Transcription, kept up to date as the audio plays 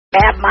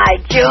Have my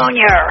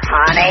Junior,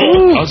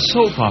 honey. A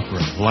soap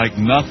opera like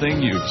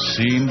nothing you've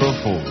seen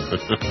before.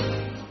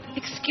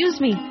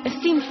 Excuse me,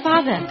 esteemed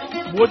father.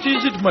 What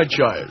is it, my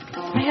child?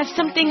 I have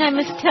something I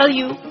must tell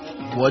you.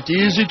 What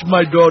is it,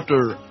 my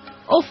daughter?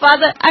 Oh,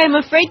 father, I am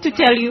afraid to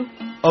tell you.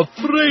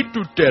 Afraid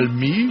to tell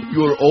me,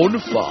 your own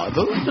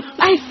father?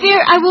 I fear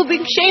I will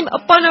bring shame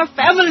upon our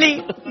family.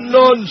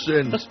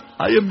 Nonsense.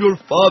 I am your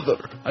father.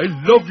 I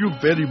love you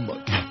very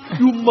much.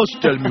 You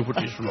must tell me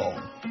what is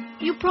wrong.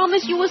 You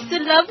promise you will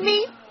still love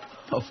me?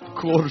 Of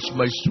course,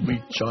 my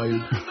sweet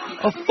child.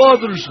 A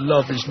father's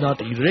love is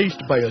not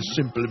erased by a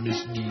simple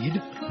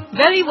misdeed.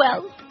 Very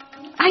well.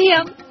 I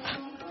am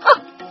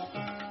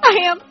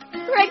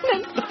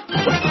pregnant.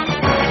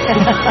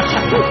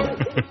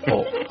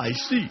 Oh, I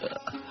see.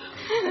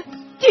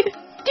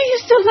 Do you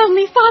still love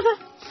me, father?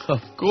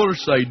 Of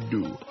course I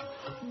do.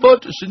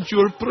 But since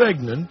you're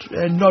pregnant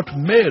and not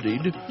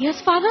married,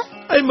 Yes, father?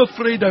 I'm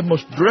afraid I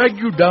must drag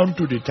you down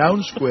to the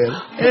town square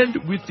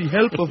and, with the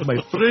help of my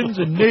friends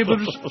and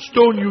neighbors,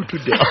 stone you to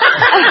death.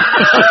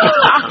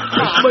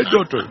 Yes, my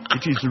daughter,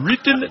 it is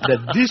written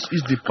that this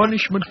is the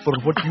punishment for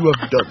what you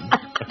have done.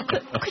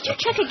 Could you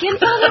check again,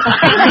 father?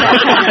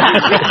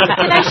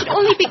 That I should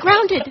only be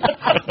grounded.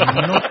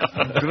 No,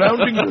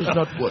 grounding does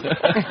not work.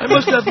 I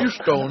must have you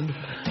stoned.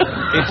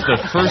 It's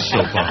the first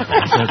soap opera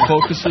that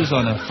focuses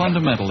on a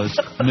fundamentalist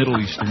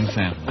Middle Eastern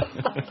family.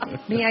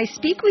 May I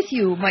speak with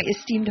you, my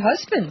esteemed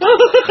husband?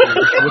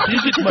 What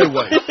is it, my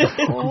wife?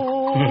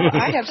 Oh,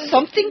 I have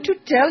something to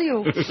tell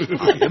you.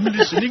 I am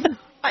listening.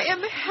 I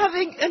am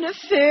having an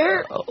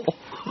affair. Oh,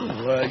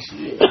 I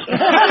see.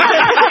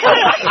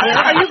 Where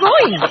are you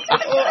going?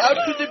 Oh, out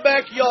to the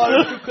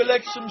backyard to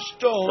collect some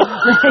stones.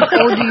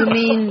 Oh, do you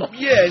mean...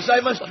 Yes, I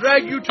must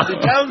drag you to the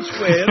town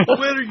square,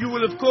 where you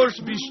will, of course,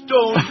 be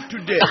stoned to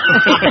death.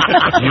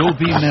 You'll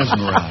be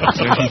mesmerized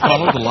as you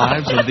follow the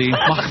lives of the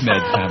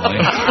Ahmed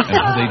family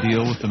and how they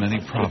deal with the many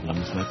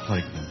problems that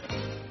plague them.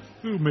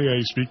 Oh, may I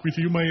speak with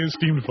you, my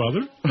esteemed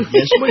father?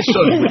 Yes, my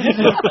son.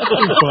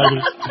 Oh,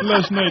 father,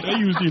 last night I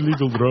used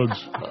illegal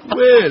drugs.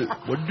 Well,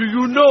 what do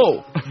you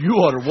know? You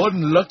are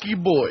one lucky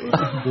boy.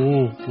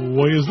 Oh,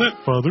 why is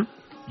that, father?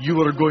 You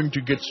are going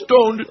to get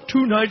stoned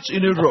 2 nights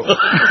in a row.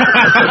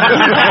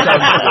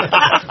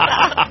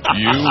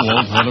 You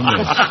won't want to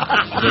miss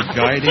The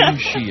Guiding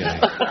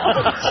Shiite.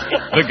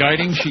 The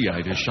Guiding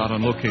Shiite is shot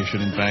on location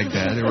in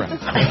Baghdad, Iraq.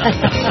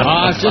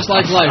 It's just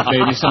like life,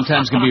 baby.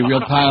 Sometimes can be a real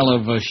pile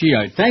of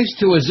Shiite. Thanks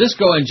to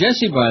Zisco and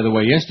Jesse, by the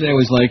way. Yesterday I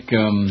was like,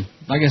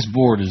 I guess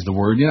bored is the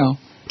word, you know.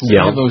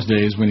 Yeah. You have those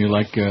days when you're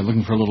like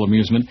looking for a little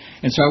amusement.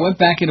 And so I went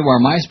back into our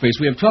MySpace.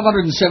 We have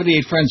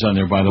 1,278 friends on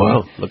there, by the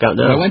way. Look out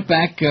now. But I went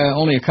back,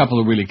 only a couple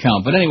to really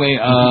count. But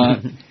anyway,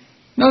 and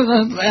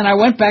I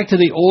went back to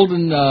the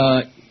olden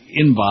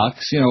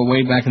inbox, you know,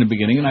 way back in the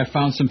beginning, and I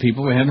found some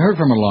people we hadn't heard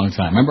from in a long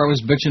time. Remember I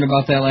was bitching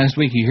about that last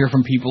week? You hear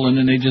from people and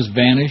then they just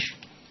vanish?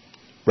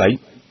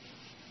 Right.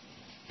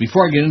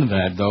 Before I get into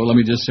that, though, let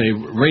me just say,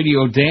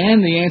 Radio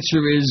Dan, the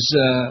answer is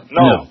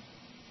no.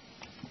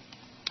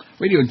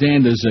 Radio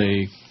Dan does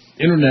a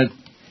Internet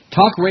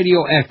Talk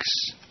Radio X.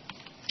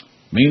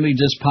 Mainly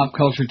just pop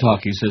culture talk.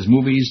 He says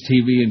movies,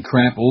 TV, and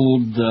crap.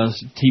 Old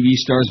TV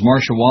stars,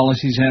 Marsha Wallace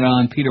he's had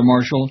on, Peter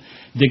Marshall,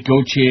 Dick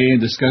Gautier,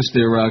 and discuss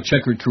their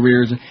checkered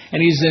careers.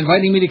 And he's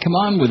inviting me to come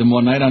on with him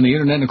one night on the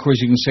Internet. And, of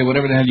course, you can say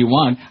whatever the hell you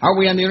want. Are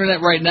we on the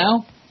Internet right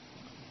now?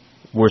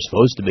 We're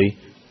supposed to be.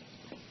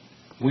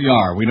 We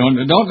are. We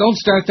don't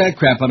start that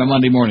crap on a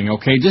Monday morning,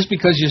 okay? Just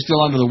because you're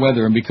still under the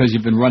weather and because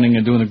you've been running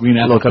and doing the green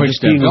apple quick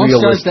step. Don't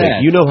realistic. start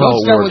that. You know how don't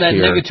it start works with that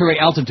here.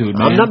 negatory altitude,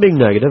 man. I'm not being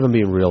negative. I'm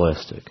being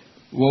realistic.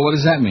 Well, what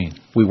does that mean?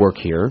 We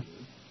work here.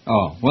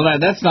 Oh, well,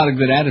 that's not a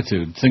good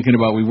attitude, thinking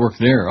about we work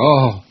there.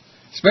 Oh,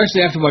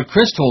 especially after what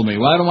Chris told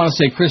me. Well, I don't want to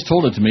say Chris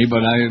told it to me,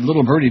 but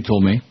little birdie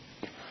told me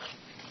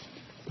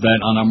that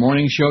on our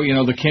morning show, you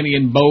know, the Kenny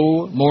and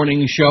Bo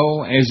morning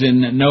show, as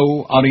in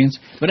no audience.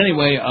 But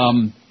anyway,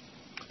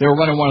 they were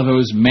running one of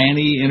those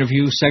Manny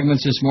interview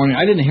segments this morning.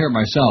 I didn't hear it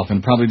myself,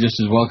 and probably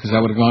just as well, because I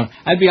would have gone.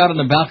 I'd be out on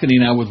the balcony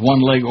now with one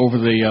leg over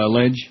the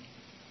ledge.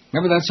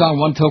 Remember that song,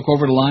 One Toke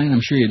Over the Line?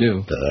 I'm sure you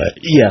do.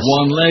 Yes.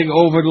 One leg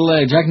over the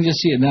ledge. I can just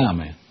see it now,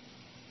 man.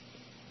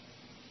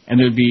 And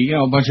there'd be, you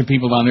know, a bunch of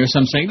people down there,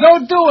 some saying,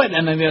 don't do it!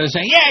 And then the others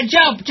saying, yeah,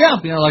 jump,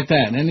 jump! You know, like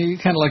that. And you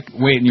kind of like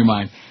wait in your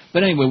mind.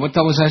 But anyway, what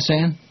was I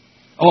saying?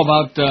 Oh,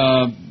 about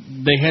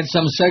they had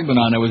some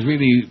segment on that was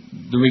really,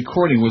 the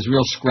recording was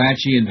real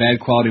scratchy and bad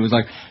quality. It was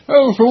like,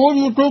 oh, so what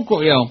do you think?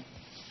 You know,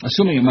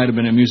 assuming it might have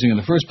been amusing in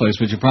the first place,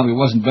 which it probably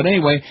wasn't. But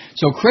anyway,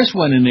 so Chris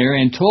went in there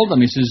and told them,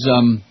 he says,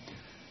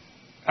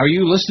 are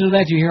you listening to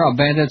that? Do you hear how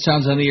bad that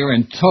sounds on the air?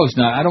 And Toast,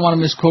 now, I don't want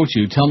to misquote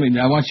you. Tell me,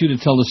 I want you to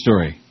tell the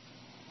story.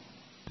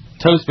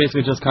 Toast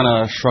basically just kind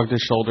of shrugged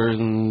his shoulders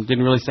and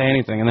didn't really say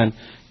anything. And then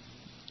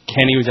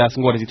Kenny was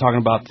asking, what is he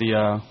talking about,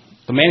 the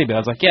Manny bit?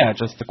 I was like, yeah,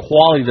 just the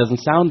quality doesn't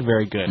sound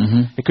very good.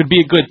 Mm-hmm. It could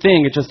be a good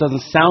thing, it just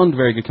doesn't sound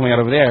very good coming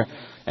out over there.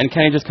 And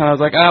Kenny just kind of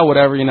was like,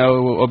 whatever, you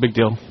know, a big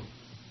deal.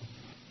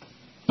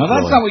 Now,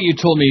 that's not what you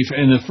told me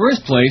in the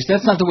first place.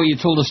 That's not the way you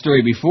told the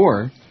story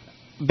before.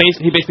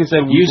 He basically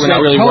said You we're said not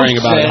really Toast worrying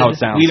about said how it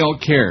sounds. We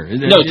don't care.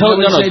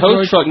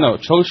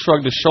 Toast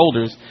shrugged his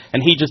shoulders,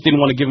 and he just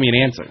didn't want to give me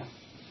an answer.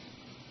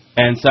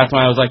 And so that's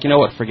why I was like, you know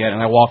what, forget it.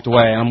 And I walked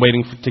away, and I'm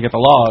waiting to get the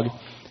log.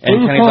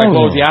 And Kenny's like,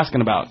 what was he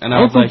asking about? And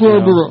I was like, yeah,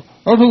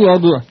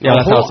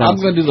 that's how it sounds.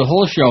 I'm going to do the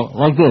whole show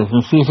like this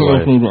and see if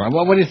I can do it.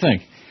 What do you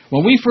think?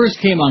 When we first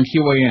came on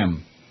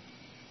QAM,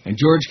 and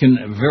George can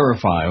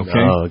verify,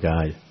 okay? Oh,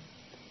 God.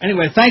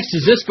 Anyway, thanks to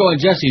Zisco and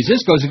Jesse.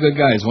 Zisco's a good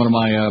guy. He's one of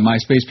my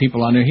MySpace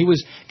people on there. He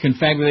was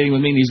confabulating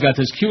with me, and he's got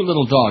this cute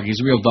little dog. He's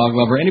a real dog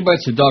lover. Anybody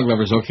that's a dog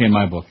lover is okay in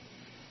my book.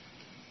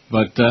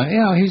 But,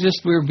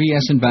 we were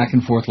BSing back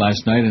and forth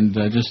last night, and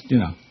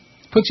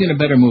puts you in a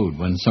better mood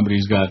when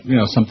somebody's got,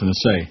 something to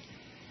say.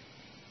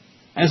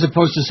 As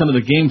opposed to some of the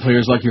game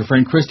players like your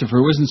friend Christopher,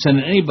 who isn't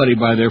sending anybody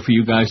by there for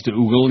you guys to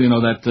oogle,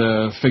 that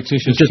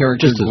fictitious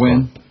character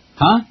Gwen.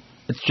 Huh?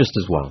 It's just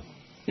as well.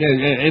 Yeah,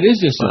 it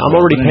is just. I'm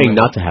already paying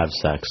not to have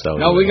sex, so.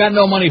 No, we got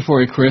no money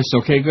for you, Chris.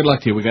 Okay, good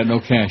luck to you. We got no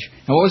cash.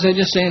 And what was I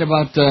just saying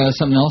about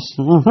something else?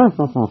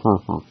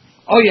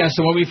 Oh, yeah,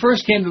 so when we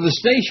first came to the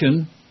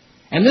station,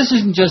 and this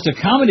isn't just a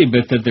comedy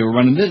bit that they were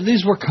running.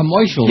 These were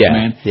commercials,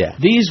 man. Yeah.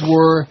 These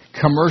were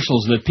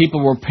commercials that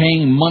people were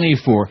paying money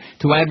for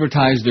to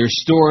advertise their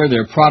store,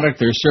 their product,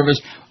 their service,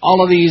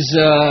 all of these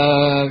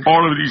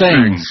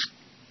things.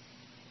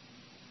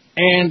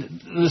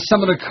 And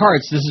some of the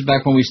carts, this is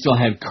back when we still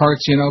had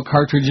carts,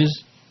 cartridges.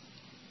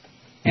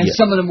 And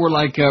some of them were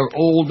like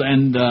old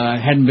and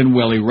hadn't been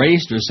well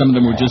erased, or some of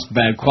them were just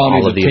bad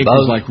quality. All of the tape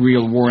above. was like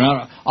real worn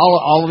out.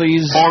 All of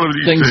these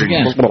things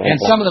again. And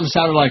some of them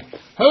sounded like, like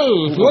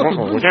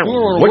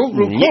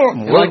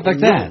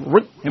that.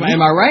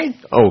 Am I right?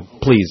 Oh,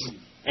 please.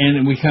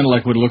 And we kind of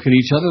would look at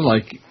each other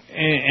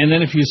and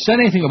then if you said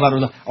anything about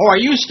it, are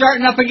you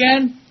starting up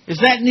again? Is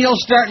that Neil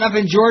starting up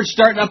and George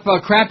starting up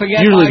crap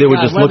again? Usually they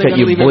would just look at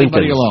you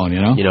blinking, alone,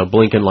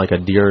 blinking like a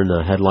deer in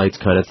the headlights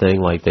kind of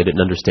thing, like they didn't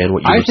understand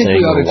what you were saying. I think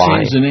we ought to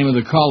why. change the name of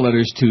the call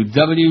letters to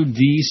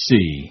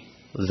WDC.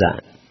 What's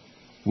that?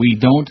 We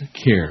don't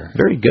care.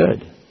 Very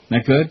good.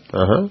 That good?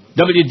 Uh-huh.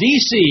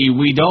 WDC,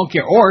 we don't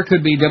care. Or it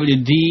could be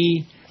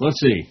WD, let's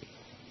see.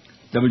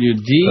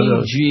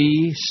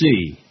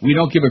 WDGC, we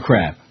don't give a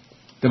crap.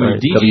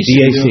 WDGC,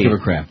 we don't give a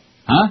crap.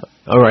 Huh?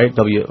 All right,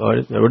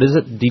 what is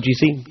it?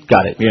 DGC?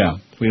 Got it. Yeah,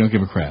 we don't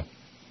give a crap.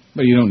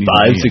 But you don't need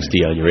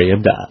 560 on your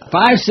AM dial.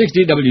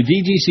 560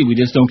 WDGC, we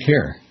just don't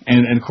care.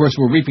 And of course,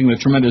 we're reaping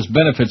the tremendous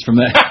benefits from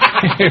that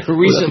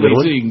recently,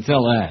 so you can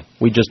tell that.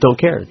 We just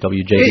don't care,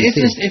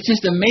 WJDC. It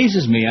just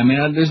amazes me. I mean,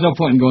 there's no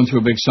point in going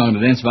through a big song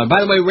to dance about. By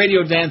the way,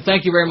 Radio Dan,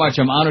 thank you very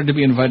much. I'm honored to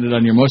be invited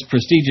on your most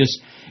prestigious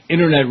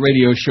internet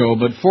radio show,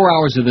 but 4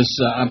 hours of this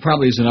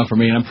probably is enough for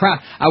me. And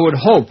I would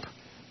hope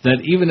that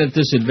even at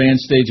this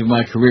advanced stage of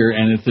my career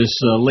and at this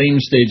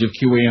lame stage of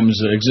QAM's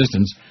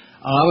existence,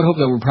 I would hope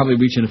that we're probably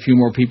reaching a few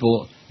more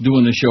people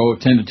doing the show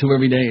 10 to 2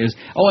 every day. And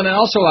then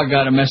also I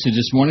got a message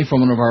this morning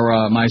from one of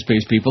our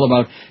MySpace people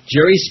about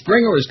Jerry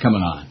Springer is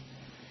coming on.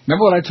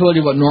 Remember what I told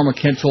you, what Norma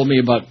Kent told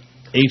me about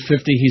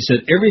 850? He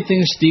said,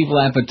 everything Steve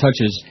Lappin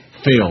touches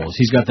fails.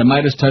 He's got the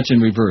Midas touch in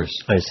reverse.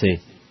 I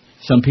see.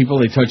 Some people,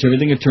 they touch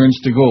everything, it turns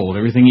to gold.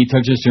 Everything he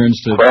touches turns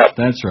to... Crap.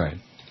 That's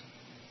right.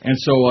 And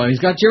so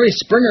he's got Jerry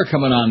Springer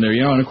coming on there,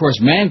 and of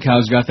course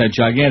Mancow's got that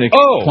gigantic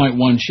 0.1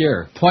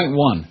 share. 0.1.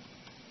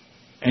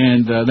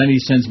 And then he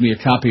sends me a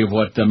copy of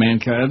what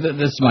Mancow...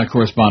 This is my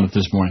correspondent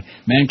this morning.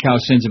 Mancow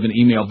sends him an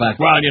email back.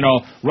 Well,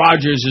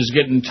 Rogers is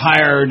getting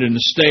tired and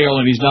stale,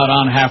 and he's not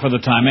on half of the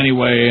time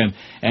anyway.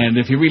 And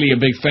if you're really a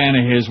big fan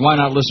of his, why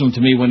not listen to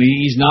me when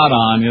he's not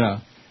on,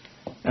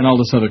 and all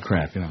this other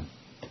crap,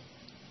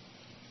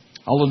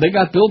 Although they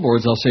got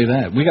billboards, I'll say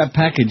that. We got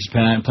package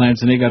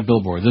plans, and they got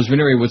billboards. As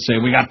Ranieri would say,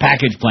 we got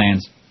package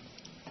plans.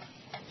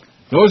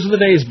 Those are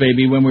the days,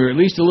 baby, when we were at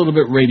least a little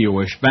bit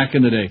radio-ish back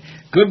in the day.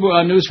 Good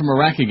news from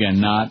Iraq again,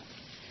 not.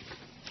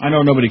 I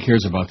know nobody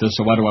cares about this,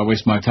 so why do I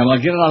waste my time?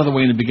 I'll get it out of the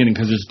way in the beginning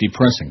because it's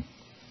depressing.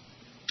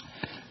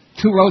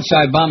 2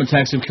 roadside bomb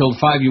attacks have killed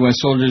 5 U.S.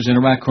 soldiers in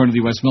Iraq, according to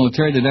the U.S.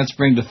 military. The deaths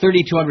bring to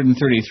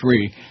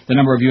 3,233 the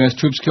number of U.S.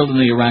 troops killed in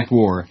the Iraq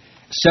war.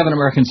 7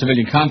 American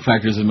civilian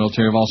contractors in the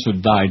military have also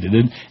died.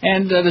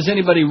 And does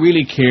anybody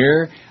really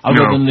care,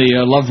 other than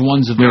the loved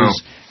ones of those?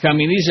 I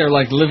mean, these are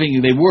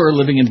they were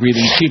living and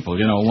breathing people.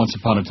 Once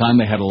upon a time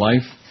they had a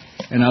life,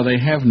 and now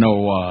they have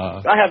no...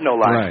 I have no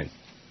life. Right.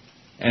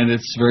 And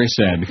it's very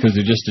sad, because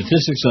they're just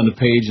statistics on the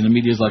page, and the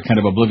media's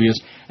kind of oblivious,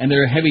 and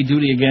they're heavy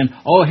duty again.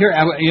 Oh, here,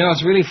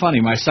 it's really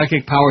funny. My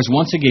psychic powers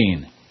once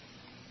again.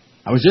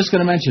 I was just going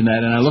to mention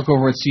that, and I look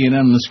over at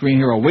CNN on the screen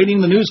here,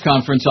 awaiting the news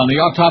conference on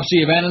the autopsy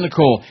of Anna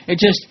Nicole. It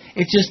just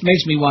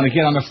makes me want to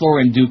get on the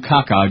floor and do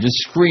caca, just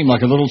scream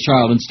like a little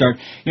child and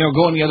start,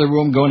 go in the other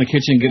room, go in the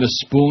kitchen, get a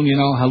spoon.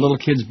 How little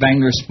kids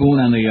bang their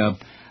spoon on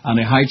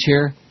the high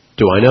chair.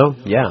 Do I know?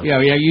 Yeah.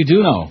 Yeah, you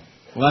do know.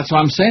 Well, that's why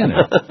I'm saying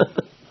it.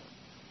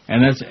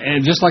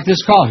 and just like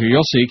this call here,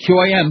 you'll see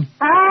QAM.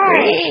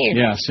 Hi.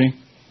 Yeah, see,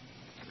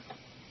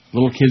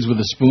 little kids with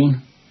a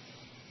spoon.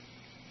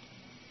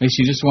 Makes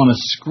you just want to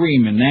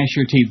scream and gnash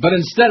your teeth. But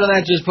instead of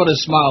that, just put a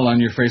smile on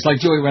your face, like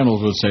Joey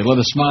Reynolds would say.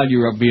 Let a smile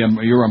be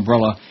your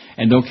umbrella,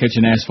 and don't catch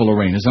an ass full of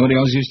rain. Is that what he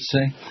always used to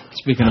say?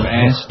 Speaking of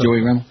ass,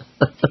 Joey Reynolds.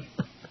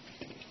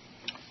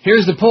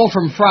 Here's the poll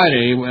from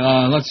Friday.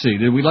 Let's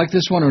see. Did we like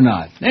this one or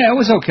not? Yeah, it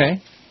was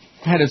okay.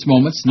 Had its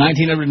moments.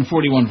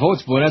 1,941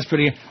 votes. Boy, that's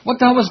pretty. What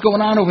the hell was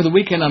going on over the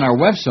weekend on our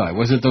website?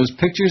 Was it those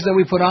pictures that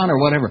we put on or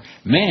whatever?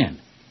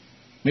 Man,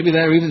 maybe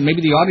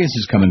the audience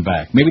is coming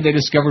back. Maybe they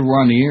discovered we're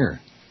on the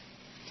air.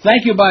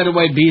 Thank you, by the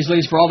way,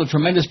 Beasleys, for all the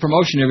tremendous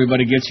promotion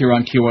everybody gets here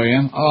on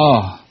QAM.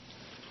 Oh.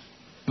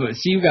 But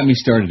see, you got me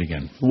started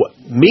again. What,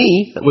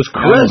 me? It was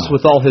Chris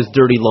with all his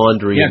dirty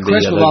laundry and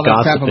Chris with all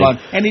that crap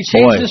about. And he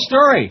changed the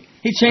story.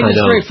 He changed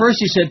the story. First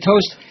he said,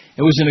 Toast,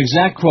 it was an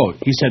exact quote.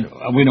 He said,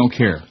 we don't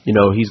care. You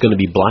know, he's going to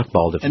be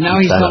blackballed. And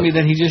now he's telling me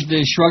that he just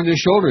shrugged his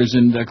shoulders,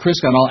 and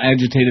Chris got all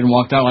agitated and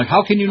walked out like,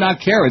 how can you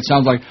not care? It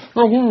sounds like,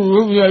 like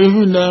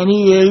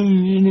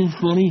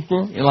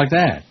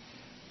that.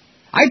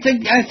 I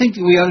think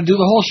we ought to do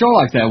the whole show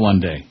like that one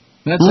day.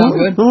 That sound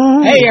good?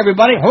 Hey,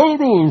 everybody. Yeah,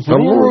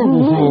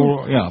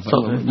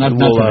 not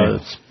today.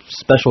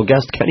 Special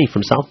guest Kenny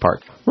from South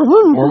Park.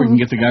 Or we can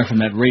get the guy from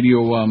that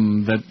radio,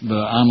 the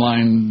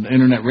online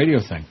internet radio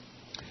thing.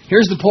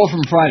 Here's the poll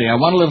from Friday. I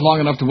want to live long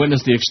enough to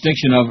witness the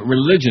extinction of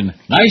religion.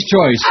 Nice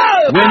choice.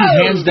 Wins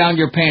hands down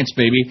your pants,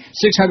 baby.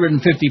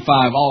 655,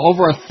 all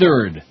over a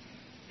third.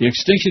 The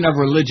extinction of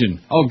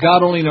religion. Oh,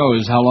 God only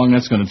knows how long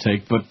that's going to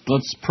take, but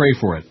let's pray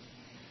for it.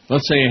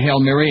 Let's say a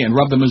Hail Mary and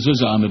rub the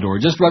mezuzah on the door.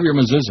 Just rub your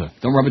mezuzah.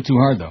 Don't rub it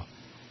too hard, though.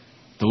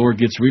 The Lord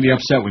gets really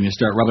upset when you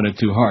start rubbing it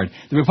too hard.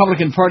 The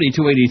Republican Party,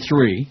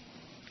 283.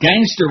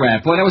 Gangster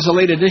Rap. Boy, that was a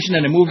late addition,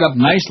 and it moved up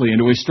nicely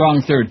into a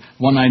strong third,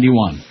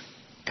 191.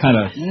 Kind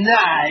of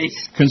nice.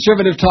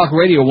 Conservative Talk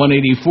Radio,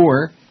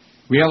 184.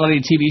 Reality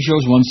TV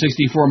shows,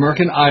 164.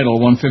 American Idol,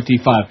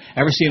 155.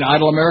 Ever seen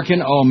Idol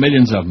American? Oh,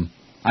 millions of them.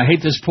 I hate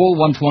this poll,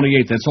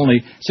 128. That's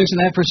only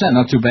 6.5%.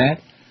 Not too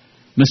bad.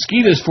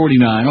 Mosquitoes,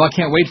 49. Oh, I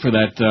can't wait for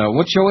that.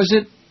 What show is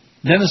it?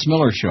 Dennis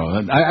Miller show.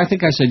 I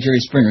think I said Jerry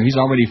Springer. He's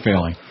already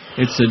failing.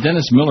 It's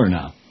Dennis Miller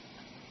now.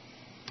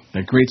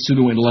 That great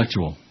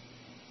pseudo-intellectual.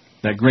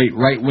 That great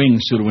right-wing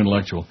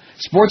pseudo-intellectual.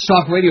 Sports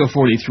Talk Radio,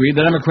 43.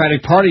 The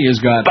Democratic Party has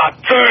got...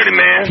 About 30,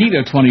 man.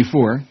 PETA,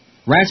 24.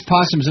 Rats,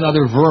 Possums, and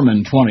Other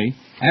Vermin, 20.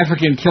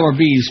 African Killer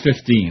Bees,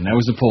 15. That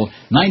was the poll.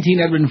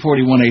 1,941,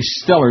 a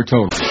stellar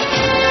total.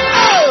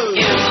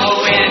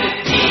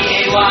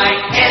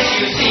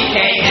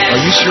 M-O-N-D-A-Y-S-U-C-K-S. Are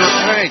you sure?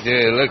 All right,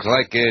 looks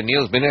like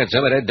Neil's been at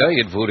some of that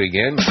diet food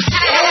again.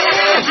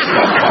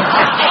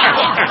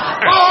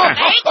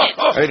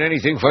 Heard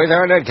anything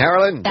further on that,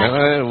 Carolyn?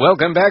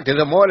 Welcome back to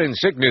the Morning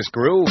Sickness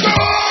Crew.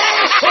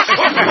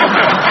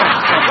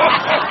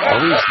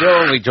 We still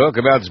only talk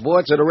about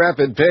sports at a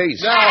rapid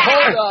pace. Now,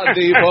 hold on,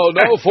 Depot.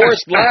 No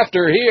forced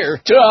laughter here.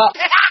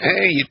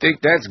 Hey, you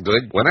think that's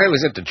good? When I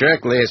was at the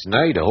track last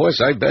night, a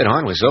horse I bet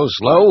on was so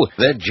slow,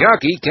 the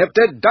jockey kept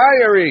a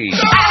diary.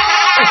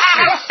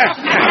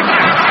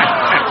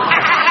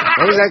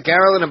 What was that,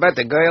 Carolyn, about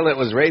the girl that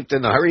was raped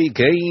in the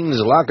Hurricanes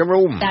locker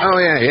room? Oh,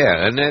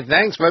 yeah. And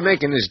thanks for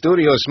making the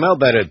studio smell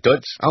better,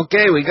 Toots.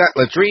 Okay, we got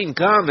Latrine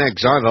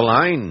Comics on the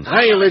line.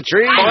 Hi,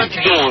 Latrine. What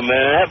you doing,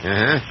 man?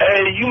 Hey,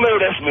 you made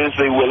that man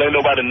say, well, ain't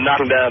nobody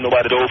knocking down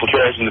nobody's door for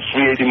trashing the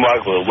free agent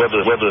market for whether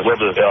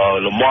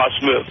Lamar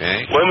Smith.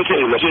 Hey. Well, let me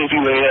tell you, Latrine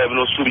people ain't having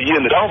no studio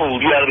in the Dolphins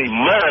will be out of their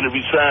mind to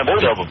re-sign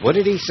both of them. What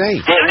did he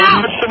say? Yeah,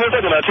 listen to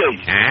I tell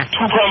you.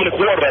 Two prominent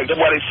quarterbacks, that's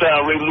why they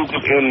signed Ray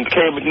Lucas and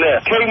Cade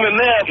McNabb. Cade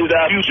McNabb is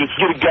our future.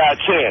 Give a guy a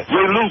chance.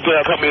 Ray Lucas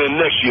gonna come in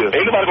next year.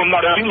 Ain't nobody gonna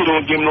knock down. People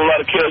don't give him a lot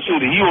of cash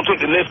either. He won't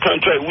take the next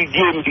contract we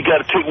give him. He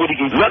got to take what he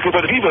can. Lucky for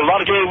the people, a lot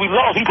of games we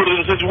lost. He put it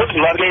in a situation.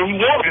 A lot of games he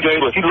won, but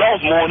he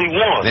lost more than he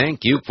won.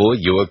 Thank you for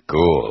your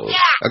call.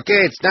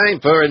 Okay, it's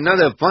time for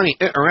another funny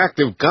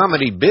interactive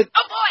comedy bit.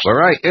 Oh, boy.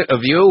 Where I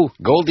interview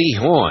Goldie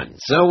Hawn.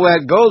 So,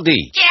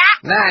 Goldie. Yeah?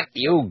 Not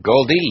you,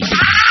 Goldie.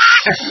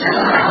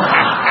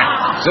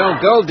 So,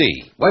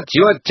 Goldie, what's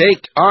your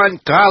take on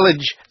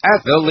college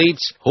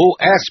athletes who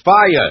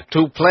aspire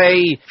to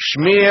play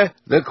Schmear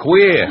the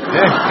Queer?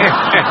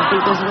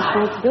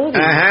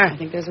 I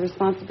think there's a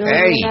responsibility.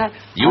 Hey, in that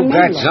you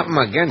got something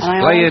against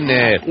playing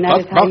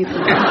buck?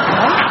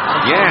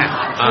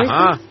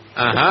 Yeah,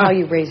 How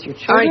you raise your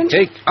children. I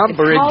take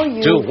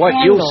umbrage to what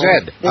you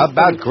said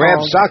about grab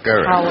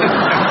soccer.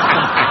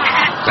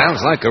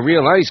 Sounds like a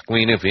real ice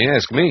queen if you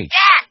ask me.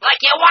 Like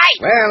your wife.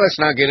 Well, let's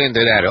not get into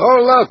that.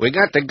 Oh, look, we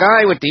got the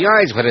guy with the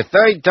eyes for the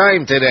third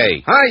time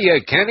today.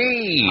 Hiya,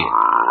 Kenny.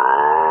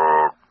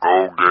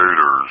 Go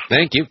Gators.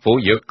 Thank you for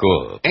your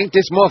call. Ain't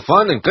this more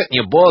fun than cutting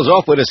your balls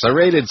off with a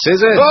serrated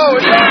scissor? Oh,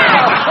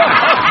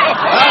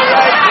 yeah!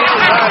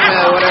 All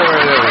right,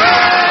 whatever it is.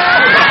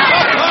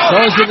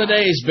 Those were the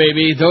days,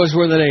 baby. Those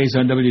were the days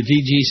on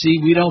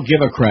WTGC. We don't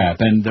give a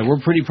crap, and we're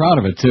pretty proud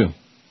of it, too.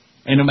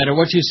 And no matter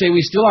what you say,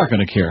 we still aren't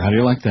going to care. How do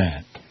you like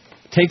that?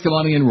 Take the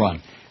money and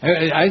run.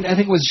 I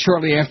think it was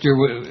shortly after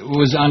it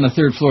was on the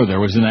third floor there.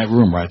 It was in that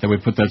room, right, that we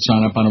put that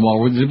sign up on the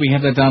wall. Did we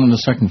have that down on the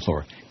second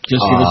floor?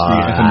 Just give us the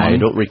money. I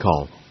don't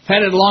recall.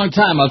 Had it a long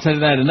time, I'll tell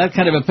you that, and that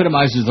kind of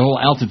epitomizes the whole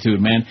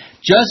altitude, man.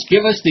 Just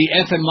give us the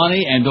effing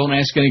money and don't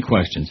ask any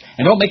questions.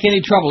 And don't make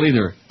any trouble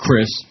either,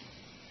 Chris.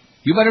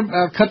 You better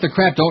cut the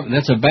crap.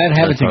 That's a bad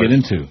habit to get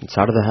into. It's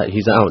out of the.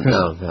 He's out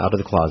now, out of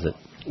the closet.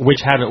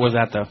 Which habit was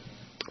that, though?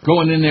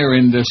 Going in there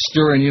and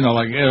stirring, you know,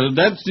 like,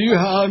 that's, do you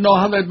know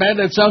how bad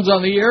that sounds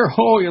on the air?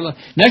 Oh,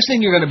 next thing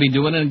you're going to be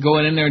doing and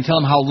going in there and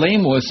telling them how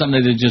lame was something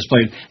they just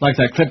played, like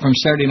that clip from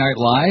Saturday Night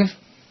Live,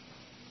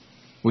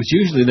 which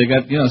usually they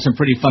got, some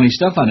pretty funny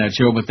stuff on that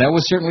show, but that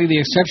was certainly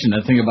the exception,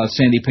 that thing about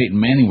Sandy Peyton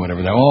Manning,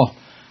 whatever.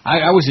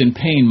 I was in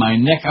pain. My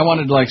neck, I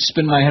wanted to, like,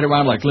 spin my head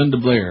around like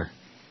Linda Blair.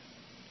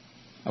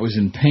 I was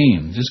in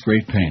pain, just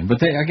great pain.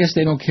 But I guess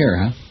they don't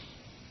care, huh?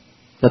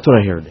 That's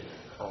what I heard.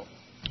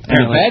 And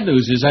the bad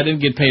news is I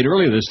didn't get paid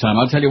earlier this time.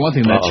 I'll tell you one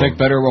thing, that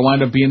check better will wind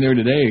up being there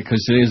today,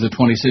 because today is the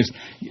 26th.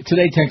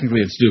 Today,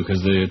 technically, it's due,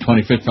 because the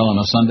 25th fell on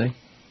a Sunday.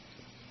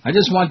 I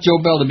just want Joe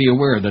Bell to be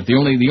aware that the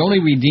only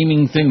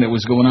redeeming thing that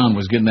was going on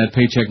was getting that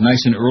paycheck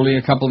nice and early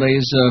a couple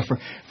days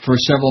for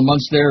several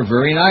months there.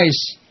 Very nice.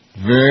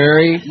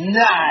 Very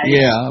nice.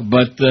 Yeah,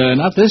 but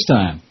not this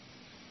time.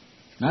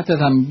 Not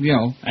that I'm,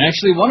 I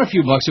actually won a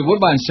few bucks at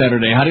Woodbine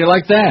Saturday. How do you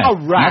like that? All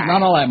right.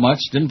 Not all that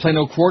much. Didn't play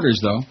no quarters,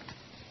 though.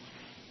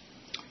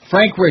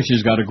 Frank Rich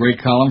has got a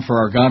great column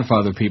for our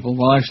Godfather people.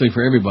 Well, actually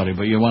for everybody,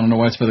 but you want to know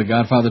why it's for the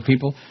Godfather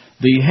people?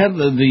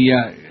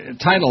 The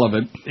title of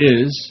it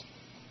is,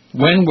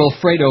 When Will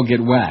Fredo Get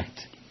Whacked?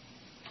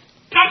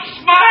 I'm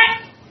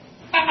smart.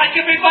 I'm like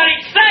everybody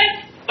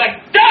says.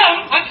 Like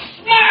dumb, I'm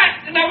smart,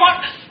 and I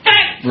want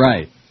respect.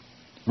 Right.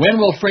 When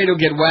will Fredo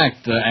get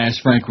whacked,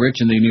 asked Frank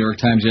Rich in the New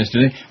York Times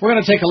yesterday. We're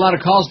going to take a lot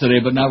of calls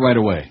today, but not right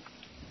away.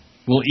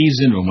 We'll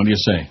ease into them. What do you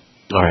say?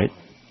 All right.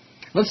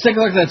 Let's take a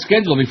look at that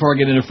schedule before I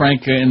get into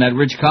Frank in that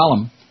Rich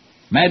column.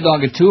 Mad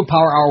Dog at 2,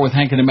 Power Hour with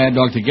Hank and the Mad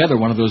Dog together,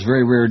 one of those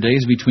very rare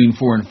days between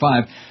 4 and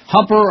 5.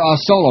 Humper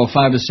solo,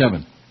 5 to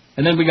 7.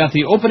 And then we got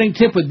the opening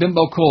tip with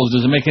Bimbo Coles.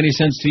 Does it make any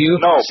sense to you?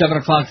 No. 7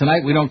 o'clock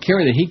tonight. We don't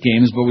carry the Heat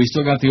games, but we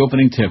still got the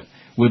opening tip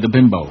with the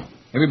Bimbo.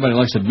 Everybody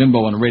likes a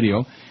Bimbo on the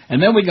radio.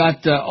 And then we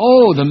got,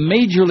 the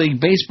Major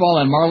League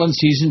Baseball and Marlins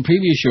season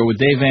preview show with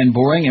Dave Van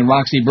Boring and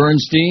Roxy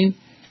Bernstein.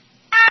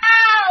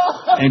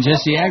 Ow! And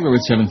Jesse Agler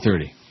at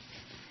 7:30.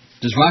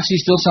 Does Roxy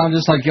still sound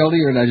just like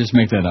Geldy, or did I just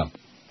make that up?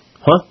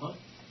 Huh?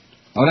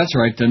 Oh, that's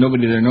right.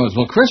 Nobody there knows.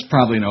 Well, Chris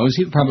probably knows.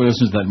 He probably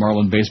listens to that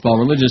Marlin Baseball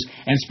Religious.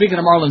 And speaking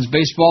of Marlins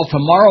Baseball,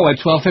 tomorrow at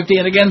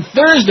 12:50 and again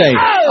Thursday.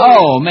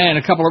 Oh, man,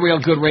 a couple of real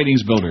good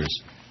ratings builders.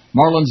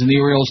 Marlins and the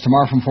Orioles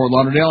tomorrow from Fort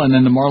Lauderdale, and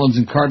then the Marlins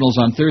and Cardinals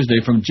on Thursday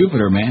from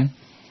Jupiter, man.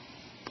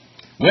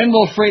 When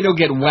will Fredo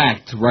get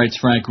whacked, writes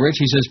Frank Rich.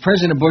 He says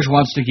President Bush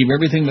wants to keep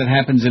everything that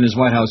happens in his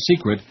White House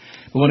secret,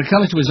 but when it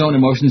comes to his own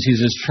emotions, he's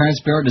as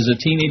transparent as a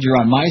teenager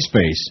on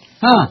MySpace.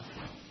 Huh.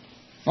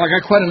 Well, I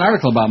got quite an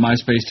article about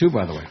MySpace, too,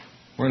 by the way.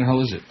 Where the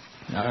hell is it?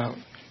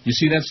 You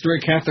see that story,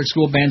 Catholic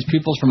school bans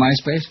pupils from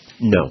MySpace?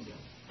 No.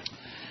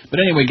 But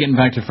anyway, getting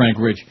back to Frank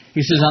Rich,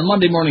 he says on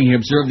Monday morning he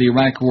observed the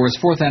Iraq War's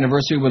 4th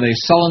anniversary with a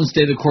sullen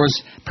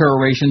state-of-course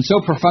peroration so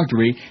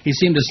perfunctory he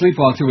seemed to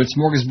sleepwalk through its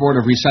smorgasbord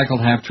of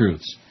recycled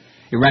half-truths.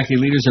 Iraqi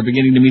leaders are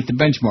beginning to meet the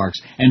benchmarks,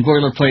 and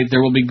boilerplate,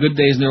 there will be good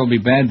days and there will be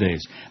bad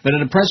days. But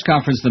at a press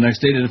conference the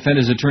next day to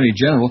defend his attorney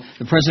general,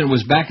 the president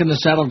was back in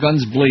the saddle,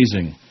 guns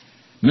blazing.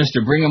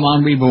 Mr. Bring 'em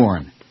on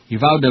Reborn. He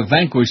vowed to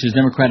vanquish his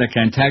Democratic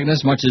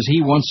antagonist, much as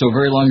he once so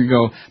very long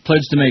ago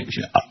pledged to make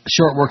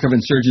short work of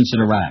insurgents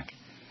in Iraq.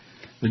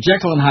 The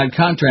Jekyll and Hyde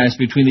contrast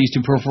between these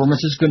two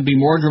performances couldn't be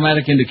more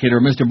dramatic indicator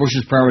of Mr.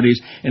 Bush's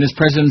priorities in his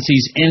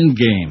presidency's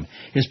endgame.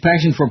 His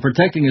passion for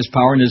protecting his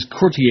power and his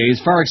courtiers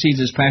far exceeds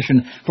his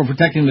passion for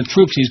protecting the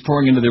troops he's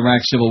pouring into the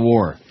Iraq Civil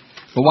War.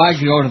 But why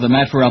go to the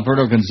mat for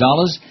Alberto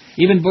Gonzalez?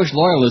 Even Bush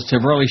loyalists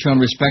have rarely shown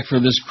respect for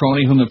this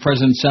crony whom the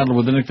president saddled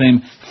with the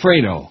nickname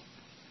Fredo.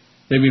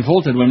 They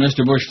revolted when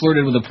Mr. Bush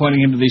flirted with appointing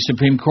him to the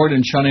Supreme Court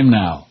and shun him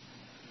now.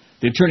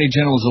 The Attorney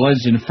General's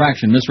alleged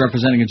infraction,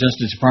 misrepresenting a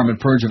Justice Department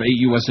purge of 8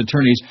 U.S.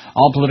 attorneys,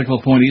 all political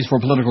appointees for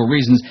political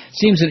reasons,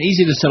 seems an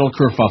easy-to-settle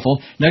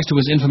kerfuffle next to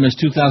his infamous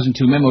 2002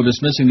 memo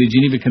dismissing the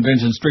Geneva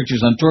Convention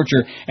strictures on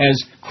torture as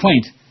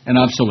quaint and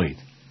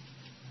obsolete.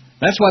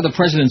 That's why the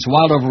president's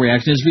wild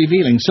overreaction is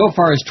revealing. So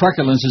far, his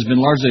truculence has been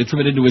largely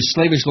attributed to his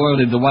slavish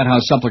loyalty to the White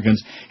House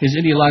supplicants, his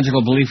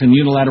ideological belief in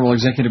unilateral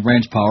executive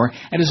branch power,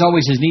 and as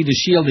always his need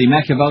to shield the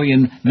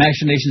Machiavellian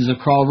machinations of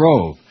Karl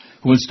Rove,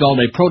 who installed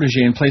a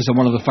protege in place of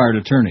one of the fired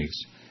attorneys.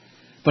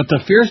 But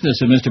the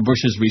fierceness of Mr.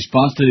 Bush's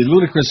response to the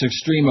ludicrous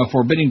extreme of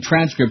forbidding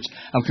transcripts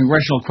of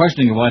congressional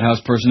questioning of White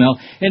House personnel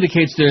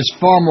indicates there's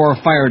far more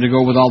fire to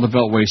go with all the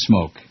Beltway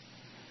smoke.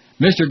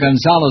 Mr.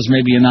 Gonzalez may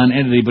be a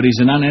non-entity, but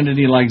he's a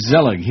non-entity like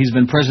Zelig. He's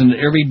been present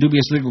at every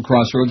dubious legal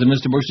crossroads in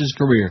Mr. Bush's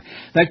career.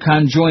 That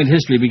conjoined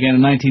history began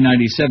in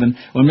 1997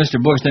 when Mr.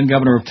 Bush, then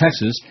governor of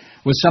Texas,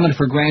 was summoned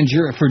for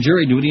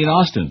jury duty in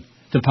Austin.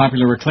 To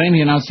popular acclaim, he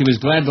announced he was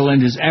glad to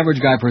lend his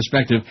average guy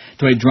perspective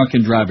to a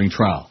drunken driving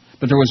trial.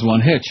 But there was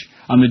one hitch.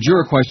 On the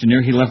juror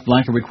questionnaire, he left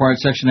blank a required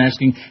section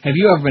asking, have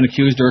you ever been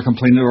accused or a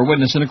complainant or a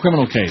witness in a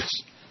criminal case?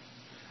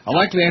 A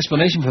likely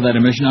explanation for that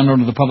omission, unknown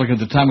to the public at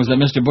the time, was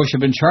that Mr. Bush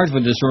had been charged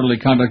with disorderly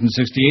conduct in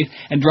 68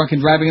 and drunken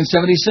driving in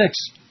 76.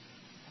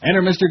 Enter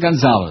Mr.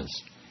 Gonzalez.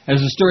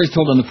 As the story is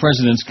told in the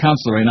President's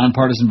Counselor, a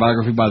nonpartisan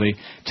biography by the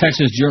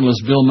Texas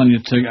journalist Bill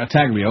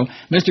Taglio,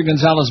 Mr.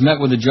 Gonzalez met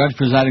with the judge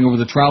presiding over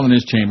the trial in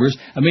his chambers,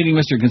 a meeting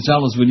Mr.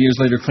 Gonzalez would years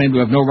later claim to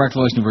have no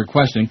recollection of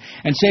requesting,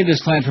 and saved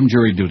his client from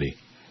jury duty.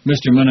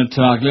 Mr.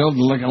 Taglio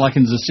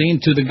likens the scene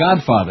to The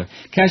Godfather,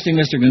 casting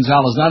Mr.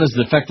 Gonzalez not as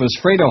the feckless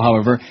Fredo,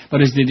 however,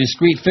 but as the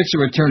discreet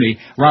fixer attorney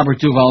Robert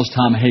Duvall's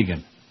Tom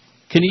Hagen.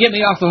 Can you get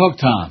me off the hook,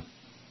 Tom?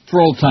 For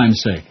old time's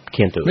sake.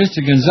 Can't do it.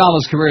 Mr.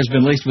 Gonzalez's career has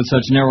been laced with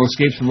such narrow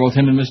escapes for both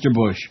him and Mr.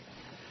 Bush.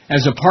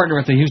 As a partner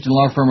at the Houston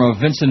law firm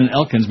of Vincent &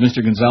 Elkins, Mr.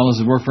 Gonzalez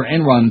had worked for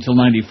Enron until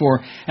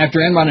 94.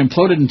 After Enron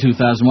imploded in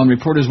 2001,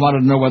 reporters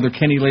wanted to know whether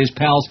Kenny Lay's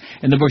pals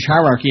in the Bush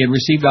hierarchy had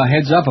received a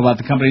heads-up about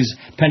the company's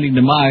pending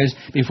demise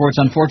before its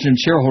unfortunate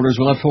shareholders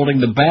were left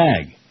holding the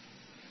bag.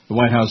 The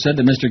White House said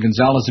that Mr.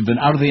 Gonzalez had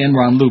been out of the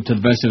Enron loop to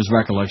the best of his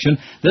recollection.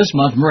 This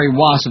month, Murray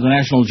Wass of the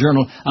National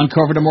Journal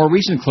uncovered a more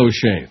recent close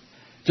shave.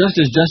 Just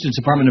as Justice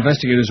Department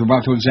investigators were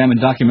about to examine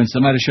documents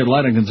that might have shed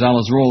light on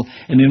Gonzalez's role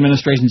in the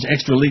administration's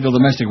extra-legal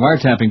domestic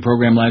wiretapping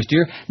program last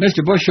year,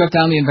 Mr. Bush shut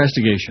down the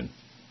investigation.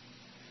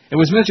 It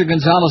was Mr.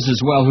 Gonzalez as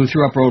well who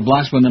threw up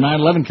roadblocks when the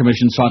 9/11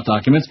 Commission sought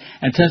documents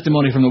and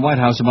testimony from the White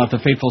House about the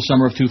fateful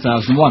summer of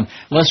 2001,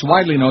 less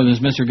widely known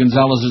as Mr.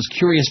 Gonzalez's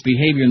curious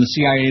behavior in the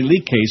CIA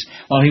leak case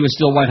while he was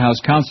still White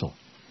House counsel.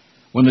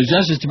 When the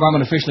Justice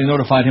Department officially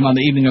notified him on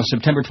the evening of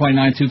September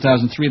 29,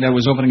 2003, that it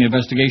was opening an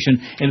investigation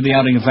into the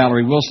outing of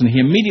Valerie Wilson,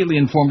 he immediately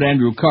informed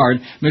Andrew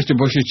Card, Mr.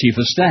 Bush's chief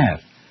of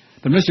staff.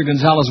 But Mr.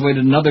 Gonzalez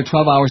waited another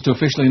 12 hours to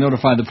officially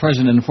notify the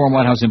President and inform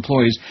White House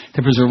employees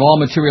to preserve all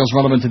materials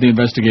relevant to the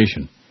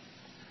investigation.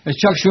 As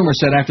Chuck Schumer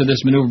said after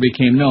this maneuver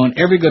became known,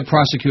 every good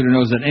prosecutor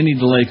knows that any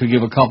delay could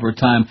give a culprit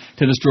time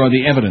to destroy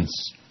the evidence.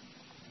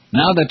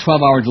 Now that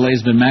 12-hour delay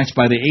has been matched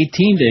by the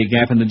 18-day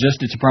gap in the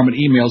Justice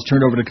Department emails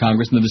turned over to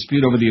Congress in the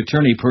dispute over the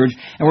attorney purge,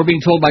 and we're being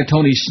told by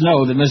Tony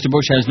Snow that Mr.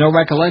 Bush has no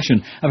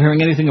recollection of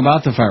hearing anything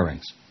about the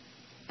firings.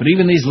 But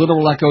even these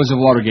literal echoes of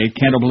Watergate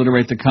can't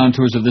obliterate the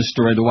contours of this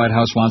story the White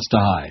House wants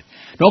to hide.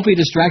 Don't be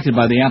distracted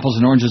by the apples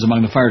and oranges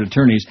among the fired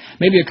attorneys.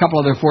 Maybe a couple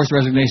of their forced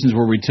resignations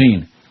were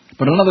routine.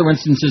 But in other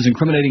instances,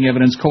 incriminating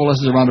evidence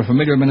coalesces around a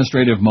familiar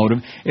administrative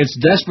motive, its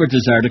desperate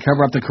desire to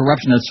cover up the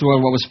corruption that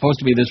soiled what was supposed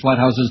to be this White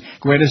House's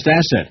greatest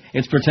asset,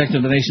 its protection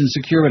of the nation's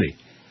security.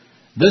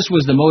 This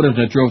was the motive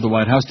that drove the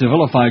White House to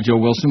vilify Joe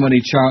Wilson when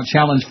he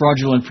challenged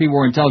fraudulent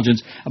pre-war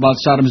intelligence about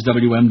Saddam's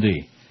WMD.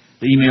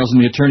 The emails in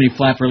the attorney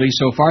flap release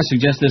so far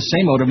suggest this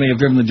same motive may have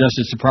driven the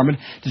Justice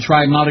Department to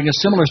try mounting a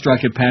similar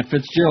strike at Pat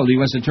Fitzgerald, the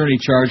U.S. attorney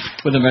charged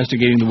with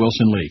investigating the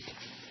Wilson leak.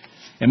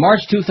 In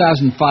March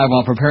 2005,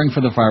 while preparing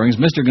for the firings,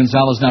 Mr.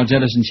 Gonzalez, now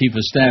jettison chief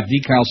of staff,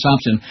 D. Carl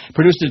Thompson,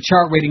 produced a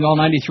chart rating all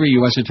 93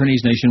 U.S. attorneys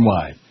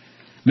nationwide.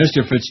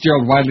 Mr.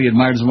 Fitzgerald, widely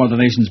admired as one of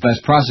the nation's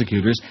best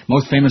prosecutors,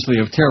 most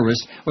famously of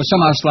terrorists, was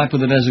somehow slapped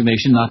with the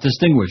designation not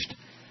distinguished.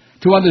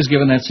 Two others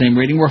given that same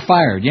rating were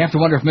fired. You have to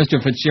wonder if Mr.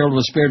 Fitzgerald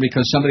was spared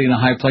because somebody in a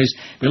high place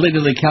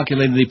belatedly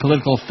calculated the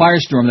political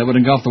firestorm that would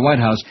engulf the White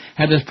House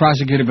had this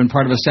prosecutor been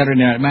part of a Saturday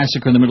night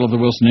massacre in the middle of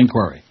the Wilson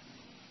inquiry.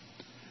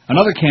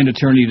 Another canned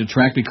attorney to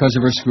track because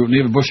of her scrutiny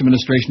of Bush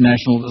administration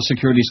national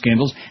security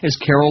scandals is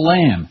Carol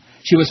Lam.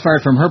 She was fired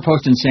from her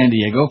post in San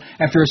Diego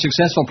after a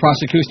successful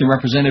prosecution of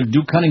Representative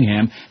Duke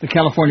Cunningham, the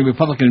California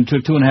Republican,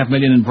 who took $2.5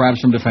 million in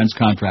bribes from defense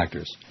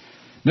contractors.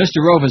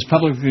 Mr. Rove has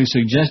publicly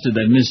suggested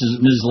that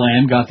Ms.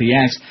 Lam got the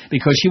axe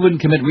because she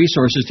wouldn't commit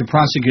resources to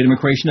prosecute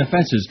immigration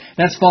offenses.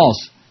 That's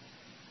false.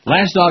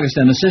 Last August,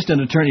 an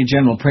assistant attorney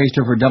general praised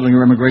her for doubling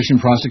her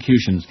immigration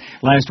prosecutions.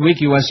 Last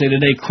week, USA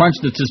Today crunched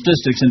the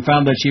statistics and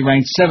found that she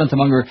ranked 7th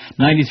among her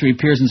 93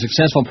 peers in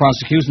successful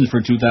prosecutions for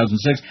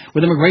 2006,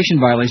 with immigration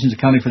violations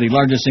accounting for the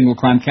largest single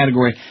crime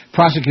category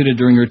prosecuted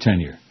during her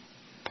tenure.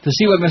 To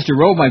see what Mr.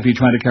 Rowe might be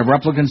trying to cover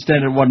up, look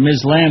instead at what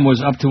Ms. Lam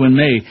was up to in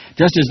May,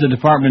 just as the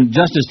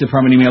Justice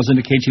Department emails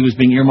indicate she was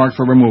being earmarked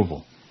for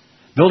removal.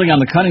 Building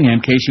on the Cunningham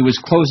case, she was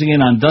closing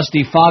in on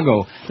Dusty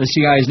Fago, the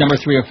CIA's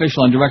 #3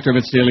 official and director of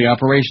its daily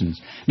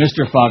operations.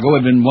 Mr. Fago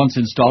had been once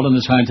installed in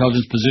this high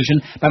intelligence position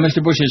by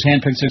Mr. Bush's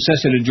handpicked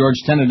successor to George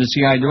Tenet as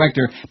CIA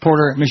director,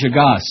 Porter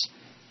Michigas.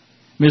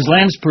 Ms.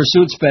 Lam's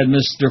pursuit sped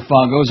Mr.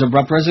 Fago's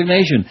abrupt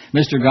resignation.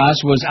 Mr. Goss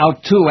was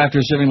out, too, after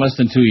serving less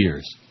than 2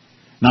 years.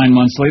 9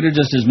 months later,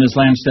 just as Ms.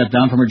 Lam stepped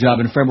down from her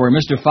job in February,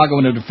 Mr. Fago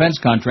and a defense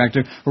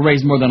contractor who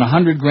raised more than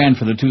 $100,000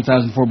 for the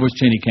 2004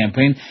 Bush-Cheney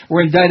campaign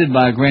were indicted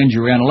by a grand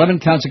jury on 11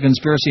 counts of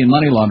conspiracy and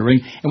money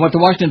laundering in what the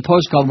Washington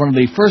Post called one of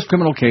the first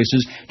criminal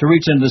cases to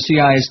reach into the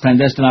CIA's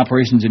clandestine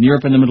operations in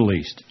Europe and the Middle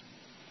East.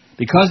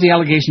 Because the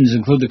allegations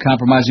include the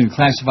compromising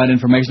classified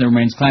information that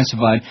remains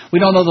classified, we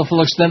don't know the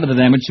full extent of the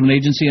damage to an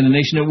agency and a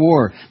nation at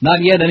war.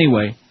 Not yet,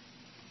 anyway.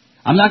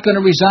 I'm not going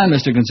to resign,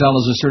 Mr.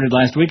 Gonzalez asserted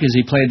last week as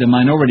he played the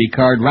minority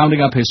card,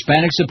 rounding up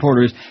Hispanic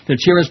supporters to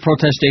cheer his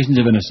protestations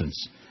of innocence.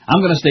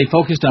 I'm going to stay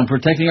focused on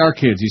protecting our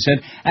kids, he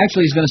said.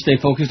 Actually, he's going to stay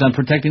focused on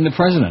protecting the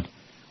president.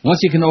 Once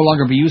he can no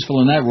longer be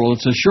useful in that role,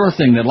 it's a sure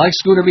thing that, like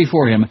Scooter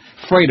before him,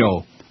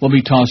 Fredo will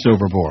be tossed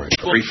overboard.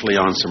 Briefly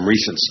on some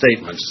recent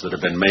statements that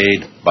have been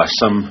made by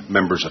some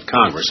members of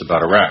Congress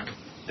about Iraq.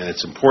 And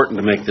it's important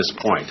to make this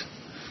point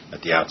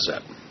at the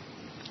outset.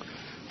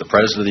 The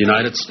President of the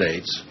United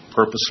States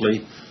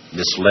purposely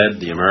misled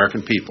the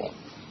American people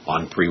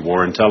on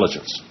pre-war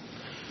intelligence.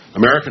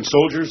 American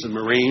soldiers and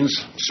Marines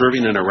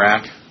serving in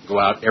Iraq go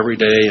out every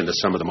day into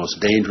some of the most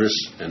dangerous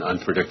and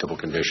unpredictable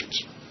conditions.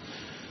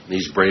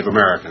 These brave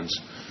Americans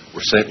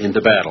were sent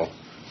into battle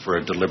for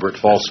a deliberate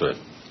falsehood.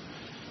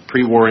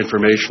 Pre-war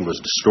information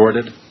was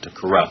distorted to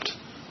corrupt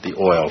the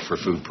oil for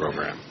food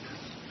program.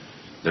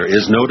 There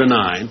is no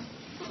denying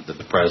that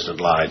the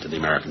President lied to the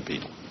American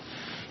people.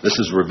 This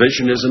is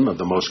revisionism of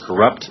the most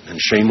corrupt and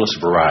shameless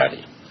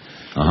variety.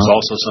 It's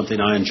also something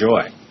I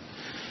enjoy.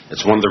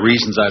 It's one of the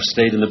reasons I've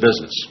stayed in the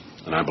business,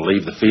 and I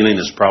believe the feeling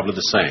is probably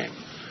the same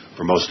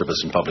for most of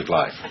us in public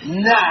life.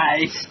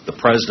 Nice. The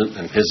President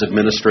and his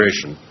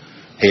administration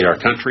hate our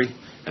country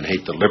and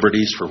hate the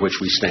liberties for which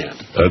we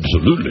stand.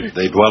 Absolutely.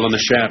 They dwell in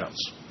the shadows,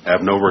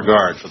 have no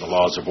regard for the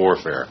laws of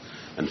warfare,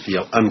 and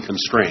feel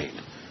unconstrained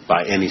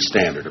by any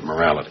standard of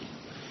morality.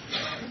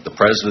 The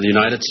President of the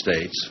United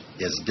States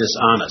is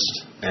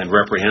dishonest and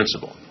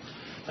reprehensible,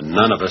 and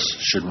none of us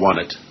should want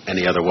it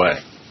any other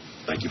way.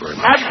 Thank you very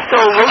much.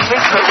 Absolutely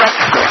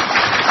correct.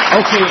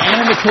 Okay,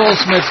 Anna Nicole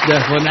Smith's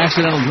death for an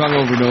accidental drug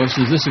overdose.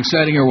 Is this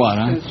exciting or what,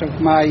 huh?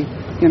 Of my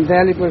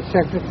invaluable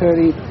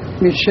secretary,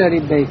 Miss Sherry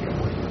Baker.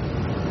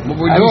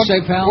 What were you say,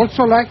 pal?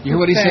 Also like you hear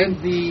what he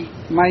said? The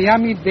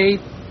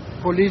Miami-Dade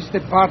Police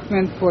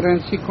Department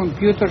Forensic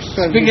Computer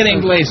Service. Speak in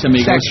English,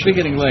 amigo.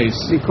 Speak in English.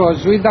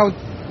 Because without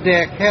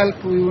their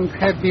help, we wouldn't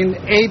have been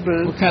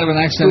able what kind of an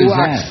accent to is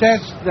that?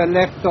 access the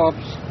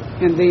laptops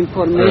and the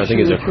information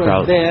which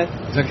was there.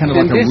 Is that kind of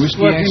like a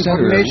Ruski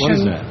accent, or what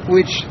is that?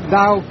 Which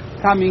now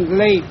coming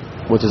late.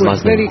 What's his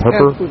last name?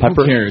 Pepper? Who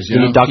cares? You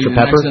need Dr.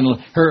 Pepper?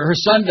 Her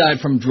son died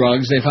from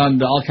drugs. They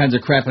found all kinds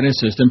of crap in his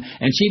system,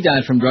 and she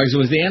died from drugs. It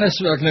was the Anna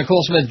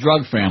Nicole Smith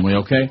drug family,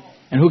 okay?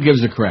 And who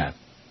gives a crap?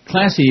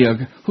 Classy.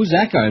 Who's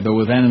that guy, though,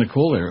 with Anna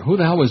Nicole there? Who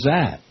the hell was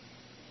that?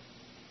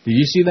 Did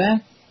you see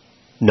that?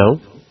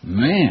 No.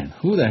 Man,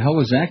 who the hell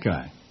was that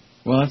guy?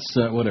 Well, that's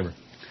whatever.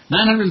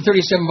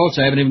 937 votes.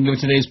 I haven't even given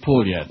today's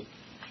poll yet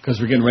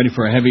because we're getting ready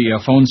for a heavy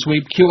phone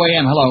sweep.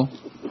 QAM, hello.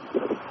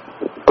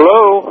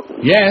 Hello?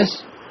 Yes.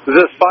 Is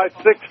this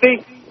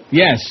 560?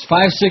 Yes,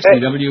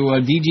 560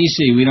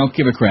 WDGC. We don't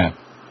give a crap.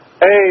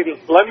 Hey,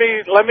 let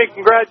me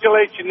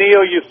congratulate you,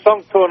 Neil. You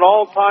sunk to an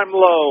all-time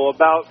low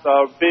about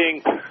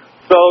being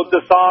so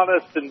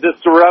dishonest and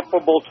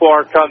disreputable to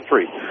our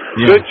country.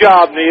 Yeah. Good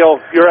job, Neil.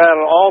 You're at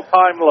an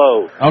all-time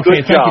low. Okay,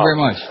 Good thank job. you very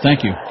much.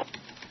 Thank you.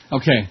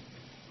 Okay.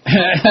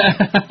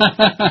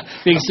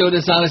 Being so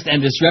dishonest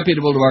and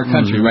disreputable to our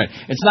country, right.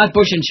 It's not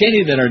Bush and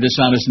Cheney that are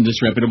dishonest and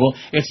disreputable.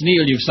 It's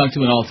Neil. You've sunk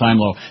to an all-time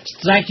low.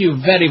 Thank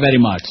you very, very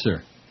much,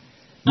 sir.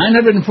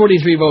 943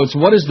 votes.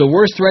 What is the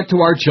worst threat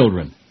to our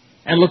children?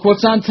 And look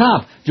what's on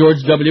top. George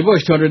W.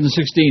 Bush, 216.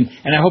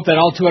 And I hope that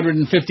all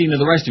 215 of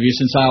the rest of you,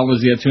 since I was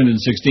the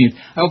 216th,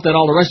 I hope that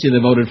all the rest of you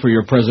that voted for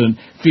your president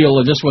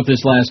feel just what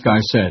this last guy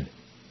said.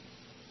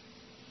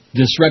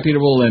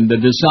 Disreputable and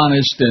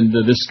dishonest and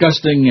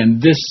disgusting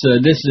and this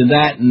and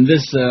that and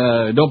this.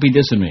 Don't be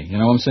dissing me. You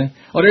know what I'm saying?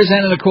 Oh, there's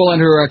Anna Nicole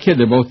and her kid.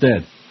 They're both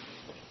dead.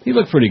 He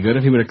looked pretty good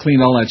if he would have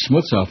cleaned all that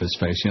schmutz off his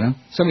face, you know?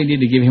 Somebody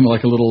need to give him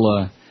like a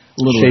little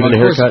shaving a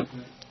haircut.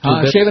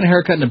 Shaving a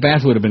haircut in the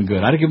bath would have been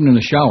good. I'd have given him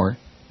in the shower.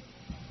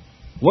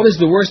 What is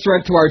the worst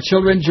threat to our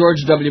children?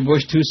 George W.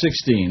 Bush,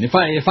 216. If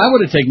I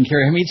would have taken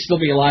care of him, he'd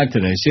still be alive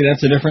today. See, that's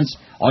the difference?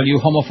 All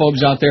you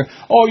homophobes out there,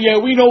 oh, yeah,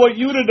 we know what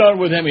you'd have done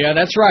with him. Yeah,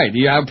 that's right.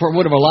 Yeah, I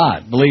would have a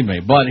lot, believe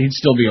me. But he'd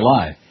still be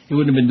alive. He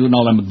wouldn't have been doing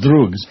all them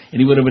drugs,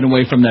 and he would have been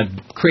away from that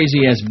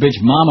crazy-ass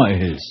bitch mama of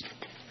his.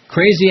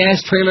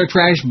 Crazy-ass trailer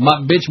trash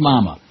bitch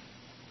mama.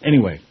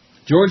 Anyway,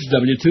 George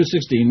W.,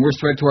 216, worst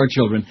threat to our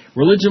children.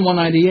 Religion,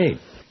 198.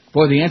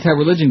 Boy, the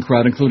anti-religion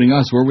crowd, including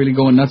us, we're really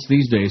going nuts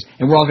these days,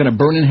 and we're all going to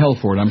burn in hell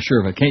for it, I'm sure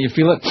of it. Can't you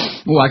feel it?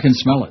 Oh, I can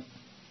smell it.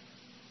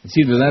 It's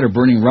either that or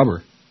burning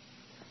rubber.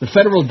 The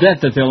federal debt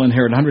that they'll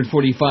inherit,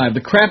 145.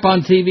 The crap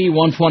on TV,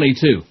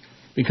 122.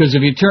 Because if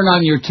you turn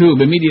on your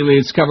tube,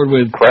 immediately it's covered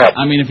with crap.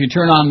 I mean, if you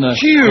turn on the...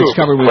 It's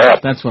covered with...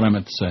 Crap. That's what I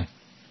meant to say.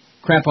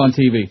 Crap on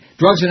TV.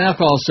 Drugs and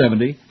alcohol,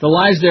 70. The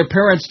lies their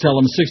parents tell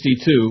them,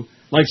 62.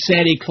 Like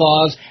Santa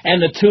Claus and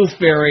the Tooth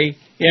Fairy.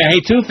 Yeah,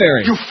 hey, Tooth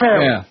Fairy. Tooth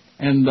Fairy. Yeah.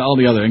 And all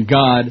the other, and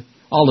God,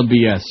 all the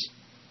BS.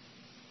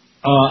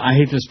 I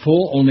hate this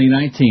poll, only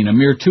 19, a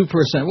mere 2%.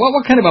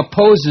 What kind of a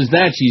pose is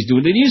that she's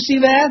doing? Did you see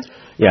that?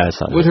 Yeah, I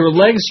saw that. With her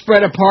legs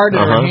spread apart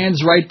and her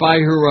hands right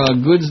by her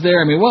goods there.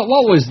 I mean, what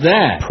was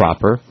that?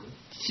 Proper.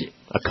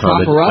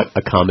 Proper up?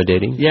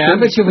 Accommodating. Yeah, I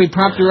bet you if we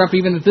propped her up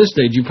even at this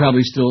stage, you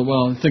probably still,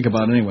 well, think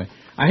about it anyway.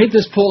 I hate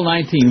this poll,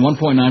 19,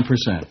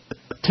 1.9%.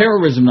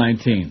 Terrorism,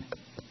 19.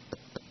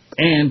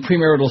 And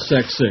premarital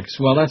sex, 6.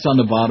 Well, that's on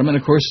the bottom, and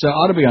of course,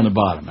 ought to be on the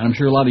bottom. And I'm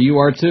sure a lot of you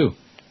are, too.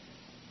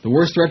 The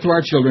worst threat to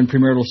our children,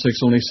 premarital sex,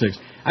 only 6.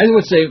 I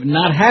would say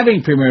not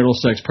having premarital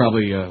sex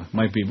probably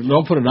might be, but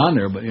don't put it on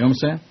there, but you know what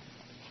I'm saying?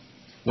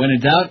 When in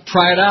doubt,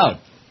 try it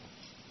out.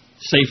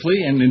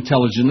 safely and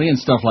intelligently and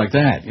stuff like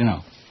that, you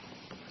know.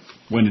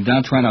 When in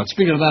doubt, try it out.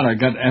 Speaking of that, I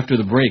got after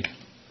the break.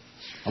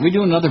 Are we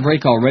doing another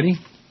break already?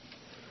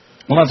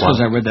 Well, that's because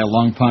I read that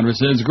long ponderous.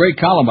 It's a great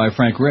column by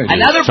Frank Ridge.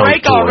 Another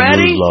break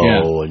already?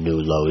 A new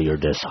low, you're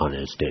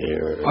dishonest,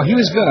 dear. Oh, he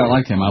was good. I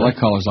liked him. I like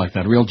callers like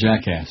that. Real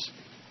jackass.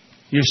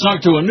 You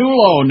sunk to a new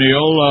low,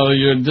 Neil.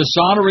 You're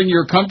dishonoring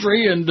your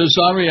country and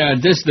dishonoring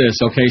this.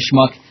 Okay,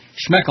 schmuck.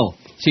 Schmeckle.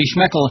 See,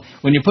 schmeckle,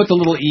 when you put the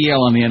little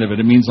EL on the end of it,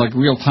 it means like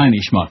real tiny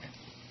schmuck.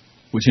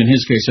 Which in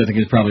his case I think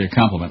is probably a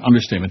compliment.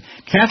 Understatement.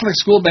 Catholic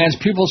school bans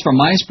pupils from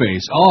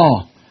MySpace.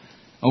 Oh,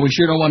 we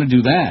sure don't want to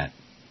do that.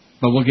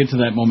 But we'll get to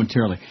that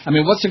momentarily. I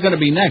mean, what's it going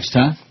to be next,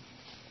 huh?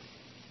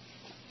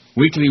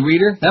 Weekly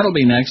Reader? That'll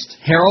be next.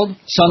 Herald?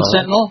 Sun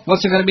Sentinel?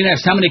 What's it going to be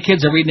next? How many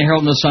kids are reading the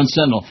Herald and the Sun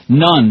Sentinel?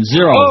 None.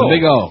 Zero. The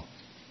big O.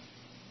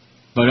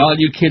 But all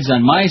you kids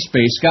on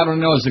MySpace, God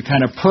only knows the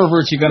kind of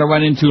perverts you're going to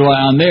run into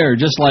on there,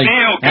 just like,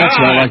 that's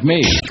right, like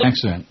me.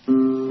 Excellent.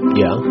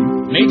 Yeah.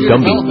 Major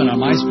development on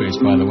MySpace,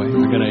 by the way.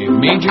 I got a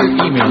major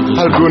email just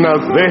now.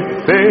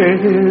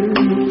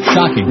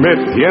 Shocking.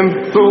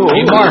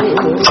 Hey, Mark.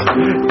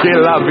 Que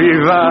la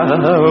vida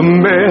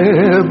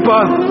me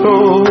pasó.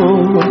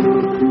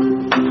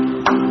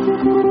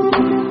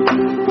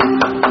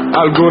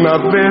 Algunas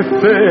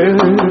veces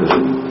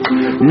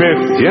me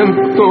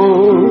siento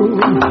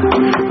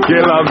que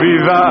la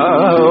vida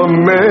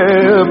me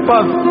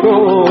pasó.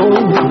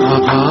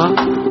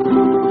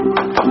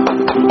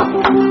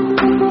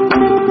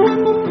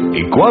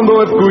 Y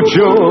cuando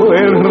escucho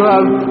el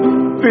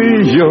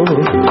ratillo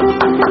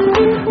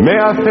me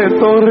hace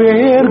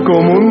sonreír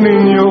como un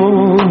niño.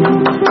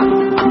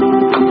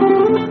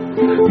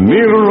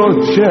 Miro los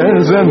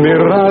chairs en mi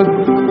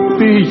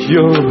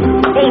ratillo.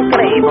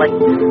 Increíble.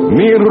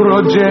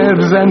 Miro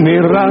chairs en mi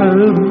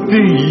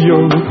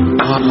ratillo.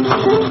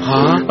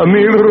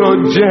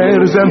 Miro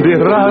chairs en mi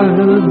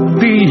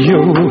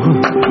ratillo.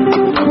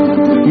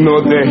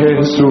 No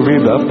deje su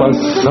vida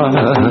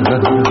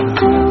pasar.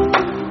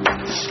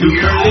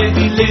 Scooter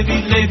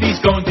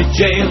Libby's going to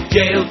jail.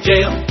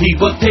 He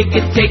will take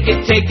it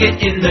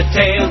in the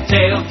tail.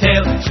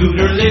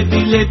 Scooter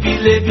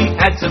Libby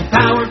had some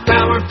power.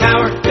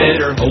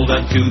 Better hold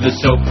on to the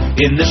soap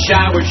in the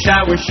shower.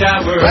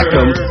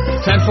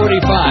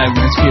 10:45.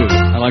 That's cute.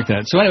 I like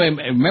that. So anyway,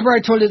 remember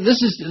I told you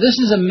this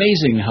is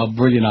amazing how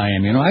brilliant I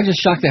am. You know, I just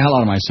shocked the hell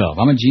out of myself.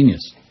 I'm a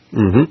genius.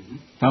 Mm-hmm.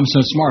 If I'm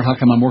so smart, how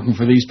come I'm working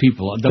for these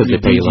people?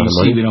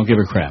 WPGC, we don't give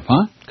a crap,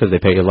 huh? Because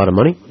they pay you a lot of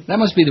money? That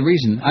must be the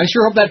reason. I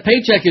sure hope that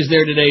paycheck is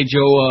there today,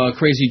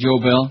 Crazy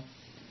Joe Bell.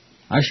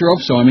 I sure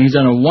hope so. I mean, he's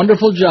done a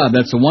wonderful job.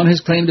 That's the one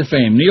his claim to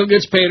fame. Neil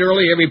gets paid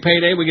early every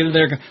payday. We get it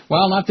there.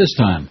 Well, not this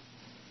time.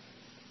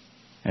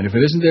 And if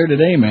it isn't there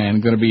today,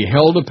 man, going to be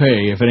hell to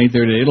pay. If it ain't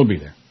there today, it'll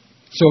be there.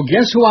 So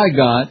guess who I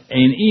got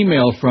an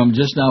email from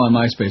just now on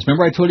MySpace?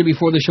 Remember I told you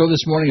before the show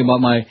this morning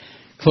about my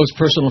close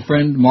personal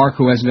friend, Mark,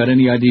 who hasn't got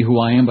any idea who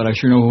I am, but I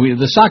sure know who he is.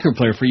 The soccer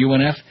player for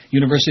UNF,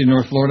 University of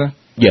North Florida?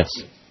 Yes.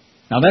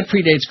 Now, that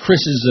predates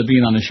Chris's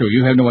being on the show.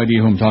 You have no idea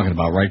who I'm talking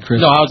about, right,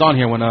 Chris? No, I was on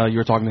here when you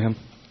were talking to him.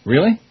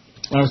 Really?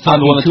 When I was I'm talking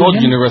the one that to told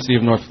him? you University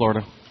of North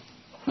Florida.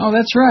 Oh,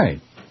 that's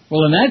right.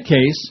 Well, in that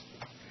case,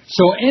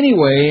 so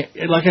anyway,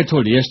 like I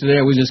told you yesterday,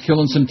 I was just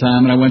killing some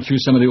time, and I went through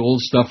some of the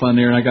old stuff on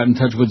there, and I got in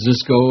touch with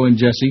Zisco and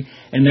Jesse,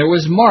 and there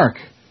was Mark,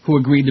 who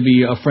agreed to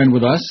be a friend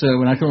with us,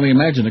 when I can only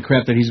imagine the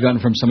crap that he's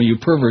gotten from some of you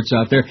perverts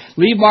out there.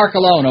 Leave Mark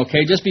alone,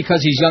 okay? Just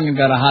because he's young and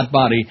got a hot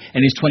body, and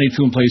he's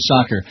 22 and plays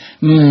soccer.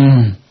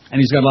 And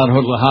he's got a lot of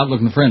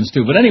hot-looking friends,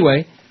 too. But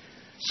anyway,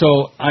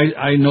 so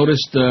I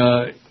noticed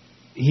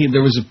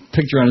there was a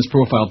picture on his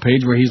profile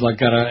page where he's like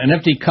got an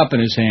empty cup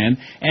in his hand,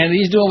 and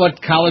he's doing what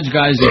college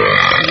guys do.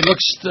 He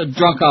looks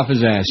drunk off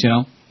his ass, you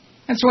know?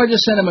 And so I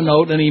just sent him a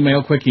note, an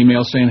email, quick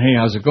email saying, hey,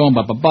 how's it going,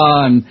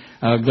 and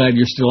glad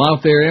you're still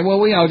out there. And,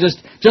 well, you know,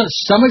 just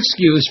some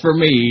excuse for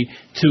me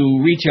to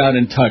reach out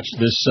and touch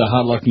this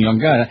hot-looking young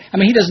guy. I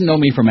mean, he doesn't know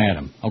me from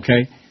Adam,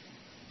 okay?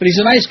 But he's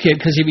a nice kid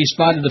because he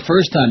responded the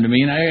first time to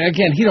me. And,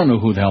 again, he don't know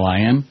who the hell I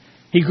am.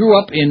 He grew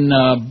up in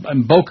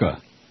Boca.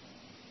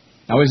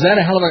 Now, is that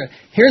a hell of a...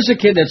 Here's a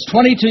kid that's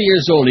 22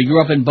 years old. He grew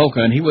up in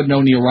Boca, and he would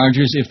know Neil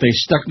Rogers if they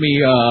stuck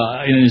me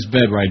in his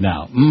bed right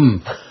now.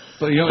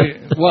 But, you know,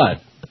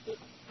 what?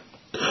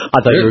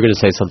 I thought you were going to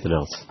say something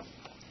else.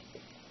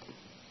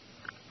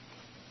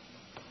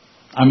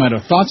 I might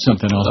have thought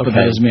something else, but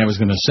that doesn't mean I was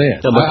going to say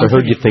it. I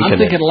heard you thinking I'm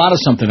thinking a lot of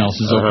something else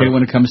is okay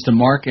when it comes to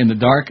Mark in the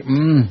dark.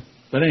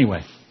 But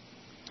anyway.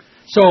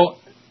 So,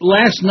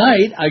 last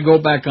night, I go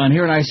back on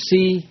here and I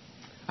see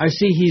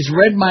he's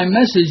read my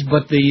message,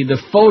 but the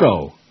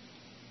photo,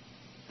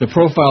 the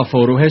profile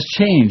photo has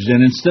changed.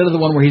 And instead of the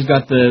one where he's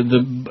got the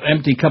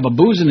empty cup of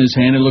booze in his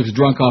hand and looks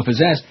drunk off his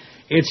ass,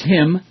 it's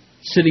him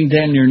sitting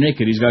damn near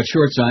naked. He's got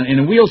shorts on in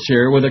a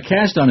wheelchair with a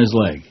cast on his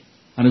leg,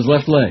 on his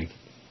left leg.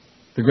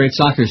 The great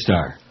soccer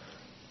star.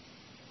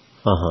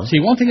 See,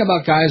 one thing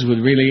about guys with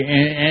really,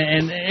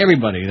 and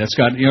everybody that's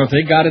got, you know, if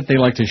they got it, they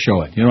like to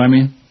show it. You know what I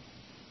mean?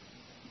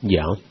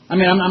 Yeah. I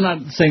mean, I'm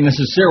not saying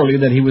necessarily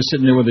that he was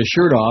sitting there with his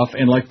shirt off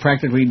and like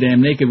practically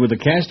damn naked with a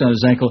cast on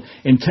his ankle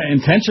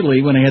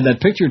intentionally when he had that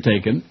picture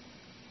taken.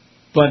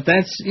 But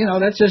that's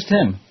just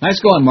him. Nice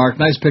going, Mark.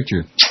 Nice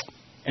picture.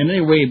 And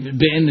anyway,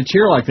 in the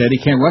chair like that, he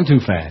can't run too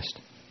fast.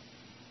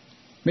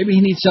 Maybe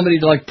he needs somebody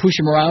to like push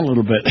him around a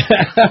little bit.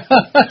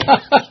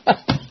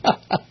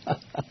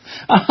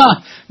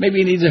 Maybe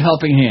he needs a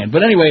helping hand.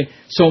 But anyway,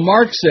 so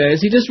Mark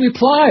says he just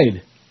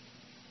replied.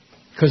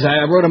 Because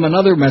I wrote him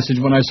another message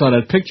when I saw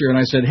that picture, and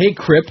I said, hey,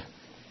 Crip.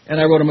 And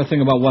I wrote him a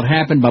thing about what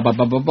happened, blah, blah,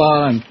 blah, blah,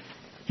 blah. And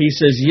he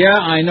says, yeah,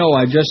 I know,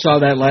 I just saw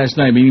that last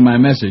night, meaning my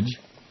message.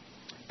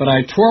 But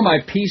I tore my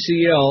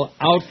PCL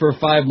out for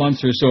 5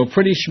 months or so,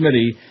 pretty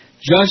schmitty.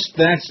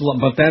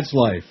 But that's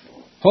life.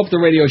 Hope the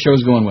radio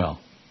show's going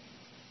well.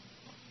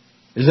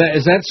 Is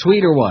that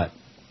sweet or what?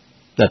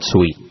 That's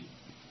sweet.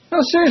 No,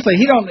 seriously,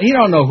 he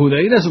don't know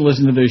he doesn't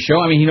listen to this show.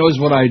 I mean, he knows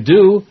what I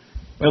do.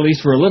 At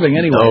least for a living,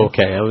 anyway. Oh,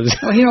 okay,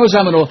 Well, he knows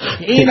I'm an old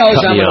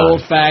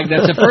fag.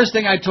 That's the first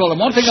thing I told him.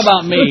 One thing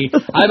about me,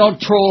 I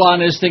don't troll on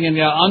this thing and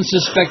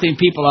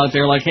unsuspecting people out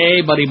there like,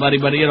 hey, buddy,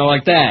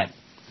 like that.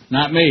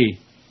 Not me.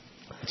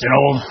 It's an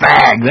old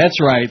fag. That's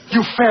right.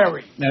 You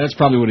fairy. Now, that's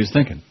probably what he's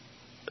thinking.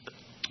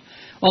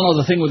 Well, no,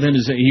 the thing with him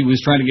is that he was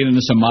trying to get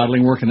into some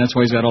modeling work, and that's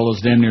why he's got all those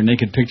damn near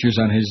naked pictures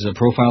on his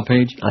profile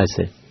page. I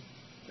see.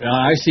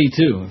 I see,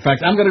 too. In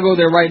fact, I'm going to go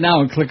there right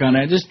now and click on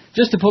that just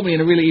to put me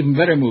in a really even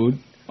better mood.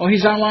 Oh,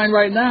 he's online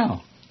right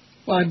now.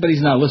 Well, but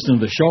he's not listening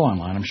to the show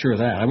online, I'm sure of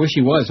that. I wish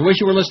he was. I wish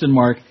you were listening,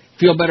 Mark.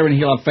 Feel better and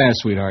heal up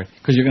fast, sweetheart,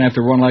 because you're going to have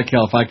to run like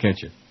hell if I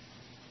catch you.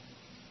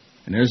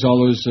 And there's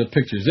all those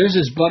pictures. There's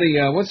his buddy,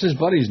 what's his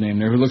buddy's name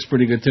there, who looks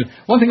pretty good, too.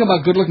 One thing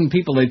about good-looking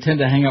people, they tend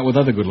to hang out with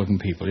other good-looking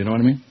people, you know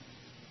what I mean?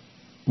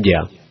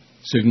 Yeah.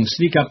 So you can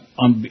sneak up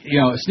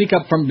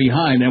from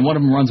behind, and one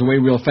of them runs away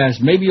real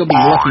fast. Maybe you'll be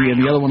lucky, and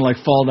the other one will,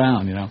 like, fall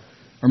down,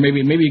 Or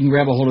maybe you can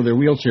grab a hold of their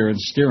wheelchair and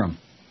steer them.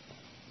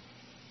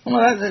 Well,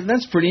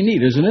 that's pretty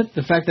neat, isn't it?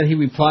 The fact that he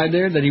replied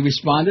there, that he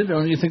responded.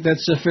 Don't you think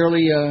that's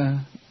fairly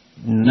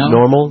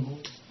normal?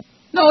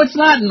 No, it's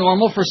not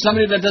normal for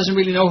somebody that doesn't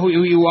really know who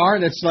you are.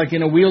 That's like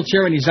in a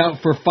wheelchair and he's out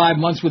for 5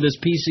 months with his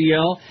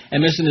PCL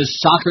and missing his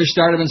soccer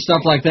stardom and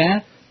stuff like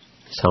that.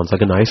 Sounds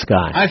like a nice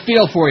guy. I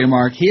feel for you,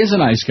 Mark. He is a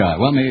nice guy.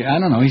 Well, maybe, I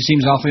don't know. He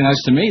seems awfully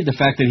nice to me. The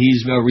fact that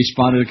he's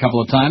responded a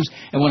couple of times,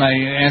 and when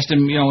I asked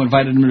him,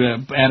 invited him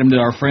to add him to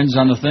our friends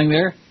on the thing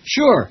there,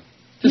 sure.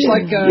 Just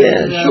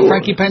sure.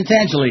 Frankie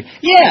Pentangeli.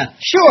 Yeah,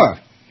 sure,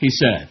 he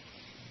said.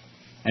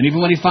 And even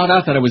when he found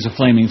out that I was a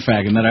flaming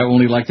fag and that I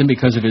only liked him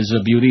because of his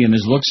beauty and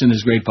his looks and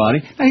his great body,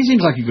 he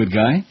seems like a good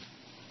guy.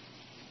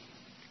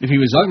 If he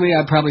was ugly,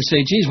 I'd probably say,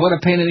 geez, what a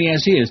pain in the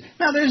ass he is.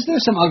 Now, there's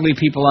some ugly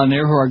people on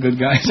there who are good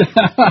guys.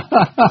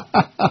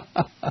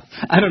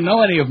 I don't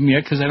know any of them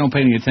yet because I don't pay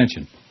any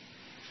attention.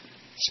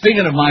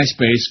 Speaking of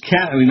MySpace,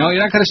 you're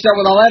not going to start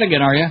with all that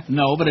again, are you?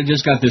 No, but I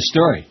just got this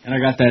story, and I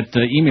got that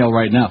email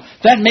right now.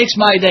 That makes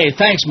my day.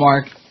 Thanks,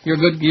 Mark. You're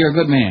a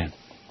good man.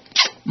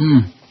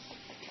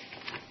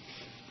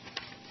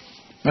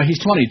 Well, he's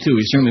 22.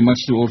 He's certainly much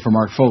too old for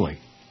Mark Foley,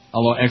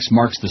 although X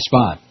marks the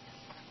spot.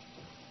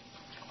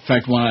 In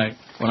fact,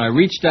 when I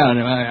reached out,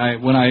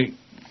 and when I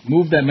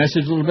moved that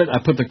message a little bit, I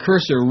put the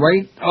cursor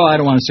right. Oh, I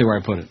don't want to say where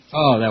I put it.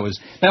 Oh, that was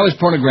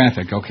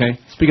pornographic. Okay.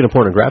 Speaking of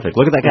pornographic,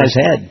 look at that guy's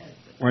head.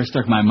 Where I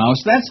stuck my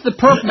mouse. That's the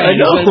perp man. I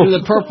know. He's going to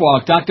do the perp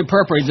walk. Dr.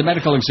 Perper, he's a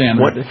medical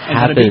examiner. What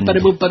happened?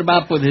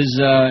 With his,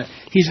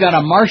 he's got a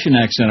Martian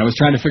accent. I was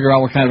trying to figure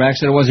out what kind of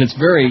accent it was. It's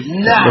very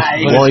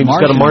nice. Well, he's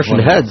got a Martian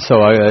head,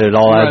 so it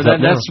all adds up.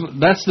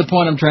 That's the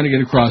point I'm trying to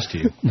get across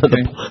to you.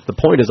 Okay? The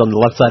point is on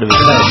the left side of his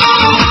head.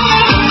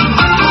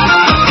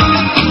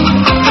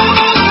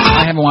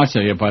 I haven't watched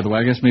that yet, by the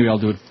way. I guess maybe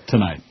I'll do it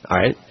tonight. All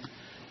right.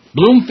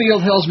 Bloomfield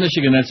Hills,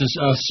 Michigan. That's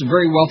a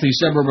very wealthy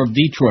suburb of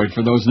Detroit,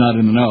 for those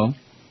not in the know.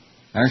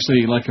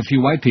 Actually, like a few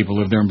white people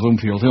live there in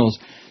Bloomfield Hills.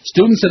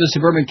 Students at a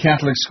suburban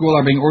Catholic school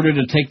are being ordered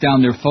to take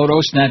down their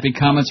photos, snappy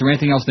comments, or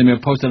anything else they may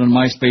have posted on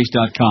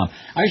MySpace.com.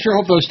 I sure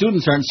hope those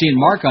students aren't seeing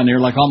Mark on there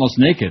like almost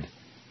naked.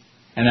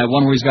 And that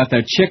one where he's got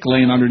that chick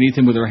laying underneath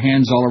him with her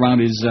hands all around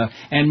his...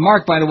 And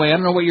Mark, by the way, I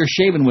don't know what you're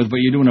shaving with,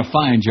 but you're doing a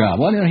fine job.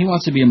 Well, he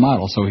wants to be a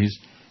model, so he's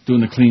doing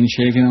the clean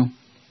shave,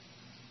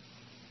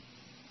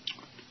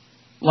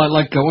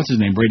 Like what's his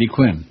name, Brady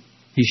Quinn.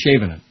 He's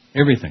shaving it.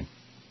 Everything.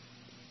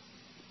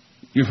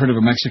 You've heard of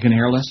a Mexican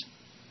hairless?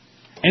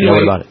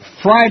 Anyway,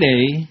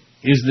 Friday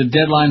is the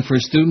deadline for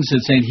students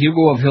at St.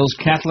 Hugo of Hills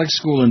Catholic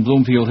School in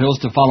Bloomfield Hills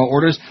to follow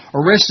orders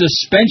or risk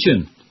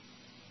suspension.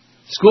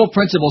 School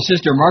principal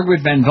Sister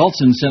Margaret Van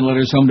Veltzen sent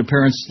letters home to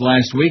parents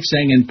last week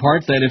saying in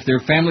part that if their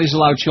families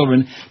allow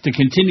children to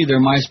continue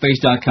their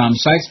MySpace.com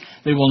sites,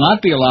 they will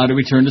not be allowed to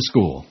return to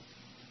school.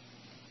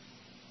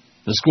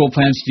 The school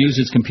plans to use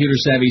its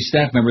computer-savvy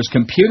staff members to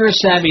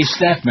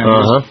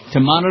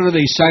monitor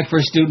the site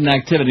for student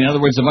activity. In other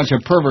words, a bunch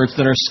of perverts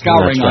that are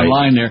scouring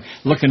online there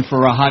looking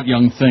for hot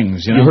young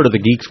things. You heard of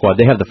the Geek Squad.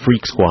 They have the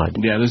Freak Squad.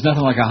 Yeah, there's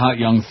nothing like a hot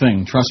young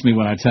thing. Trust me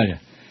when I tell you.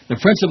 The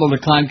principal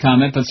declined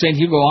comment, but St.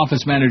 Hugo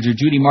office manager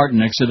Judy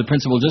Martinek said the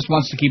principal just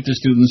wants to keep the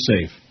students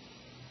safe.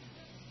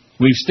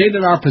 We've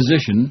stated our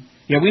position.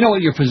 Yeah, we know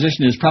what your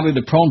position is, probably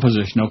the prone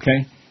position,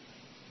 okay?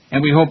 And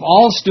we hope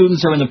all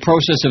students are in the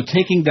process of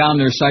taking down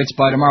their sites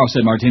by tomorrow,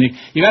 said Martini.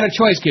 You got a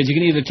choice, kids. You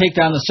can either take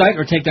down the site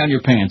or take down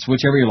your pants,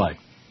 whichever you like.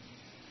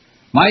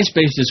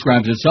 MySpace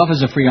describes itself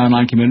as a free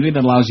online community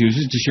that allows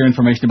users to share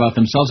information about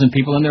themselves and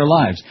people in their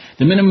lives.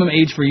 The minimum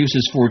age for use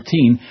is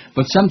 14,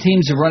 but some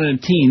teens have run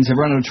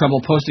into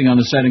trouble posting on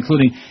the site,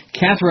 including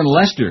Catherine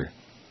Lester,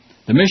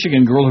 the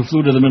Michigan girl who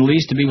flew to the Middle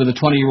East to be with a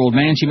 20-year-old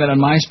man she met on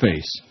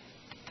MySpace.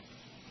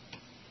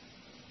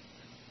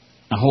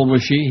 How old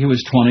was she? He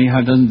was 20.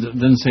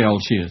 Doesn't say how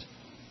old she is.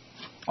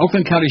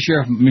 Oakland County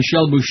Sheriff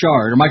Michael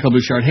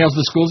Bouchard hails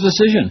the school's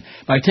decision.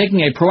 By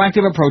taking a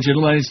proactive approach, it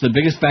eliminates the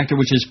biggest factor,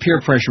 which is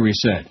peer pressure, he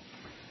said.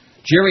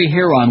 Jerry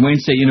Heron, Wayne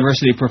State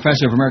University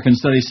professor of American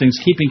Studies, thinks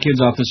keeping kids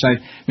off the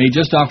site may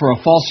just offer a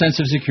false sense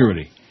of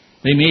security.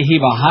 They may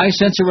heave a high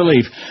sense of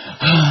relief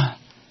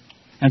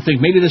and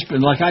think maybe this,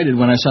 like I did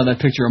when I saw that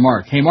picture of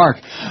Mark. Hey,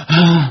 Mark.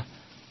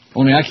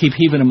 Only I keep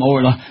heaving him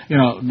over. You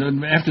know,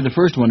 after the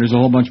first one, there's a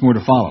whole bunch more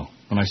to follow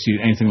when I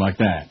see anything like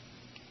that.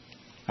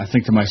 I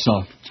think to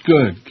myself, it's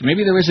good.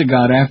 Maybe there is a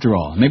God after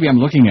all. Maybe I'm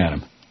looking at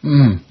him.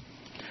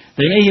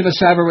 They may have a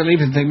sigh of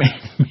relief and think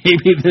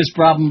maybe this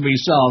problem will be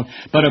solved,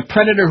 but a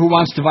predator who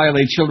wants to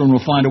violate children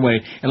will find a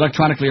way,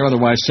 electronically or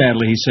otherwise,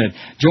 sadly, he said.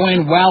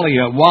 Joanne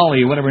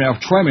Wally, whatever now,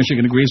 Troy,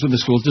 Michigan, agrees with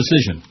the school's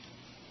decision.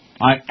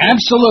 I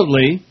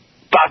absolutely...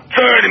 About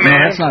 30, man. No,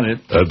 that's not it.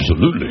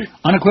 Absolutely.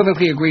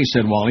 Unequivocally agree,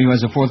 said Wally, who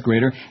has a 4th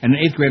grader and an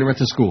 8th grader at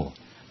the school.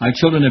 My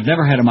children have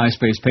never had a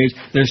MySpace page.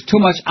 There's too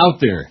much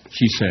out there,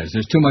 she says.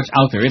 There's too much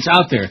out there. It's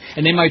out there.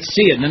 And they might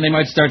see it, and then they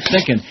might start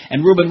thinking.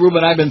 And Ruben,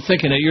 I've been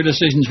thinking that your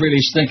decision's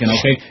really stinking,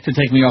 okay, to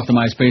take me off the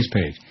MySpace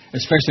page.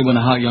 Especially when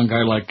a hot young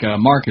guy like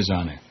Mark is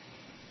on there.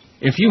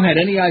 If you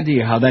had any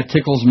idea how that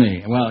tickles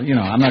me, well, you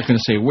know, I'm not going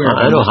to say where.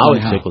 I know how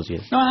it tickles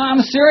you. No, I'm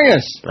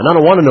serious. And I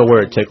don't want to know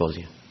where it tickles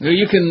you.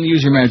 You can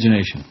use your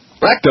imagination.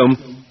 Rectum.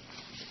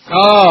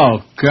 Oh,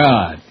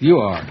 God,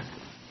 you are.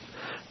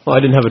 Well, I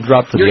didn't have a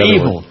drop for the other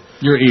evil. one.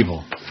 You're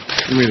evil.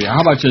 You really are.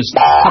 How about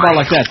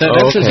like that?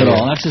 That says it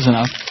all. That says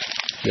enough.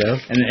 Yeah.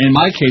 And in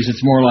my case,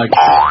 it's more like,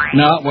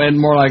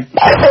 more like,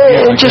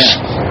 okay,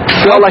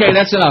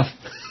 that's enough.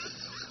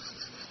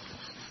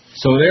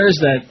 So there's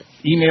that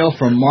email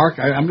from Mark.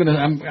 I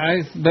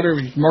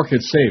better mark it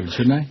saved,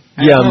 shouldn't I?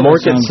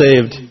 Mark it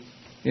saved.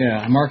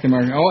 Yeah, Mark.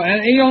 Oh,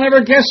 and you'll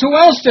never guess who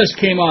else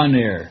just came on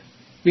there.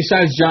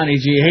 Besides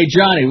Johnny G. Hey,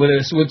 Johnny,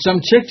 with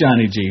some chick,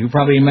 Johnny G, who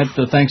probably met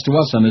thanks to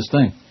us on this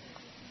thing.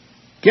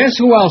 Guess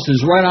who else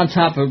is right on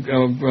top of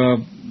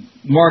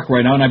Mark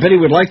right now, and I bet he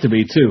would like to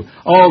be, too.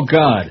 Oh,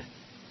 God.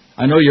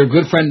 I know your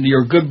good friend,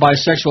 your good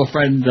bisexual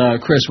friend,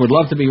 Chris, would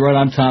love to be right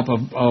on top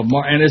of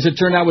Mark. And as it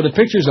turned out with the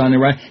pictures on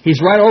there, right,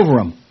 he's right over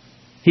him.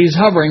 He's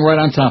hovering right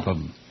on top of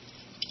him.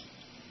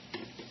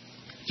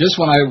 Just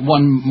when I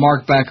won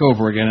Mark back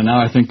over again, and now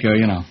I think,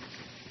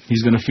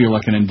 he's going to feel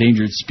like an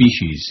endangered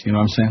species. You know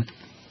what I'm saying?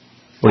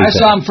 I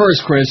saw him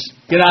first, Chris.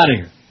 Get out of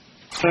here.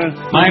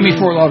 Miami,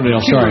 Fort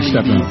Lauderdale. Sorry, I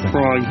stepped on the thing.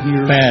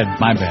 Bad,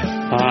 my bad.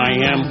 I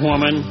am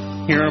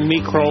woman, hear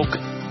me croak.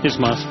 This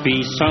must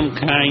be some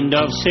kind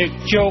of sick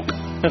joke.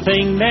 The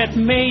thing that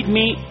made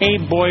me a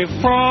boy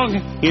frog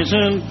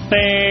isn't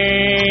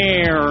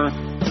fair.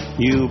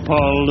 You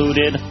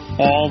polluted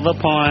all the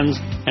ponds,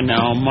 and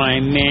now my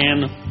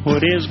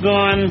manhood is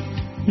gone.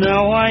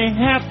 Now I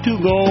have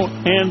to go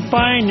and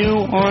buy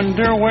new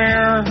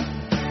underwear.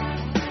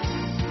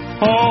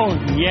 Oh,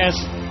 yes,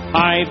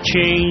 I've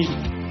changed.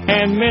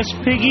 And Miss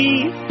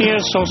Piggy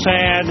is so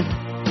sad.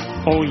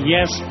 Oh,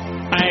 yes,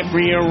 I've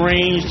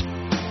rearranged.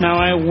 Now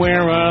I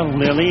wear a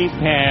lily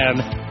pad.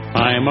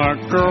 I'm a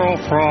girl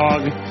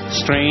frog.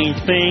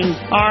 Strange things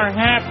are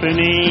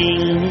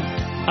happening.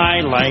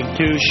 I like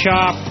to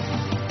shop.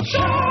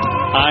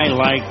 I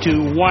like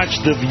to watch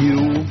The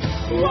View.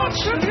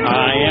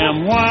 I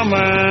am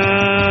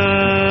woman.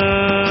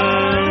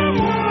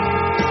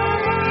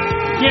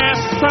 Yes,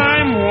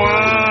 I'm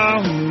woman.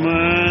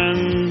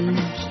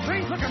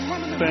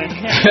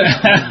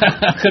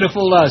 Could have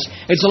fooled us.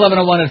 It's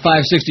 11:01 at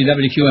 560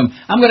 WQM.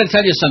 I'm going to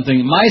tell you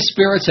something. My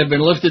spirits have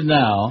been lifted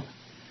now,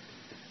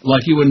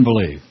 like you wouldn't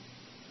believe.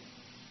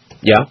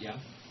 Yeah.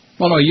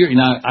 Well, no,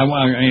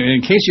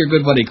 in case your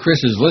good buddy Chris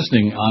is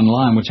listening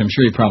online, which I'm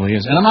sure he probably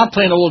is, and I'm not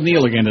playing old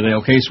Neil again today,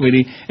 okay,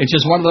 sweetie? It's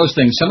just one of those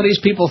things. Some of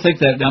these people think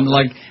that I'm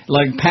like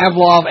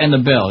Pavlov and the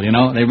bell,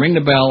 They ring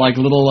the bell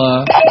like little,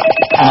 and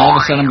all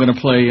of a sudden I'm going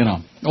to play,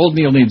 Old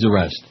Neil needs a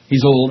rest.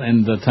 He's old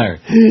and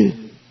tired.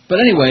 But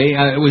anyway,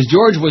 it was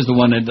George was the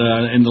one that,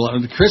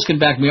 Chris can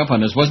back me up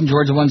on this. Wasn't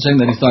George the one saying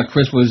that he thought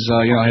Chris was,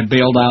 had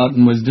bailed out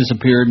and was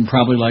disappeared and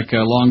probably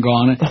long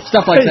gone?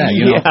 Stuff like that,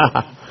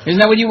 Yeah. Isn't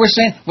that what you were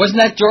saying?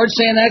 Wasn't that George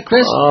saying that,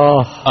 Chris?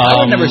 Oh,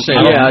 I would never say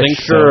that. Yeah,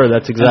 sure,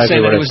 that's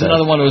exactly what I said. It was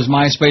another one of his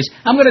MySpace.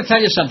 I'm going to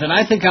tell you something.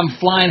 I think I'm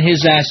flying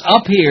his ass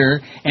up here,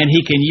 and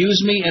he can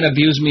use me and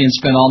abuse me and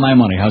spend all my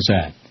money. How's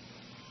that?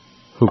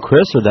 Who,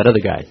 Chris or that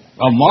other guy?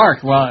 Oh, Mark.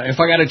 Well, if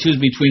I got to choose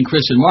between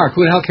Chris and Mark,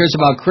 who the hell cares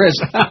about Chris?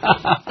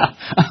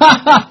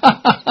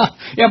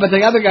 Yeah, but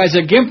the other guy's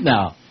a gimp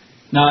now.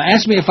 Now,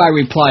 ask me if I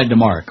replied to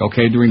Mark,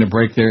 okay, during the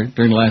break there,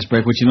 during the last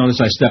break, which you notice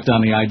I stepped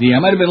on the ID. I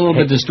might have been a little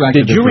bit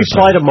distracted. Did you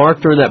reply to Mark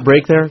during that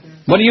break there?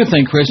 What do you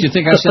think, Chris? You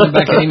think I sent him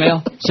back an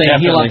email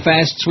saying, heal up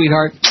fast,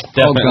 sweetheart?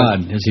 Definitely. Oh,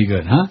 God, is he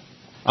good, huh?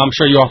 I'm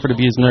sure you offered to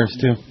be his nurse,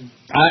 too.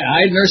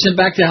 I'd nurse him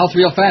back to health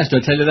real fast,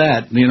 I'll tell you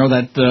that. You know,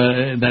 that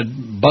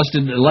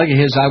busted leg of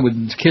his, I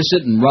would kiss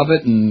it and rub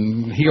it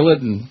and heal it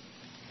and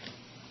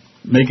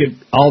make it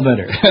all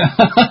better.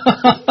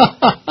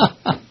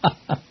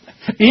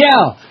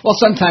 Yeah, well,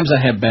 sometimes I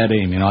have bad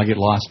aim, you know, I get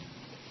lost.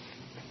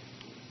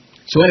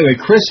 So anyway,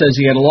 Chris says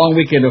he had a long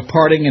weekend of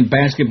partying and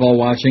basketball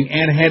watching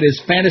and had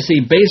his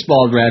fantasy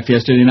baseball draft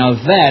yesterday. Now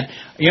that,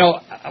 you know,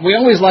 we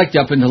always liked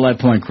you up until that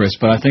point, Chris,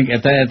 but I think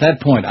at that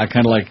point I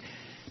kind of like,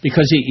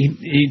 because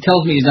he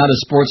tells me he's not a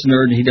sports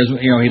nerd, and he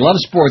doesn't, you know, he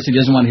loves sports, he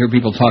doesn't want to hear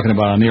people talking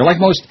about it on the air.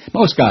 Like most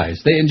guys,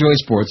 they enjoy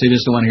sports, they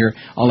just don't want to hear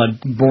all that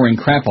boring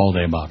crap all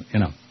day about it, you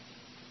know.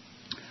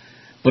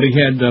 But he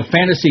had the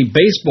fantasy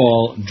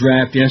baseball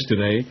draft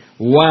yesterday.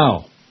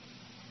 Wow.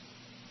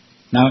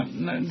 Now,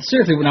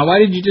 seriously,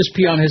 why did you just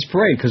pee on his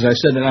parade? Because I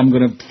said that I'm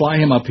going to fly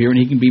him up here and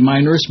he can be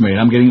my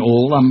nursemaid. I'm getting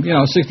old. I'm,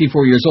 64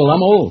 years old.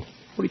 I'm old.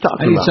 What are you talking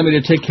about? I need somebody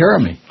to take care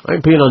of me. I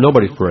ain't peeing on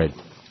nobody's parade.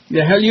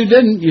 Yeah, hell, you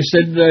didn't. You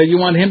said you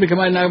wanted him to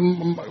come out. Now,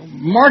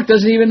 Mark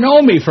doesn't even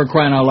know me, for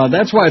crying out loud.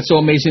 That's why it's so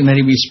amazing that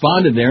he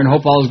responded there and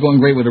hope all is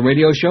going great with the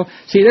radio show.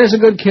 See, there's a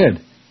good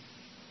kid.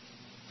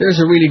 There's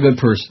a really good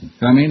person.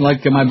 I mean,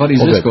 like my buddy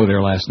Zisco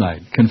there last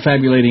night,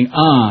 confabulating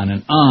on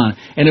and on.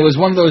 And it was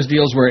one of those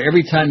deals where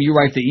every time you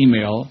write the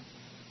email,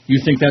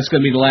 you think that's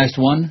going to be the last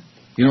one.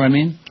 You know what I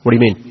mean? What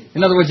do you mean?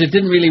 In other words, it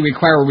didn't really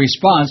require a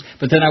response,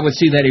 but then I would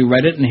see that he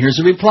read it, and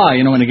here's a reply,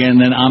 and again,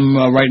 then I'm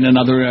writing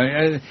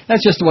another.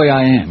 That's just the way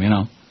I am,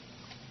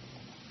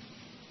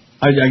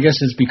 I guess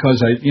it's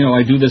because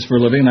I do this for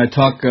a living, and I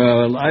talk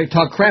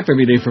crap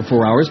every day for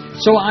 4 hours,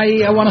 so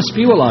I want to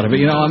spew a lot of it.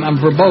 I'm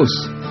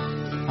verbose.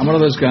 I'm one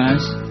of those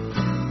guys.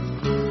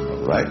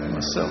 I'll write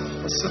myself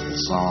a simple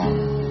song,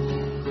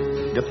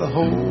 get the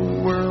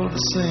whole world to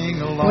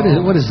sing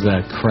along. What is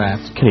that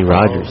crap? Kenny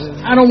Rogers.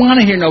 I don't want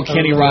to hear no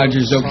Kenny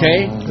Rogers,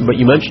 okay? But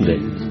you mentioned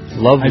it.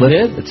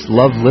 Did? It's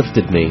Love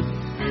Lifted Me.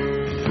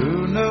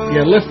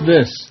 Yeah, lift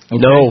this. Okay?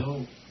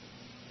 No.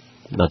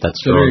 Not that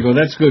strong. So there you go.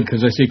 That's good,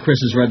 because I see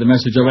Chris has read the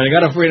message already. I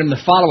got to read him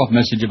the follow-up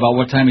message about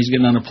what time he's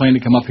getting on a plane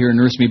to come up here and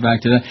nurse me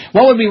back to that.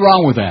 What would be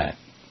wrong with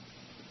that?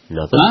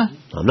 Nothing.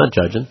 Huh? I'm not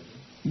judging.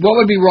 What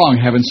would be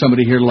wrong having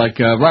somebody here like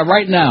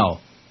right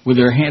now with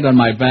their hand on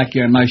my back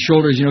and my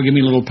shoulders, give me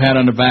a little pat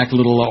on the back, a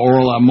little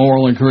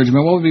moral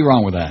encouragement? What would be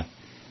wrong with that?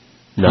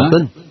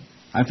 Nothing. Huh?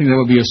 I think that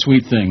would be a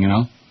sweet thing,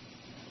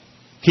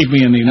 Keep me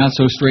in the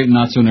not-so-straight and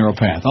not-so-narrow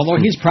path. Although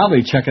he's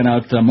probably checking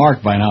out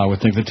Mark by now, I would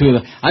think. The two of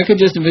them. I could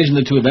just envision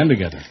the two of them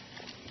together.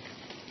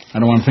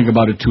 I don't want to think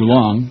about it too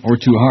long or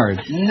too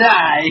hard.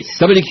 Nice.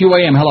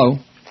 WQAM,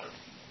 hello.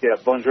 Yeah,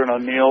 buongiorno,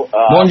 Neil.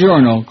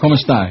 Buongiorno, come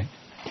stai?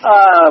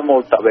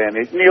 Molto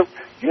bene. Neil,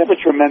 you have a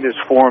tremendous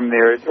forum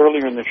there.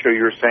 Earlier in the show,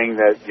 you were saying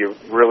that you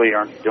really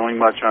aren't doing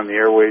much on the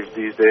airwaves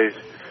these days.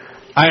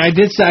 I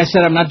did say, I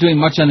said I'm not doing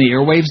much on the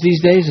airwaves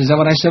these days? Is that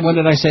what I said? When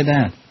did I say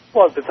that?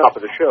 Well, at the top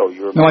of the show.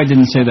 No, I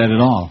didn't say that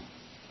at all.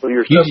 Well,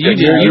 you're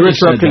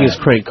interrupting his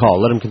crank call.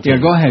 Let him continue.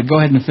 Yeah, go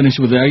ahead and finish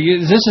with it.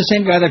 Is this the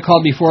same guy that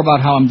called before about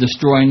how I'm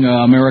destroying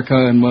America?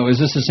 And is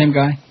this the same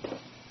guy?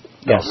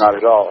 Yes. No, not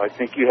at all. I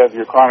think you have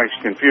your comics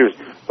confused.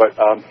 But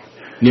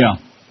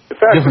yeah. The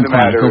fact of the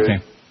matter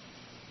is...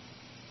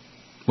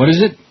 What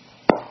is it?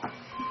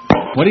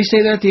 What did he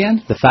say there at the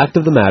end? The fact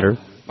of the matter.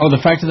 Oh,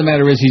 the fact of the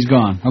matter is he's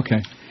gone.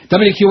 Okay.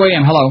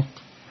 WQAM, hello.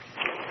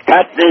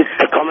 Pat needs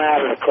to come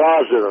out of the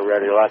closet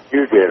already like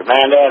you did. A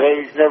man that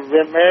age never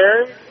been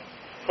married?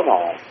 Come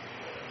on.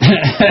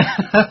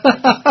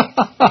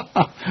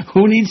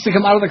 Who needs to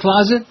come out of the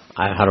closet?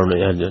 I don't know.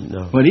 I didn't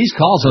know. But he's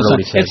called.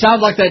 It sounds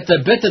like that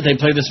bit that they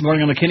played this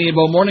morning on the Kenny and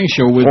Bo Morning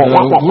Show with the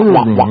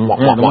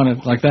one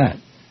like that.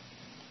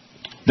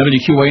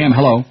 WQAM,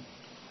 hello.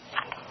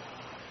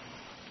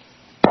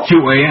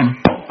 QAM.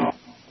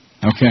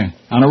 Okay,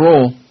 on a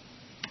roll.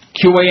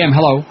 QAM,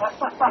 hello.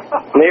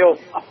 Neil.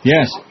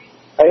 Yes.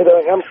 How you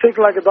doing? I'm sick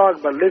like a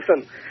dog, but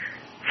listen,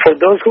 for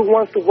those who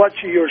wants to watch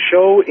your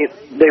show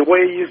the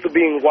way it used to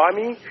be in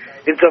Wami,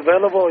 it's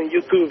available on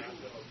YouTube.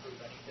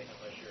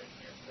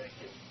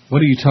 What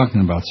are you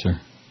talking about, sir?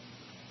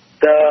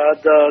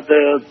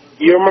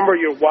 You remember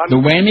your Wami? The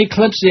Whammy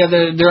clips? Yeah,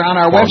 they're on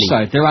our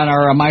website. They're on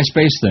our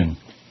MySpace thing.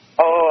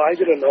 Oh, I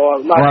didn't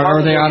know. Or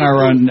are they on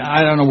our?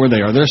 I don't know where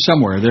they are. They're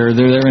somewhere. They're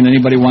there, and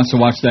anybody wants to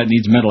watch that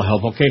needs mental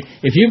help. Okay,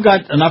 if you've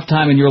got enough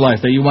time in your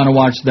life that you want to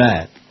watch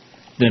that,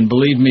 then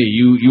believe me,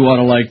 you ought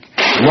to like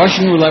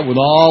Russian roulette with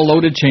all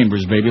loaded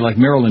chambers, baby, like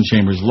Marilyn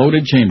Chambers,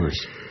 loaded chambers.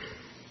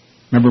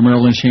 Remember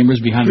Marilyn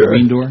Chambers behind the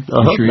green door?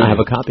 I have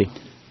a copy.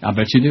 I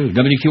bet you do.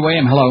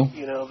 WQAM, hello.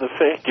 The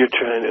fact you're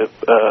trying to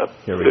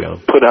Here we go.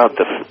 put out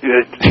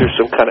there's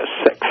some kind of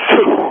sex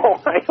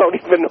symbol. I don't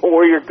even know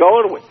where you're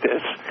going with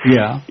this.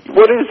 Yeah.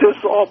 What is this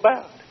all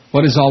about?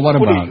 What about?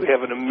 What are you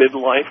having a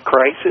midlife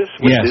crisis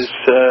with this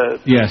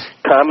yes.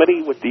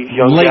 comedy with these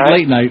young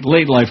guys?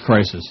 Late life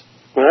crisis.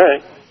 All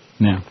right.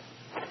 Yeah.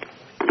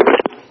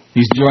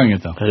 He's enjoying it,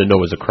 though. I didn't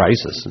know it was a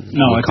crisis.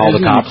 No, call the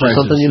cops or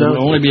something, you know?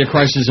 It'll only be a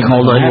crisis if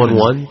Call nothing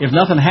 911. happens. If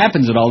nothing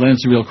happens at all, then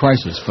it's a real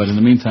crisis. But in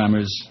the meantime,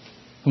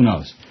 who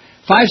knows?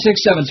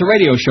 567, it's a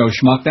radio show,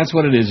 schmuck. That's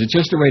what it is. It's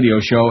just a radio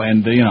show,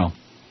 and,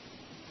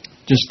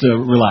 just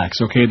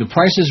relax, okay? The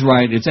Price is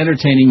Right. It's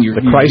entertaining.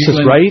 The Price is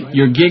Right?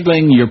 You're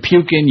giggling, you're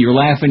puking, you're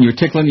laughing, you're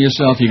tickling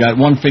yourself. You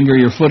got one finger,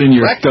 your foot in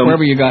your,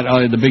 wherever you got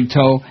the big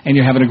toe, and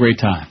you're having a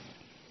great time.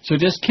 So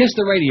just kiss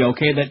the radio,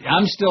 okay, that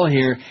I'm still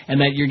here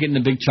and that you're getting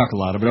a big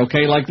chuckle out of it,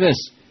 okay, like this.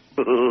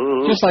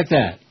 Just like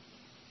that.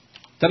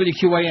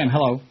 WQAM,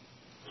 hello.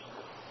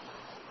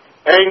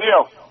 Hey,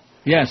 Neil.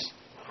 Yes.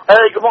 Hey,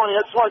 good morning.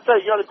 I just want to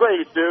say you're the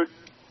greatest, dude.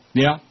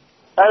 Yeah?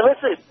 Hey,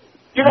 listen,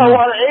 you got a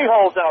lot of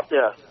a-holes out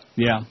there.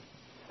 Yeah.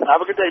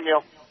 Have a good day,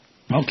 Neil.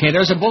 Okay,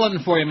 there's a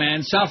bulletin for you,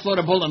 man. South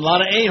Florida Bulletin. A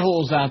lot of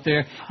a-holes out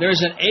there.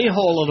 There's an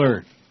a-hole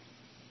alert.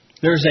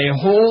 There's a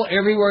hole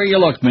everywhere you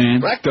look,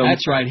 man. Rectum.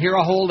 That's right. Here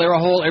a hole, there a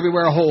hole,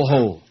 everywhere a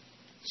hole.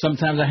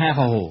 Sometimes a half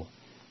a hole.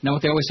 Now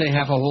what they always say,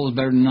 half a hole is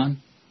better than none?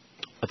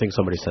 I think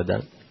somebody said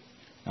that.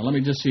 Now let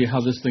me just see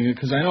how this thing is,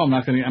 because I know I'm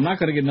not going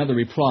to get another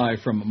reply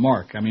from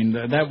Mark. I mean,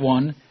 that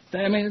one,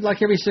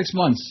 like every 6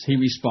 months he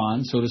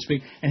responds, so to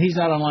speak, and he's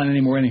not online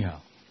anymore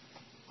anyhow.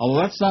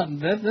 Although that's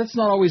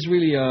not always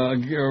really,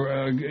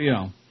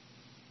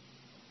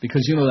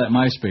 because you know that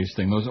MySpace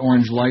thing, those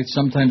orange lights,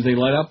 sometimes they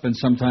light up and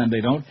sometimes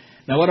they don't.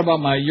 Now, what about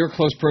your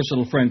close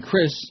personal friend,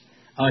 Chris?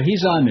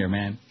 He's on there,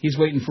 man. He's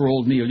waiting for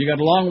old Neil. You got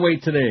a long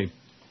wait today.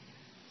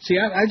 See,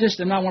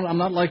 I'm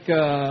not like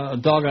a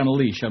dog on a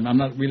leash. I'm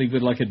not really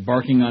good like at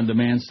barking on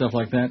demand, stuff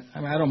like that. I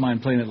mean, I don't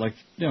mind playing it like,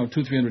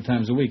 200-300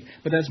 times a week,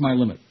 but that's my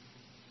limit.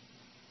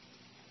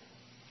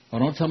 Oh,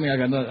 don't tell me I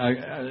got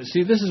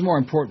see, this is more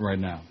important right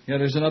now. Yeah,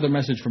 there's another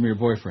message from your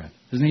boyfriend.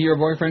 Isn't he your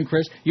boyfriend,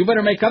 Chris? You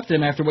better make up to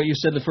him after what you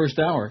said the first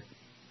hour.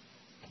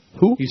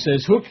 Who? He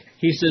says,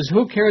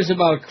 who cares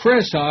about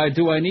Chris?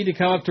 Do I need to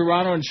come up to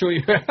Toronto and show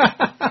you?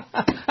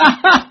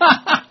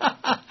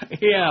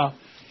 Yeah.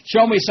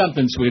 Show me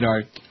something,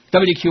 sweetheart.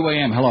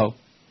 WQAM, hello.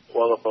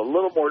 Well, if a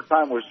little more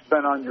time was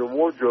spent on your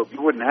wardrobe,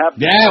 you wouldn't have...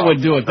 Yeah, it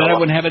would do it. Then I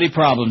wouldn't have any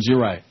problems. You're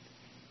right.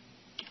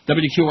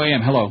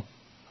 WQAM, hello.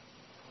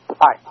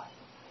 Hi.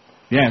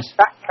 Yes.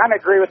 I kind of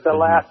agree with the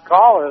last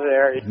caller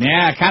there.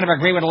 Yeah, I kind of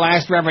agree with the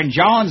last Reverend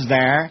Jones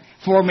there.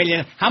 4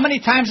 million. How many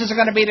times is it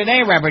going to be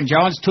today, Reverend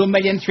Jones? 2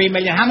 million, 3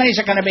 million. How many is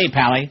it going to be,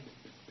 Pally?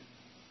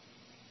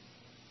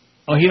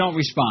 Oh, he don't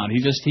respond.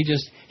 He just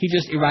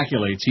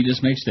eraculates. He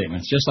just makes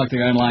statements. Just like the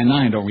guy in line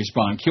 9 don't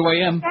respond.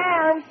 QAM.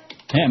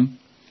 Him.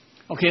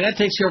 Okay, that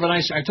takes care of a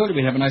nice... I told you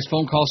we'd have a nice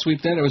phone call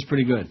sweep there. It was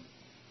pretty good.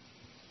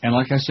 And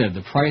like I said,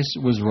 the price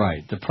was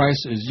right. The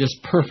price is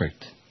just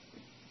perfect.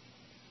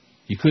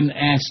 You couldn't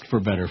ask for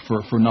better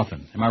for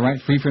nothing. Am I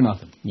right? Free for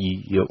nothing.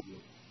 Yep.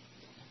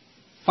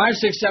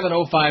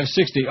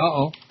 5670560.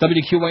 Uh-oh.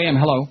 WQAM,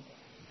 hello.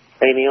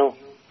 Hey, Neil.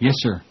 Yes,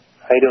 sir.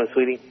 How you doing,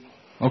 sweetie?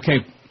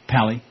 Okay,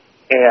 Pally.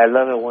 Hey, I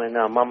love it when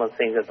Mama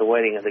sings at the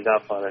wedding of the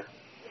Godfather.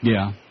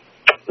 Yeah.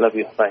 Love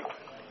you. Bye.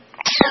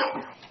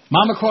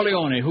 Mama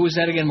Corleone. Who is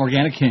that again?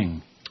 Morgana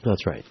King.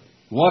 That's right.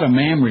 What a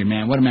memory,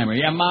 man. What a memory.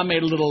 Yeah, Mom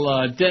made a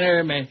little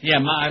dinner. Yeah,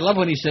 I love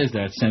when he says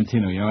that,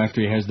 Santino,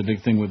 after he has the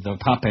big thing with the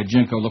Papa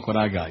Jinko, look what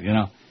I got,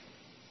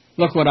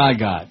 Look what I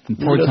got. And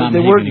poor Tom they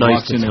Hagen, weren't he nice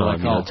walks to in there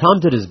Tom. like,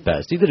 Tom did his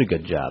best. He did a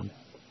good job.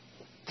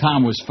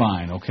 Tom was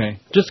fine, okay?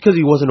 Just because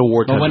he wasn't a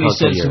wartime But when he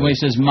consigliere.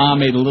 says, Mom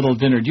made a little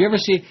dinner, do you ever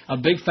see a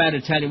big fat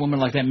Italian woman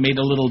like that made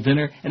a little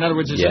dinner? In other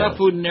words, there's enough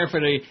food in there for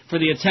the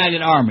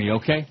Italian army,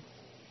 okay?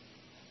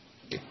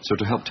 So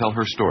to help tell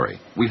her story,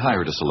 we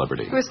hired a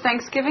celebrity. It was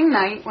Thanksgiving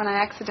night when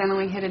I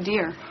accidentally hit a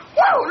deer.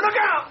 Whoa, look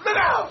out, look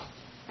out!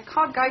 I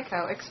called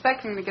Geico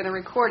expecting to get a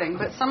recording,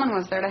 but someone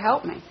was there to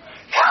help me.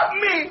 Help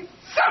me!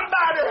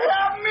 Somebody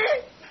help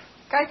me!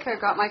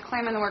 Geico got my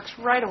claim in the works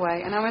right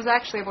away, and I was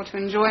actually able to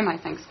enjoy my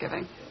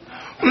Thanksgiving.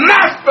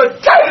 Mashed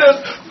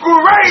potatoes,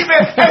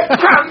 gravy, and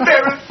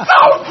cranberry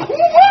sauce!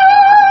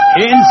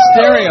 Woo! In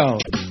stereo.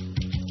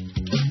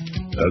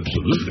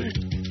 Absolutely.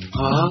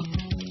 Uh-huh.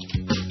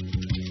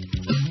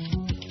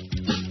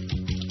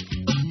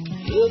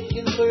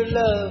 Looking for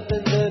love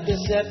in the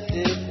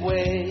deceptive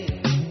way,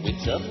 with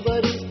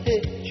somebody's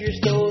picture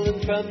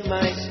stolen from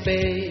my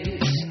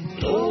space,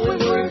 blowing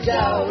words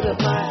out of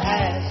my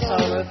ass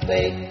or a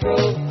fake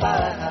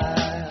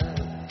profile,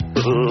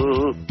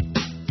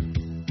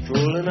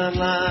 trolling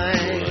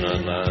online,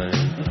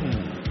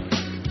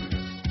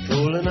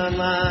 trolling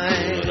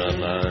online.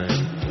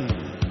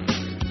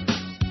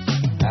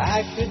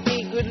 I could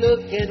be good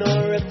looking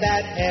or a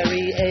fat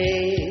hairy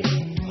ape,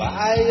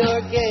 bi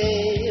or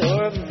gay,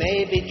 or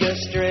maybe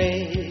just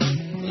straight.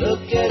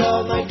 Look at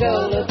all my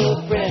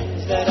gullible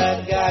friends that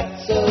I've got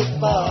so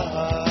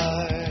far.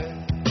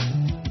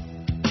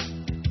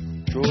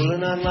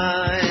 Trolling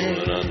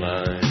online,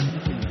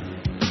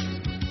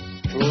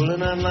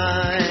 trolling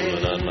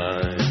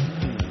online.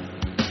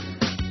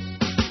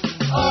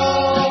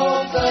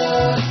 All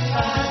the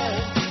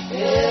time,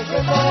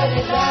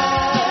 everybody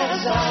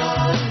lies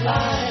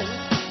online.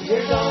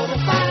 You're gonna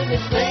find the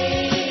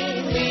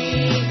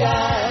crazy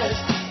guys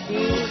who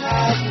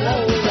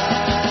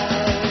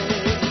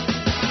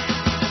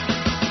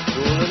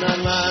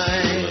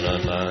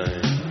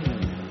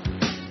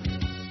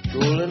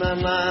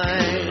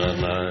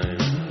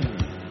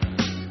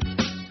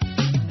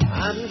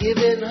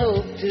giving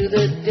hope to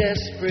the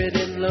desperate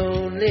and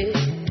lonely.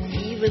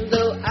 Even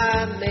though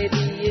I may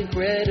be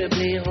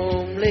incredibly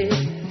homely,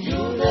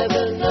 you'll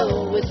never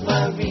know it's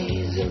my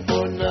reason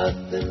for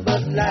nothing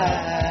but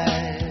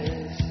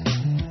lies.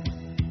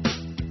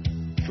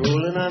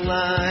 Trolling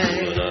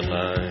online,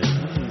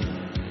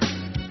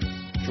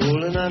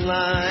 trolling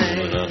online.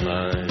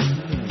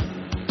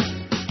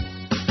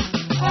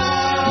 I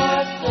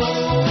don't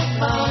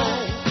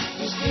mind.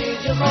 You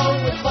steered you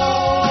wrong with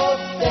more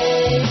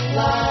fake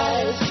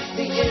lies.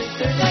 The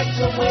internet's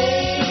a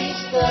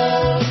waste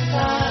of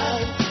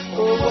time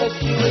for what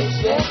you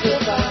expect to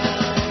find.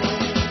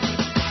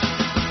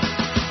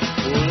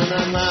 Trolling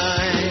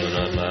online,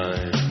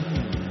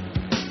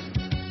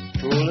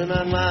 trolling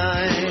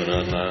online.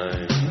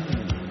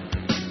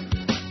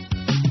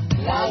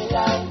 La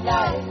la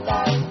la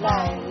la la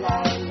la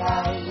la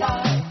la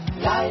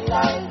la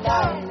la la la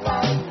la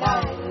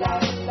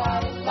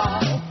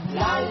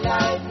la la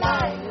la la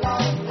la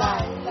la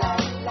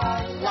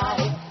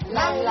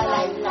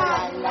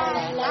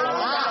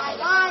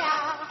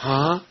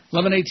Huh?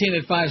 11:18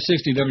 at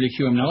 560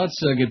 WQM. Now let's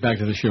get back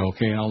to the show,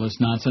 okay? All this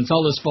nonsense,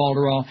 all this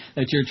falderall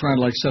that you're trying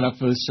to set up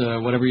this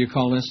whatever you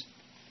call this.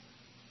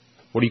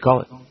 What do you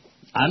call it?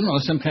 I don't know,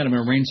 some kind of an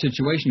arranged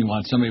situation. You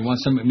want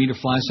me to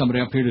fly somebody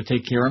up here to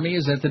take care of me?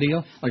 Is that the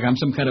deal? Like I'm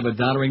some kind of a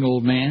doddering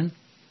old man?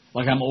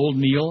 Like I'm old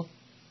Neil?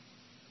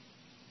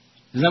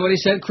 Is that what he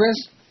said,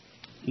 Chris?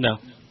 No.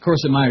 Of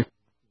course,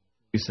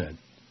 he said.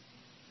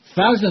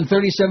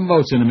 1,037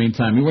 votes in the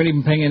meantime. You weren't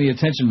even paying any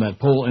attention to that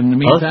poll. In the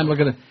meantime, look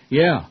at it.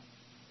 Yeah.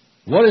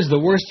 What is the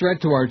worst threat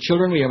to our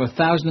children? We have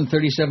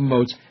 1,037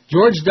 votes.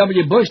 George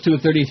W. Bush,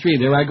 233.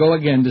 There I go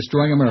again,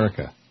 destroying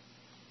America.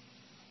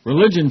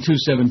 Religion,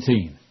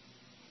 217.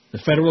 The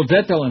federal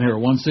debt they'll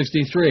inherit,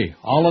 163.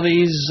 All of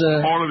these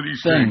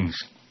things.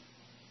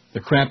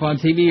 The crap on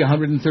TV,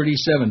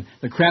 137.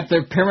 The crap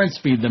their parents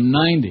feed them,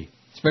 90.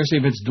 Especially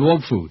if it's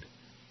dog food.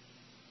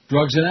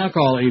 Drugs and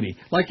alcohol, 80.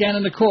 Like Anna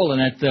Nicole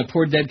and that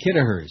poor dead kid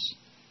of hers.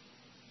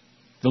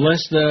 The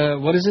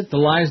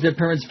lies their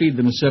parents feed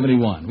them is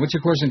 71, which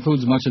of course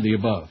includes much of the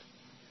above.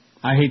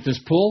 I hate this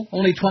pool,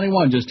 only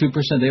 21, just 2%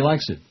 they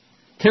likes it.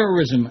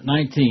 Terrorism,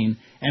 19,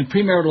 and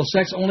premarital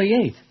sex, only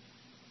 8.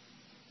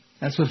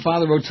 That's what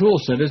Father O'Toole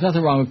said. There's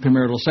nothing wrong with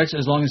premarital sex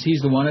as long as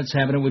he's the one that's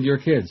having it with your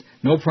kids.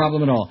 No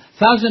problem at all.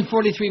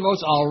 1,043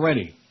 votes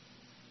already.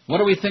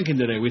 What are we thinking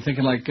today? We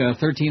thinking like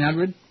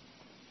 1,300?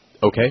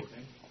 Okay.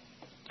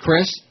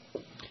 Chris?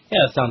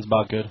 Yeah, that sounds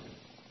about good.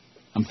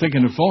 I'm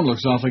thinking the phone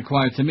looks awfully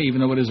quiet to me,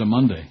 even though it is a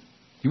Monday.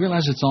 You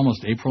realize it's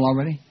almost April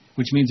already?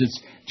 Which means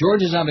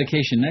George is on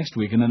vacation next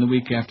week, and then the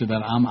week after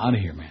that, I'm out of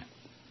here, man.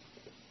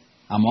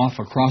 I'm off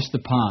across the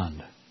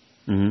pond.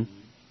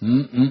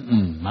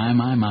 Mm-hmm.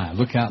 My.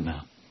 Look out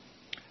now.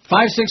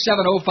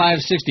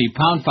 5670560,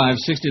 pound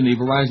 560 in the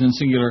Verizon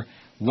Singular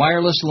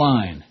wireless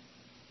line.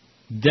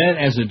 Dead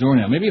as a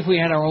doornail. Maybe if we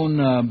had our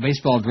own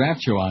baseball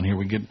draft show on here,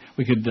 we could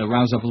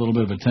rouse up a little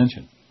bit of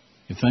attention.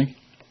 You think?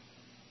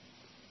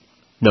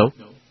 No.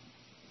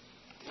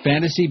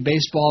 Fantasy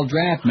baseball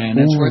draft, man.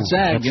 That's where it's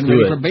at. Getting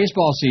ready for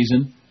baseball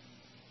season.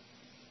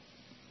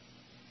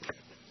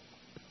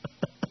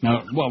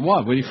 Now, what?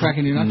 What are you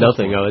cracking your nuts?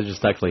 Nothing. I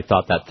just actually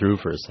thought that through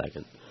for a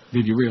second.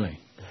 Did you really?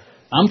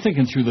 I'm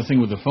thinking through the thing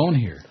with the phone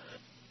here.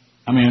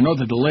 I mean, I know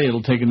the delay.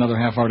 It'll take another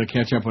half hour to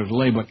catch up with the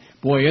delay, but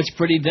boy, it's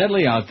pretty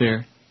deadly out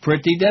there.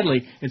 Pretty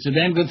deadly. It's a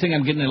damn good thing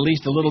I'm getting at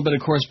least a little bit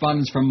of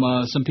correspondence from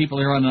some people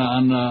here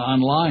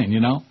online,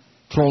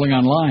 trolling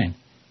online.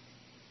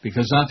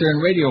 Because out there in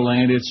Radio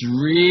Land, it's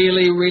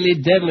really, really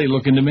deadly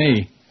looking to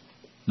me.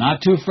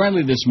 Not too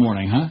friendly this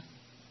morning, huh?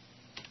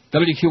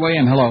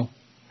 WQAM, hello.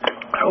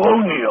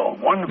 Hello, Neil.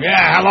 Wonderful.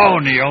 Yeah, hello,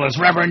 Neil. It's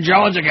Reverend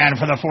Jones again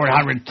for the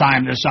 400th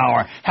time this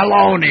hour.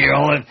 Hello,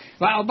 Neil.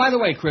 Well, by the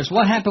way, Chris,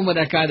 what happened with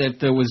that guy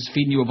that was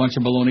feeding you a bunch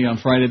of baloney on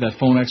Friday, that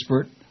phone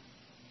expert?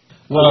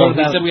 Well,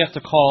 he said we have to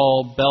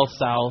call Bell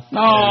South.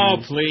 Oh,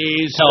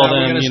 please. Tell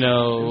them, a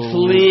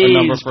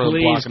number for a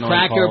block and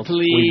Cracker, calls.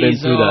 please. We've been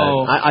through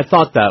that. I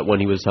thought that when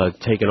he was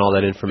taking all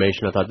that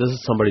information, I thought, this is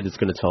somebody that's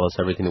going to tell us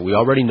everything that we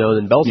already know,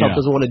 then Bell South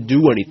doesn't want to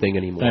do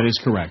anything anymore. That is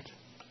correct.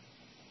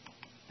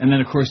 And then,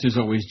 of course, there's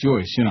always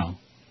Joyce,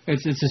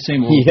 It's the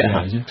same old thing.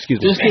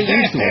 Excuse me. Just get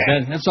used to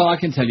it. That's all I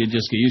can tell you.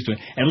 Just get used to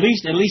it. At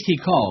least he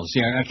calls.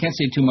 Yeah, I can't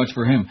say too much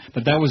for him,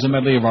 but that was a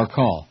medley of our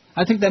call.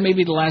 I think that may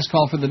be the last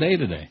call for the day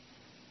today.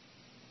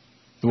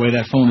 The way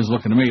that phone is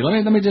looking to me.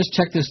 Let me just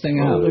check this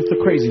thing out. If the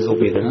crazies will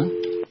be there. Huh?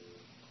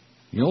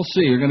 You'll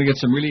see. You're going to get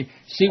some really...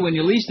 See, when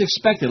you least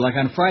expect it, like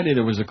on Friday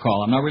there was a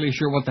call. I'm not really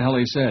sure what the hell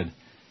he said.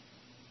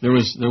 There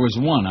was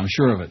one. I'm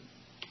sure of it.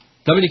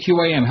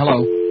 WQAM,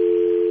 hello.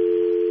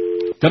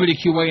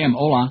 WQAM,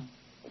 hola.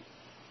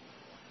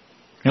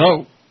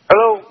 Hello.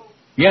 Hello.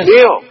 Yes.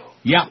 Neil.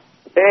 Yeah.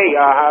 Hey,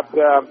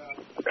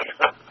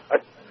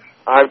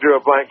 I drew a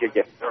blank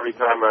again every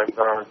time I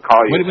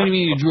call you. What do you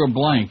mean you drew a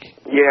blank?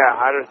 Yeah,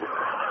 I don't know.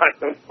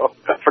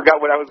 I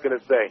forgot what I was going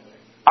to say.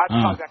 I'll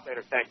call back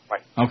later. Thanks. Bye.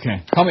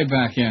 Okay. Call me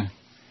back, yeah.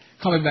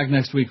 Call me back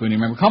next week when you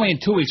remember. Call me in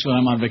 2 weeks when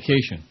I'm on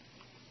vacation.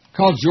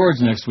 Call George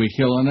next week.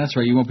 And that's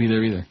right, you won't be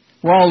there either.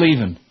 We're all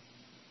leaving.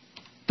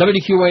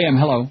 WQAM,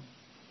 hello.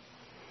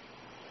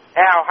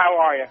 Al, how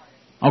are you?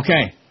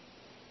 Okay.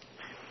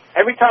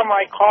 Every time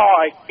I call,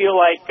 I feel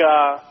like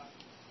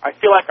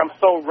I'm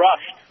so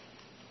rushed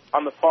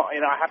on the phone.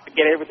 You know, I have to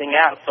get everything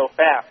out so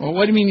fast. Well,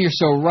 what do you mean you're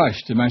so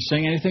rushed? Am I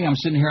saying anything? I'm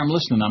sitting here, I'm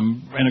listening.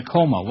 I'm in a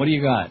coma. What do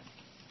you got?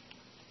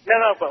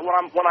 No, but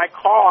when I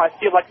call, I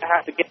feel like I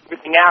have to get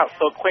everything out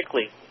so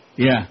quickly.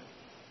 Yeah.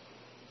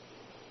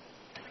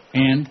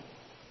 And?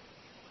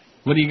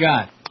 What do you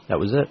got? That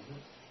was it.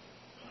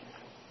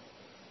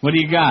 What do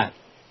you got?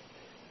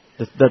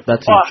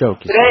 That's a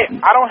joke. Today,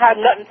 I don't have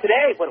nothing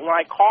today, but when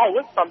I call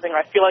with something,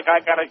 I feel like I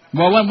got to...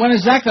 Well, when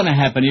is that going to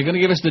happen? You're going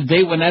to give us the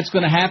date when that's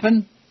going to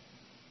happen?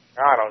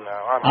 I don't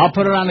know. I'll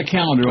put it on the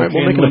calendar. Right, Okay?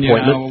 we'll make an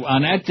appointment.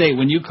 On that date,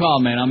 when you call,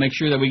 man, I'll make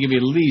sure that we give you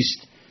at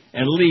least...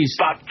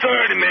 About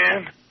 30,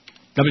 man.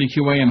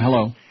 WQAM,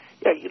 hello.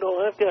 Yeah, you know,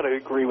 I've got to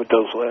agree with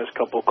those last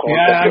couple calls.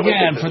 Yeah,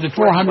 again, for the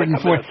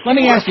 404. Let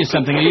me ask you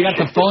something. You got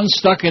the phone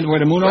stuck in where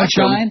the moon don't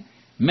shine?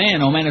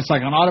 Man, oh man, it's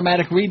like an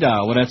automatic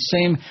redial with that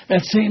same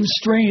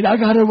strain. I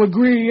got to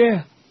agree,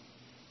 yeah.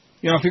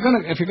 You know, if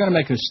you're gonna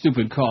make a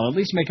stupid call, at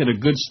least make it a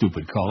good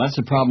stupid call. That's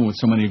the problem with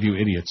so many of you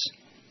idiots.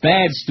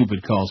 Bad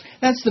stupid calls.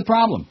 That's the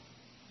problem.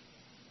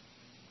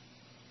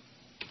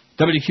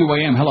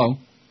 WQAM, hello.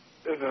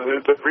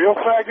 The real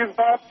fag is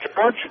not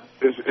George.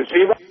 Is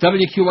he?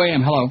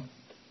 WQAM, hello.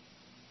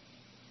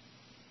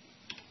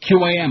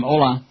 QAM,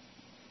 hola.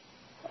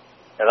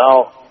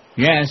 Hello.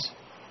 Yes.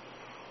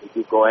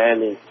 You go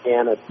in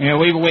Canada. Yeah,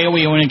 we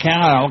were in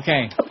Canada,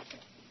 okay.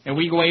 Yeah,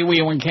 we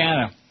were in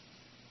Canada.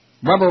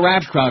 Rubber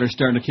Raft crowd are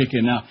starting to kick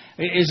in now.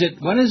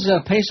 When does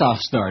Pesach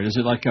start? Is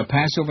it like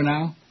Passover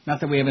now? Not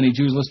that we have any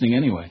Jews listening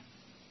anyway.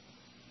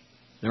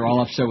 They're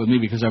all upset with me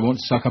because I won't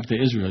suck up to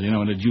Israel, you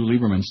know, and the Jew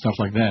Lieberman, stuff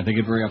like that. They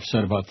get very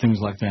upset about things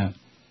like that.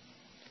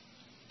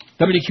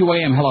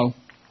 WQAM, hello.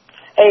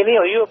 Hey,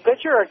 Neil, you a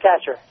pitcher or a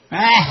catcher?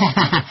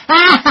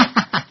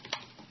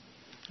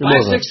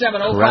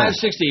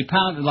 5670560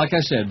 pound. Like I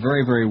said,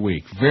 very, very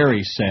weak.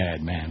 Very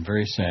sad, man.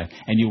 Very sad.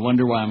 And you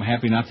wonder why I'm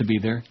happy not to be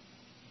there?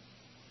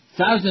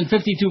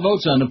 1,052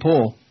 votes on the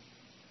poll.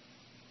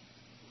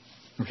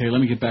 Okay, let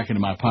me get back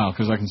into my pile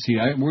because I can see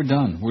we're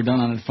done. We're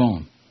done on the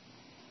phone.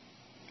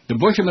 The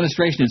Bush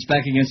administration is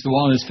back against the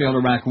wall in its failed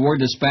Iraq war,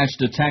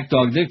 dispatched attack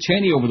dog Dick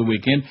Cheney over the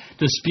weekend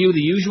to spew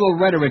the usual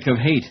rhetoric of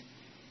hate,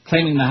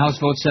 claiming the House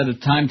vote set a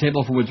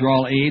timetable for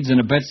withdrawal aids and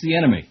abets the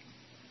enemy.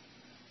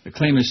 The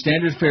claim is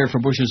standard fare for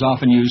Bush's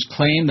often used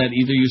claim that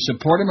either you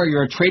support him or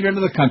you're a traitor to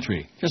the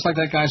country. Just like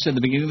that guy said at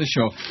the beginning of the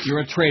show, you're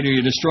a traitor,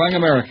 you're destroying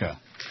America.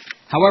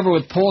 However,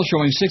 with polls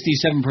showing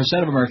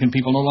 67% of American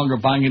people no longer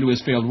buying into his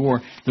failed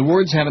war, the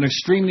words have an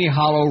extremely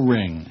hollow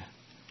ring.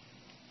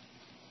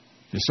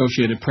 The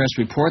Associated Press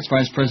reports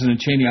Vice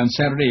President Cheney on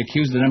Saturday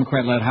accused the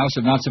Democrat-led House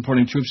of not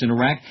supporting troops in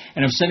Iraq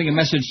and of sending a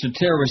message to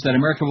terrorists that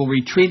America will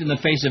retreat in the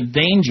face of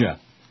danger.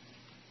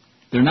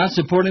 They're not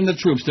supporting the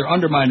troops, they're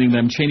undermining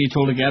them, Cheney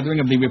told a gathering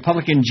of the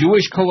Republican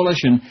Jewish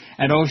Coalition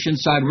at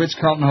Oceanside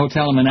Ritz-Carlton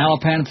Hotel in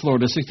Manalapan,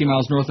 Florida, 60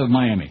 miles north of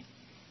Miami.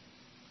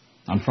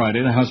 On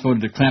Friday, the House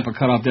voted to clamp a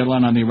cutoff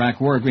deadline on the Iraq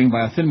war, agreeing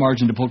by a thin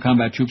margin to pull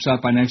combat troops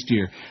out by next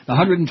year. The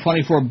 $124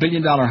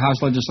 billion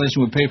House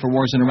legislation would pay for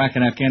wars in Iraq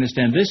and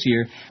Afghanistan this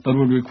year, but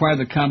would require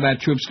that combat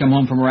troops come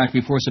home from Iraq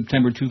before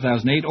September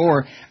 2008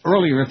 or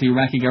earlier if the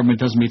Iraqi government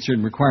doesn't meet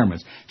certain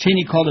requirements.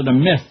 Cheney called it a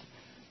myth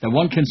that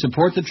one can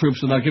support the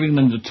troops without giving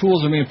them the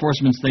tools and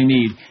reinforcements they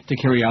need to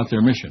carry out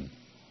their mission.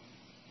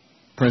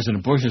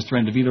 President Bush has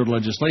threatened to veto the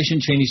legislation.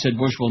 Cheney said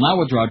Bush will not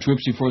withdraw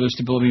troops before there's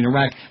stability in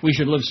Iraq. We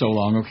should live so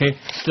long, okay?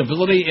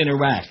 Stability in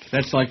Iraq.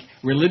 That's like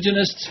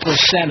religionists for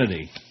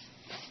sanity.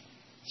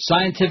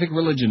 Scientific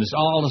religionists,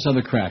 all this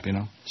other crap, you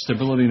know.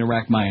 Stability in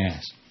Iraq, my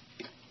ass.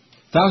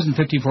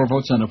 1,054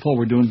 votes on the poll.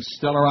 We're doing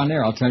stellar on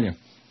there, I'll tell you.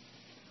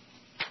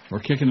 We're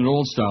kicking it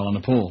old style on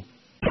the poll.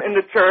 In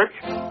the church.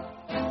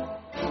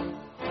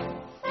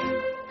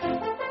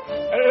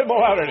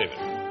 Mohammed,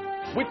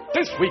 with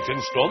this week's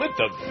installment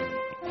of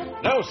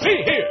Now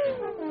See Here.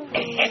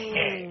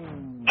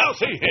 Now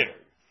see here.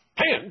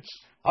 Pants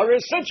are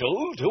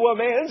essential to a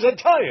man's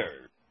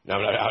attire. Now,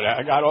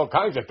 I got all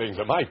kinds of things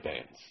in my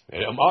pants.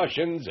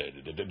 Martians,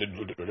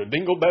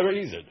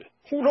 dingleberries, and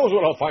who knows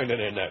what I'll find in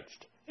there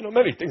next. You know,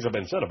 many things have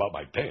been said about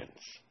my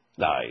pants.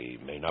 I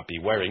may not be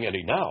wearing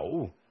any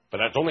now, but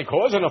that's only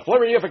cause in a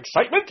flurry of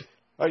excitement,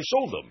 I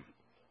sold them.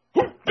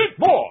 Who did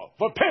more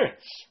for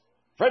pants?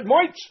 Fred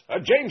Moitz or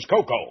James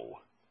Coco?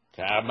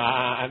 Come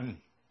on.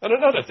 And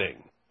another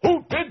thing.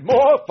 Who did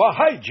more for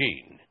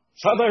hygiene?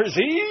 Summer's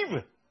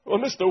Eve or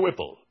Mr.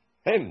 Whipple?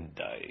 And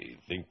I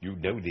think you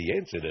know the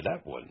answer to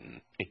that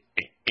one.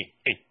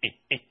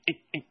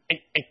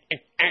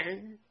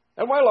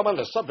 And while I'm on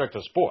the subject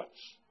of sports,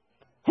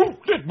 who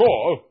did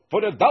more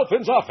for the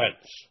Dolphins'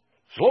 offense?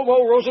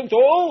 Shlomo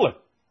Rosenthal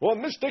or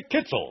Mr.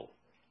 Kitzel?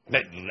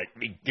 Then let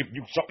me give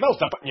you something else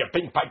to put in your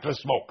pink pipe to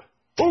smoke.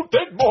 Who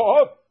did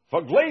more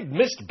for Glade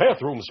Mist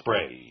bathroom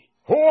spray?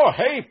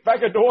 Jorge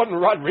Fagadorn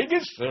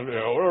Rodriguez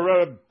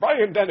or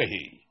Brian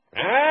Dennehy?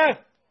 Huh?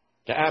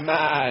 Come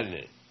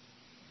on.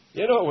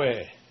 You know,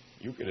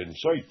 You can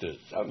insert the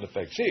sound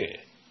effects here.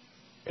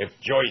 If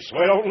Joyce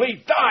would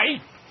only die.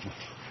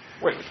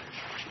 Wait,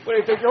 where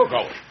do you think you're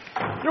going?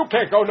 You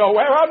can't go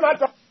nowhere. I'm not.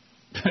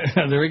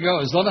 There he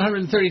goes.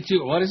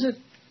 1,132. What is it?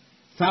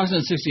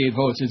 1,068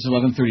 votes. It's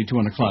 11:32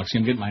 on the clock. See,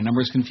 I'm getting my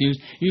numbers confused.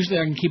 Usually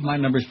I can keep my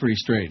numbers pretty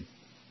straight.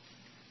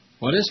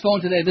 Well, this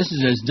phone today, this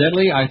is as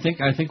deadly. I think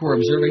we're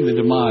observing the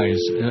demise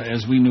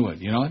as we knew it.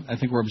 You know what? I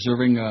think we're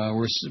observing,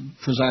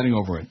 presiding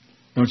over it.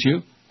 Don't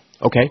you?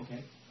 Okay.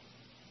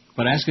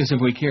 But ask us if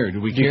we care. Do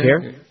we Do you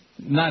care? care?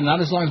 Not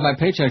as long as my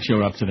paycheck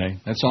showed up today.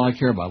 That's all I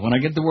care about. When I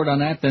get the word on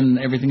that, then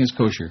everything is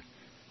kosher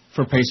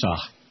for Pesach.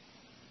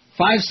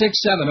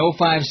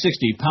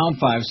 567-0560, pound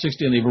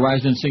 560 on the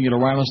Verizon Singular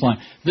Wireless line.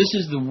 This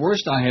is the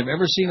worst I have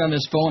ever seen on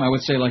this phone, I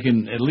would say like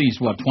in at least,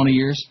 20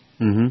 years?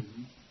 Mm-hmm.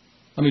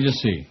 Let me just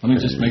see. Let me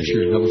just make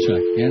sure, double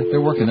check. Yeah,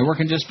 they're working. They're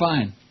working just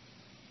fine.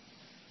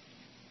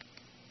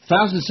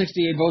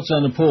 1,068 votes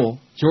on the poll.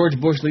 George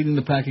Bush leading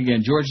the pack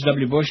again. George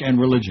W. Bush and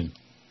religion.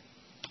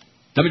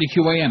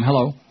 WQAM,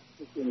 hello.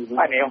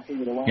 Hi,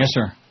 Neil. Yes,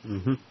 sir.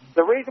 Mm-hmm.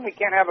 The reason we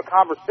can't have a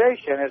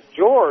conversation is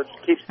George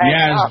keeps hanging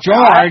Yes, out.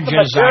 George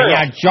is,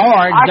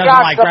 George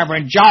doesn't like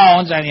Reverend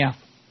Jones, and yeah.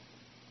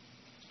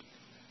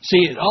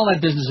 See, all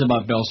that business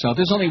about Bell South,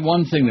 there's only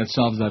one thing that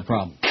solves that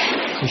problem.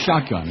 It's a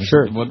shotgun.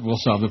 Sure. What will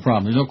solve the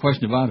problem. There's no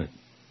question about it.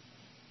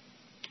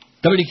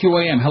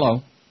 WQAM,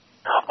 hello.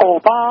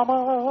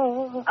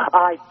 Obama,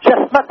 I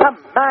just met a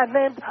man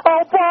named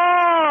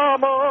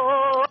Obama.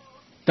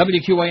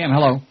 WQAM,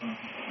 hello.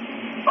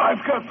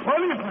 I've got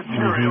plenty of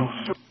material.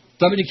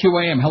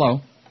 WQAM, hello.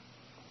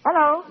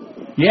 Hello.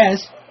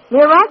 Yes.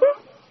 Neil Rogers?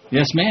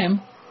 Yes, ma'am.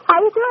 How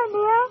you doing,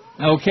 Neil?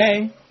 Okay.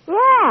 Yeah,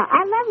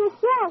 I love your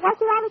show. Watch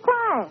it all the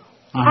time.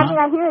 Uh-huh. I mean,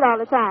 I hear it all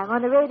the time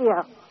on the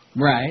radio.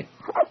 Right.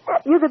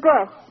 You're the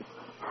best.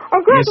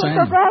 And Greg Yes, I ain't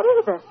so am. bad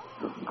either.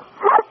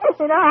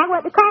 You know, I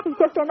went to coffee,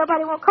 kept saying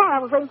nobody won't call. I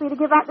was waiting for you to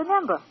give out the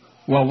number.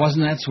 Well,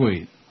 wasn't that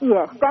sweet?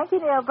 Yes. Thank you,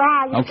 Neil.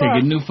 Bye. You're Okay,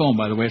 best. get a new phone,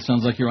 by the way. It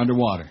sounds like you're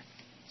underwater.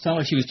 Sounded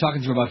like she was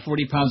talking to her about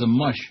 40 pounds of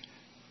mush.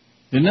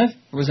 Didn't it?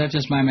 Or was that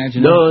just my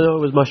imagination? No,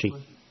 it was mushy.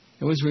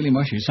 It was really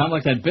mushy. It sounded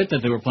like that bit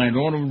that they were playing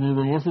on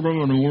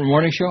the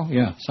morning show.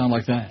 Yeah, sound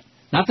like that.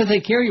 Not that they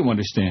care, you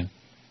understand.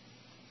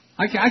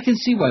 I can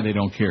see why they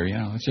don't care, you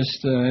know. It's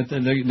just,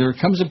 there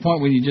comes a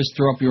point when you just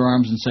throw up your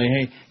arms and say,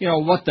 hey, you know,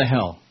 what the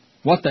hell?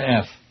 What the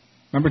F?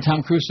 Remember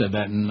Tom Cruise said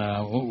that in,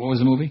 what was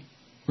the movie?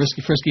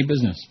 Frisky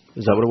Business.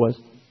 Is that what it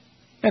was?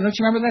 Yeah, don't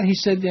you remember that? He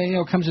said, you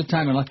know, comes a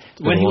time in life.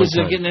 When he was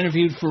getting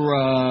interviewed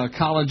for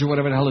college or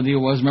whatever the hell the deal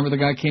was, remember the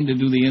guy came to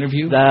do the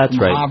interview? That's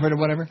right. Harvard or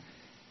whatever?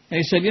 And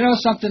he said, you know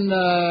something,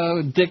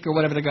 Dick or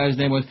whatever the guy's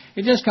name was,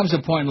 it just comes a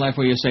point in life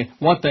where you say,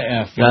 what the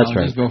F? That's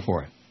right. Just go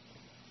for it.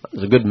 That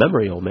was a good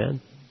memory, old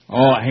man.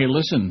 Oh, hey,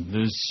 listen,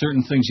 there's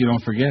certain things you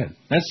don't forget.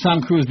 That's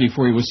Tom Cruise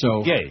before he was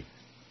so... Gay.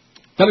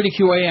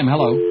 WQAM,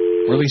 hello.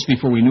 Or at least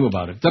before we knew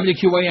about it.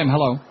 WQAM,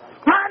 hello.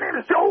 My name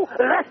is Joe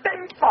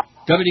Lesting.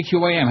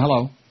 WQAM,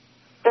 hello.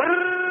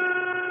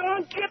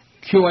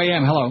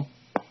 QAM, hello.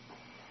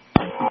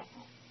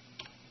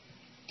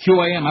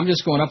 QAM, I'm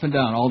just going up and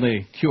down all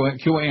day.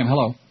 QAM,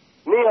 hello.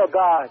 Neil,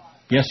 God,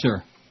 Yes,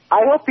 sir. I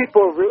hope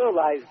people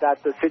realize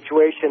that the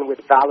situation with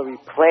Valerie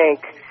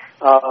Plank,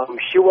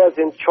 she was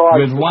in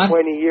charge With what?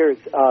 for 20 years.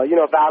 You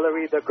know,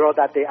 Valerie, the girl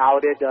that they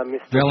outed,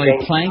 Mr. Valerie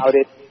Singh Plank?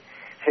 outed.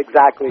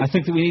 Exactly. I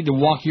think that we need to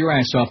walk your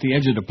ass off the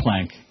edge of the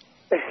plank.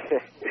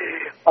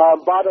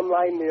 Bottom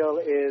line, Neil,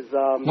 is...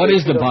 What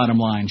is the bottom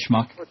line,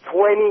 schmuck? For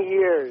 20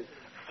 years,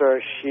 sir,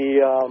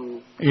 she...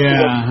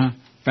 Yeah,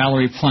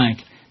 Valerie Plank.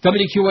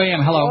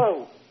 WQAM, hello.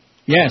 Oh.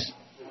 Yes.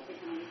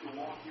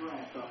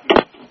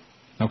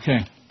 Okay.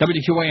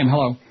 WQAM,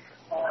 hello.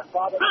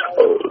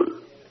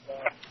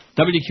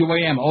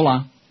 WQAM,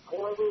 hola.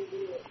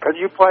 Could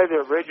you play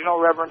the original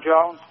Reverend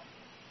Jones?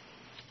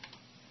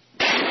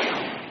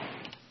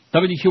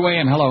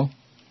 WQAM, hello.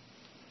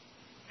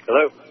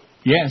 Hello.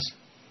 Yes.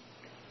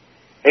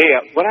 Hey,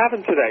 what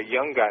happened to that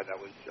young guy that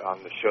was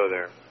on the show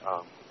there?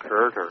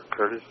 Kurt or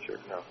Curtis? Or,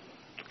 no.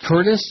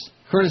 Curtis?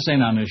 Curtis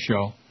ain't on this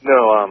show.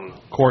 No,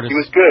 Curtis. He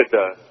was good.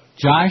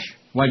 Josh?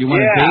 Why, do you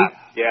want yeah. a date?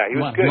 Yeah, he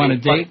was good. You want a He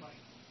was date? funny.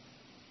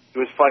 He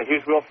was funny. He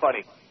was real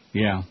funny.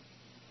 Yeah.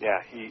 Yeah,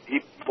 he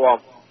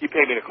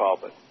paid me to call,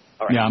 but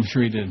all right. Yeah, I'm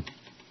sure he did.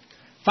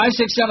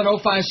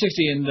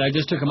 567-0560, and I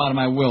just took him out of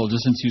my will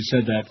just since you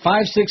said that.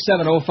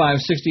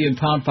 567-0560 and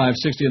pound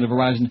 560 on the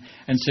Verizon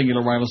and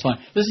Singular Wireless line.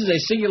 This is a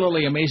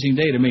singularly amazing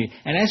day to me.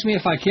 And ask me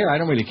if I care. I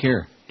don't really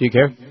care. Do you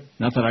care?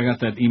 Not that I got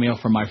that email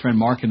from my friend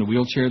Mark in the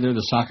wheelchair there,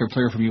 the soccer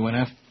player from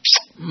UNF.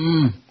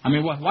 I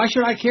mean, why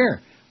should I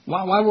care?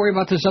 Why worry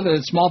about this other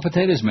small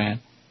potatoes,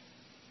 man?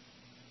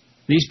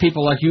 These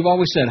people, like you've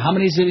always said, how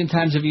many zillion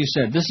times have you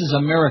said, this is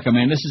America,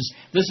 man. This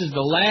is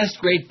the last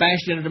great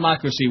bastion of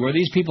democracy where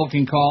these people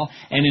can call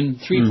and in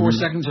 3-4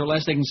 seconds or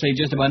less they can say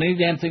just about any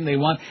damn thing they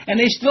want, and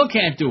they still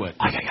can't do it.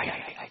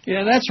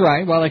 Yeah, that's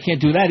right. Well, they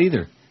can't do that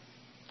either.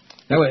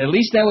 At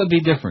least that would be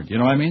different. You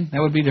know what I mean?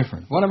 That would be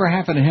different. Whatever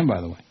happened to him, by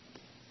the way?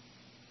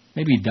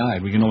 Maybe he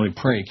died. We can only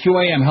pray.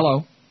 QAM,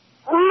 hello.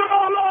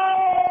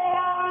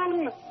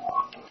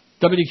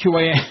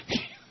 WQAM.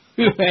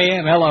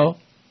 QAM, hello.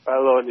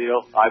 Hello,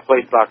 Neil. I play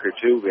soccer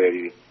too,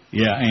 baby.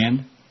 Yeah,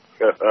 and?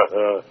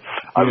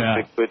 I'm Yeah.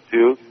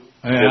 6'2",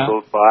 Yeah.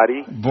 chiseled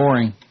body.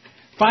 Boring.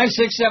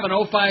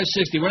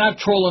 5670560. We're not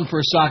trolling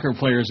for soccer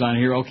players on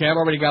here, okay? I've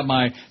already got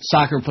my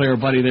soccer player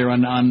buddy there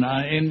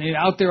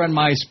out there on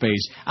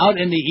MySpace, out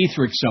in the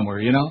Etherix somewhere,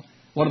 you know?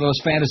 One of those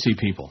fantasy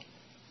people.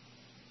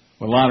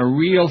 With a lot of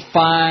real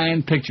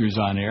fine pictures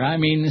on there. I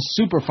mean,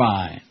 super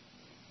fine.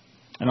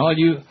 And all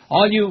you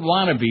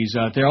wannabes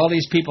out there, all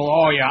these people,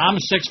 oh yeah, I'm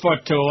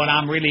 6'2" and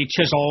I'm really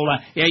chiseled.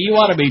 Yeah, you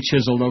ought to be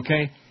chiseled,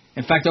 okay?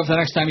 In fact, the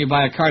next time you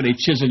buy a car, they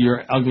chisel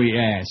your ugly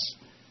ass.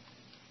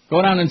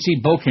 Go down and see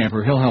Bo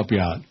Camper. He'll help you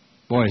out.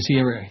 Boy,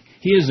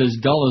 he is as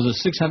dull as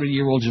a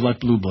 600-year-old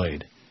Gillette Blue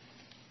Blade.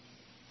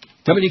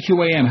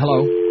 WQAM,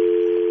 hello.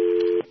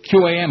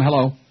 QAM,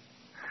 hello.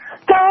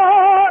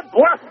 God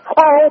bless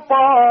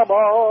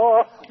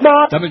Obama.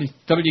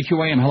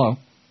 WQAM, hello.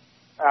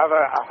 I have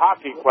a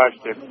hockey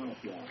question.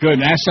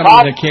 Good, ask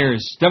somebody that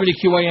cares.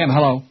 WQAM,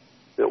 hello.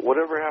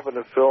 Whatever happened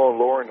to Phil and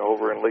Lauren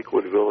over in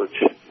Lakewood Village?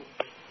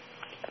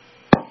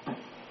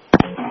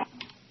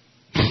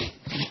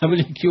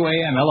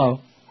 WQAM, hello.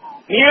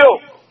 Neil,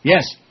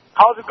 Yes.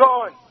 how's it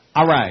going?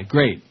 All right,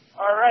 great.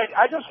 All right,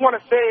 I just want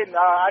to say,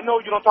 I know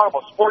you don't talk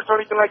about sports or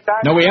anything like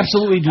that. No, we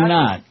absolutely do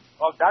not.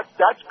 Well,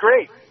 that's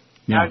great.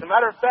 Yeah. As a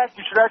matter of fact,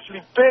 you should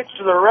actually bitch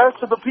to the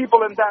rest of the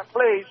people in that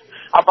place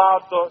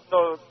about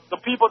the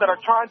people that are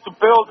trying to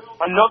build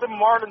another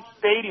Marlins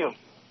Stadium.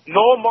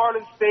 No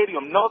Marlins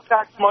Stadium, no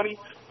tax money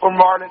for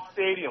Marlins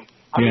Stadium.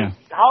 I mean,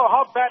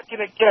 how bad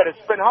can it get?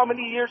 It's been how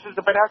many years has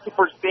it been asking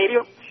for a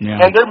stadium? Yeah.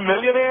 And they're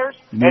millionaires,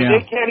 and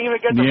they can't even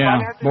get the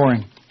financing?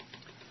 Boring.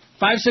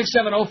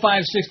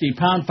 5670560,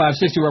 pound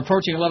 560. We're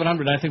approaching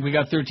 1100. I think we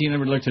got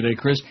 1300 look today,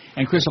 Chris.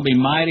 And Chris will be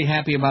mighty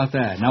happy about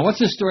that. Now, what's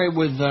the story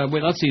with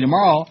let's see,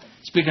 tomorrow,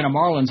 speaking of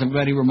Marlins, I'm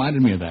glad he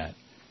reminded me of that.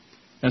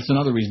 That's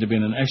another reason to be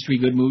in an extra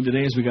good mood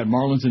today is we got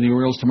Marlins and the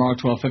Orioles tomorrow,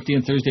 12:50,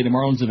 and Thursday the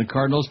Marlins and the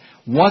Cardinals.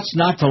 What's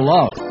not to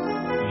love?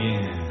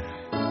 Yeah.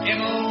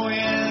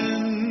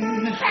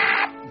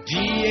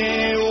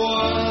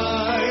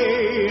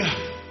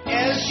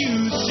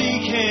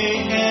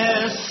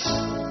 MONDAYSUCKS.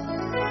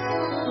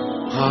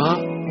 Huh?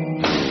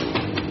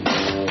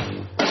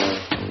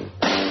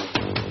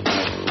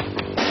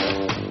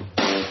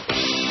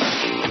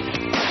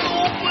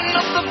 Open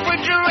up the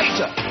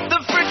refrigerator.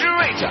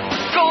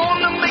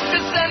 Gonna make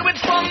the sandwich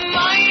from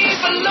my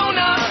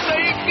bologna.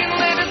 Bacon,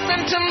 lettuce,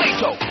 and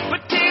tomato.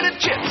 Potato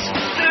chips.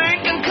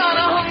 Thinking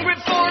kinda hungry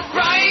for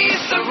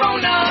rice.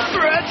 Arona.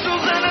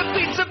 Pretzels and a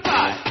pizza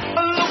pie.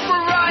 A loaf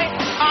of rye.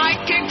 I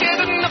can't get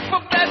enough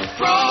of that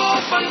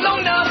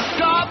provolone.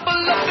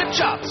 Gobble up the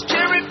chops.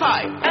 Cherry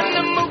pie. And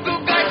the Mugu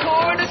guy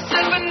poured a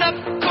 7-Up.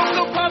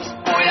 Cocoa Puffs.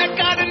 Boy, I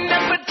got an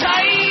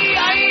appetite.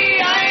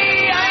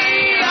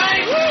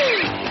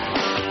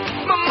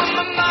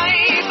 My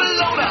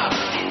bologna.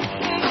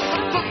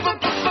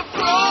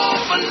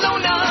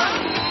 Provolone.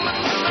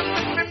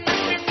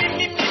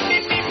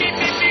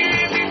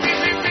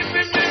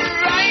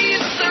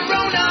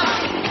 Rice-A-Rona.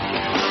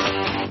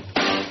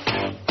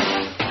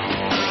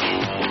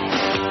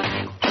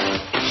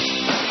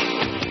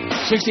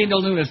 16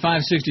 till noon at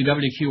 560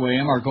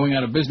 WQAM, our going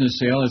out of business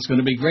sale. It's going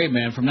to be great,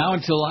 man. From now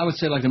until, I would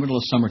say, like the middle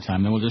of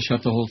summertime. Then we'll just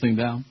shut the whole thing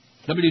down.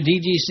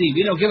 WDGC,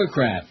 we don't give a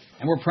crap,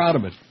 and we're proud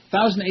of it.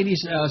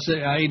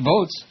 1,088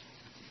 votes.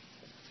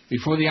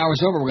 Before the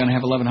hour's over, we're going to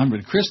have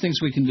 1,100. Chris thinks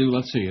we can do,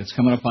 let's see, it's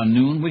coming up on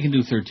noon. We can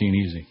do 13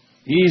 easy.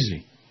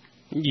 Easy.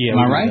 Yeah. Am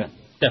I right?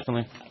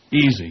 Definitely.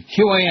 Easy.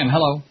 QAM,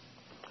 hello.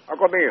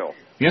 Uncle Neil,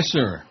 Yes,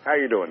 sir. how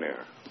you doing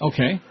there?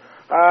 Okay.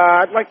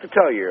 I'd like to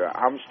tell you,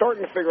 I'm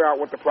starting to figure out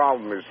what the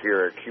problem is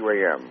here at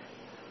QAM.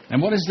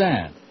 And what is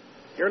that?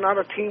 You're not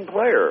a team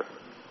player.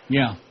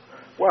 Yeah.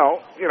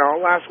 Well, you know,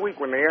 last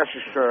week when they asked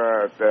you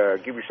to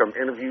give you some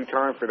interview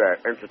time for that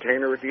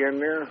entertainer at the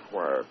end there,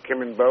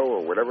 Kim and Bo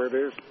or whatever it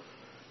is,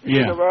 you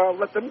Yeah. should have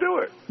let them do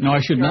it. No, I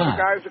should You know, not.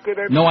 The guy's a good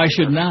entertainer. No, I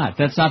should not.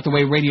 That's not the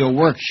way radio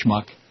works,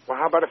 schmuck. Well,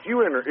 how about if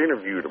you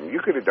interviewed him?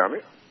 You could have done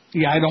it.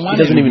 Yeah, I don't want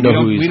He doesn't to. even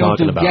know who he's We don't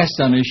talking do about. guests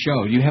on this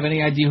show. Do you have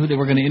any idea who they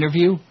were going to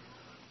interview?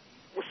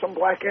 With some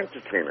black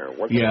entertainer.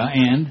 Wasn't Yeah, it?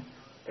 and?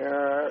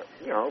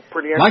 You know,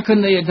 pretty. Why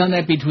couldn't they have done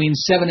that between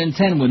 7 and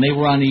 10 when they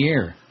were on the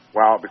air?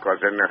 Well, because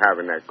then they're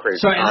having that crazy.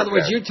 So, in other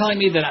words, contest. you're telling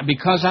me that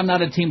because I'm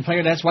not a team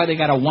player, that's why they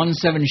got a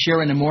 1-7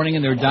 share in the morning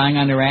and they're dying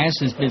on their ass?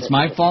 It's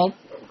my fault?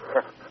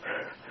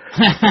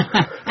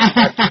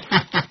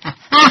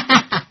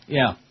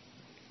 Yeah.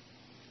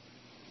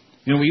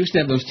 You know, we used to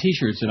have those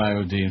T-shirts at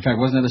IOD. In fact,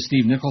 wasn't that a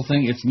Steve Nickel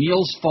thing? It's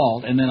Neil's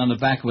fault, and then on the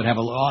back it would have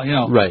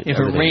Right, if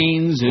everything. it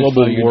rains, if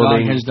Global your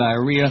warming, dog has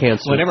diarrhea,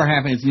 cancer. whatever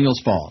happened, it's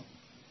Neil's fault.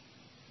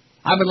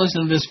 I've been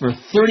listening to this for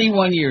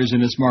 31 years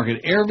in this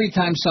market. Every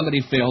time somebody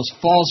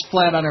falls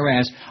flat on their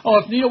ass. Oh,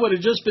 if Neil would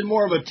have just been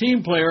more of a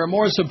team player,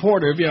 more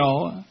supportive,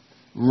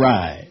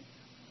 Right.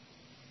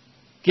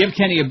 Give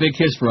Kenny a big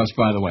kiss for us,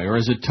 by the way, or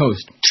is it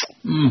toast?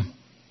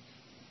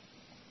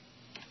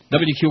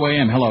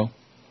 WQAM, hello.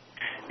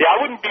 Yeah,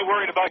 I wouldn't be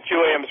worried about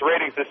QAM's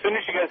ratings. As soon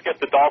as you guys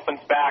get the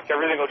Dolphins back,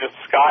 everything will just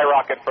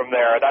skyrocket from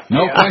there. That's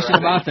No the question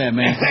answer. about that,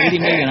 man.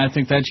 80 million, I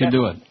think that should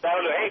do it.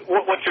 Hey,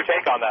 what's your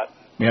take on that?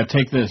 Yeah,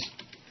 take this.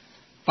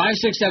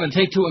 567,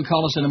 take two and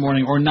call us in the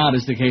morning, or not,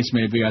 as the case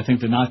may be. I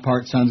think the not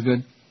part sounds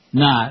good.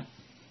 Not.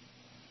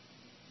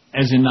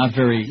 As in not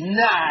very...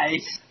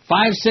 Nice.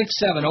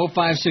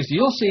 567-0560.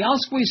 You'll see.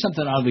 I'll squeeze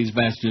something out of these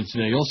bastards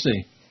today. You'll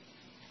see.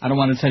 I don't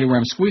want to tell you where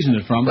I'm squeezing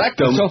it from, but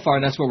so far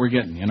that's what we're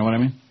getting. You know what I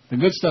mean? The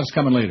good stuff's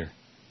coming later.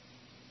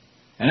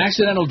 An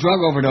accidental drug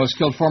overdose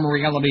killed former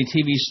reality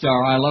TV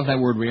star. I love that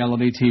word,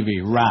 reality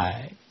TV.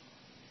 Right.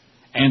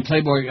 And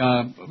Playboy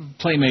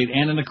playmate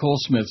Anna Nicole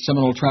Smith,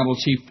 Seminole Tribal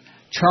Chief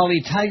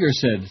Charlie Tiger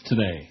said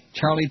today.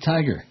 Charlie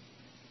Tiger.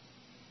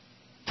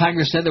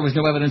 Tiger said there was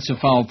no evidence of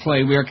foul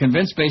play. We are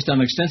convinced, based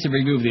on extensive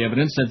review of the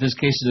evidence, that this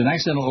case is an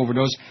accidental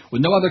overdose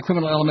with no other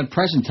criminal element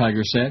present,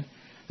 Tiger said.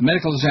 The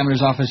medical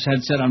examiner's office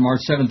had said on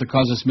March 7th the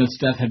cause of Smith's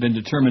death had been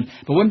determined,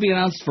 but wouldn't be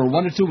announced for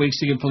 1 to 2 weeks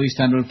to give police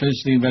time to finish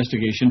the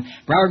investigation.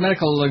 Broward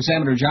medical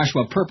examiner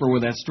Joshua Perper,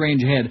 with that strange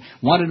head,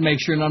 wanted to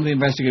make sure none of the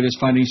investigators'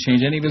 findings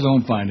changed any of his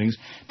own findings.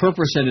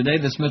 Perper said today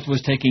that Smith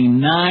was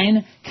taking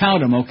 9,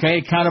 count them,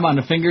 okay, count them on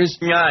the fingers,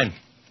 9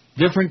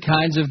 different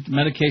kinds of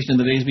medication in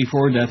the days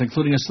before death,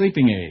 including a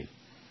sleeping aid.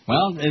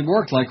 Well, it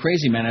worked like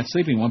crazy, man. That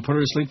sleeping one put her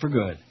to sleep for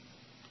good.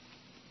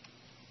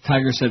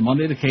 Tiger said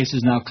Monday the case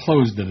is now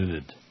closed, that it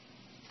did.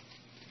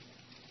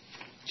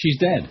 She's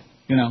dead.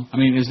 You know, I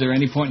mean, is there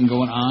any point in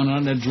going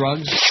on the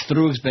drugs?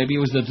 Drugs, baby. It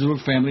was the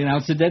Drug family, now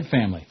it's the dead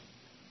family.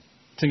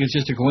 Think it's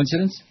just a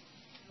coincidence?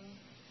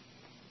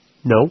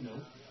 No.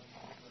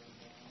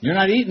 You're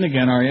not eating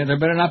again, are you? There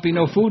better not be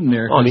no food in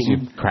there. Oh, I'm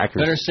eating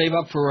crackers. Better save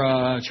up for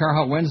Char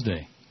Hut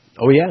Wednesday.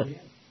 Oh, yeah.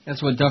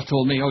 That's what Duff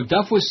told me. Oh,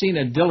 Duff was seen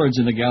at Dillard's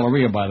in the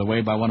Galleria, by the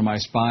way, by one of my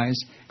spies,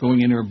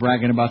 going in there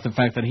bragging about the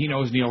fact that he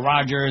knows Neil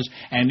Rogers,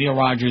 and Neil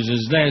Rogers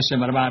is this,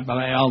 and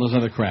all this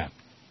other crap.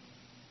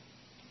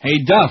 Hey,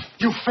 Duff.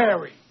 You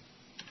fairy.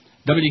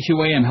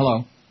 WQAM,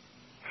 hello.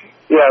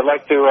 Yeah, I'd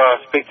like to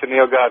speak to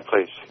Neil God,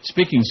 please.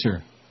 Speaking,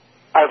 sir.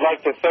 I'd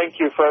like to thank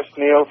you first,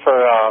 Neil, for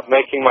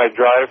making my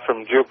drive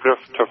from Jupiter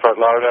to Fort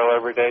Lauderdale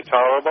every day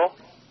tolerable.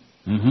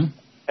 Mm-hmm.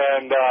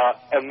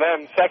 And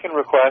then, second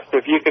request,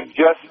 if you could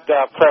just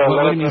play a What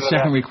little do you mean bit of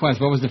second that.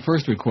 request? What was the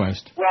first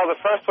request? Well, the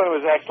first one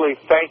was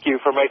actually thank you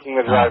for making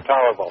the drive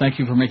tolerable.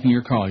 Thank you for making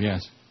your call,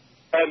 yes.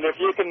 And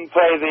if you can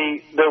play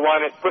the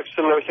one at Put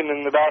Solution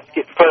in the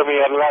Basket for me,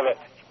 I'd love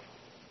it.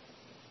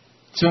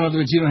 So, in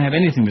other words, you don't have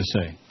anything to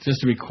say. It's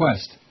just a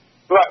request.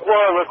 Right, well,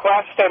 a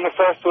request, and the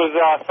first was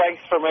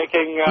thanks for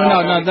making...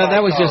 No, that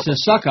was just a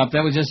suck-up.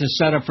 That was just a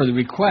setup for the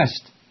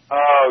request.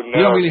 Oh, no,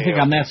 You don't really Neil. think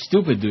I'm that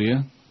stupid, do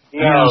you?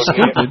 No, I mean, I'm Neil.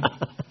 stupid.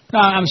 No,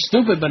 I'm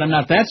stupid, but I'm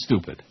not that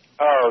stupid.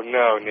 Oh,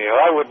 no, Neil.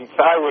 I wouldn't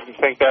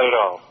think that at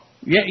all.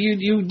 Yeah,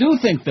 you do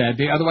think that.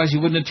 Otherwise,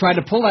 you wouldn't have tried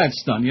to pull that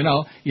stunt. You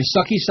know, you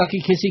sucky,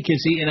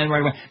 kissy, and then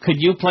right away, could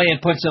you play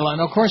it, put it on?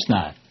 No, of course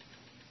not.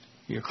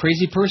 You're a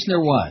crazy person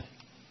or what?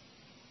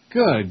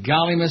 Good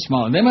golly, Miss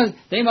Mullen.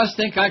 They must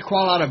think I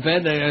crawl out of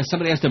bed.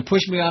 Somebody has to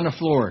push me on the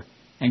floor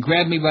and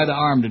grab me by the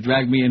arm to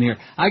drag me in here.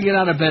 I get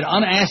out of bed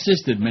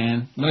unassisted,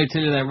 man. Let me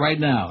tell you that right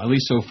now, at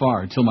least so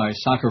far, until my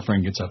soccer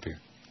friend gets up here.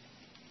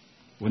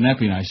 Wouldn't that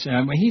be nice?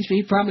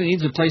 He probably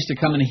needs a place to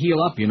come and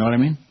heal up, you know what I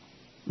mean?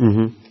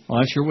 Mm-hmm. Well,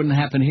 that sure wouldn't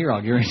happen here,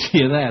 I'll guarantee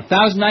you that.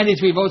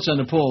 1,093 votes on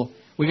the poll.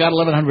 We got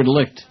 1,100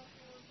 licked.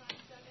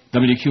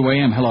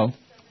 WQAM, hello.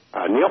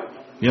 Neil?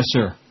 Yes,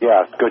 sir.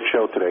 Yeah, good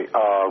show today.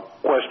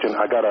 Question,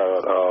 I got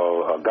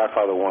a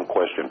Godfather 1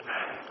 question,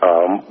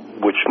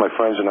 which my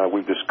friends and I,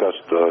 we've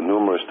discussed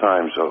numerous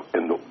times.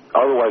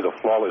 Otherwise a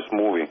flawless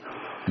movie.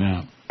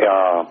 Yeah.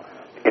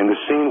 In the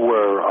scene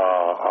where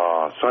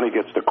Sonny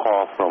gets the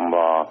call from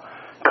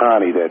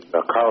Connie that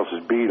Carlos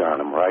is beat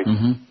on him, right?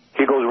 Mm-hmm.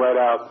 He goes right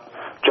out,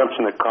 jumps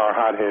in the car,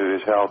 hot-headed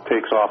as hell,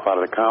 takes off out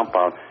of the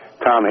compound.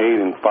 Tom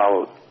Hayden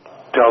tells...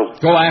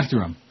 Go after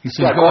him. He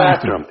says, go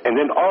after him. And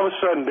then all of a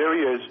sudden, there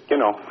he is,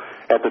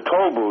 at the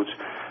toll booths.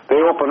 They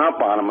open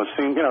up on him. A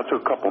scene, it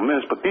took a couple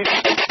minutes, but these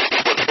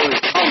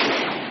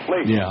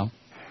late. Yeah.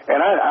 And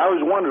I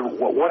was wondering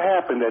what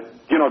happened that,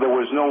 there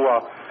was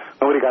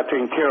nobody got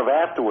taken care of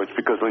afterwards,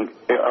 because when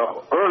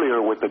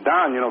earlier with the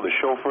Don, the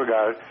chauffeur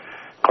guy,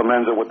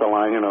 Clemenza with the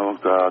line,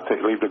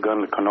 leave the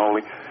gun to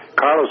Cannoli.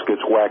 Carlos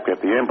gets whacked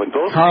at the end, but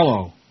those...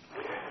 Carlo.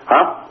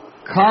 Huh?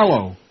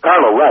 Carlo,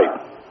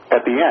 right.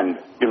 At the end,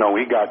 he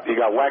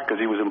got whacked because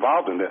he was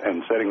involved in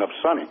setting up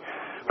Sonny.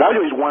 But I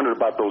always wondered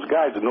about those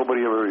guys, and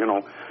nobody ever,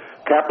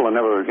 Kaplan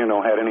never,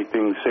 had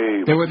anything to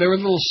say. They were a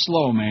little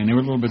slow, man. They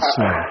were a little bit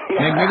slow.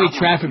 Maybe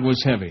traffic was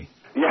heavy.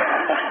 Yeah.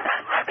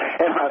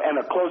 and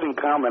a closing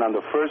comment on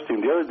the first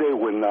team. The other day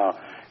when...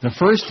 the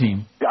first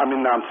team?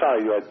 I'm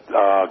sorry, you had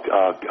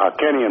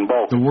Kenny and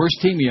Bo. The worst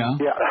team, yeah.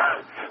 Yeah.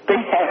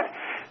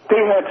 They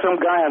had some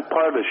guy on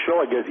part of the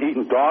show, I guess,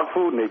 eating dog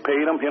food, and they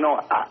paid him.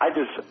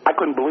 I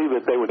couldn't believe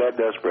that they were that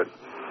desperate.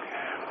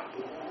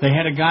 They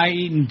had a guy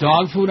eating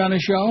dog food on the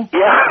show?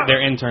 Yeah.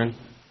 Their intern.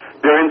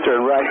 Their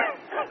intern, right.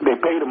 they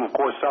paid him, of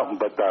course, something.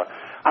 But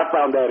I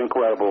found that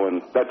incredible,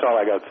 and that's all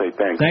I got to say.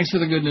 Thanks. Thanks for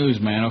the good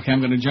news, man. Okay, I'm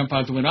going to jump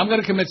out the window. I'm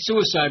going to commit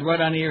suicide right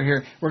on the air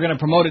here. We're going to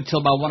promote it till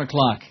about 1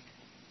 o'clock.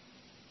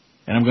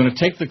 And I'm going to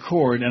take the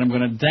cord, and I'm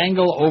going to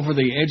dangle over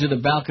the edge of the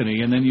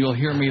balcony, and then you'll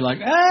hear me like,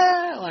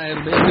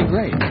 it'll be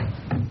great.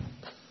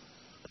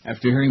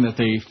 After hearing that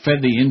they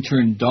fed the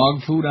intern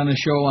dog food on the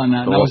show on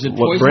that. Now, was it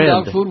poison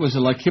dog food? Was it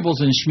like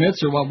Kibbles and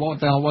Schmitz, or what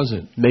the hell was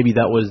it? Maybe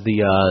that was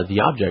the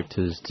object,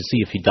 to see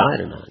if he died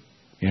or not.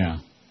 Yeah.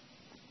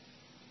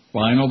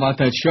 Well, I know about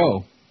that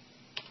show.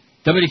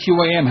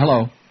 WQAM,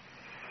 hello.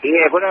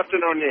 Yeah, good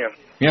afternoon, Neil.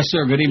 Yes,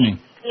 sir, good evening.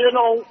 You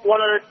know,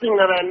 one of the things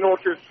that I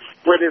noticed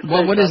with this...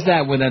 Well, what is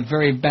that with that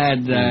very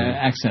bad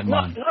accent,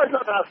 man? No, it's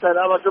not accent.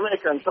 I'm a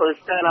Jamaican, so it's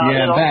kind of,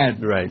 Yeah,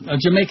 bad. Right.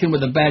 A Jamaican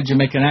with a bad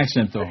Jamaican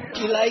accent, though.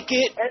 You like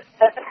it?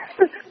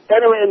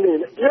 Anyway,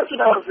 Neil,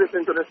 yesterday I was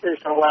listening to the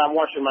station while I'm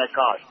washing my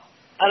car.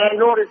 And I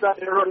noticed that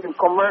they're running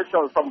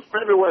commercials from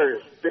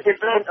February. The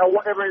event or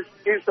whatever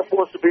is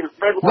supposed to be in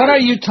February. What are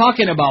you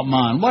talking about,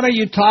 man? What are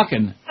you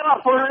talking?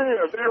 Yeah, for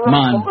real. They're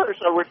running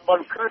commercial with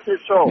on Curtis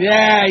show.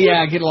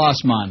 Yeah, get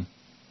lost, man.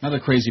 Another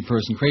crazy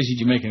person, crazy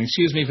Jamaican.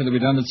 Excuse me for the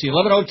redundancy.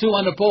 11:02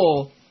 on the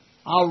pole.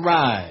 All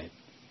right.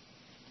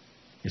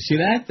 You see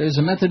that? There's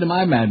a method to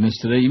my madness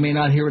today. You may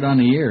not hear it on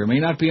the air. It may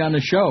not be on the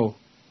show.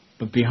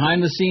 But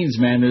behind the scenes,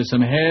 man, there's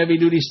some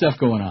heavy-duty stuff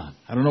going on.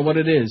 I don't know what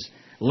it is.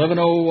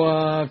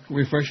 11:0,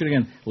 refresh it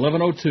again.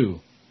 11:02.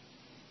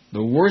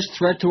 The worst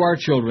threat to our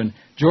children.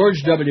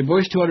 George W.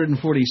 Bush,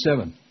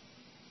 247.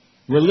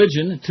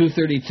 Religion,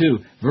 232.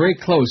 Very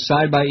close,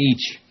 side by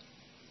each.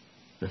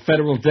 The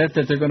federal debt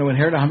that they're going to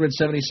inherit,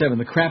 177.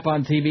 The crap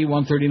on TV,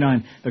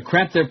 139. The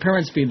crap their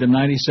parents feed them,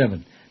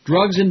 97.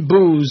 Drugs and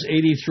booze,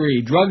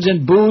 83. Drugs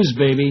and booze,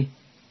 baby.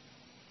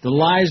 The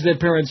lies their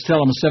parents tell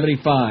them,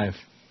 75.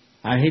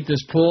 I hate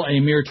this poll, a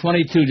mere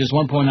 22, just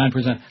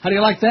 1.9%. How do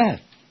you like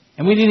that?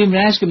 And we didn't even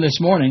ask them this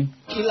morning.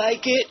 You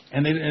like it?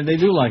 And they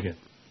do like it.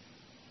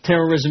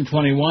 Terrorism,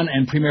 21,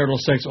 and premarital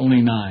sex,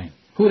 only 9.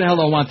 Who the hell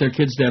don't want their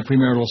kids to have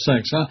premarital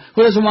sex, huh?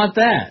 Who doesn't want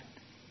that?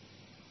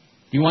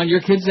 You want your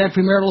kids to have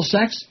premarital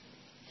sex?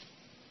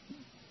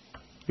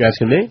 You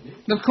asking me?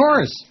 Of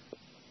course.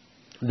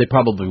 They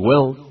probably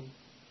will.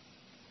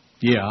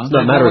 Yeah. It's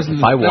not a matter of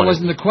if I want. That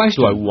wasn't the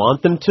question. Do I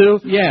want them to?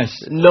 Yes.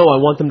 No,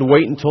 I want them to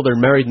wait until they're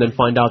married and then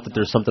find out that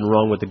there's something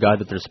wrong with the guy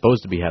that they're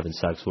supposed to be having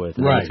sex with.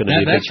 And Right. It's gonna be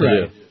a big That's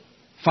right. to-do.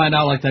 Find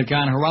out like that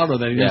guy in Geraldo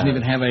that he doesn't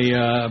even have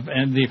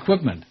and the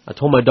equipment. I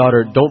told my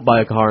daughter, don't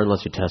buy a car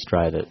unless you test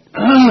drive it.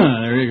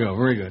 There you go.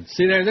 Very good.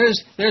 See, there's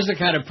the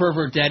kind of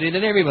pervert daddy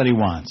that everybody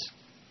wants.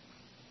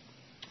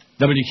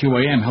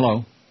 WQAM,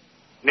 hello.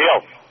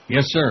 Neil.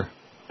 Yes, sir.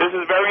 This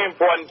is very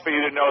important for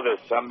you to know this.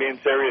 I'm being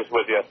serious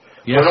with you.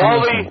 Yes,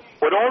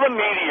 with all the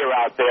media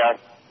out there,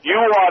 you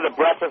are the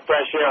breath of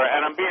fresh air,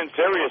 and I'm being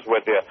serious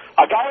with you.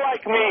 A guy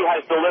like me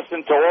has to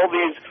listen to all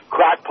these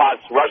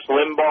crackpots, Rush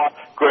Limbaugh,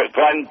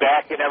 Glenn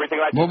Beck, and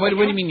everything like that. Well, what do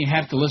you mean you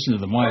have to listen to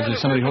them? Why, is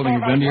there somebody holding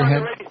a gun to your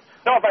head?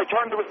 No, if I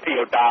turn the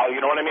radio dial,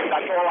 you know what I mean?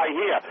 That's all I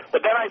hear.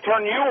 But then I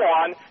turn you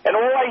on, and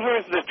all I hear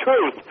is the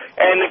truth.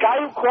 And the guy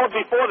who called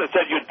before that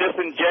said you're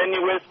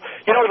disingenuous,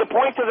 you know, the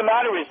point of the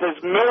matter is there's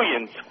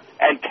millions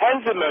and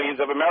tens of millions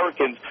of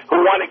Americans who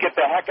want to get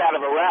the heck out of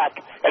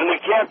Iraq, and we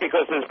can't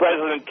because this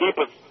president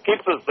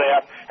keeps us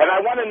there. And I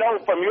want to know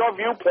from your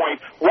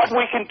viewpoint what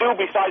we can do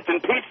besides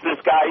impeach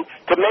this guy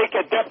to make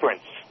a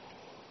difference.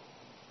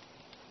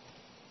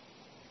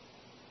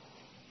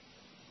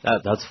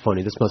 That's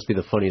funny. This must be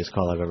the funniest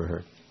call I've ever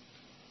heard.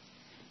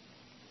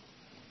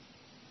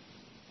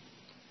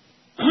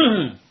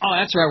 Oh,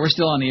 that's right. We're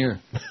still on the air.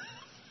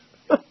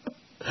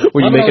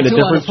 Were you making a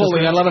difference?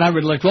 We got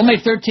 1,100 licked. We'll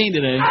make 13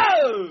 today.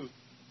 Oh!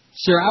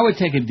 Sir, I would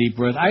take a deep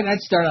breath. I'd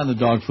start on the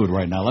dog food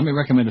right now. Let me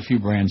recommend a few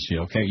brands to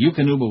you, okay?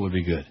 Yukonuba would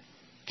be good.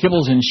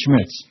 Kibbles and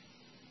Schmitz.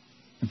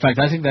 In fact,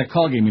 I think that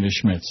call gave me the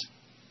Schmitz.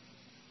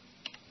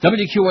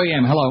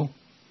 WQAM, hello.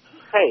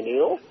 Hey,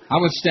 Neil. I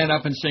would stand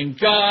up and sing,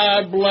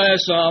 God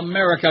bless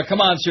America.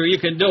 Come on, sir, you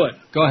can do it.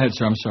 Go ahead,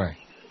 sir, I'm sorry.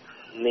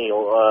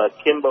 Neil,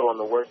 Kimbo on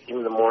the worst team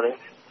in the morning.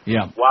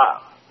 Yeah.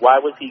 Why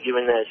was he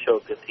giving that show?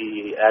 Because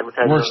he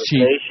advertised on the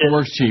station?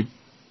 Works cheap.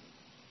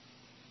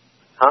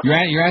 Huh?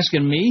 You're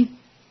asking me?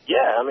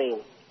 Yeah, I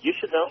mean, you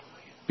should know.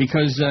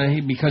 Because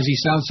he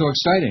sounds so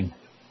exciting.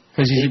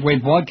 Because he's a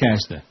great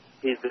broadcaster.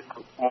 He's the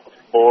most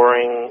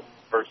boring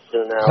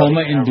personality.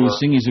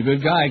 Coma-inducing. He's a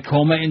good guy.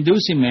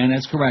 Coma-inducing, man.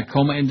 That's correct.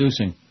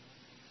 Coma-inducing.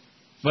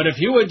 But if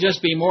you would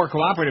just be more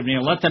cooperative,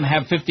 Neil, let them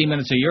have 15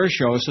 minutes of your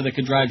show so they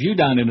could drive you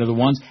down into the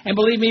ones. And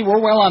believe me,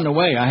 we're well on the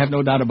way. I have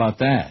no doubt about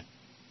that.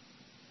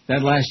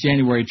 That last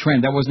January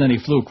trend, that wasn't any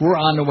fluke. We're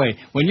on the way.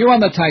 When you're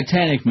on the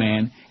Titanic,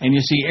 man, and you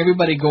see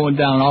everybody going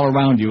down all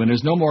around you and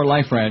there's no more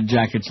life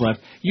jackets left,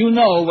 you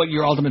know what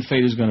your ultimate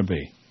fate is going to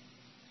be.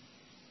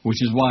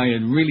 Which is why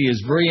it really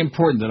is very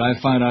important that I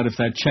find out if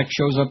that check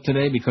shows up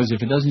today, because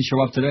if it doesn't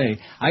show up today,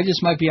 I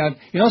just might be out.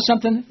 You know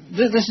something?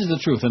 This is the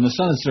truth, and the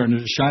sun is starting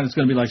to shine. It's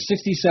going to be like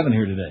 67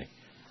 here today.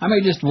 I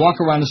may just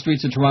walk around the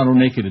streets of Toronto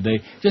naked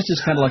today, just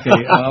as kind of like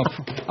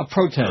a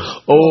protest.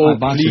 Oh,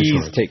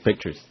 please take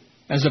pictures.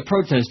 as a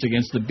protest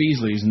against the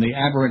Beasleys and the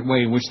aberrant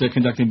way in which they're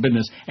conducting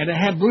business. And to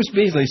have Bruce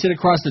Beasley sit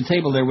across the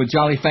table there with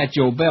Jolly Fat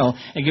Joe Bell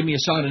and give me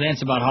a song to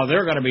dance about how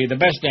they're going to be the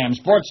best damn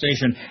sports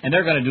station and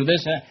they're going to do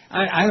this.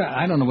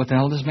 I don't know what the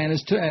hell this man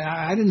is.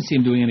 I didn't see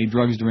him doing any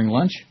drugs during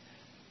lunch.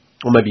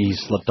 Well, maybe he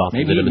slipped off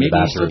and did him in the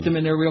bathroom. Maybe he slipped him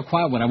in there real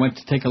quiet when I went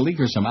to take a leak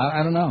or something.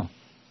 I don't know.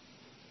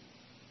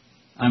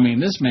 I mean,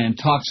 this man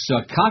talks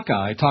caca.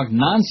 I talk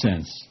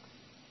nonsense.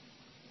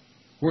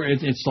 Where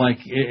it's like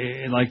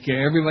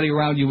everybody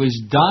around you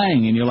is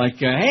dying, and you're like,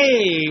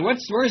 hey,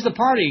 where's the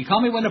party? Call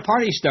me when the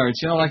party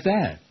starts, you know, like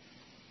that.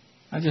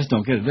 I just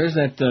don't get it. There's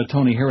that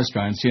Tony Harris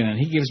guy on CNN.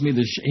 He gives me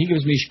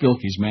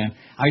spilkies, man.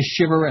 I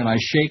shiver and I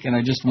shake and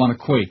I just want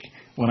to quake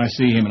when I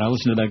see him and I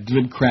listen to that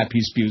good crap he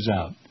spews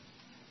out.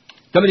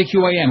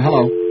 WQAM,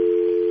 hello.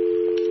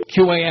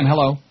 QAM,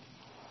 hello.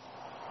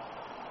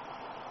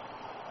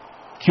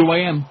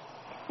 QAM.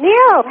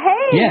 Neil,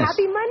 hey, yes.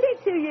 Happy Monday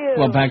to you.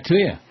 Well, back to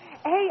you.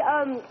 Hey,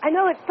 I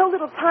know it's so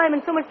little time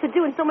and so much to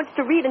do and so much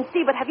to read and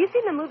see, but have you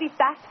seen the movie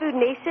Fast Food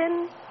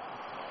Nation?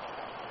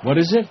 What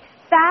is it?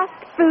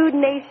 Fast Food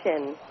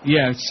Nation.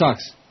 Yeah, it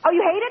sucks. Oh,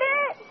 you hated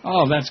it?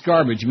 Oh, that's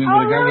garbage. You mean Oh,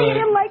 the guy really? really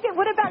You didn't like it?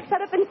 What about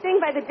Shut Up and Sing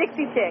by the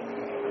Dixie Chicks?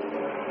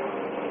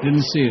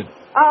 didn't see it?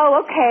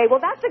 Oh, okay. Well,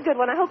 that's a good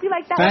one. I hope you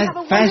like that one. Have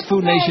a Fast wonderful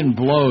Food day. Nation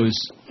blows.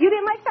 You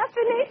didn't like Fast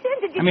Food Nation?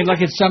 Did you? I mean,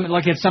 like it's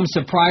some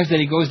surprise that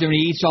he goes there and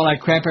he eats all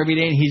that crap every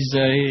day and he's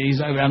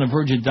on the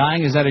verge of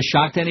dying. Is that a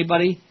shock to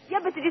anybody? Yeah,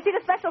 but did you see the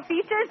special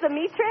features, the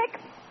meat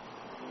tricks?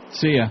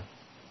 See ya.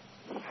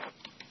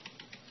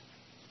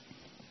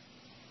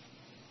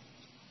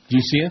 Did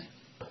you see it?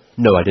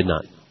 No, I did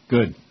not.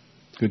 Good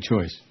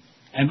choice.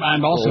 And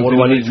I'm also what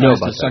do I need to know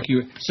about suck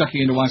you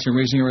into watching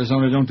Raising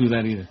Arizona. Don't do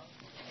that either.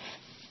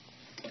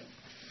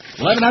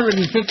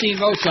 1,115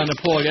 votes on the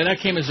poll. Yeah, that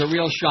came as a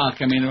real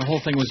shock. I mean, the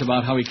whole thing was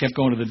about how he kept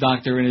going to the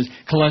doctor and his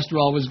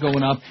cholesterol was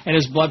going up and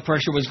his blood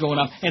pressure was going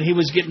up and he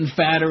was getting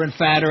fatter and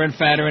fatter and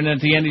fatter and at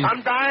the end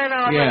I'm dying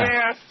out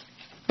yeah.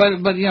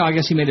 But you know, I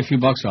guess he made a few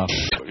bucks off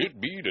it. It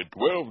beat at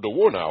 12 to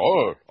 1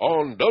 hour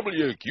on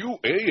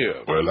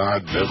WQAM. Well, I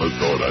never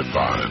thought I'd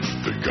find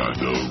the kind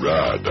of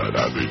ride that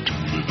I've been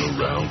tooling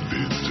around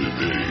in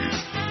today.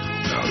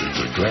 Now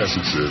it's a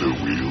classic set of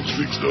wheels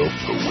fixed up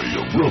the way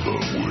a brother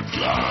would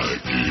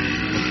like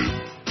it.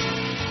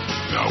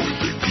 Now with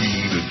the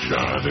clean and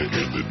shiny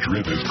and the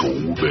trim is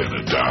gold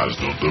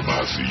sanitized under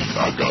my seat,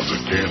 I got a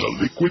can of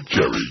liquid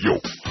cherry, yo.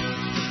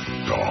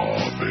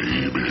 Aw,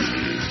 baby.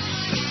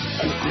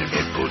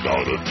 Coconut,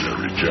 colada,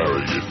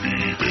 cherry, and me,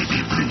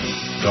 baby blue.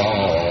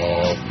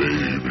 Aw,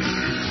 baby.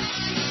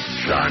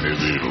 Shiny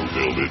little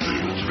velvet,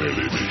 little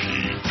smelly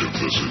machine took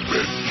the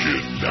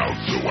suspension down,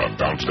 so I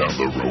bounced down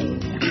the road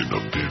in a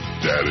Pimp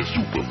Daddy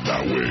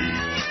Superfly.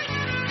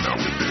 Now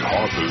when they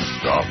hard to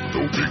stop,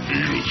 no big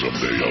deal,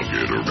 someday I'll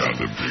get around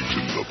to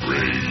fixing the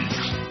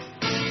brakes.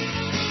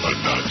 A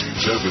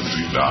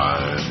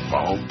 1979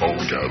 Bonbon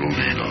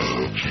Catalina,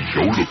 she's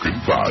sure looking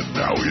fine,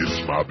 now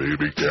it's my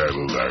baby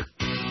Cadillac.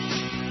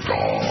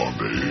 Aw,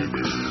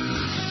 baby.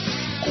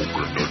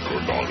 Coconut,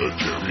 colada,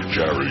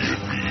 cherry,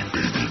 and me,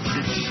 baby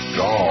blue.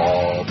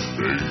 Aw,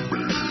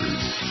 baby.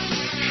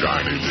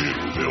 Shiny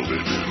little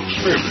velvet, little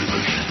smelly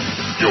machine.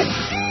 Yo.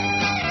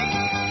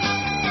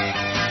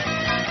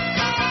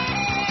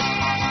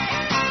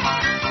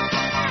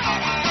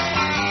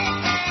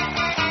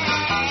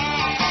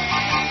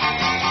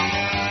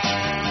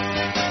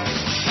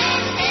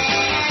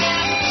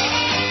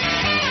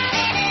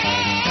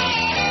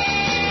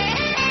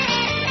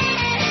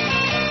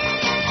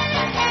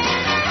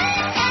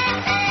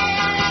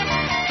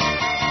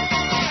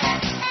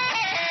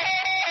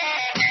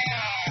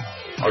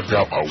 I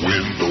got my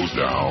windows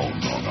down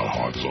on a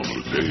hot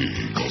summer day,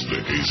 'cause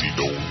the AC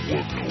don't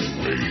work no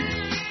way.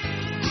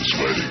 The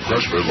sweaty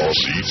crush fill all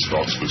seat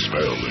starts to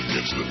smell and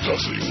gets the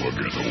tussy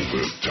working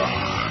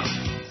overtime.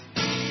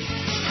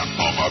 Now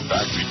on my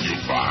back seat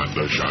you'll find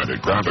a shiny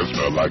crown that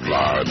smell like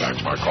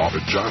lilacs. My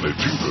carpet shiny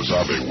too, 'cause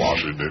I've been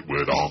washing it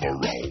with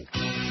Armorall.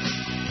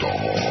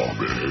 Aw,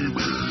 baby.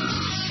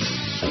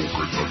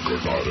 Coconut,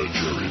 colada,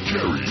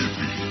 cherry, and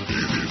me,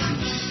 baby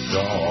blue.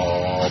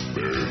 Aw,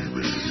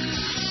 baby.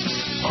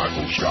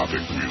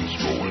 Microscopic wheels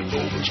going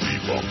over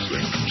speed bumps,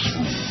 ain't too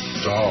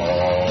smooth.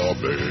 Aw,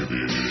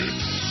 baby.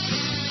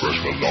 Fresh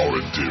velour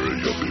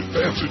interior, be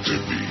fancy to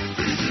me,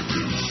 baby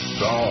blue.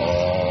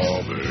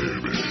 Aw,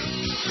 baby.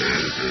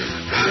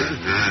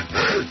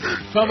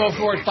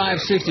 1204 at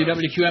 560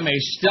 WQAM, a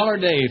stellar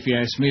day, if you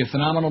ask me. A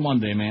phenomenal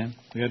Monday, man.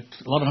 We got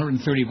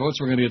 1,130 votes.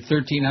 We're going to get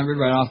 1,300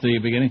 right off the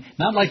beginning.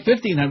 Not like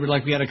 1,500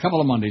 like we had a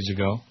couple of Mondays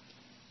ago.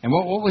 And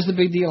what was the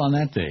big deal on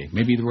that day?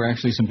 Maybe there were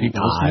actually some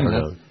people listening. I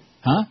don't know.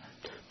 Huh?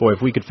 Boy,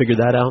 if we could figure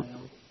that out.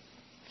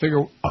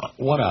 Figure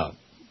what out?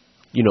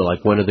 You know,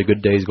 like when are the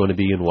good days going to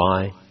be and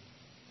why?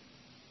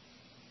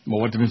 Well,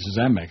 what difference does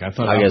that make? I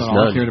thought I guess all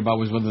none. I cared about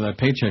was whether that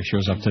paycheck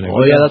shows up today.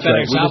 Oh, yeah, that's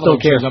right. We just don't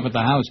care. Shows up at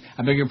the house.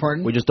 I beg your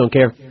pardon? We just don't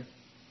care.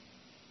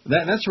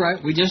 That's right.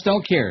 We just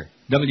don't care.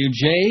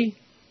 WJDC.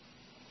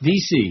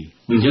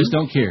 We just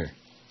don't care.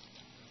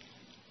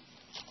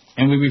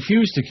 And we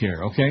refuse to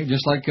care, okay?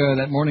 Just like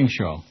that morning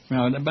show.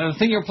 But the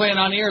thing you're playing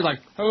on the air is like,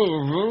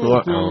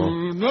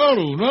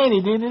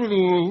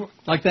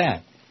 like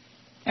that.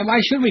 And why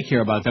should we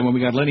care about that when we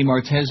got Lenny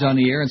Martez on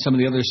the air and some of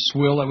the other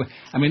swill?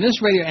 I mean,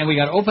 this radio, and we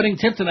got opening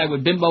tip tonight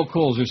with Bimbo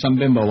Coles or some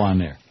bimbo on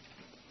there.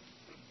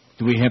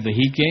 Do we have the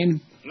Heat game?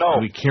 No.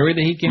 Do we carry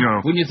the Heat game? No.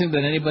 Wouldn't you think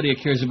that anybody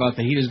that cares about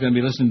the Heat is going to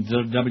be listening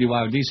to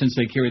WIOD since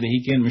they carry the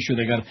Heat game? I'm sure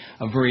they got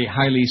a very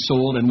highly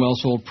sold and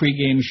well-sold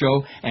pre-game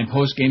show and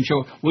post-game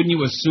show. Wouldn't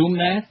you assume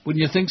that?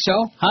 Wouldn't you think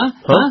so? Huh?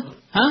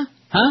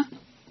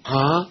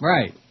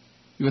 Right.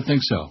 You would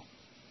think so.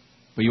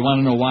 But you want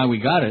to know why we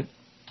got it.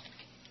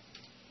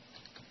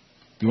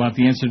 You want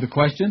the answer to the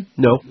question?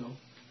 No.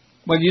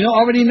 Well, you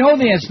already know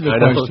the answer to the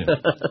question.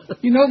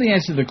 You know the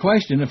answer to the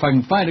question if I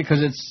can find it,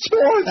 because it's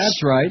sports.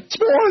 That's right.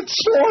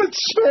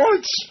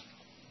 Sports.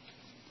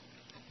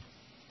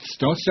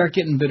 Don't start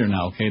getting bitter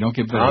now, okay? Don't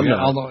get bitter.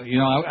 Although,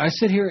 I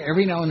sit here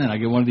every now and then. I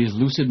get one of these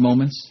lucid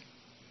moments.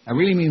 I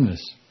really mean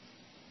this.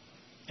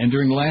 And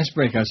during the last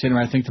break, I sit here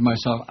and I think to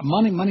myself,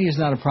 money is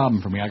not a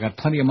problem for me. I got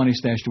plenty of money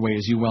stashed away,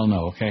 as you well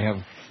know, okay? I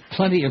have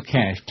plenty of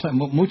cash,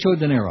 mucho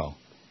dinero.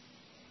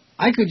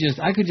 I could just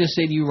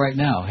say to you right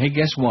now, hey,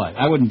 guess what?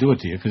 I wouldn't do it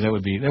to you because that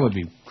would be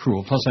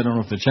cruel. Plus, I don't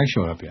know if the check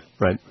showed up yet.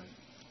 Right.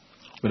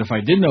 But if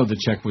I did know the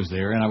check was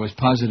there and I was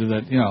positive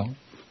that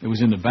it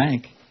was in the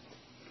bank,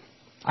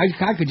 I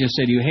could just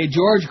say to you, hey,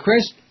 George,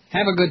 Chris,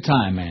 have a good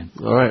time, man.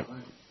 All right.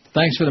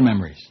 Thanks for the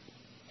memories.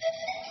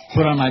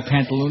 Put on my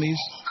pantaloonies.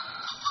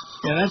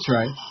 Yeah, that's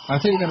right. I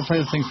think we're going to play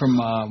the thing from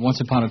Once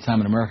Upon a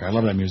Time in America. I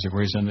love that music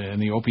where he's in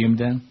the opium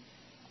den.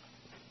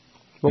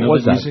 What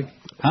was that? Music?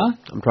 Huh?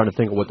 I'm trying to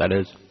think of what that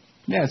is.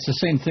 Yeah, it's the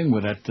same thing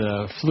with that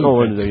flute.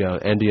 Oh, and the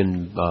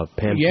Andean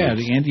pan Yeah,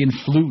 flutes. the Andean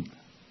flute.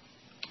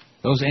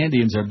 Those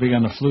Andeans are big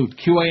on the flute.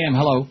 QAM,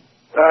 hello.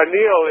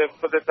 Neil, if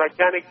the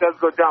Titanic does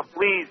go down,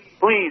 please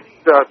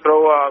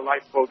throw a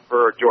lifeboat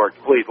for George.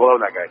 Please, we'll own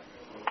that guy.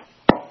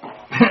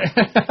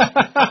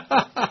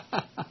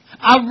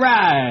 All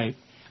right.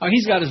 Oh,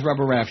 he's got his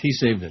rubber raft. He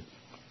saved it.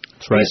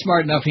 That's right. He's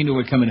smart enough. He knew it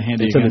would come in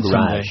handy It's in again the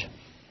garage. someday.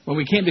 When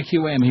we came to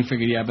QM, he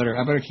figured, I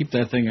better keep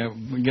that thing,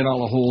 get all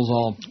the holes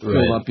all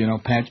filled up,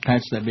 patch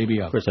that baby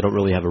up. Of course, I don't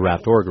really have a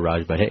raft or a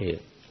garage, but hey.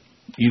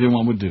 Either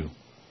one would do.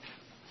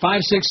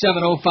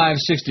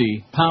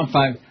 5670560,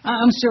 #5.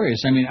 I'm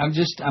serious. I mean, I'm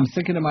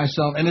thinking to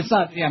myself, and it's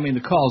not, the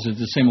calls are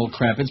the same old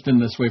crap. It's been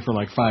this way for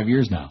like 5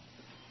 years now.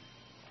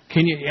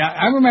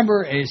 I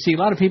remember, see, a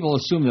lot of people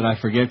assume that I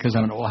forget because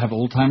I have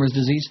old-timer's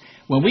disease.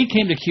 When we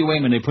came to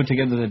QM and they put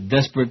together the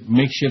desperate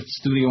makeshift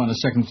studio on the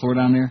second floor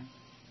down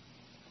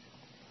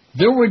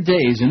there were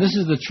days, and this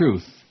is the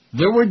truth,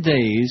 there were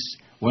days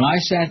when I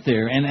sat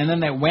there, and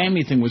then that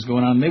whammy thing was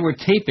going on, and they were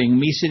taping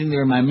me sitting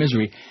there in my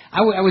misery. I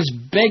was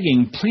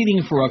begging,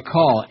 pleading for a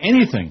call,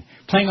 anything,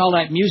 playing all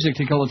that music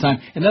to kill the time,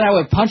 and then I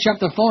would punch up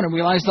the phone and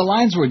realize the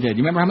lines were dead.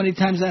 You remember how many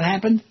times that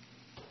happened?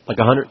 Like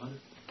 100?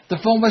 The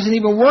phone wasn't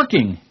even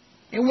working.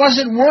 It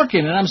wasn't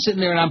working, and I'm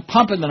sitting there and I'm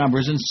pumping the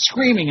numbers and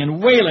screaming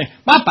and wailing,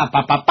 bop, bop,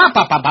 bop, bop, bop,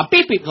 bop, bop,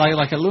 beep, beep,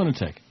 like a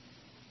lunatic.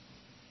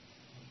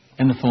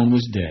 And the phone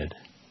was dead.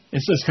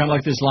 It's just kind of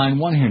like this line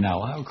 1 here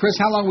now. Chris,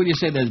 how long would you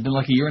say that? It's been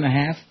like a year and a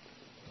half?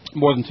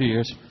 More than 2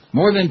 years.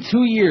 More than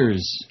 2 years.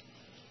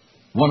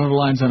 One of the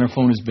lines on our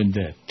phone has been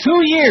dead.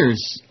 2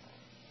 years!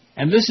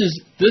 And this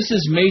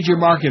is major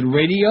market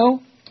radio,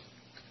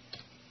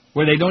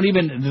 where they don't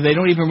even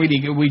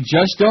really, we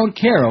just don't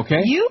care,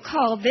 okay? You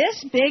call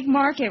this big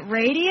market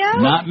radio?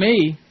 Not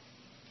me.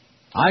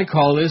 I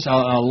call this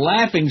a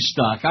laughing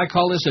stock. I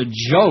call this a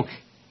joke.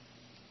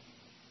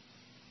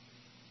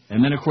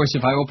 And then, of course,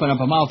 if I open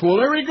up a mouth, well,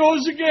 there he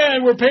goes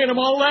again. We're paying him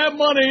all that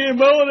money, and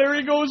well, there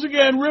he goes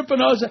again,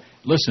 ripping us.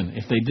 Listen,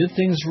 if they did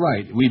things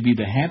right, we'd be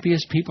the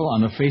happiest people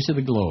on the face of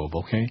the globe,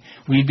 okay?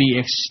 We'd be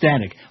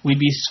ecstatic. We'd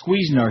be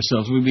squeezing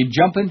ourselves. We'd be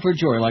jumping for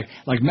joy, like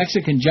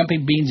Mexican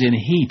jumping beans in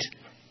heat.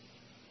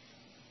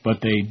 But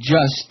they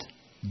just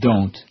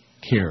don't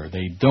care.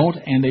 They don't,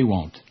 and they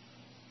won't.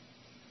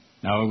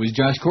 Now, it was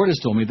Josh Cordes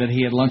told me that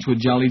he had lunch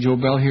with Jolly Joe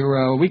Bell here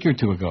a week or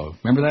two ago.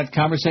 Remember that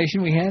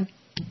conversation we had?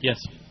 Yes.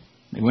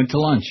 They went to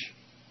lunch.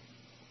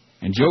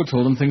 And Joe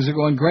told him things are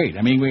going great.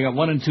 I mean, we got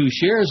 1 and 2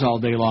 shares all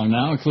day long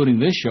now, including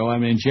this show. I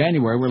mean, in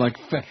January, we're like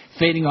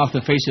fading off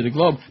the face of the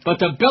globe. But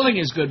the billing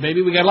is good,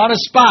 baby. We got a lot of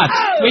spots.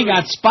 We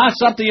got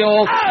spots up the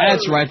old...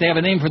 That's right. They have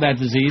a name for that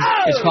disease.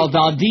 It's called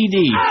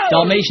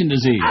Dalmatian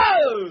disease.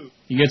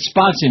 You get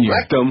spots in you.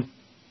 Rectum.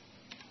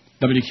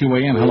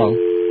 WQAM, hello.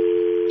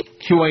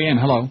 QAM,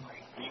 hello.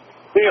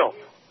 Neil.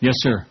 Yes,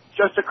 sir.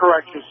 Just a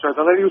correction, sir.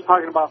 The lady was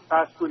talking about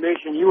Fast Food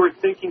Nation. You were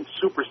thinking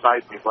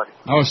Supersize Me, buddy.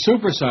 Oh,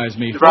 Supersize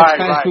Me. Right,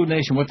 Fast Food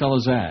Nation. What the hell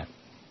is that?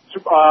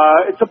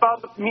 It's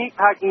about the meat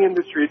packing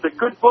industry. It's a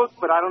good book,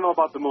 but I don't know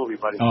about the movie,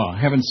 buddy. Oh, I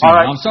haven't seen All it.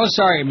 right. I'm so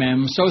sorry,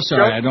 man. I'm so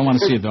sorry. I don't want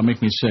to see it. Don't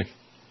make me sick.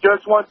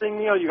 Just one thing,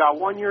 Neil. You got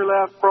 1 year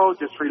left, bro.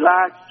 Just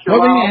relax, chill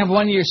Well, then out. you have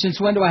 1 year. Since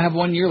when do I have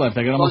 1 year left?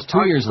 I got almost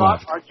 2 years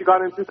left. Aren't you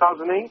got in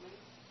 2008?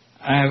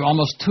 I have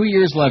almost 2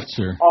 years left,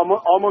 sir.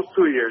 Almost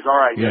 2 years. All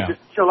right. Yeah.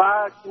 Just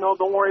chillax.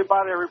 Don't worry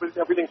about it.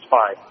 Everything's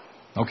fine.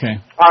 Okay.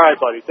 All right,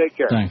 buddy. Take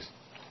care. Thanks.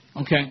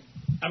 Okay.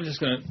 I'm just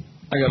going to...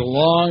 I got a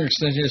long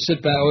extension to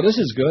sit back. Oh, this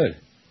is good.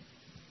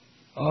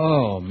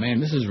 Oh, man,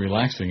 this is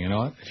relaxing, you know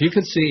what? If you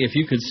could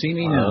see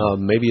me now...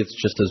 maybe it's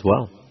just as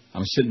well.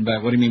 I'm sitting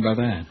back. What do you mean by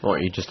that? Or are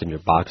you just in your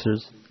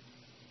boxers?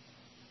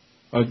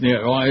 Oh,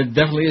 yeah, well, it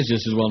definitely is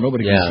just as well.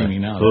 Nobody can see me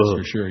now, that's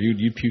for sure.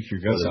 You'd puke your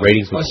guts out.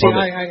 Ratings would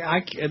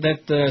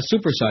that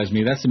Supersize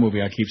Me, that's the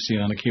movie I keep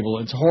seeing on the cable.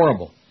 It's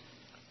horrible.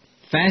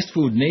 Fast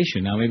Food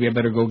Nation. Now, maybe I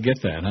better go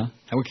get that, huh?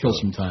 That would kill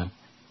some time.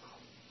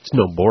 It's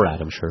no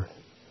Borat, I'm sure.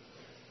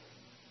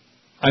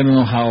 I don't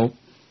know how...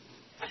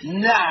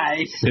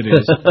 Nice. It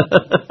is.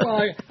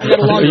 Well, I got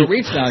a longer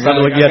reach now. I got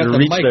the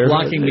mic there.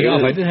 blocking me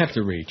off. I didn't have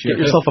to reach. Get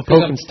yourself a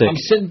poking stick. I'm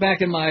sitting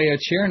back in my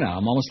chair now.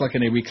 I'm almost like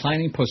in a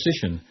reclining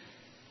position,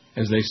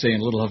 as they say in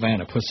Little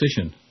Havana.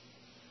 Position.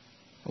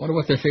 I wonder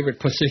what their favorite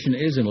position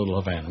is in Little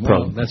Havana.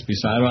 Well, that's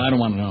beside. I don't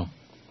want to know.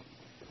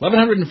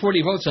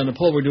 1,140 votes on the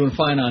poll. We're doing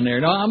fine on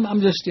there. No,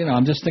 I'm just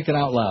thinking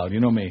out loud.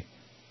 You know me,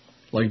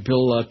 like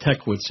Bill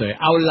Tech would say,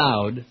 out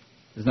loud.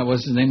 Isn't that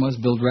what his name was?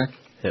 Bill Dreck.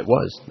 It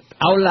was.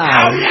 Out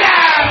loud.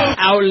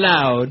 Out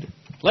loud.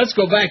 Let's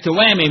go back to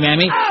Whammy,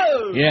 Mammy.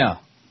 Oh. Yeah.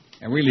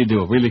 I really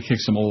do. Really kick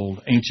some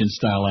old ancient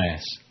style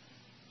ass.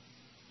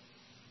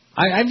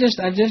 I've just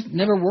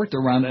never worked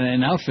around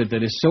an outfit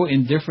that is so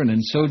indifferent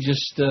and so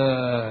just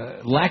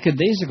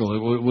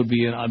lackadaisical. It would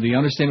be the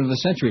understatement of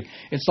the century.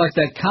 It's like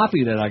that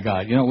copy that I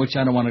got, which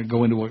I don't want to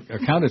go into what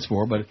account it's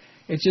for, but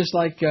it's just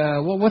like,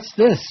 well, what's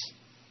this?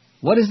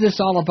 What is this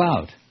all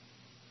about?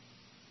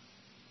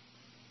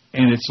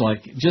 And it's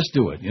like, just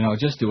do it,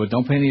 just do it.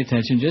 Don't pay any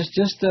attention. Just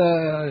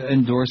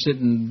endorse it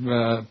and,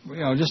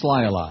 just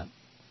lie a lot.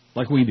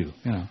 Like we do,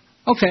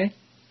 Okay.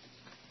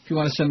 If you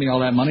want to send me all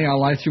that money,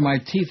 I'll lie through my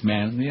teeth,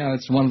 man.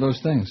 It's one of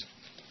those things.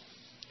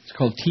 It's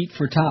called teat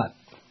for tot.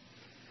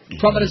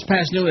 12 minutes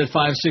past noon at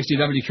 560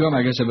 WQM.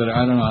 I guess I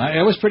don't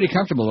know. It was pretty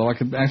comfortable, though. I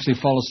could actually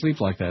fall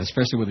asleep like that,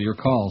 especially with your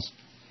calls.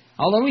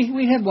 Although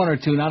we had one or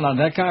two. Not on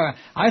that guy.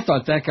 I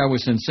thought that guy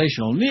was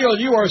sensational. Neil,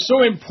 you are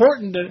so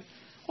important.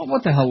 Well,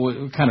 what the hell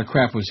what kind of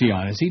crap was he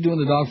on? Is he doing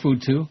the dog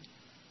food, too?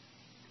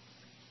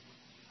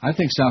 I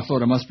think South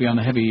Florida must be on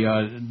a heavy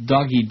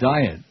doggy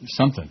diet.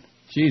 Something.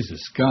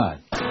 Jesus,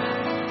 God.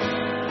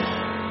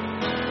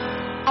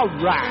 All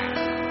right.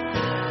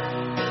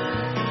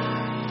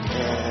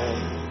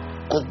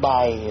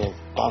 Goodbye,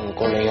 Don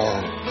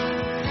Corleone.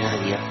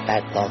 You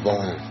fat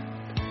doggone.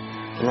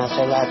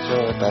 So that's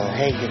the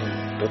Hagen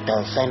to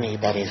tell Sammy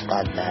that he's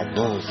got bad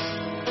news.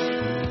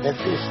 That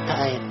this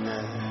time,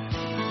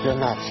 you're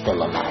not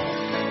still alive.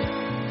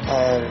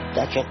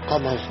 That should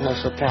come as no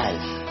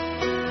surprise.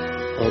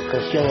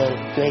 Because you're a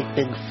great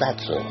big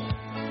fatso.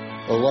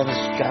 One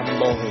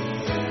Stromboli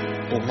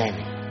too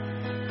many.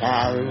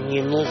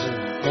 You're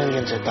losing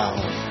millions of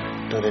dollars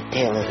to the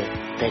tailor to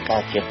take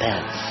out your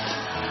pants.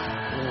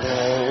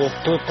 And, if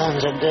 2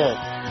 tons are good,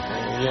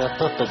 your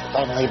puppet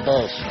finally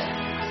burst.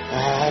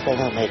 I don't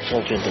want my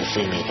children to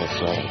see me this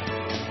way.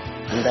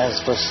 And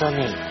as for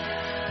Sonny,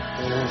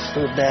 it's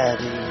too bad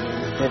he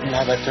didn't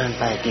have a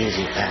turnpike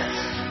easy pass.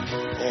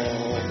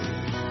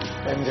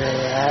 And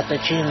Al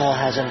Pacino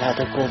hasn't had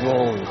a good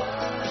role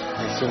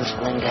since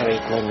Glengarry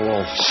Glen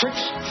Ross.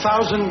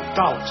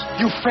 $6,000.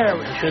 You fairy.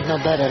 You should know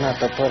better not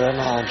to put an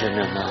orange in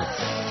your mouth.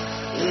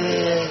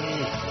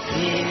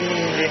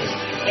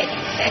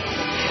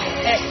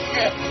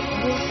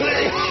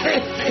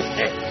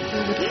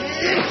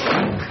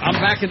 I'm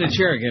back in the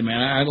chair again,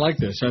 man. I like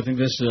this. I think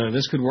this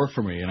could work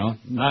for me, I'm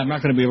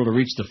not going to be able to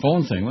reach the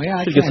phone thing. Well,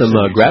 I should get some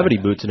gravity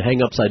boots and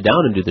hang upside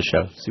down and do the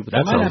show. See what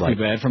that might sounds not like.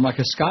 be bad. From like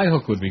a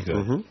skyhook would be good.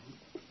 Mm-hmm.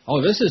 Oh,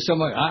 this is so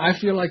much. I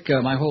feel like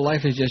my whole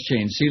life has just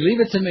changed. See,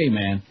 leave it to me,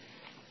 man.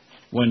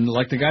 When,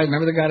 like the guy,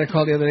 remember the guy that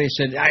called the other day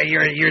said,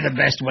 you're the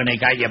best when they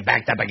got you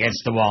backed up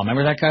against the wall.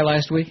 Remember that guy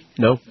last week?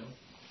 No.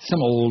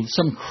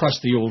 Some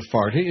crusty old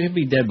fart. He'll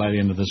be dead by the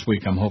end of this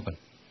week, I'm hoping.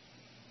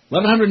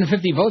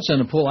 1,150 votes on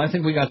the poll. I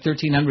think we got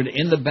 1,300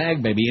 in the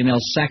bag, baby, in El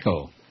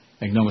Saco.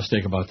 Make no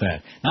mistake about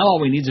that. Now all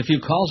we need is a few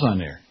calls on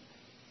there.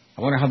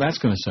 I wonder how that's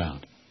going to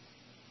sound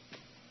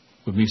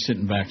with me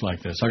sitting back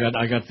like this. I got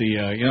the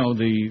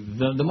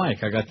the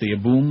mic. I got the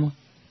boom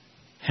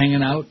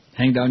hanging out.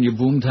 Hang down your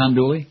boom, Tom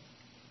Dooley.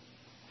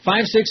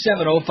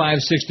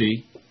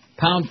 5670560,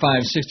 pound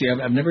 560.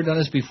 I've never done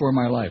this before in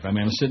my life. I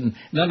mean, I'm sitting.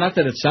 Not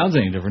that it sounds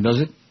any different, does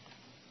it?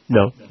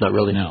 No, not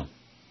really. No.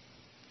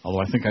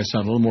 Although I think I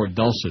sound a little more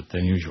dulcet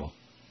than usual.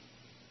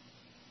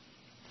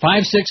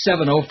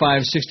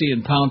 5670560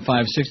 and pound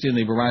 560 in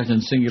the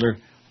Verizon Singular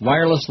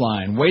wireless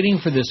line, waiting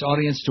for this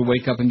audience to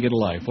wake up and get a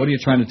life. What are you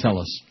trying to tell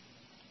us?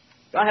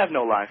 I have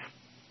no life.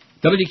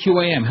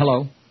 WQAM,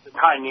 hello.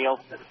 Hi, Neil.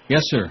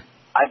 Yes, sir.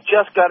 I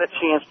just got a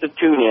chance to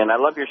tune in. I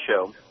love your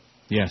show.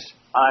 Yes.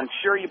 I'm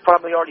sure you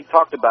probably already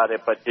talked about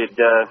it, but did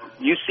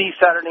you see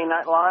Saturday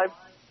Night Live?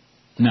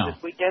 No.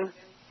 This weekend?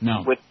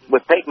 No. With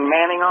Peyton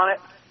Manning on it?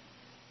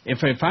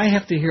 If I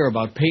have to hear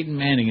about Peyton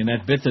Manning and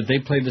that bit that they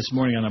played this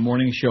morning on the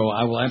morning show,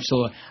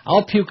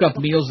 I'll puke up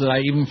meals that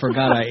I even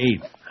forgot I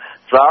ate.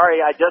 Sorry,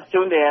 I just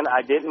tuned in.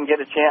 I didn't get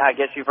a chance. I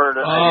guess you've heard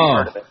of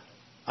it.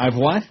 I've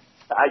what?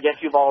 I guess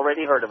you've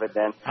already heard of it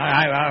then.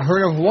 I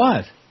heard of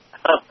what?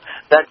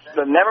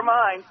 Never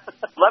mind.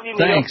 Love you,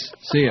 Neil. Thanks.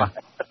 See ya.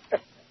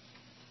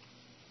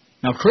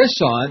 Now, Chris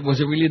saw it. Was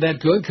it really that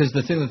good? Because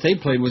the thing that they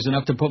played was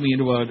enough to put me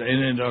into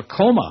a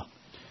coma.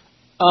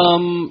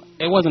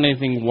 It wasn't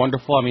anything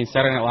wonderful. I mean,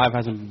 Saturday Night Live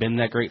hasn't been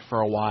that great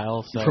for a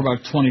while. So. For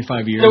about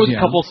 25 years. There was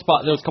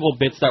a couple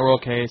bits that were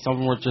okay. Some of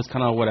them were just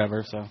kind of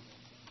whatever. So,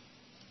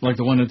 like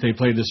the one that they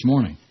played this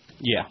morning.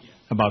 Yeah.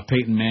 About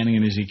Peyton Manning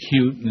and is he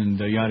cute and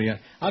yada yada.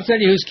 I'll tell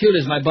you who's cute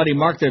is my buddy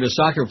Mark there, the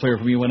soccer player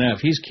from UNF.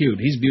 He's cute.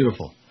 He's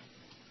beautiful.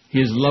 He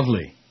is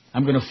lovely.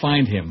 I'm going to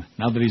find him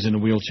now that he's in a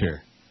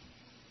wheelchair.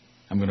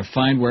 I'm going to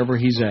find wherever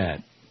he's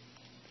at.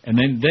 And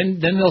then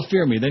they'll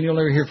fear me. Then you'll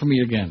never hear from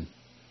me again.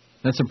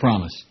 That's a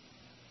promise.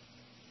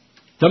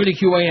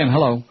 WQAM,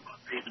 hello.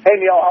 Hey,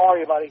 Neil, how are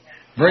you, buddy?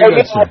 Very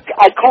good, sir.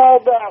 I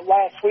called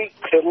last week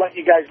to let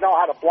you guys know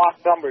how to block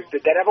numbers.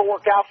 Did that ever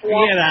work out for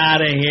you? Get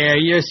out of here.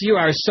 You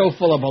are so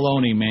full of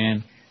baloney,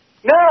 man.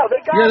 No,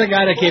 you're the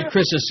guy that gave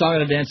Chris a song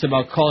and a dance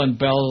about calling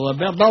Bell.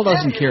 Bell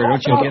doesn't care,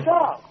 don't you get?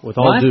 With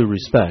all due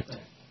respect.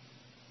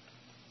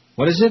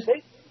 What is it?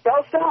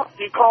 Bell stop.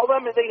 You call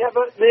them and they have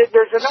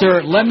there's a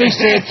Sir, let me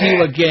say it to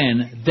you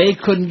again. They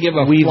couldn't give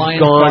a flying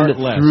fart less. We've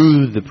gone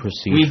through the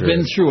procedure. We've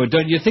been through it.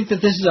 Don't you think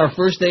that this is our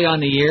first day on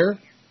the air?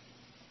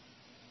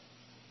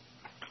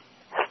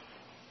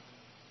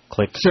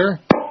 Click. Sir?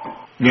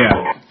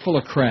 Yeah. Full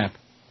of crap.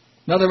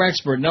 Another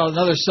expert. No,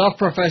 another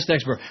self-professed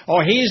expert.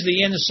 Oh, he's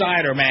the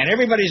insider, man.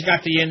 Everybody's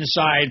got the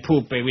inside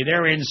poop, baby.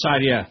 They're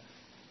inside, yeah.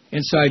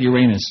 Inside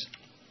Uranus.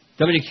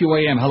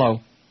 WQAM,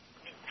 hello.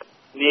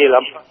 Neil,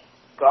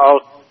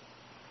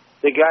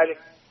 the guy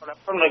that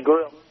from the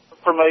grill.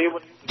 Familiar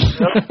with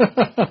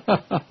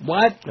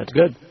What? That's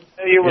good.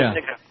 Familiar with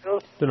the grill?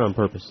 Did it on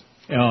purpose.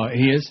 Oh,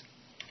 he is?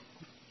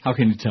 How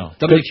can you tell?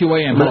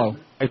 WQAM, hello.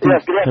 Yes,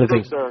 good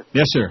afternoon, sir.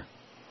 Yes, sir.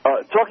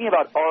 Talking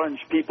about orange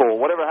people,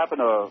 whatever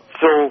happened to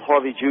Phil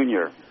Harvey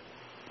Jr.?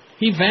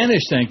 He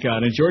vanished, thank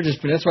God, and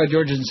that's why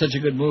George is in such a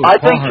good mood. I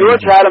think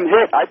George had him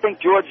hit. I think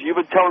George, you've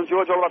been telling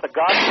George all about the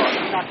Godfather.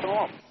 He knocked him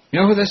off.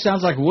 You know who this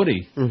sounds like?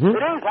 Woody. Mm-hmm. It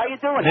is. How you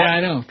doing? Yeah,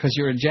 I know, because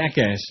you're a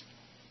jackass.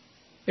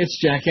 It's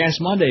Jackass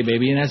Monday,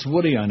 baby, and that's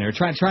Woody on there.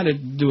 Trying to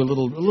do a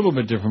little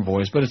bit different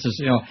voice, but it's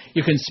just,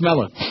 you can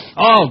smell it.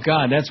 Oh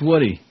God, that's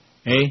Woody.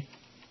 Hey,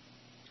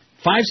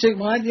 5-6.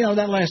 Well,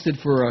 that lasted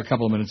for a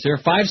couple of minutes there.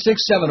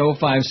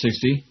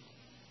 5-6-7-0-560,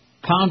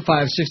 pound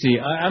 560.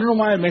 I don't know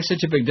why it makes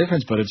such a big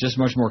difference, but it's just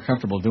much more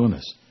comfortable doing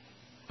this.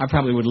 I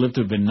probably would have lived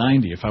to have been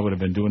 90 if I would have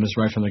been doing this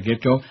right from the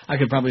get-go. I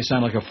could probably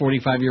sound like a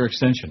 45-year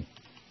extension.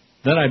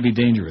 Then I'd be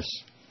dangerous.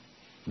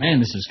 Man,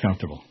 this is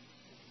comfortable.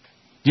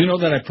 Do you know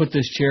that I put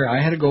this chair?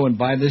 I had to go and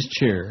buy this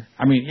chair.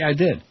 I mean, yeah, I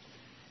did.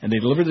 And they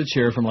delivered the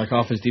chair from like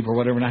Office Depot or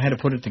whatever, and I had to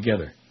put it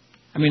together.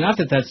 I mean, not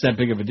that that's that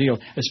big of a deal,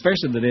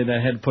 especially the day that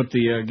I had to put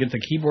get the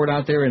keyboard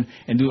out there and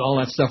do all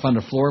that stuff on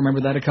the floor.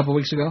 Remember that a couple of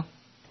weeks ago?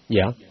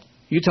 Yeah.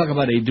 You talk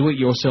about a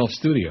do-it-yourself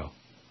studio.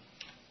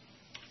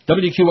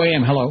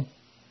 WQAM, hello.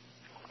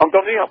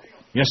 Uncle Neil.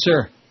 Yes,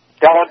 sir.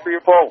 Got one for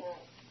your poll.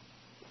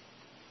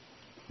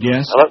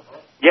 Yes. Hello?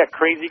 Yeah,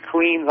 Crazy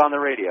Queens on the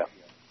radio.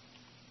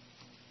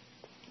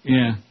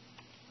 Yeah.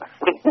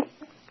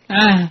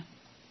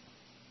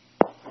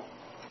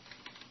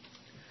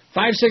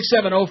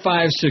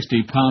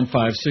 5-6-7-0-560, pound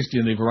 560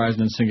 in the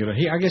Verizon and Singular.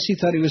 I guess he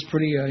thought he was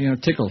pretty,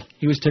 tickled.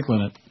 He was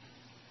tickling it.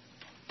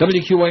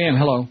 WQAM,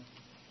 hello.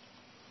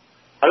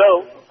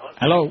 Hello.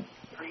 Hello.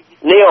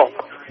 Neil.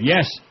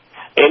 Yes.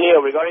 Hey,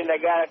 Neil, regarding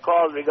that guy that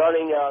called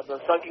regarding the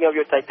sunking of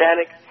your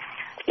Titanic,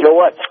 you know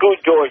what? Screw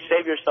George.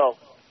 Save yourself.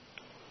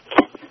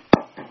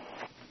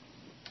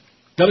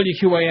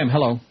 WQAM,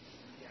 hello.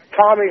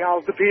 Tommy,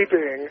 how's the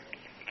peeping?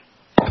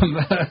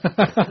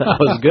 That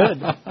was good.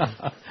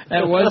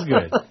 That was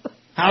good.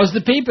 How's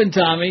the peeping,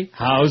 Tommy?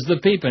 How's the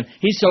peeping?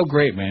 He's so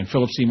great, man.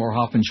 Philip Seymour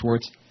Hoffman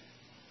Schwartz.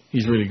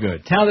 He's really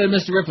good. Talented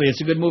Mr. Ripley.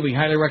 It's a good movie.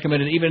 Highly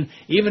recommended. Even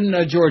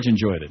George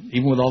enjoyed it,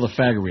 even with all the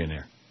faggery in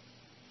there.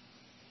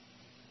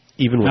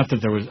 Even with. Not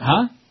that there was.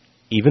 Huh?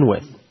 Even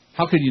with.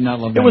 How could you not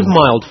love that? It was movie?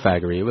 mild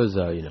faggery. It was,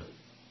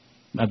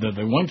 Now,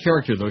 the one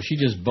character, though, she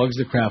just bugs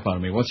the crap out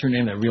of me. What's her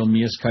name? That real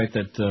Miaskite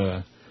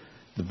that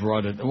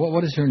brought it.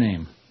 What is her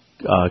name?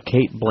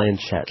 Kate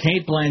Blanchett.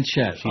 Kate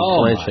Blanchett. She's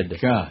oh, Blanchett. My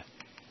God.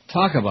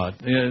 Talk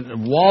about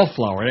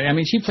wallflower. I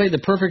mean, she played the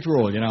perfect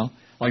role,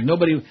 Like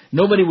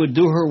nobody would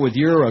do her with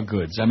Euro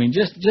goods. I mean,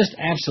 just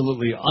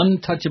absolutely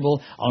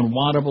untouchable,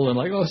 unwantable, and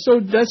like, oh, so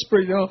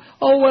desperate,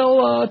 Oh,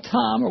 well,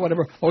 Tom, or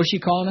whatever. What was she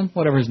calling him?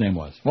 Whatever his name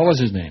was. What was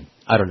his name?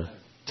 I don't know.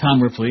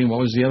 Tom Ripley, and what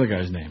was the other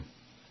guy's name?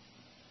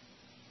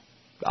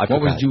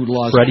 What was Jude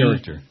Law's Freddie?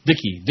 character?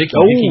 Dickie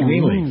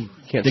Greenleaf.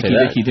 Can't say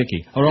that.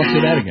 Dickie. Oh, don't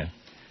say that again.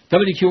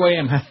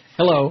 WQAM,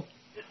 hello.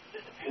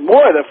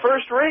 Boy, the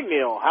first ring,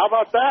 Neil. How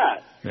about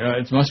that?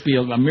 It must be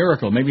a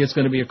miracle. Maybe it's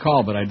going to be a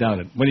call, but I doubt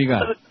it. What do you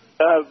got?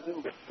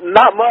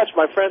 Not much.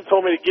 My friend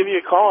told me to give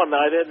you a call, and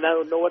I didn't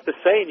know what to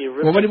say. And you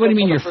really well, what do you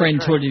mean your friend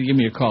told you to give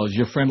me a call? Is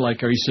your friend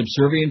like, are you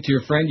subservient to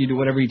your friend? You do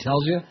whatever he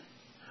tells you?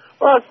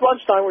 Well, it's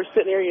lunchtime. We're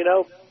sitting here,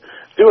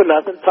 doing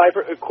nothing.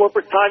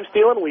 Corporate time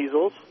stealing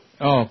weasels.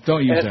 Oh,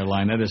 don't use that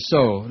line. That is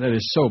so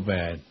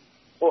bad.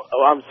 Well,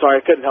 I'm sorry,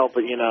 I couldn't help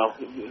it,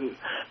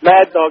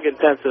 Mad Dog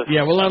Intensive.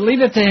 Yeah, well,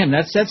 leave it to him.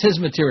 That's his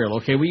material,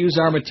 okay? We use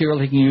our material.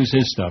 He can use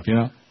his stuff,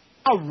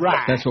 All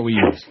right. That's what we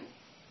use.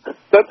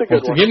 That's a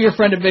good one. Give your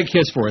friend a big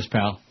kiss for us,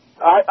 pal.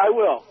 I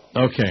will.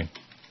 Okay.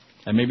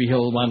 And maybe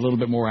he'll want a little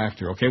bit more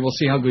after, okay? We'll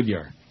see how good you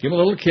are. Give him a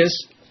little kiss,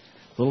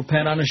 a little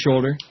pat on the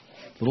shoulder,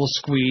 a little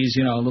squeeze,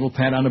 a little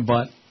pat on the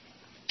butt.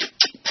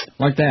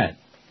 Like that.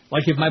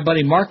 Like if my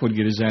buddy Mark would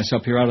get his ass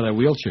up here out of that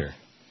wheelchair.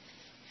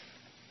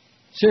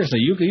 Seriously,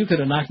 you could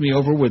have knocked me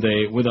over with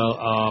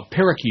a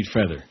parakeet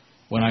feather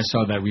when I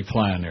saw that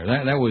reply on there.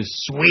 That was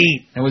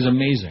sweet. That was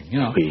amazing.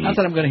 Not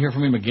that I'm going to hear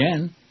from him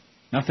again.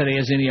 Not that he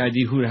has any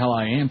idea who the hell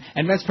I am.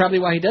 And that's probably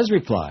why he does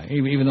reply,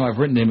 even though I've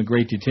written to him in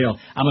great detail.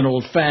 I'm an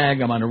old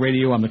fag. I'm on the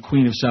radio. I'm the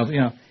queen of South.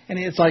 And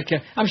it's like,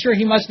 I'm sure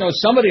he must know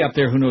somebody up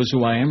there who knows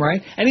who I am,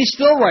 right? And he's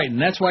still writing.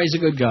 That's why he's a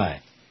good guy.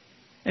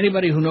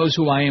 Anybody who knows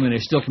who I am and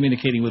is still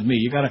communicating with me,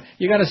 you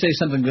gotta say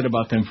something good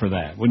about them for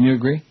that. Wouldn't you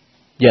agree?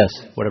 Yes,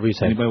 whatever you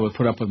say. Anybody would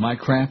put up with my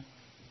crap?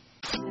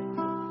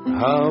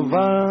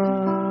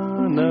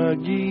 Havana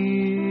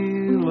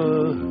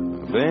Gila,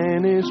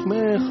 Venice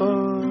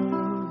Mecha.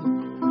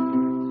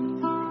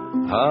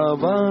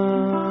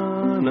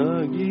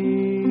 Havana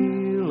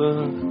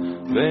Gila,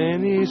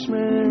 Venice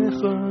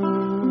Mecha.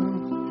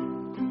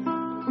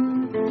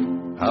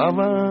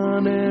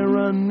 Havana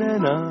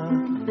Ranena,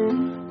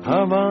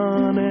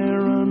 Havana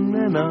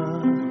Ranena,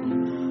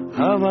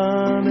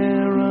 Havana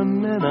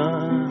Ranena.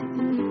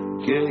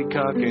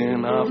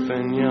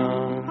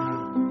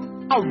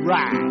 All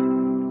right.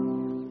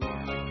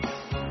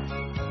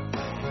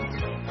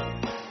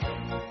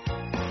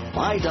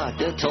 My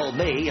doctor told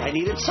me I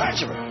needed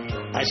surgery.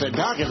 I said,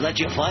 Doc, is that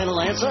your final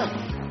answer?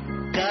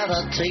 Got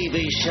a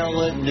TV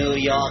show in New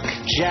York,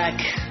 Jack.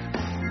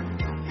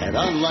 And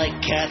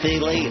unlike Kathy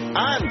Lee,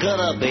 I'm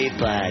gonna be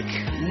back.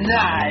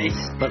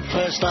 Nice. But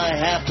first I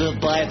have to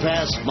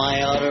bypass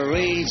my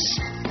arteries.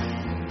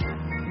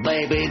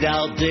 Maybe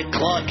now Dick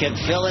Clark can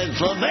fill in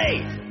for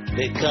me,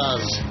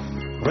 because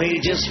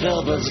Regis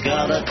Philbin's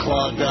got a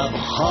clogged up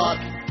heart.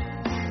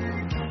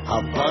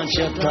 A bunch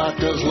of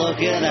doctors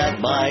looking at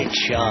my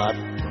chart.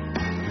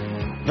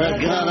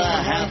 They're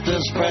gonna have to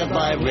spread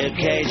my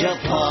ribcage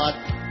apart.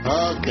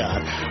 Oh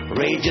God,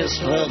 Regis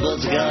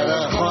Philbin's got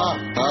a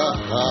clogged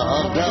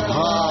up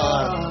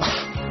heart.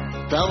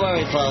 Don't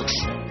worry, folks.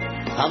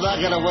 I'm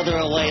not gonna wither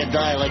away and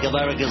die like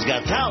America's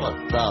Got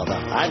Talent. No.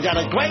 I've got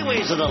a great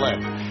reason to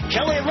live.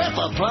 Kelly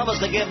Ripa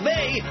promised to give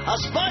me a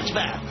sponge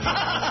bath.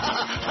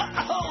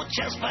 Oh,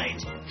 chest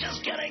pains.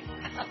 Just kidding.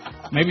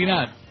 Maybe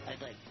not.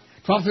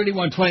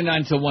 12:31,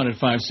 29 till 1 at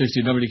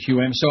 560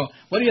 WQM. So,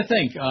 what do you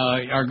think?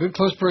 Our good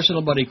close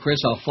personal buddy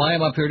Chris, I'll fly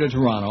him up here to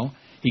Toronto.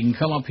 He can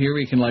come up here.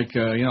 He can,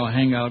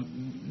 hang out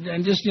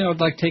and just,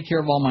 take care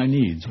of all my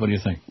needs. What do you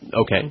think?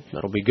 Okay,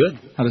 that'll be good.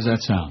 How does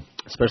that sound?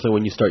 Especially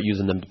when you start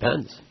using them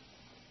Depends.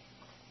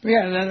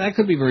 Yeah, that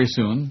could be very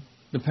soon.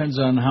 Depends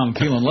on how I'm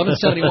feeling.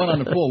 1171 on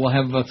the pool. We'll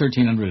have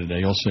 1,300 a day.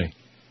 You'll see.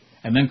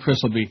 And then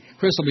Chris will be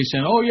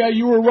saying, "Oh yeah,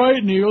 you were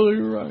right, Neil.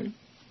 You're right."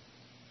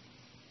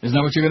 Isn't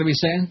that what you're going to be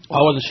saying?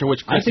 I wasn't sure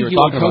which Chris you were talking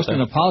about. I think you would post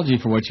an apology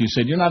for what you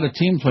said. You're not a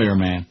team player,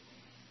 man.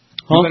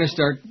 Huh? You better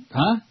start,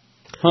 huh?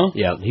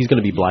 Yeah, he's going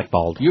to be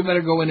blackballed. You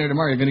better go in there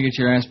tomorrow. You're going to get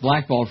your ass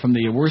blackballed from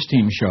the worst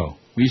team show.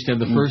 We used to have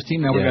the first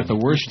team. Now we got the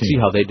worst team. See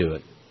how they do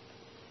it.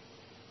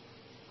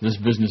 This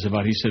business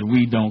about, he said,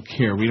 we don't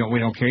care. We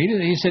don't care.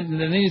 He said, and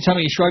then you tell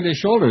me he shrugged his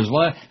shoulders.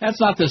 Well, that's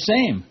not the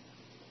same.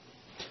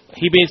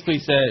 He basically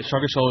said,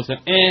 shrugged his shoulders,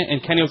 said,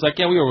 and Kenny was like,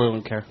 yeah, we really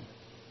don't care.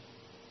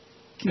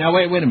 Now,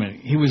 wait a minute.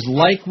 He was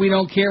like, we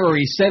don't care, or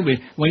he said,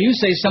 when you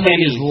say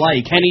somebody is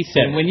like. Kenny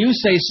said. When you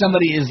say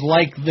somebody is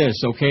like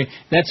this, okay,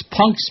 that's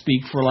punk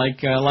speak for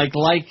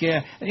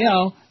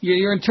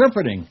you're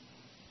interpreting.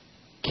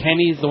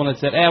 Kenny's the one that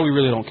said, we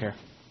really don't care.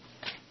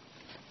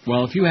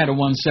 Well, if you had a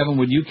 1-7,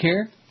 would you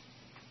care?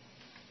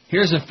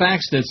 Here's a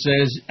fax that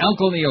says,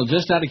 Uncle Neil,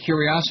 just out of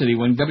curiosity,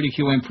 when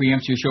WQM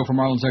preempts your show for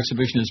Marlins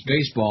Exhibitionist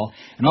Baseball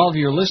and all of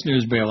your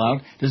listeners bail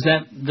out,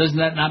 doesn't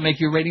that not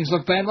make your ratings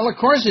look bad? Well, of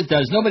course it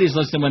does. Nobody's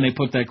listening when they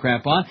put that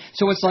crap on.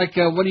 So it's like,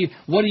 what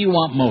do you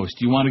want most?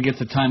 Do you want to get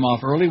the time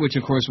off early, which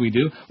of course we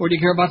do, or do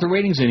you care about the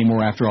ratings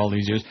anymore after all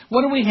these years?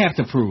 What do we have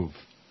to prove?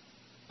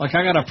 Like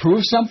I got to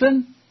prove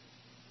something?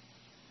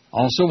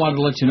 Also wanted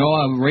to let you know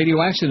a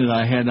radio accident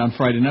I had on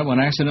Friday night when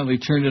I accidentally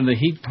turned in the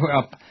Heat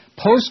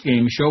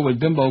post-game show with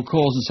Bimbo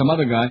Coles and some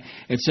other guy.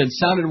 It said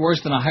sounded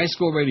worse than a high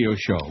school radio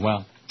show.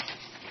 Well,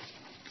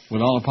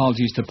 with all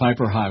apologies to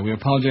Piper High. We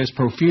apologize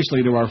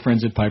profusely to our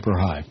friends at Piper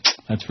High.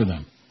 That's for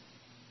them.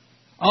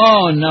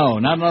 Oh, no,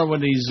 not another one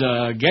of these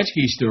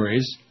Getchke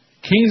stories.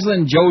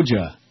 Kingsland,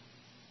 Georgia.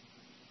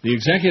 The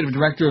executive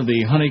director of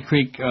the Honey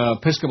Creek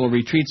Episcopal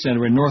Retreat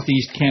Center in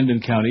northeast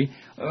Camden County.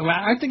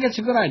 I think that's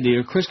a good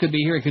idea. Chris could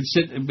be here. He could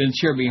sit in the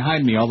chair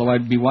behind me, although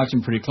I'd be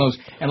watching pretty close,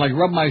 and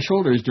rub my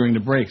shoulders during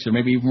the breaks, or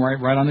maybe even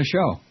right on the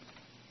show.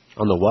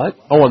 On the what?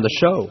 Oh, on the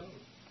show.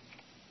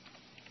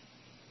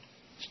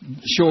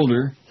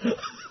 Shoulder.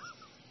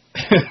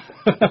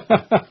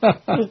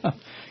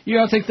 You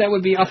don't think that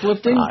would be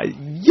uplifting?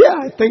 Yeah,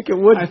 I think it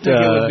would. I think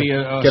it would be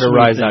get a sweet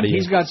rise thing. out of you.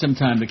 He's got some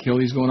time to kill.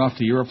 He's going off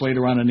to Europe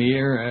later on in the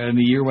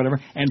year, whatever,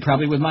 and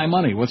probably with my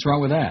money. What's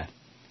wrong with that?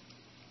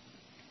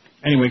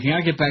 Anyway, can I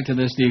get back to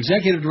this? The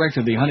executive director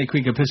of the Honey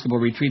Creek Episcopal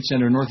Retreat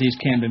Center in northeast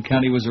Camden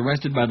County was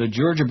arrested by the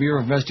Georgia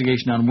Bureau of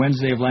Investigation on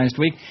Wednesday of last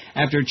week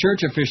after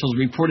church officials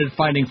reported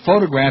finding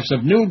photographs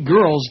of nude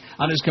girls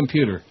on his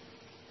computer.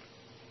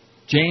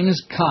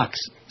 James Cox,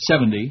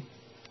 70,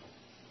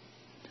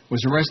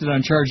 was arrested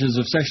on charges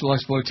of sexual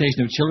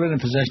exploitation of children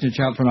and possession of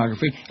child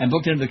pornography and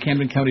booked into the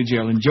Camden County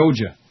Jail in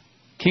Georgia,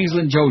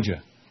 Kingsland,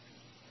 Georgia.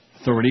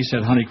 Authorities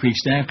said Honey Creek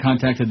staff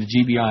contacted the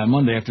GBI on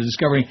Monday after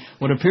discovering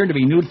what appeared to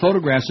be nude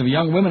photographs of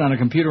young women on a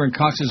computer in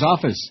Cox's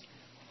office,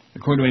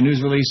 according to a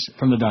news release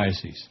from the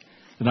diocese.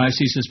 The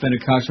diocese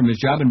suspended Cox from his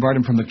job and barred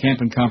him from the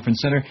Camp and Conference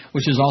Center,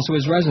 which is also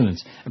his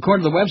residence.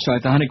 According to the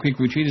website, the Honey Creek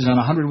Retreat is on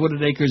 100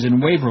 wooded acres in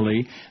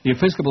Waverly. The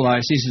Episcopal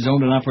Diocese has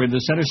owned and operated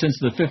the center since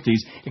the 50s.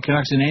 It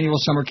conducts an annual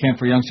summer camp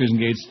for youngsters in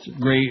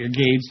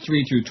grades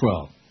 3 through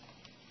 12.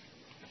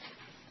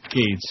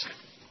 Grades.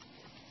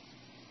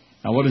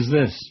 Now, what is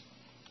this?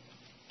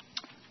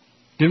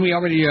 Didn't we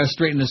already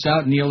straighten this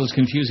out? Neil is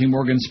confusing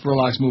Morgan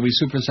Spurlock's movie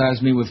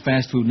Supersize Me with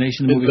Fast Food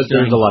Nation. But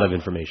there's a lot of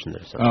information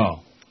there. So. Oh.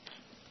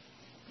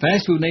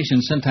 Fast Food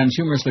Nation sometimes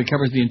humorously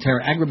covers the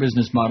entire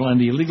agribusiness model and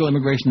the illegal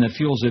immigration that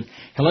fuels it.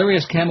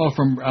 Hilarious cameo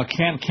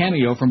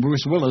from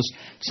Bruce Willis.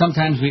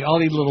 Sometimes we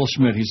all eat Little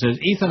Schmidt. He says,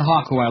 Ethan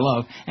Hawke, who I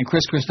love, and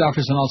Chris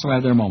Christopherson also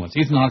have their moments.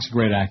 Ethan Hawke's a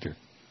great actor.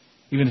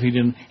 Even if he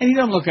didn't. And he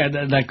don't look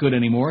that good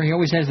anymore. He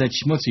always has that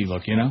schmutzy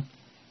look, you know.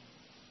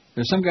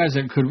 There's some guys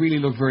that could really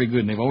look very good,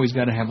 and they've always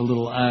got to have a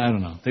little, I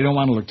don't know. They don't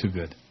want to look too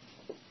good.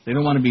 They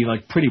don't want to be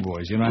like pretty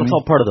boys, you know what I mean? It's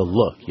all part of the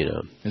look, you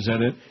know. Is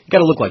that it? You got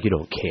to look like you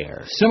don't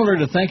care. Similar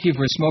to Thank You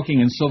for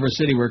Smoking in Silver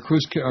City, where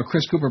Chris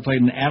Cooper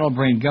played an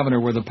addle-brained governor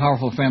with a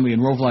powerful family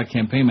and Rovlac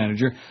campaign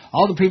manager.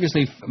 All the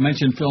previously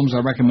mentioned films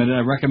are recommended.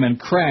 I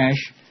recommend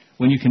Crash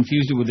when you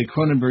confused it with the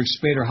Cronenberg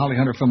Spader Holly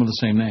Hunter film of the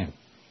same name.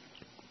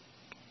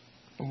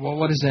 Well,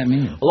 what does that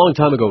mean? A long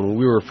time ago, when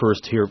we were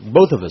first here,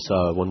 both of us,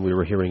 when we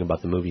were hearing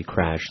about the movie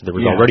Crash, there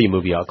was already a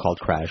movie out called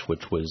Crash,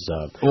 which was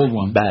old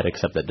one, bad,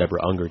 except that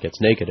Deborah Unger gets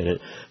naked in it.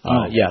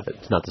 Yeah,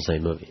 it's not the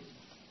same movie.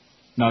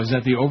 Now, is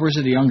that the Overs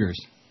or the Ungers?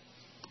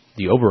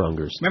 The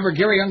Over-Ungers. Remember,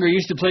 Gary Unger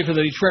used to play for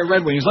the Detroit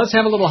Red Wings. Let's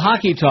have a little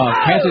hockey talk.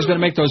 Panthers going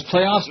to make those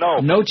playoffs?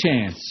 No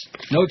chance.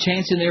 No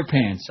chance in their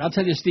pants. I'll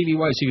tell you, Stevie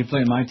Weiss, you could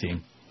play on my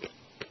team.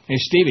 Hey,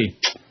 Stevie.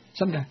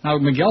 Now,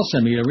 Miguel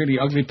sent me a really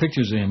ugly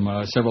pictures of him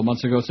several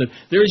months ago. Said,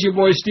 there's your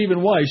boy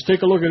Stephen Weiss.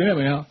 Take a look at him.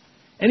 You know?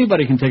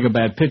 Anybody can take a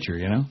bad picture,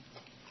 you know.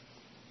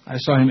 I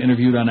saw him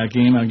interviewed on that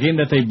game, a game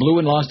that they blew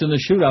and lost in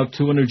the shootout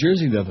to in New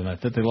Jersey the other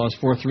night, that they lost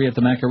 4-3 at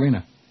the Mac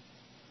Arena.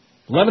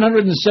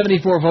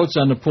 1,174 votes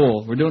on the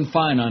poll. We're doing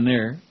fine on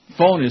there.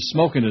 Phone is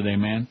smoking today,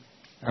 man.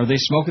 Are they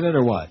smoking it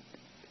or what?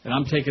 And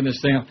I'm taking this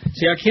thing up.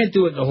 See, I can't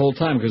do it the whole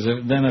time because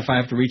then if I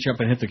have to reach up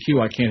and hit the Q,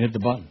 I can't hit the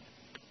button.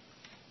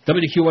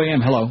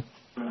 WQAM, hello.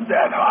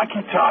 I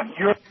can talk.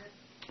 You're...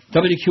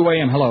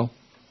 WQAM, hello.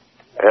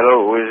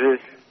 Hello, who is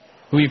this?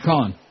 Who are you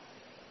calling?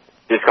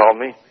 Just called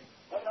me.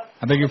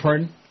 I beg your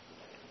pardon?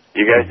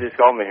 You guys just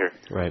called me here.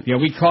 Right. Yeah,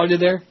 we called you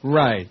there?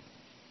 Right.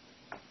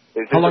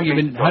 How long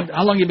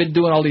you been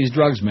doing all these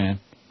drugs, man?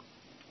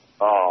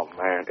 Oh,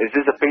 man. Is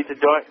this a pizza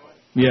joint?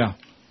 Yeah.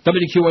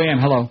 WQAM,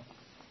 hello.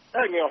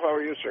 Hey, Neil, how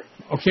are you, sir?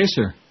 Okay,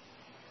 sir.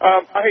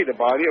 I hate to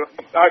bother you.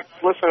 I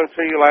was listening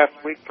to you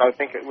last week. I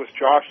think it was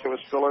Josh that was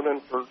filling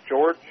in for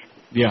George.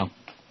 Yeah.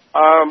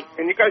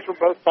 And you guys were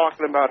both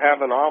talking about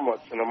having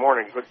omelets in the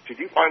morning. But did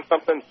you find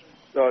something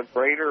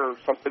greater or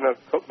something to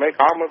make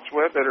omelets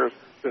with that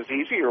is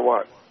easy or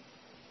what?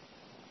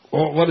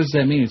 Well, what does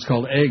that mean? It's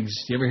called eggs.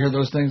 You ever hear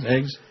those things,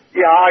 eggs?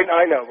 Yeah,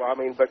 I know. I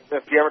mean, but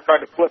if you ever tried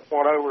to flip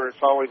one over,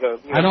 it's always a...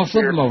 I don't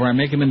flip them over. I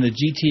make them in the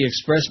GT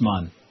Express,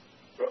 man.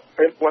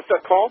 What's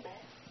that called?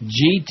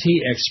 GT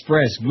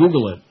Express.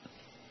 Google it.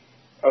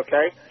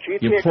 Okay.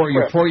 GT You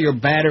Express. pour your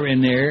batter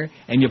in there,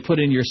 and you put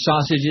in your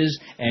sausages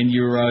and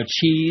your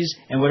cheese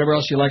and whatever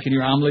else you like in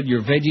your omelet,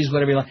 your veggies,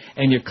 whatever you like,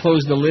 and you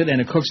close the lid, and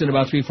it cooks in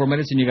about 3-4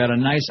 minutes, and you got a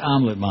nice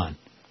omelet, man.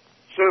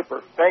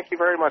 Super. Thank you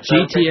very much.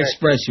 GT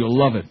Express. You'll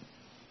love it.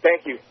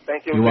 Thank you.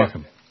 Thank you. You're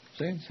welcome.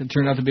 See, it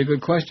turned out to be a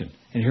good question.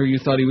 And here you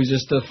thought he was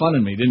just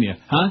funning me, didn't you?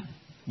 Huh?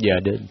 Yeah, I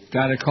did.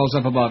 Guy that calls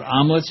up about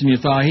omelets, and you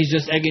thought, he's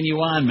just egging you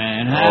on,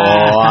 man.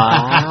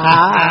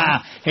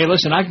 Hey,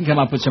 listen, I can come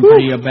up with some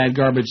pretty bad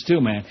garbage,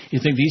 too, man. You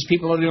think these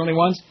people are the only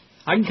ones?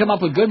 I can come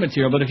up with good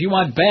material, but if you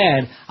want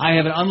bad, I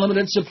have an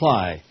unlimited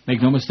supply.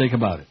 Make no mistake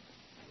about it.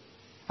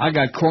 I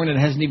got corn that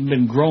hasn't even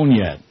been grown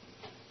yet.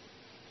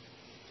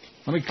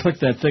 Let me click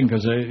that thing,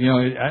 because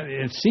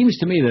it seems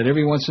to me that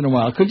every once in a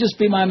while, it could just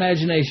be my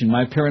imagination,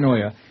 my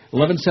paranoia.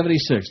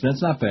 1176,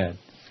 that's not bad.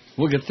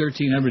 We'll get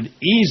 1,300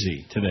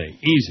 easy today,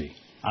 easy,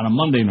 on a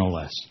Monday no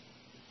less.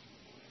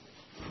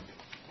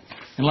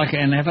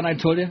 And haven't I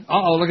told you?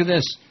 Look at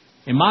this.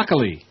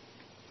 Immokalee.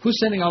 Who's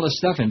sending all this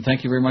stuff in?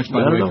 Thank you very much,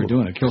 by the way, for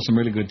doing it. Kill some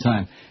really good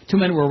time. 2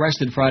 men were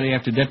arrested Friday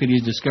after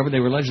deputies discovered they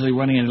were allegedly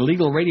running an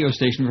illegal radio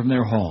station from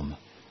their home.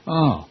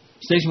 Oh.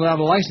 Station without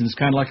a license,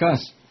 kind of like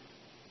us.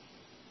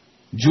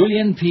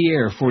 Julian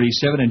Pierre,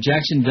 47, and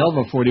Jackson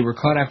Delva, 40, were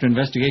caught after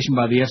investigation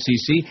by the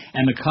FCC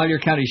and the Collier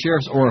County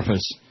Sheriff's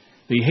Office.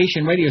 The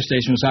Haitian radio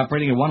station was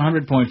operating at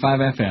 100.5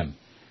 FM.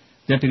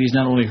 Deputies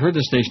not only heard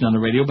the station on the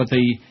radio, but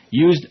they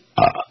used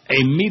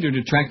a meter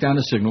to track down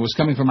the signal. It was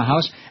coming from a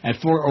house at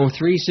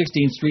 403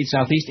 16th Street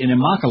Southeast in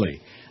Immokalee.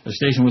 The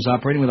station was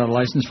operating without a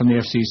license from the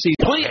FCC.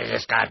 This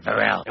is Scott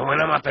Farrell. And when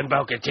I'm up in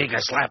Boca Chica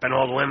slapping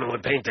old women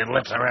with painted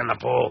lips around the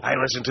pool, I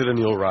listen to the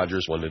Neil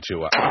Rogers 1 to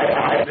 2 hours.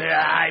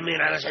 I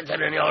listen to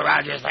the Neil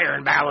Rogers Fair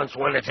and Balance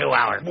 1 to 2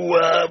 hours.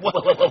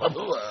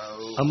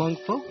 Among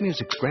folk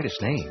music's greatest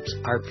names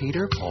are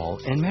Peter, Paul,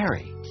 and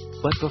Mary.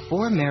 But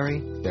before Mary,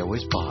 there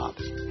was Bob.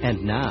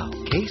 And now,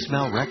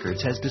 K-Smell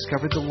Records has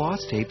discovered the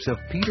lost tapes of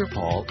Peter,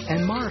 Paul,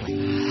 and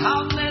Marley.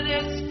 How many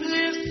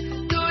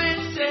spliffs do it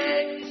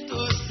take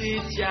to see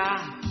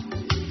Jah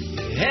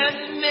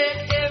and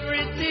make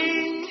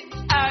everything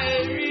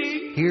I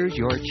read? Here's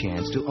your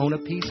chance to own a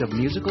piece of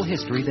musical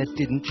history that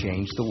didn't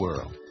change the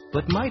world,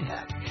 but might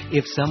have,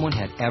 if someone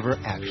had ever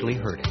actually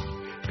heard it.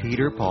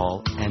 Peter,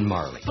 Paul, and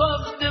Marley.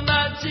 Puff the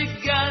magic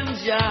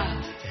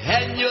ganja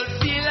and you'll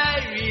feel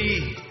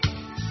Irie.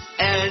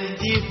 And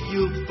if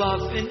you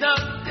puff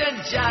enough,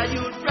 then Jah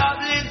you'd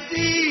probably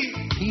see.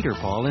 Peter,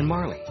 Paul, and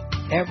Marley.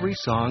 Every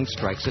song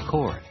strikes a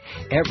chord.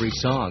 Every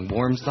song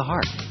warms the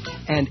heart.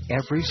 And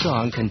every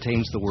song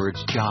contains the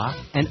words Jah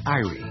and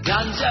Irie.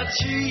 Ganja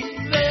tree,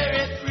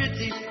 very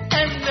pretty,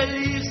 and the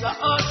leaves are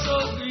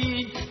also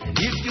green. And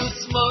if you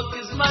smoke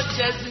as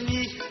much as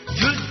me,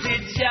 you'll see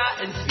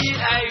Jah and feel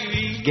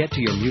Irie. Get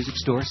to your music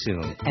store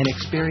soon and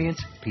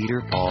experience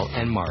Peter, Paul,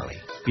 and Marley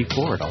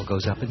before it all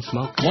goes up in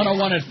smoke.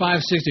 101 at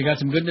 560. Got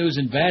some good news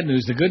and bad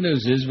news. The good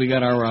news is we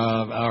got our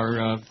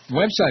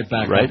website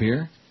back up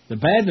here. The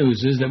bad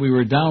news is that we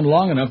were down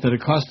long enough that it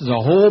cost us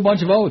a whole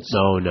bunch of votes.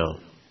 No.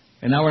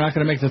 And now we're not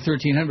going to make the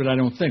 1,300, I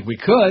don't think. We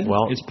could.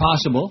 Well, it's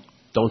possible.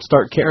 Don't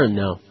start caring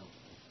now.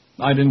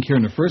 I didn't care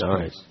in the first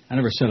place. I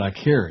never said I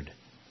cared.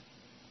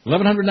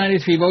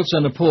 1,193 votes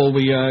on the poll.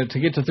 We to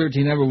get to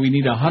 1,300, we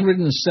need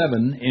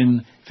 107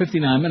 in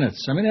 59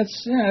 minutes. I mean,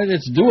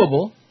 it's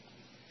doable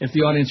if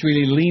the audience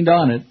really leaned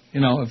on it. You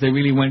know, if they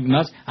really went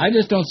nuts. I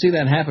just don't see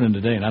that happening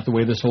today. Not the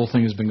way this whole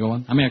thing has been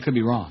going. I mean, I could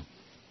be wrong.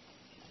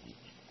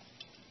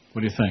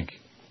 What do you think?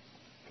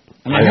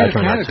 I mean, it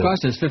had to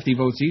cost us 50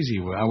 votes easy,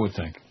 I would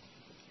think.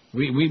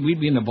 We'd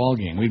be in the ball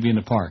game. We'd be in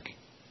the park.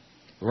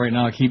 But right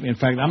now, in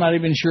fact, I'm not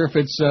even sure if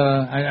it's,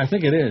 I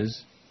think it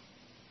is.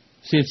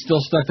 See, it's still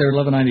stuck there at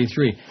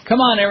 1193. Come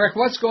on, Eric,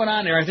 what's going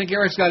on there? I think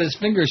Eric's got his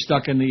finger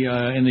stuck in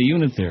the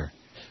unit there.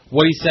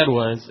 What he said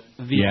was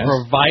the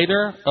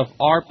provider of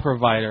our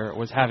provider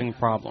was having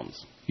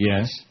problems.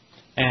 Yes.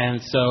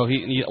 And so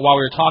he while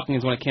we were talking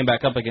is when it came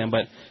back up again,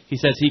 but he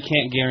says he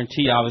can't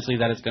guarantee, obviously,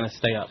 that it's going to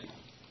stay up.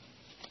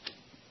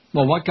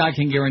 Well, what guy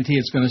can guarantee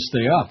it's going to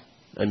stay up?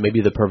 And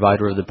maybe the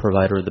provider of the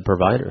provider of the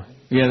provider.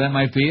 Yeah, that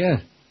might be it.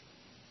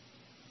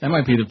 That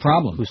might be the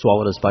problem. Who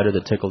swallowed a spider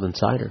that tickled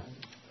inside her.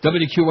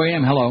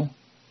 WQAM, hello.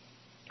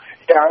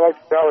 Yeah, I'd like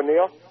to go with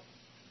Neil.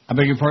 I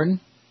beg your pardon?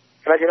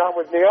 Can I get on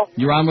with Neil?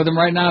 You're on with him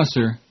right now,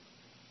 sir.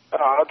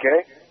 Oh,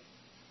 okay.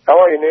 How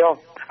are you, Neil?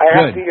 I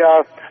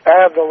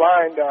have the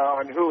line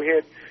on who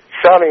hit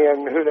Sonny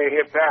and who they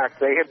hit back.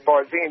 They hit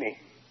Barzini.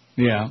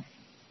 Yeah.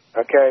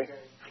 Okay.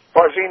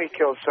 Barzini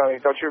killed Sonny.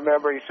 Don't you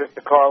remember? He said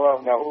to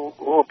Carlo, now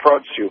who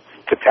approached you?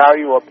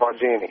 Tattaglia or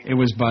Barzini? It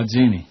was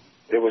Barzini.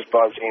 It was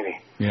Barzini.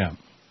 Yeah.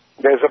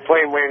 There's a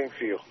plane waiting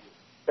for you.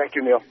 Thank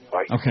you, Neil.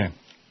 Bye. Okay.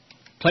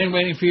 Plane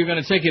waiting for you.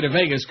 Going to take you to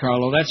Vegas,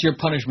 Carlo. That's your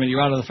punishment.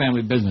 You're out of the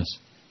family business.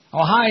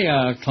 Oh,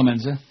 hi,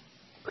 Clemenza.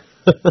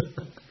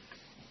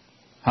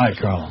 Hi,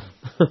 Carlo.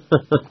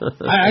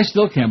 I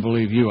still can't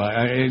believe you.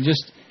 I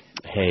just...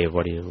 Hey,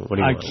 what do you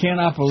I want?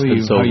 cannot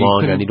believe it's been so how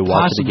long, you I need to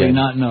watch it possibly again.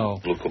 not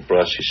know. Luca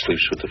Brasi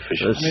sleeps with the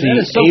fishes.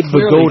 Let's see, Abe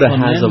Vigoda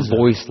has a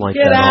voice like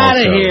Get that out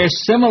also. of here.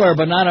 Similar,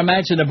 but not a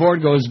match, and the board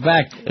goes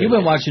back. You've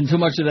been watching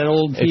too much of that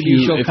old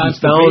TV show, If you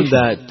Constipation. found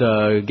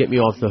that Get Me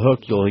Off the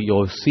Hook, you'll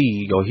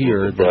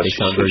hear that they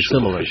sound very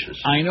similar.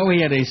 I know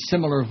he had a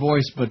similar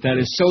voice, but that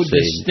is so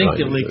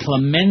distinctively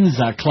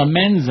Clemenza.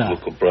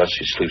 Luca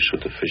Brasi sleeps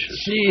with the fishes.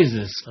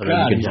 Jesus I mean,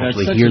 God, you he's can got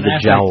actually such hear an the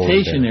jowl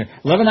affectation there.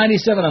 there.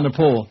 1197 on the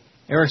poll.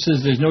 Eric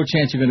says there's no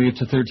chance you're going to get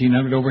to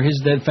 1,300 over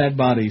his dead fat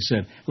body, he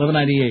said.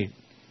 1198.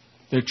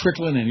 They're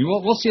trickling in.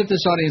 We'll see if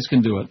this audience can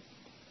do it.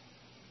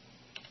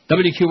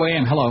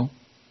 WQAM, hello.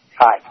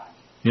 Hi.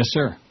 Yes,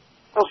 sir.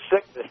 So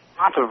sick of this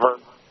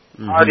controversy.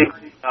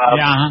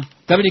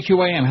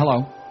 WQAM,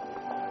 hello.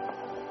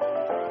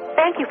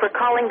 Thank you for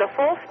calling the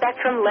Full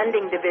Spectrum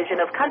Lending Division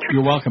of Country.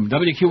 You're welcome.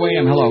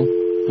 WQAM, hello.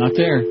 Not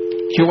there.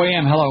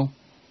 QAM, hello.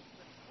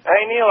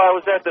 Hey, Neil, I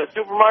was at the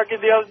supermarket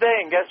the other day,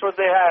 and guess what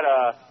they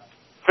had?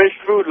 Fish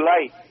Food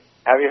Light.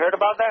 Have you heard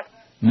about that?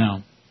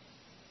 No.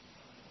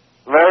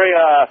 Very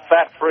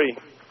fat-free.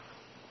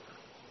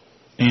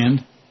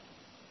 And?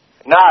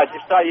 Nah, I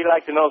just thought you'd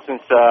like to know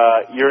since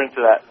you're into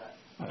that.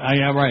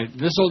 Yeah, right.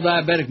 This old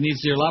diabetic needs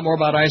to hear a lot more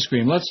about ice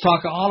cream. Let's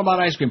talk all about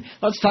ice cream.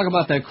 Let's talk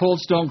about that Cold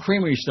Stone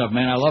Creamery stuff,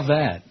 man. I love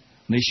that.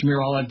 And they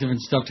smear all that different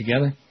stuff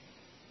together.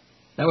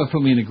 That would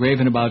put me in the grave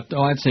in about,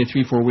 I'd say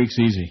 3-4 weeks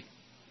easy.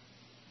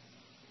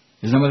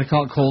 Isn't that what they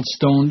call it? Cold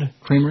Stoned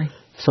Creamery?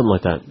 Something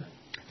like that.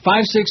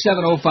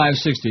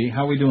 5670560.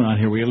 How are we doing on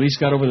here? We at least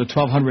got over the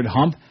 1200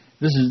 hump.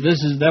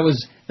 That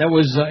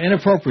was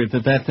inappropriate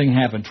that thing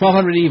happened.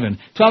 1200 even.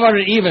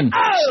 1200 even,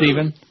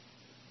 Stephen.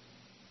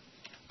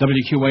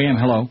 WQAM,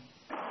 hello.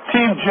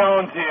 Team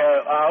Jones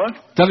here, Alex.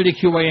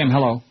 WQAM,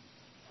 hello.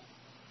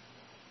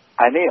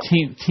 Hi,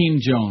 Neil. Team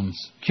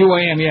Jones.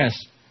 QAM, yes.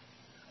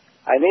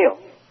 Hi, Neil.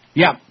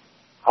 Yeah.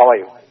 How are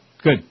you?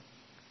 Good.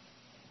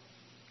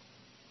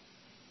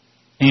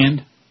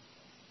 And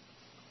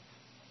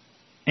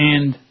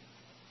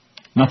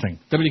nothing.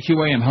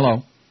 WQAM,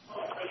 hello.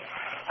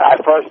 Hi,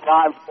 first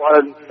time,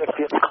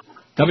 450.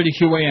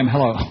 WQAM,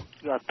 hello.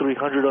 You got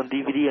 300 on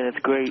DVD, and it's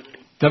great.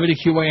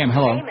 WQAM,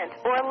 hello. Payment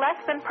or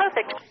less than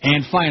perfect.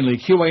 And finally,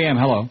 QAM,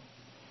 hello.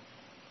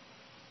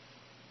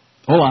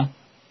 Hola.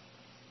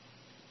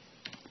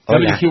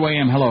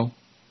 WQAM, hello.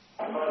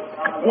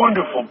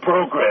 Wonderful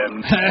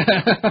program.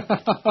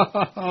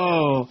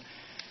 Oh,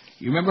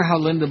 you remember how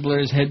Linda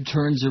Blair's head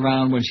turns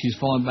around when she's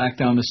falling back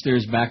down the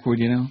stairs backward,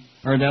 you know?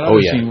 Or that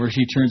other scene where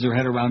she turns her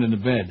head around in the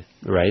bed.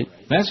 Right.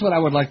 That's what I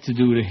would like to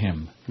do to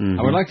him. Mm-hmm.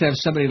 I would like to have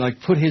somebody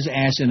like put his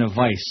ass in a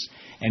vice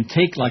and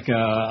take like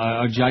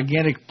a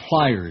gigantic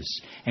pliers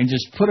and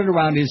just put it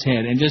around his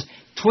head and just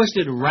twist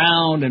it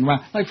round and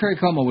round. Like Perry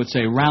Como would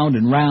say, round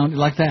and round,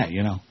 like that,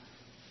 you know.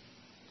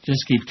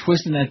 Just keep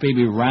twisting that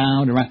baby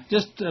round and round.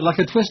 Just like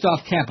a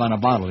twist-off cap on a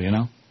bottle, you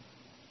know.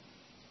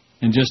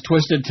 And just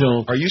twist it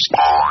till... Are you...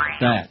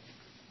 That.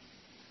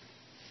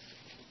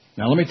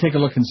 Now, let me take a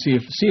look and see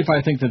if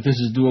I think that this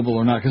is doable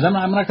or not. Because I'm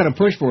not going to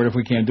push for it if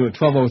we can't do it.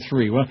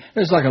 1203. Well,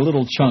 there's like a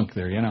little chunk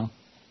there, you know.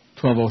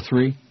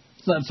 1203.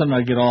 It's not something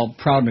I get all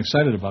proud and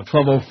excited about.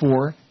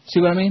 1204. See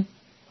what I mean?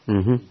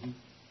 Mm-hmm.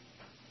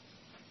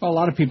 Well, a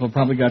lot of people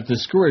probably got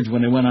discouraged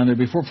when they went on there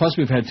before. Plus,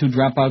 we've had 2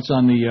 dropouts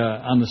on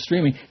the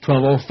streaming.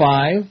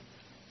 1205.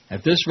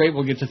 At this rate,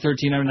 we'll get to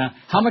 1300 now.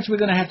 How much are we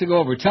going to have to go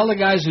over? Tell the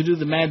guys who do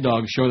the Mad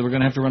Dog show that we're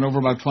going to have to run over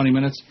about 20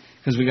 minutes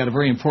because we got a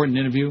very important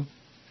interview.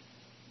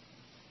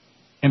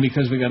 And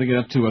because we got to get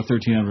up to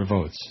 1,300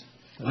 votes.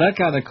 That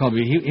guy that called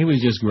me, he was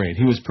just great.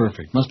 He was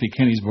perfect. Must be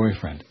Kenny's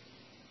boyfriend.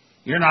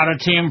 You're not a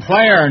team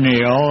player,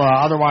 Neil.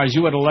 Otherwise,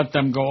 you would have let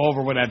them go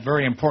over with that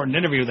very important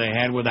interview they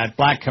had with that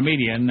black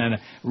comedian. And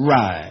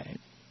Right.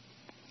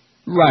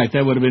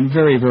 That would have been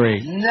very, very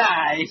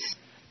nice.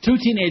 2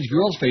 teenage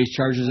girls face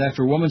charges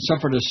after a woman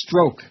suffered a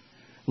stroke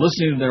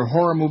listening to their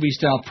horror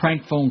movie-style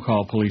prank phone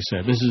call, police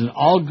said. This is in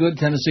All Good,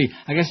 Tennessee.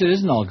 I guess it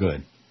isn't all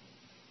good.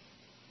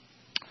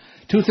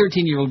 2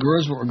 13-year-old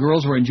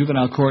girls were in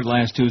juvenile court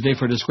last Tuesday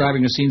for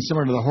describing a scene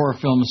similar to the horror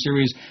film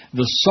series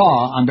The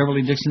Saw on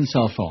Beverly Dixon's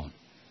cell phone.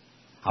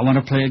 I want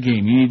to play a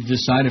game. You need to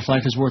decide if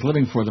life is worth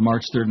living for, the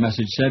March 3rd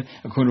message said,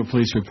 according to a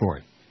police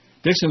report.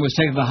 Dixon was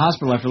taken to the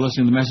hospital after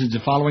listening to the message the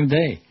following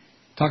day.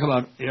 Talk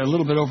about a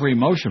little bit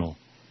over-emotional.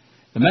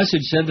 The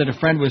message said that a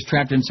friend was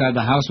trapped inside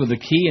the house with a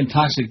key and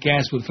toxic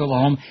gas would fill the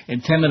home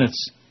in 10 minutes.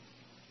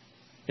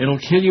 It'll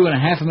kill you in a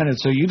half a minute,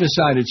 so you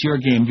decide it's your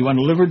game. Do you want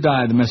to live or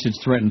die, the message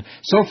threatened.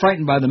 So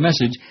frightened by the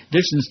message,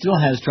 Dixon still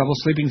has trouble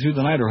sleeping through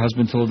the night, her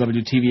husband told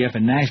WTVF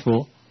in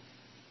Nashville.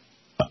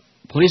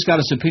 Police got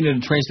a subpoena to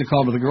trace the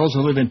call to the girls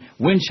who live in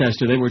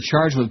Winchester. They were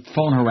charged with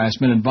phone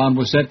harassment, and bond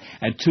was set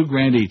at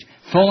 $2,000 each.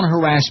 Phone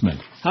harassment.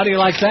 How do you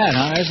like that,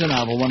 huh? There's a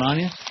novel one on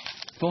you.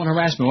 Phone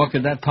harassment, what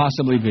could that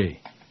possibly be?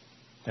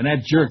 And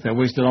that jerk that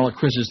wasted all of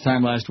Chris's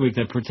time last week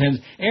that pretends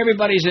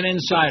everybody's an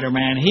insider,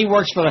 man. He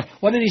works for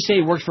what did he say?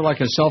 He works for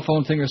like a cell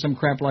phone thing or some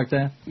crap like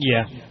that?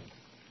 Yeah.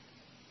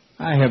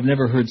 I have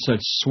never heard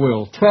such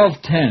swill.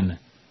 1210.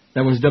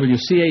 That was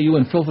WCAU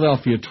in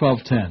Philadelphia,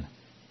 1210.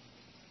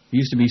 It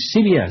used to be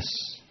CBS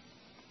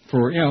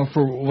for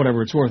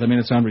whatever it's worth. I mean,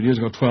 it's 100 years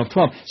ago,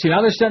 1212. See,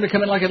 now they're starting to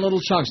come in like in little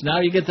chunks. Now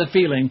you get the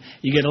feeling.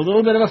 You get a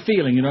little bit of a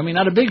feeling, you know what I mean?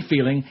 Not a big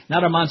feeling,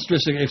 not a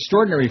monstrous,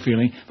 extraordinary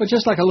feeling, but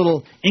just like a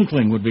little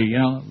inkling would be,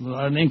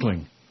 an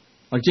inkling.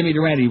 Like Jimmy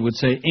Durante would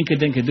say, Inka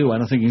Dinka Doo. I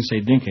don't think you can say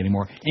Dinka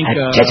anymore.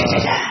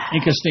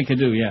 Inka Stinka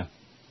Doo, yeah.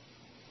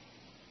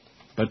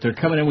 But they're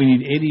coming in. We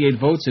need 88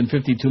 votes in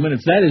 52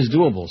 minutes. That is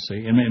doable,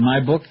 see. In my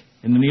book,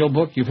 in the Neil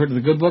book, you've heard of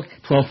the good book,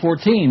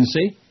 1214,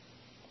 see?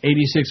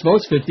 86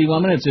 votes,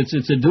 51 minutes.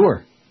 It's a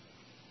doer.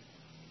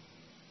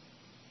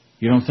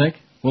 You don't think?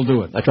 We'll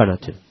do it. I try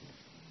not to.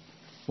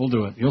 We'll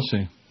do it. You'll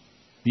see.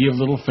 You have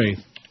little faith.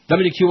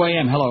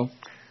 WQAM, hello.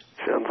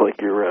 Sounds like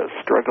you're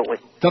struggling.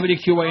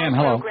 WQAM,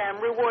 hello.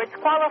 Program rewards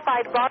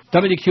qualified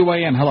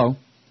WQAM, hello.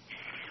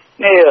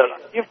 Neil,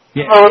 you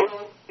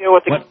know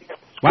what the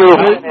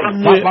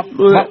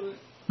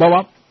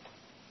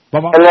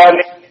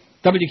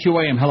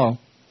WQAM, hello.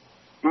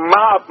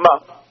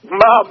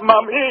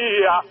 Mamma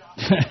mia.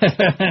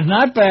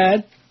 Not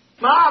bad.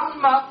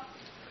 Mamma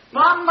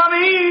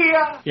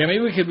mia. Yeah,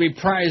 maybe we could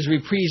reprise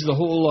the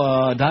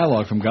whole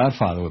dialogue from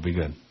Godfather would be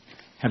good.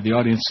 Have the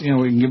audience, we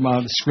can give them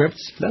out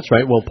scripts. That's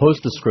right. We'll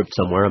post a script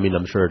somewhere. I mean,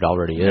 I'm sure it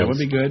already is. That would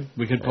be good.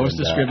 We could post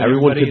a script.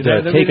 Everyone could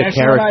take a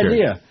character.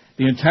 Idea.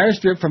 the entire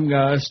strip from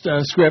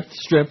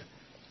strip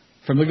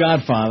from The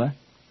Godfather,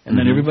 and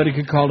then everybody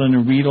could call in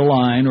and read a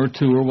line or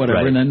two or whatever,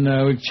 Right. and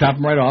then we'd chop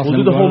them right off. We'll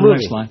and do then the go whole to the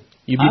movie. next line.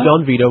 You be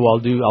Don Vito.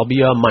 I'll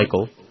be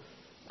Michael.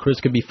 Chris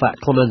could be Fat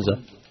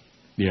Clemenza.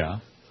 Yeah.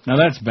 Now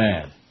that's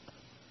bad.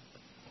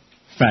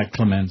 Fat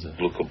Clemenza.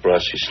 Luca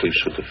Brasi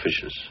sleeps with the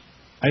fishes.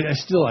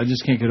 I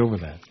just can't get over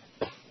that.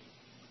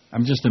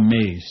 I'm just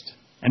amazed.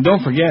 And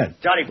don't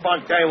forget, Johnny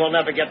Fonte will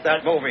never get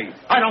that movie.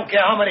 I don't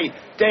care how many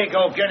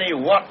Dago, Guinea,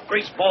 what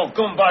greaseball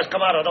goombas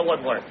come out of the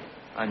woodwork.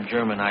 I'm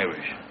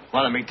German-Irish.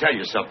 Well, let me tell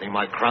you something,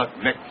 my Kraut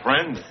Mick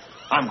friend.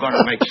 I'm going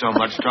to make so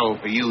much trouble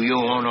for you, you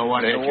won't know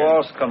what hit you.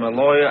 Walsh, come a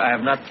lawyer, I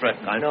have not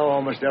threatened. I know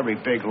almost every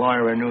big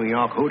lawyer in New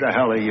York. Who the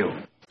hell are you?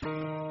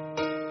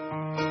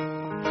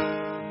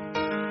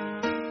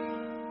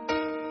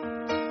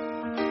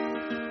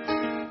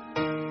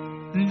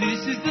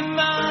 This is the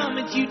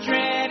moment you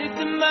dreaded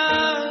the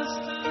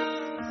most.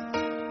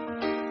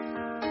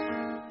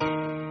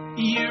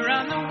 You're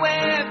on the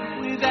web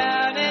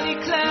without any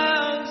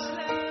clothes.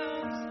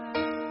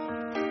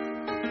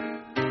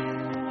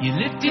 You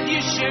lifted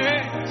your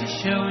shirt to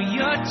show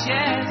your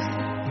chest,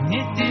 and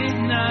it did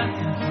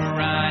nothing for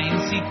Ryan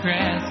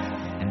Seacrest,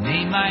 and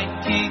they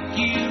might kick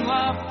you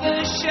off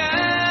the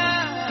show.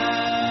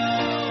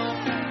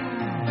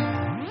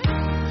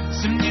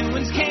 Some new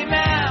ones came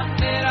out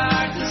that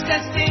are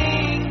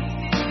disgusting.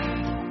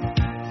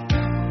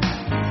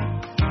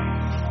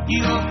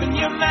 You open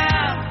your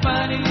mouth,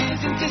 but it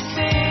isn't to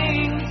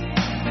sing.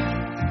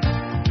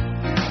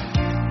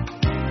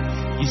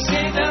 You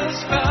say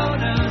those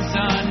photos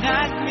are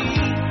not me.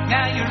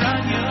 Now you're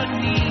on your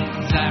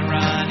knees,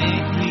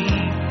 ironically,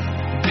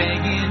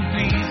 begging,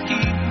 please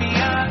keep me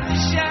on the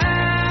show.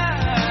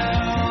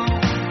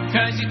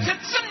 'Cause you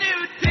took some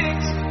nude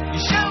pics,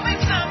 you're showing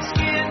some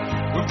skin.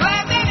 We're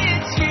glad that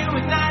it's you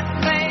and not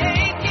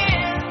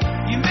faking.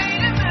 You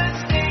made a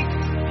mistake,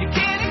 you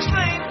can't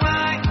explain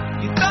why.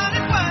 You thought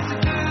it was a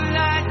good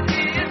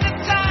idea at the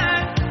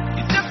time.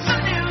 You took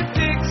some nude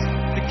pics,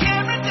 the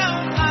camera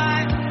don't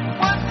lie.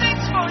 One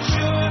thing's for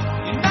sure,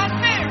 you're not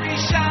very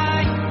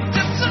shy. You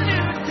took some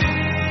nude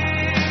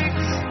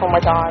pics. Oh my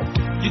God.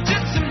 You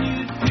took some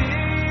nude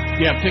pics.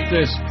 yeah, pick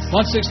this.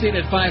 116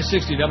 at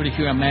 560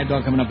 WQM Mad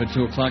Dog coming up at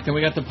 2 o'clock. Then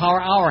we got the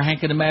Power Hour,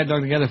 Hank and the Mad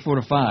Dog together 4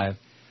 to 5.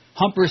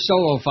 Humper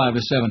Solo 5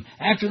 to 7.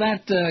 After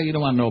that, you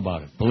don't want to know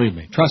about it. Believe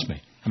me. Trust me.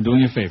 I'm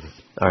doing you a favor.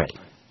 All right.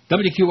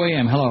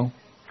 WQAM, hello.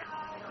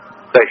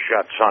 They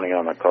shot Sonny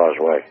on the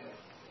causeway.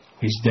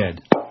 He's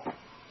dead.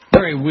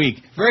 Very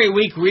weak. Very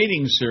weak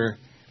reading, sir.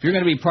 If you're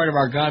going to be part of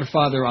our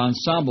Godfather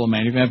ensemble,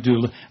 man, you're going to have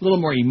to do a little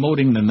more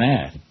emoting than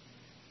that.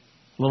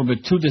 A little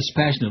bit too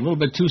dispassionate, a little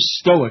bit too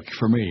stoic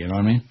for me, you know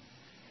what I mean?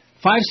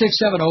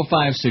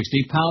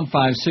 5670560, pound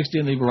 560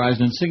 on the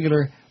Verizon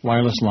Singular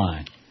wireless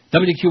line.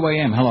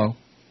 WQAM, hello.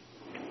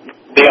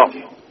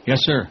 Bill. Yes,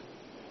 sir.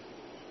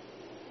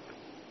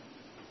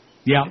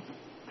 Yeah.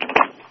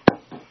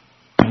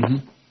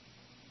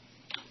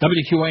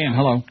 WQAM,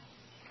 hello.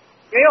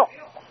 Neil.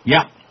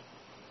 Yeah.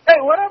 Hey,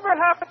 whatever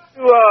happened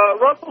to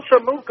Russell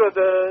Shamuka,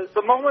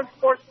 the Moment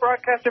Sports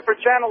broadcaster for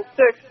Channel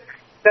 6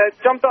 that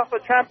jumped off a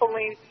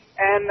trampoline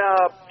and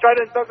tried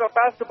to dunk a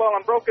basketball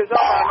and broke his arm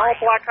at an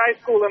all-black high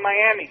school in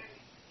Miami?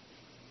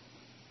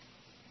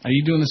 Are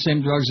you doing the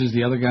same drugs as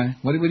the other guy?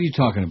 What are you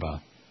talking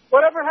about?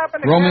 Whatever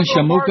happened to Roman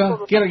Cameron Shamuka?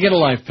 Marshall? Get a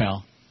life,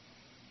 pal.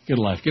 Get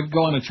a life.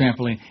 Go on a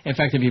trampoline. In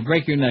fact, if you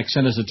break your neck,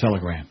 send us a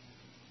telegram.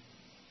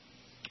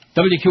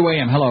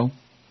 WQAM, hello.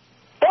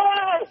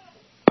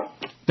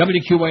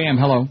 WQAM,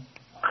 hello.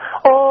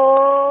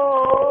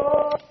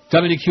 Oh.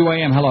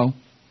 WQAM, hello.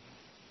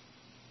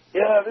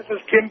 Yeah, this is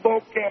Kimbo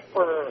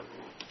Camper.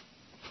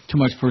 Too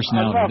much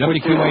personality.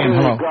 WQAM,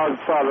 hello.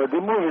 Godfather, the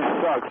movie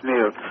sucks,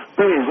 Neil.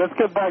 Please, let's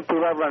get back to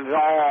Reverend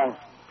John.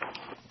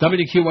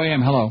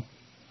 WQAM, hello.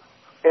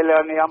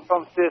 Hello, Neil. I'm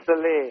from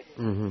Sicily.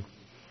 Mm-hmm.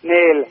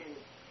 Neil.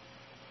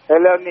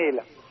 Hello, Neil.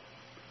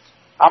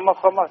 I'm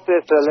from Sicily.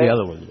 It's the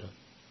other one, yeah.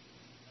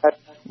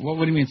 What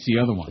do you mean it's the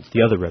other one? It's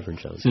the other Reverend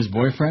Jones. It's his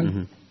boyfriend?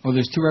 Mm-hmm. Oh,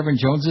 there's two Reverend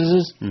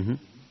Joneses? Mm-hmm.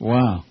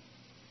 Wow.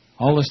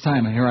 All this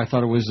time, and here I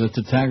thought it was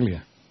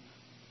Tattaglia.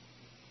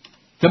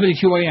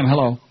 WQAM,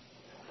 hello.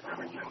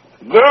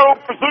 Now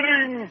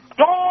presenting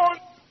Dawn.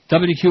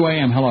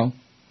 WQAM, hello.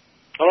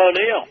 Hello,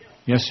 Neil.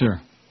 Yes, sir.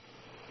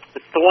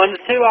 It's the 1 to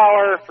 2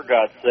 hour, for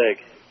God's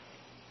sake.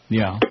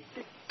 Yeah.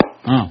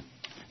 Oh.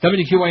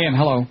 WQAM,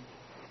 hello.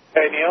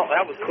 Hey, Neil,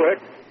 that was quick.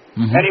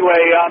 Mm-hmm.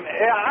 Anyway,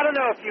 I don't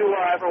know if you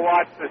ever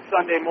watched the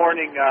Sunday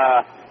morning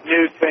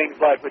news things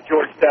like with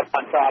George Stepp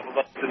on top of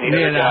us and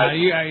the other guys.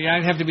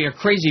 I'd have to be a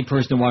crazy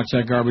person to watch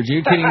that garbage. Are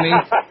you kidding me?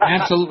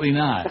 Absolutely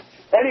not.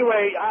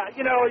 Anyway,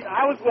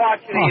 I was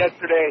watching it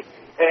yesterday,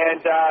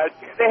 and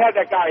they had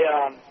that guy,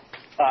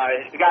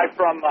 the guy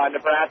from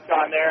Nebraska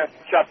on there,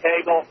 Chuck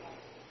Hagel.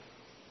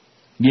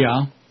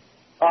 Yeah.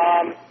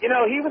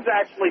 He was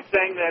actually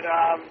saying that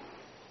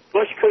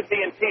Bush could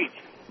be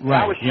impeached.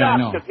 Right. I was Yeah,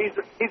 shocked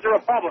because he's a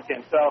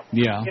Republican. So,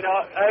 yeah.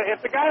 if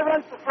the guy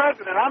runs for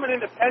president, I'm an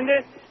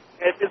independent,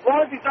 As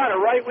long as he's not a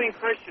right-wing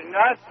Christian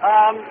nut,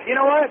 you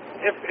know what?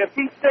 If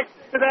he sticks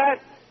to that,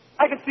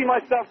 I can see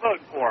myself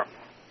voting for him.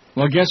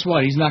 Well, guess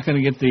what? He's not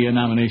going to get the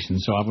nomination,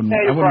 so I wouldn't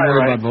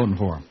worry about voting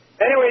for him.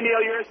 Anyway,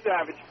 Neil, you're a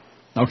savage.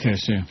 Okay,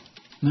 see you.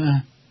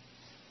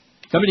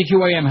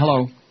 WQAM,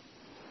 hello.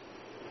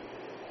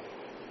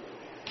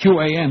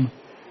 QAM.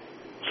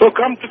 So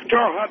come to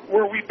Jar Hut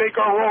where we bake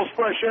our rolls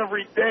fresh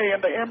every day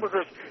and the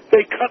hamburgers,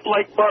 they cut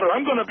like butter.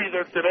 I'm going to be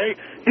there today.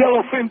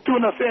 Yellowfin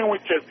tuna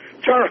sandwiches,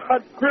 Jar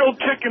Hut grilled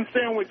chicken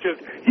sandwiches.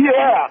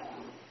 Yeah.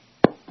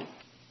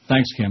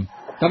 Thanks, Kim.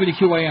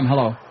 WQAM,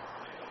 hello.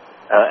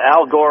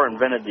 Al Gore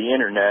invented the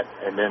Internet,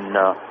 and then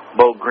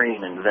Bo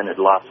Green invented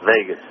Las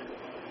Vegas.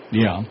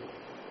 Yeah.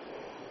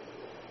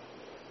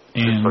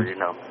 And just so you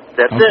know.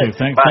 That's it.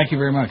 Bye. Thank you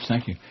very much.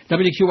 Thank you.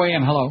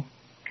 WQAM, hello.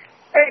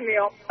 Hey,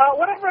 Neil.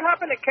 Whatever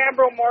happened to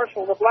Cambro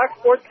Marshall, the black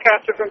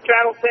sportscaster from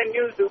Channel 10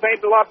 News who made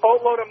a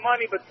boatload of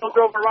money but still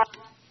drove around?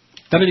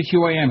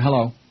 WQAM,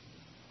 hello.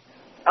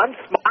 I'm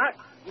smart.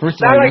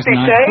 First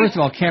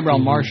of all, Cambrell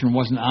Martian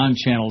wasn't on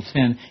Channel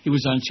 10. He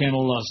was on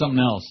Channel something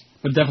else,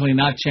 but definitely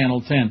not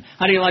Channel 10.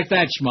 How do you like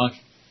that, schmuck?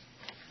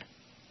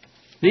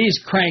 These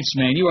cranks,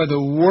 man, you are the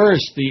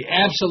worst, the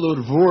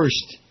absolute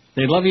worst.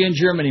 They love you in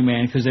Germany,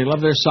 man, because they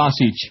love their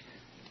sausage.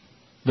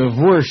 The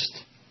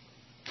worst.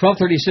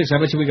 12:36. I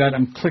bet you we got,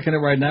 I'm clicking it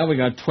right now, we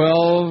got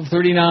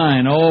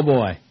 12:39. Oh,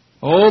 boy.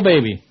 Oh,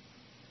 baby.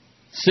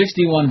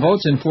 61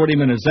 votes in 40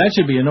 minutes. That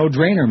should be a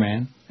no-drainer,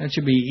 man. That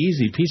should be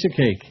easy. Piece of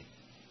cake,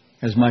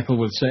 as Michael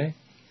would say.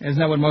 Isn't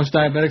that what most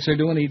diabetics are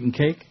doing, eating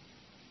cake?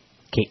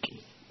 Cake.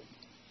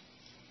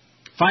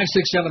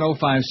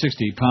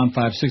 5670560, pound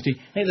 560.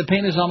 Hey, the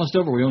pain is almost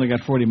over. We only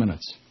got 40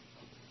 minutes.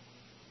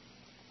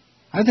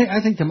 I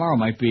think tomorrow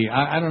might be,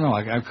 I don't know,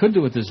 I could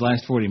do it this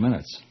last 40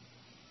 minutes.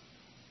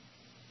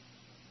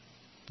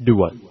 Do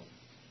what?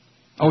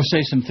 Oh,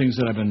 say some things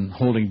that I've been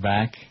holding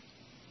back.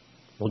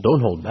 Well,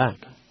 don't hold back.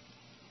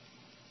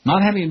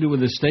 Not having to do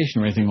with this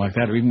station or anything like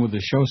that, or even with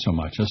the show so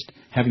much, just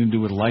having to do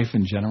with life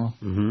in general.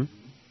 Mm-hmm.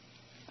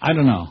 I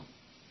don't know.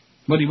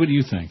 What do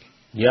you think?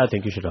 Yeah, I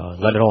think you should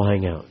let it all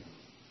hang out.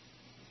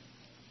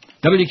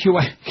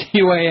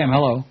 WQAM,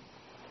 hello.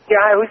 Yeah,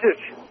 hi, who's this?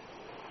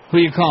 Who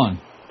are you calling?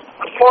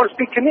 I'm calling to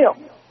speak to Neil.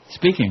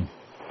 Speaking.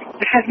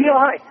 This is Neil,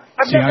 hi.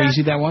 See how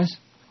easy that was?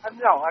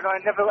 No, I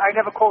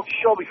never called the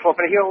show before,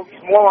 but I hear all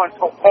these morons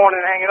calling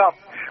and hanging up.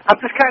 I'm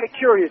just kind of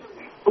curious.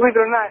 Believe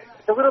it or not,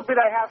 the little bit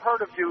I have heard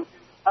of you,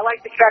 I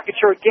like the fact that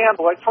you're a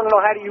gambler. I just want to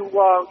know, how do you,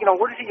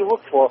 what is it you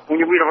look for when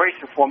you read a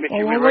racing form? What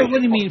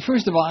do you mean?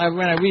 First of all,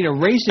 when I read a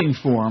racing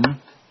form...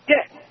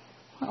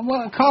 Yeah.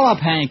 Well, call up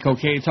Hank,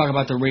 okay, talk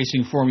about the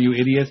racing form, you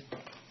idiot.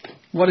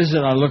 What is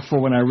it I look for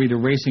when I read a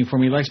racing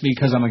form? He likes me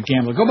because I'm a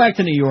gambler. Go back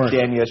to New York.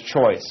 Daniel's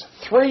choice.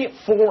 3,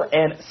 4,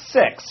 and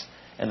 6.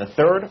 And the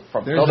third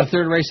from There's the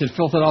third race at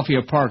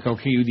Philadelphia Park,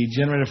 okay, you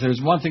degenerate. If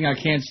there's one thing I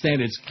can't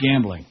stand, it's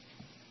gambling.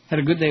 Had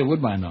a good day at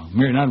Woodbine, though.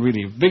 Not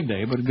really a big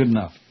day, but good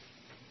enough.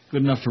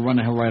 Good enough to run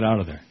the hell right out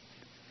of there.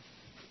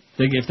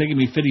 If they give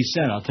me 50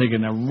 cents, I'll take it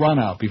in a run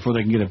out before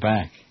they can get it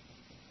back.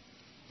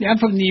 Yeah, I'm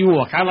from New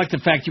York. I like the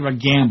fact you're a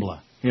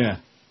gambler. Yeah.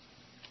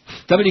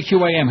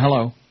 WQAM,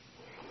 hello.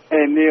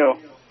 Hey, Neil.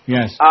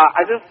 Yes.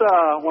 I just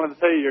wanted to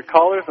tell you your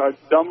callers are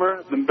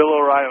dumber than Bill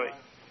O'Reilly.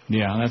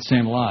 Yeah, that's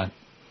saying a lot.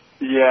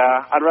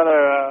 Yeah, I'd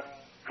rather...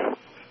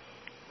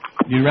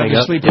 You'd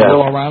rather sleep with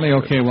Bill O'Reilly?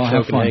 Okay, well,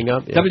 have fun. Hang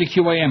up, yeah.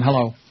 WQAM,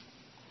 hello.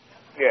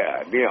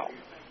 Yeah, Neil.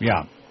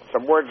 Yeah.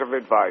 Some words of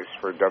advice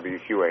for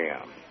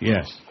WQAM.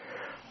 Yes.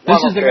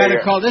 This is the guy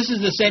that called. This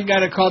is the same guy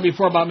that called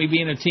before about me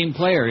being a team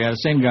player. Yeah,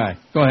 the same guy.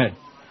 Go ahead.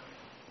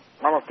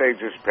 Why don't they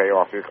just pay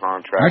off your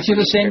contract? Aren't you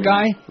the same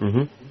guy?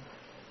 Mm-hmm.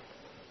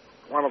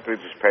 Why don't they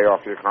just pay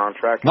off your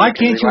contract? Why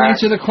can't you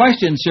answer the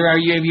question, sir?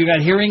 Have you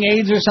got hearing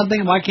aids or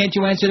something? Why can't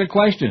you answer the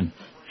question?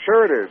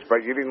 Sure it is,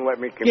 but you didn't let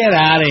me... Get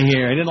out of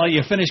here. I didn't let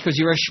you finish because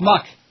you're a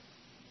schmuck.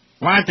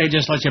 Why don't they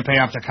just let you pay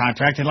off the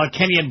contract and let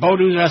Kenny and Bo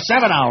do 7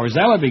 hours?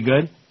 That would be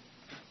good.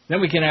 Then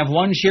we can have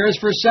one shares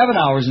for 7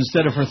 hours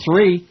instead of for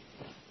 3.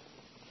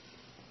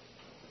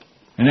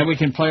 And then we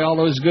can play all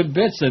those good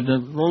bits that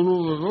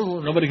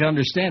nobody can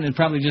understand and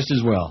probably just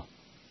as well.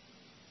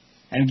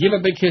 And give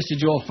a big kiss to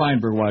Joel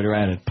Feinberg while you're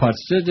at it. Putz,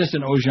 just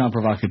an agent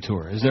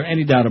provocateur. Is there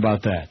any doubt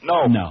about that?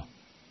 No. No.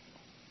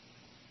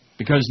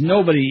 Because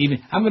nobody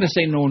even, I'm going to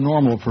say no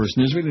normal person.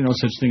 There's really no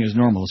such thing as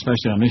normal,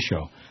 especially on this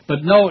show.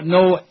 But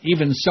no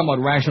even somewhat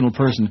rational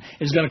person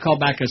is going to call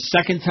back a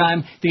second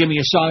time to give me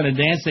a song and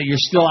a dance that you're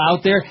still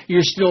out there,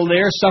 you're still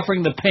there,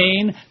 suffering the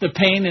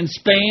pain in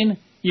Spain,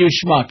 you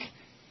schmuck.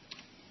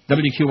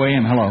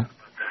 WQAM, hello.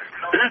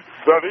 It's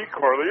Sonny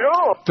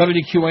Corleone.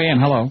 WQAM,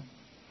 hello.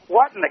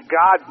 What in the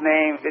God's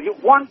name? Is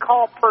it one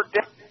call per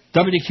day?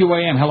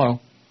 WQAM,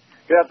 hello.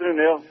 Good afternoon,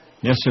 Neil.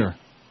 Yes, sir.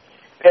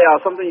 Hey,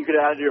 something you could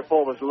add to your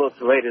poll was a little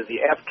too late is the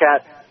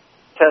FCAT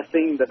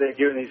testing that they're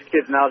giving these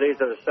kids nowadays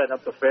that are setting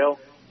up to fail.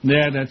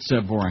 Yeah, that's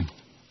boring.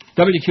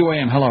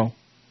 WQAM, hello.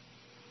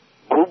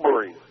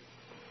 Blueberry.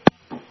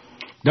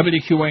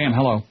 WQAM,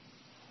 hello.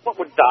 What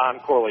would Don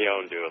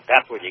Corleone do if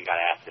that's what you got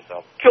to ask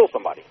yourself? Kill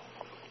somebody.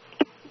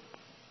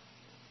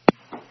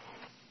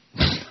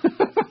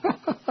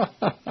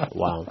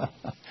 Wow.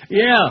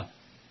 Yeah.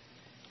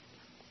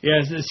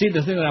 Yeah, see,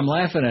 the thing that I'm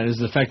laughing at is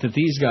the fact that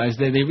these guys,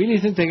 they really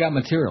think they got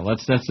material.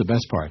 That's the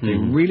best part. They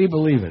really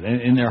believe it.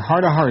 And in their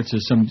heart of hearts,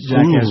 as some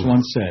jackass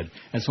once said,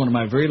 that's one of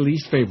my very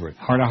least favorite,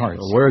 heart of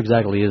hearts. Where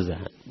exactly is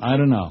that? I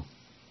don't know.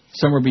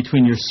 Somewhere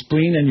between your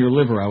spleen and your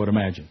liver, I would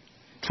imagine.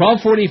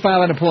 12:45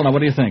 on the poll. Now, what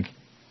do you think?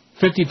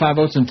 55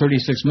 votes in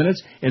 36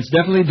 minutes. It's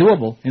definitely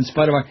doable in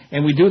spite of our...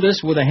 And we do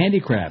this with a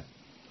handicap.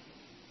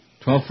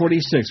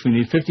 12:46. We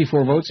need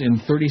 54 votes in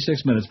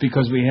 36 minutes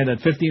because we had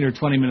that 15 or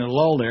 20 minute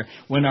lull there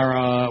when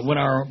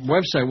our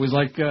website was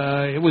like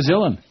it was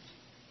illin'.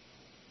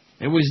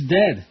 It was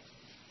dead.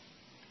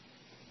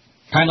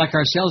 Kind of like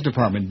our sales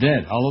department,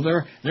 dead.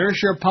 Although they're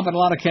sure pumping a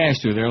lot of cash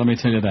through there. Let me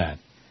tell you that.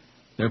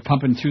 They're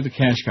pumping through the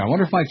cash cow. I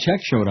wonder if my check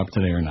showed up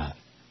today or not.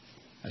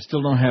 I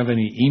still don't have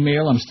any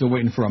email. I'm still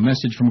waiting for a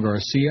message from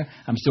Garcia.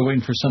 I'm still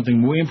waiting for something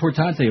muy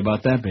importante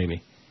about that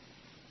baby.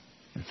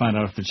 And find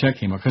out if the check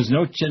came out. Because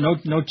no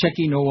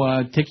checky,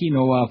 no ticky,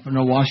 no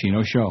washy,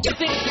 no show.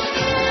 MONTAYSUCKS.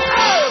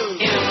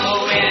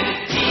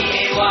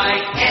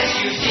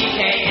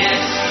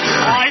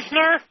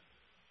 Eisner?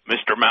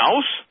 Mr.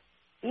 Mouse?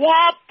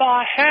 What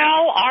the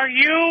hell are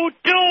you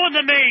doing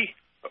to me?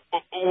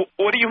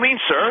 What do you mean,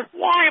 sir?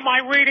 Why am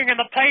I reading in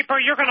the paper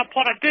you're going to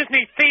put a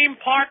Disney theme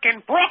park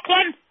in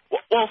Brooklyn?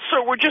 Well,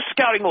 sir, we're just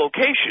scouting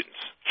locations.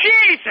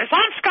 Jesus,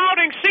 I'm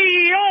scouting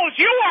CEOs.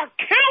 You are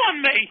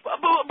killing me.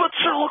 But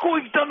sir, look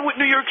what we've done with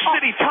New York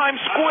City, Times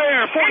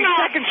Square,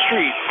 42nd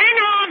Street. Hang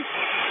on.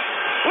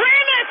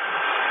 Remus!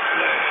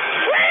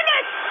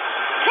 Remus!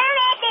 Turn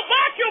off the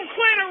vacuum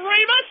cleaner,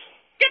 Remus!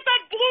 Get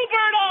that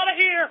bluebird out of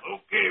here.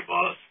 Okay,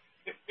 boss.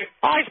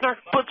 Eisner.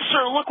 But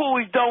sir, look what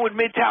we've done with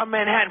Midtown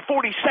Manhattan.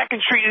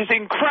 42nd Street is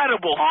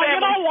incredible. Oh, you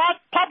know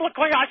what?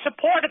 Publicly, I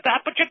supported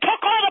that, but you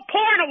took all the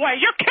porn away.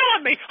 You're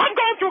killing me. I'm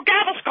going through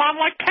Gaviscon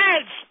like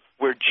Pez.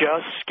 We're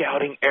just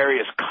scouting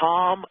areas.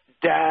 Calm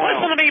down.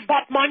 Listen to me,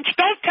 Butt Munch.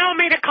 Don't tell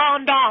me to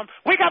calm down.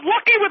 We got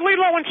lucky with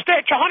Lilo and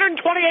Stitch,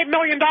 $128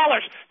 million.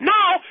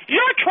 Now,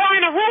 you're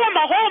trying to ruin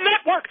the whole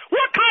network.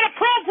 What kind of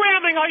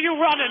programming are you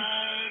running?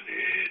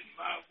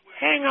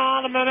 Hang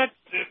on a minute.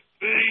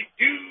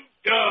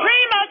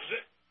 Remus!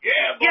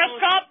 Yeah, you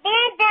got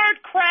bluebird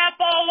crap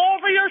all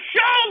over your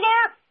shoulder.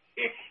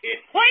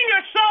 Clean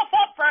yourself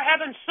up, for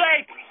heaven's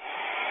sake.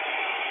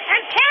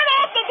 And turn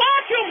off the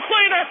vacuum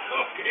cleaner.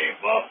 Okay,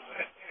 boss.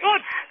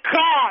 Good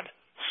God.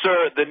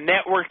 Sir, the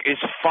network is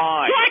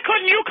fine. Why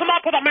couldn't you come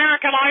up with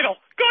American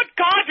Idol? Good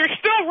God, you're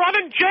still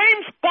running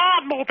James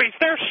Bond movies.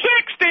 They're 60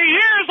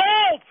 years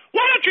old.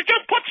 Why don't you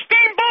just put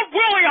Steamboat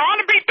Willie on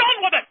and be done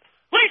with it?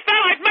 At least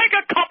then I'd make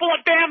a couple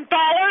of damn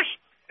dollars.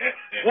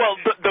 Well,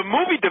 the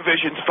movie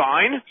division's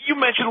fine. You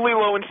mentioned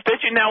Lilo and Stitch,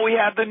 and now we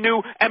have the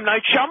new M.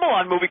 Night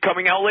Shyamalan movie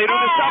coming out later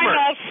this summer.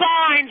 I know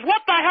signs.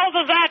 What the hell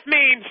does that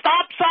mean?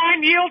 Stop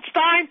sign, yield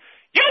sign?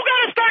 You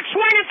gotta start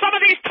swinging some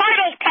of these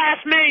titles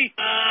past me.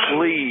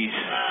 Please.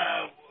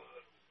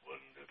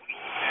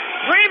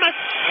 Remus.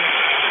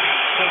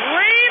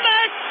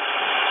 Remus.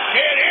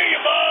 Can't hear you,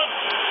 boss.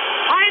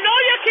 I know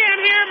you can't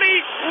hear me,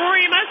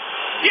 Remus.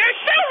 You're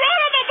still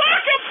running the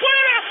vacuum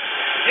cleaner.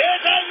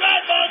 Yes, that's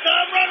right, boss.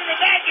 I'm running the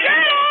vacuum. Get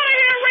out of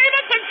here,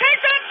 Remus, and take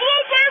that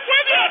bluebird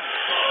with you.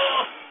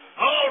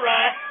 All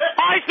right.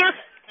 Eisner.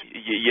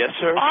 Yes,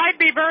 sir? I'd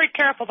be very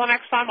careful the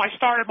next time I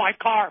started my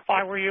car if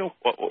I were you.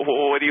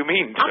 What do you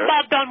mean, sir? I'm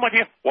about done with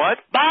you. What?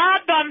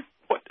 About done.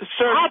 What,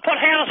 sir? I'll put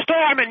Hannah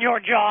Storm in your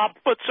job.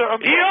 But, sir,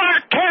 You're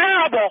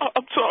terrible.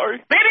 I'm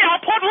sorry. Maybe I'll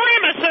put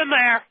Remus in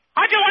there.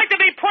 How'd you like to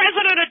be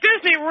president of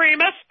Disney,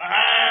 Remus?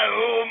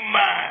 Oh,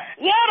 my.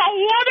 What a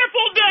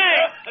wonderful day.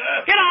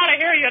 Get out of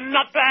here, you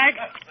nutbag.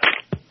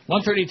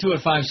 132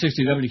 at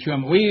 560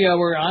 WQM. We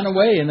were on the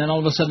way, and then all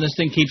of a sudden this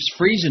thing keeps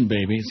freezing,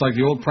 baby. It's like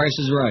the old Price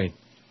is Right.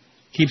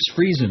 Keeps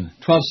freezing.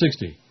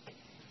 1260.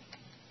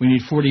 We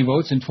need 40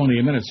 votes in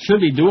 28 minutes.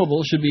 Should be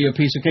doable. Should be a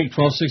piece of cake.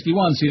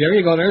 1261. See, there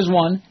you go. There's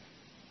one.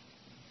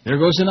 There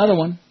goes another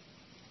one.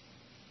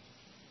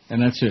 And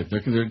that's it.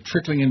 They're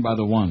trickling in by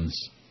the ones.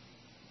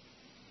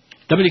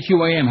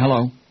 WQAM,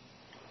 hello.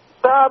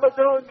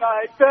 Saturday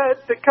night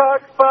at the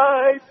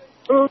cockfight.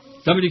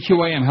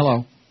 WQAM,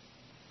 hello.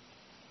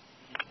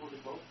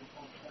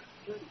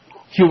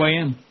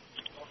 QAM.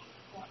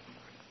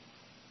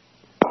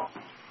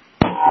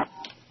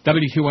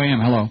 WQAM,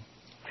 hello.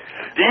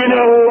 Do you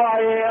know who I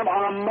am?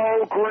 I'm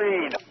Mo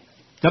Green.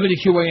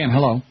 WQAM,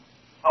 hello.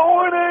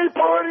 Oh, it ain't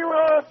Party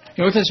Rock.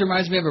 You know what this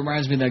reminds me of? It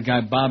reminds me of that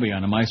guy Bobby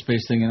on the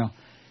MySpace thing, you know.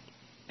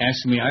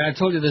 Asking me, I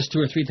told you this 2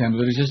 or 3 times,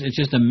 but it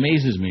just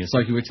amazes me. It's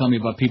like you were telling me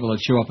about people that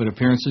show up at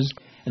appearances,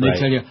 and they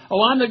tell you,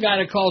 oh, I'm the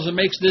guy that calls and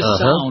makes this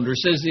sound, or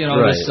says, you know,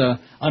 this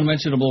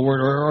unmentionable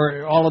word,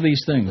 or all of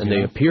these things. And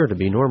they appear to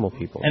be normal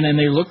people. And then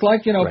they look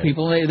like, you know,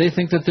 people, they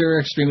think that they're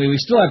extremely... We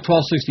still have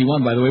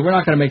 1261, by the way. We're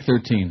not going to make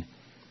 13.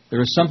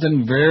 There is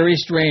something very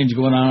strange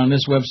going on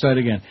this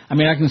website again. I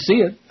mean, I can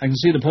see it. I can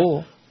see the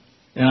poll.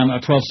 And I'm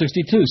at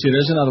 1262. See,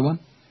 there's another one.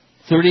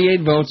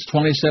 38 votes,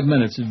 27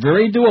 minutes. It's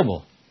very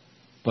doable.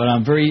 But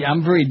I'm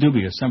very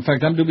dubious. In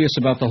fact, I'm dubious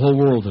about the whole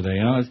world today.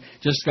 You know, I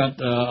just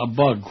got a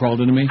bug crawled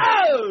into me.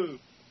 Oh!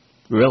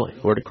 Really?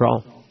 Where'd it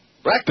crawl?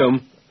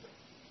 Rectum.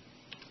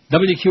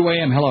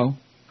 WQAM, hello.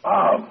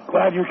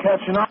 Glad you're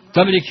catching up.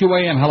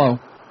 WQAM, hello.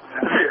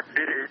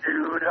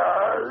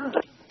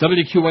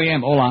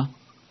 WQAM, hola.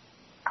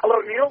 Hello,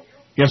 Neil.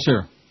 Yes,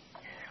 sir.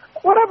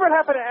 Whatever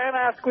happened to Ann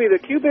Asqui, the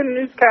Cuban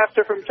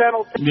newscaster from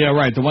Channel 10? Yeah,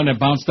 right. The one that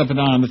bounced up and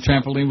down on the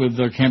trampoline with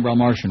Canberra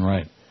Martian,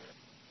 right.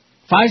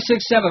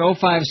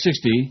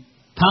 567-0560,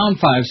 pound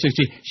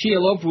 560. She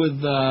eloped with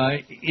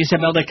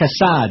Isabel de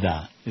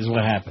Casada, is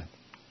what happened.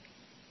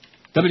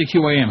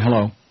 WQAM,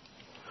 hello.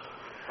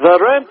 The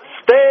rent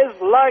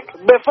stays like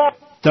before.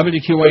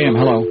 WQAM,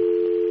 hello.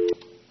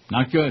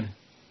 Not good.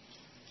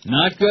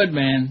 Not good,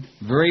 man.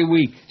 Very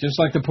weak. Just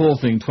like the poll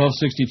thing.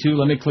 1262.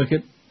 Let me click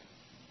it.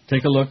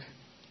 Take a look.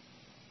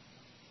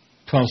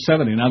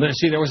 1270. Now,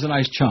 there was a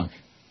nice chunk.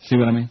 See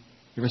what I mean?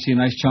 You ever see a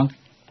nice chunk?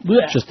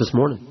 Just this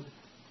morning.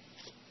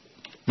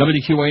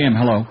 WQAM,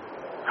 hello.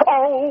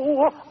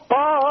 Oh,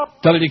 Bob.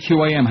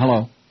 WQAM,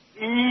 hello.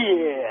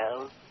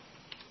 Yeah.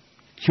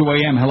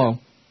 QAM, hello.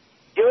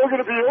 You're going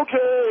to be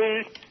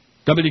okay.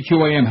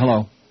 WQAM,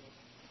 hello.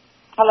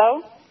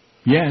 Hello?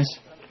 Yes.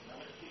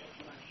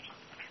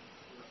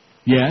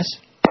 Yes.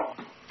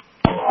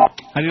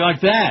 How do you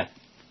like that?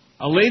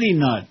 A lady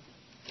nut.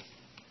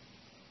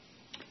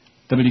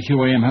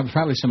 WQAM,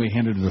 probably somebody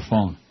handed her the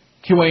phone.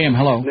 QAM,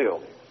 hello.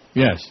 Neil.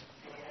 Yes.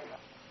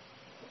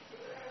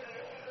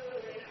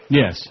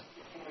 Yes.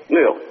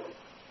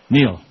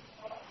 Neil.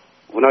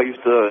 When I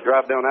used to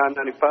drive down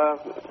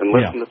I-95 and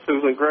listen to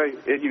Susan Gray,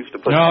 it used to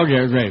put... Oh,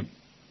 okay, great.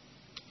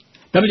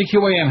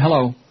 WQAM,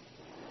 hello.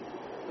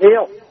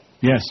 Neil,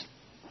 Yes.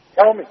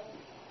 tell me,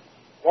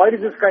 why does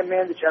this guy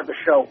Mandich have a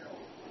show?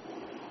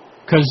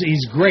 Because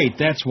he's great,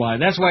 that's why.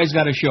 That's why he's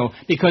got a show.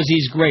 Because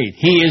he's great.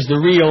 He is the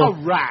real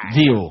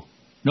deal.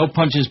 No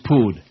punches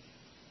pooed.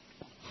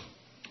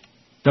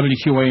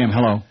 WQAM,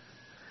 hello.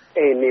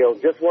 Hey, Neil,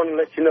 just want to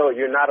let you know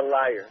you're not a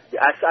liar.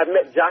 I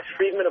met Josh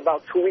Friedman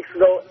about 2 weeks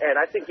ago, and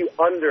I think you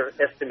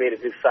underestimated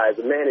his size.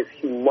 The man is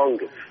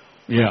humongous.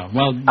 Yeah,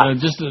 well,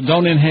 just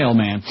don't inhale,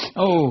 man.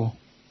 Oh,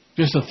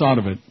 just the thought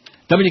of it.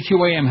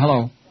 WQAM,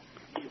 hello.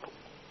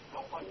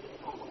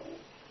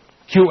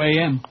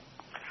 QAM.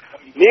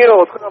 Neil,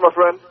 what's going on, my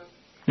friend?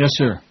 Yes,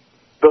 sir.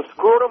 The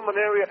scrotum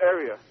malaria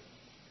area.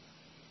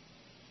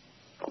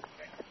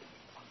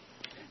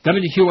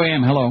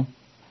 WQAM, hello.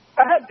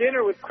 I had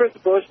dinner with Chris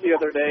Bush the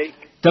other day.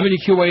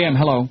 WQAM,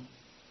 hello.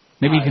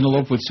 Maybe you can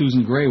elope with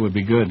Susan Gray would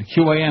be good.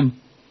 QAM.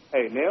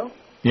 Hey, Neil?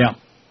 Yeah.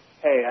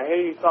 Hey, I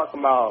hear you talking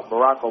about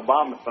Barack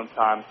Obama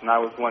sometimes, and I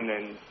was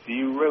wondering, do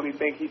you really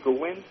think he could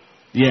win?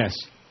 Yes.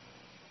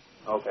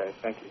 Okay,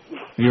 thank you.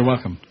 You're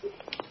welcome.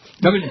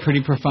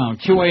 Pretty profound.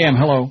 QAM,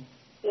 hello.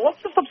 What's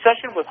this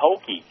obsession with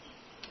hokey?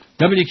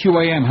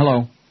 WQAM,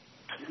 hello.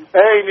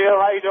 Hey, Neil,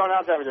 how you doing?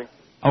 How's everything?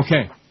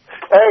 Okay.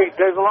 Hey,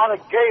 there's a lot of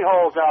gay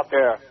holes out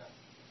there.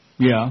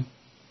 Yeah.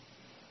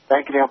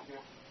 Thank you, Neil.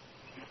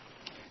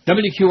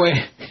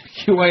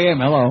 WQAM,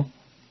 hello.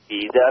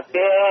 He's a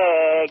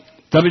pig.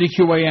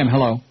 WQAM,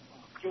 hello.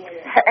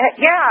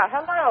 Yeah,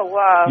 hello.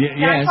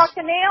 Can I yes. talk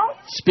to Neil?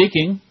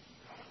 Speaking.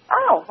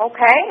 Oh,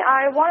 okay.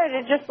 I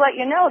wanted to just let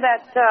you know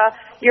that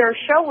your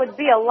show would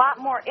be a lot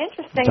more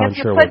interesting Don if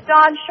you Sherwood. put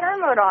Don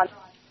Sherwood on.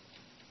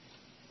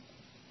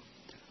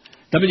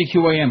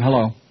 WQAM,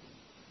 hello.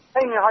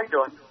 Hey, Neil, how you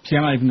doing? See,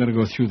 I'm not even going to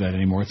go through that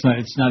anymore. It's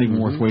not even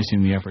worth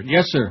wasting the effort.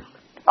 Yes, sir.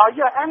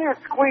 Yeah, Anna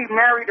Squee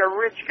married a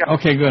rich guy.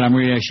 Okay, good.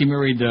 She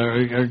married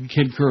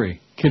Kid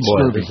Curry. Kid Boy,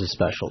 Scurvy. this is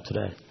special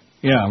today.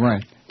 Yeah,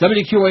 right.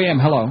 WQAM,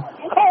 hello.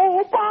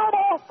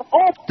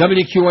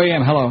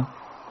 WQAM, hello.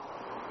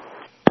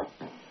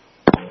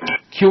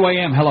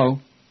 QAM, hello.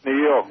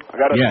 Neil, I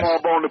got a Yes.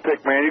 small bone to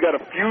pick, man. You got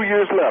a few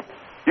years left.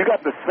 You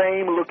got the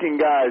same looking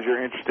guys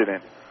you're interested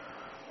in.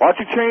 Why don't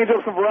you change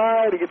up some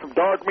variety, get some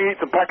dark meat,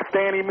 some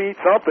Pakistani meat,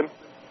 something.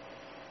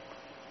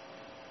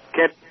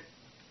 Can't.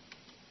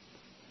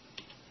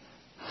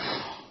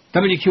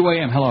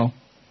 WQAM, hello.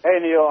 Hey,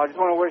 Neil, I just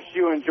want to wish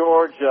you and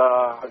George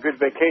a good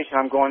vacation.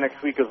 I'm going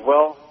next week as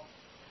well.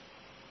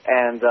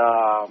 And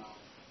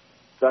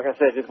like I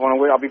said,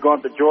 I'll be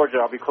going to Georgia.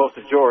 I'll be close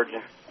to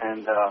Georgia.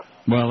 And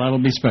Well, that'll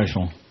be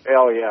special.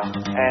 hell yeah.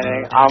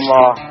 And I'm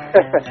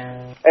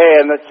hey,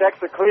 and the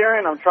checks are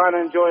clearing. I'm trying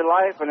to enjoy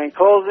life. And in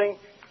closing,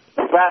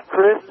 Fat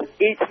Chris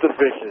eats the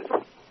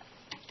fishes.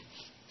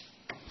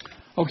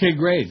 Okay,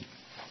 great.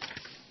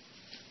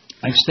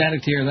 I'm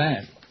ecstatic to hear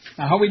that.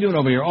 Now, how are we doing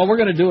over here? Oh, we're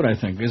going to do it, I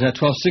think. Is that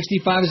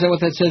 1265? Is that what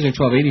that says? Or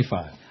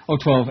 1285? Oh,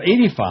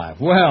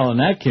 1285. Well, in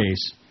that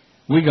case,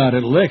 we got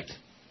it licked.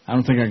 I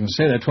don't think I can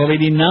say that.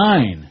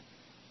 1289.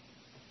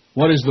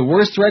 What is the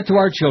worst threat to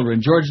our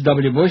children? George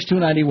W. Bush,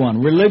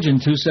 291. Religion,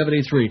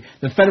 273.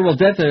 The federal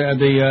debt, they're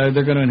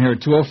going to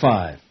inherit,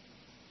 205.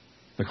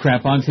 The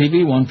crap on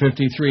TV,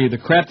 153. The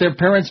crap their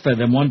parents fed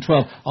them,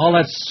 112. All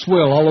that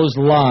swill, all those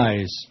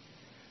lies.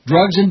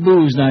 Drugs and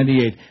booze,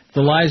 98.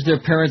 The lies their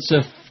parents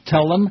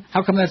tell them,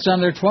 how come that's on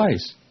there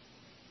twice?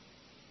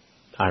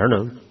 I don't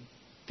know.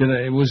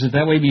 Was it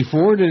that way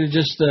before? Or did it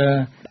just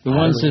the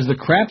one says the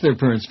crap their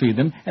parents feed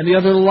them, and the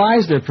other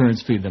lies their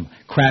parents feed them?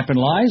 Crap and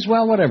lies?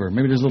 Well, whatever.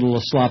 Maybe there's a little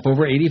slop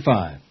over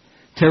 85.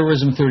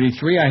 Terrorism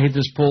 33. I hate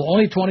this poll.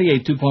 Only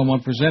 28,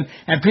 2.1%,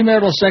 and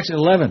premarital sex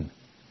 11,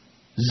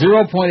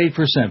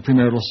 0.8%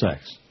 premarital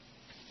sex.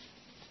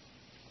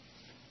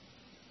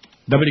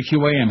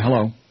 WQAM.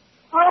 Hello.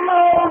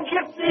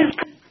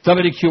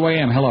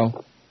 WQAM. Hello.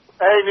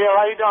 Hey, Neil,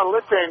 how you doing?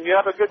 Listen, you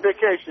have a good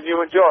vacation,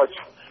 you and George.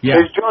 Yeah.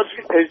 Is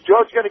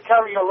George going to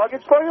carry your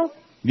luggage for you?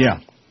 Yeah.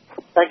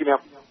 Thank you, Neil.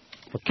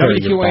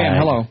 WQAM.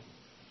 Hello.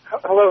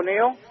 Hello,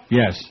 Neil.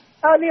 Yes.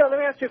 Neil, let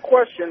me ask you a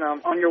question.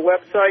 On your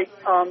website,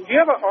 do you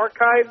have an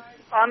archive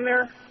on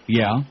there?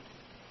 Yeah.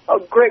 Oh,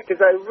 great,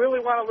 because I really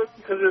want to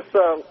listen to this,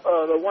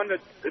 the 1 to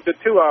the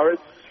 2 hours.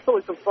 It's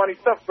really some funny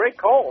stuff. Great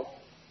call.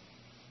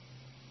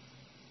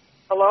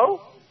 Hello?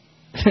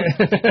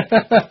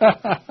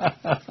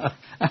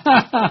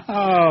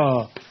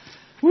 Oh.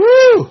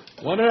 Woo!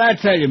 What did I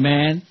tell you,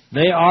 man?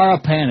 They are a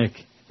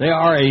panic. They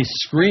are a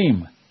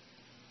scream.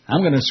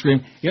 I'm going to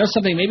scream. You know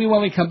something? Maybe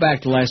when we come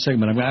back to the last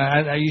segment,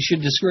 you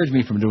should discourage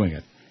me from doing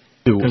it.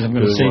 Because I'm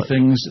going to say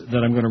things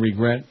that I'm going to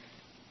regret.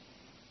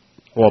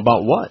 Well,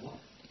 about what?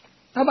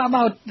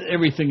 About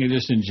everything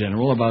just in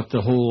general. About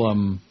the whole, I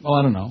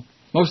don't know.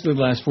 Mostly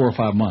the last 4 or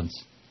 5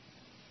 months.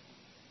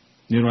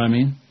 You know what I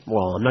mean?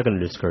 Well, I'm not going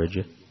to discourage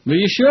you. Well,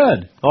 you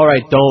should. All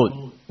right,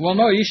 don't. Well,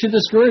 no, you should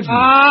discourage me.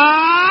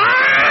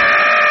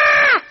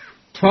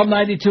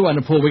 1292 on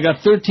the pool. We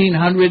got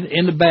 1,300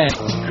 in the bag.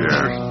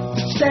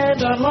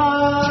 Stand on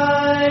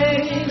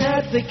line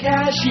at the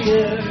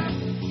cashier.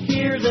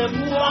 Hear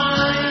them whine.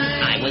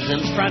 I was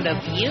in front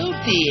of you,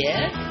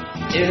 dear.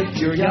 If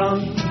you're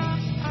young,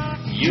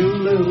 you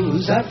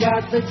lose. I've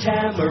got the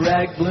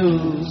Tamarack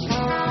blues.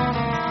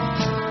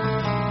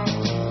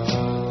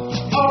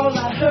 All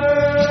I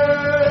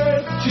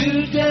heard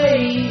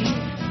today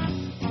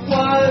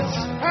was,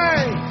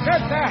 hey,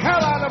 get the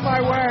hell out of my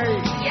way!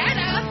 Get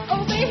up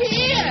over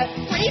here!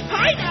 Free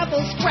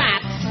pineapple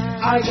scraps!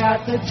 I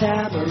got the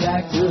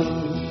Tamarack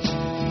blues.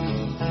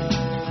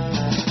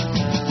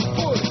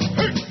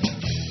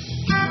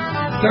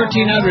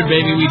 1,300,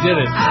 baby, we did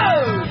it.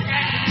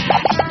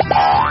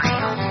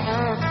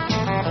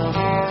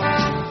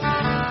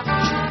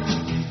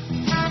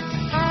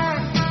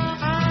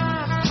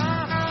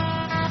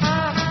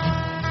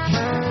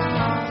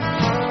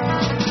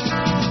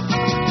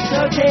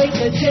 So take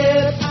a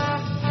tip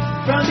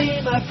from me,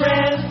 my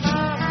friend.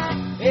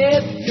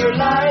 If your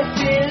life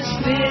is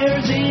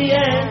near the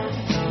end,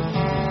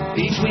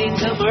 between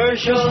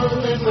Commercial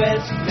and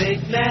West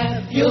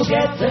McNabb, you'll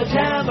get the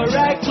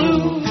Tamarack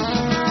blues.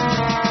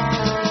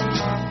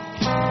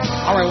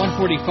 All right,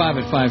 145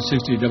 at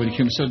 560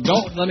 WQM. So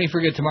don't let me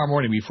forget tomorrow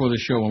morning before the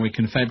show when we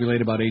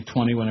confabulate about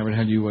 8:20. Whenever the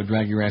hell you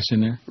drag your ass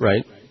in there.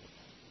 Right.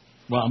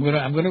 Well, I'm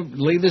gonna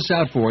lay this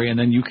out for you, and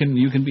then you can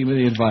be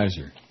the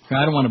advisor.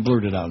 I don't want to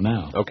blurt it out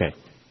now. Okay.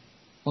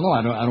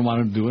 Well, no, I don't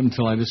want to do it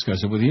until I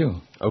discuss it with you.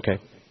 Okay.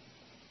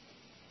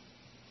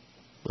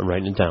 I'm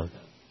writing it down.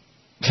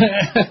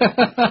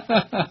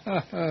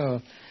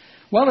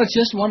 Well, it's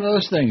just one of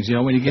those things, you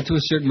know. When you get to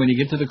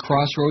the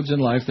crossroads in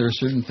life, there are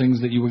certain things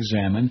that you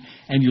examine,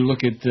 and you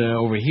look at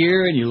over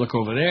here, and you look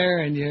over there,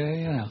 and you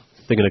know.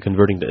 Thinking of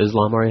converting to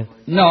Islam, are you?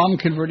 No, I'm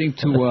converting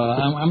to.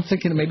 I'm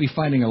thinking of maybe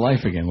finding a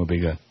life again would be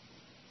good.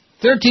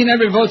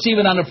 1,300 votes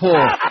even on the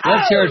poll.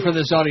 Let's hear it for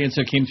this audience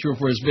that came through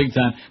for us big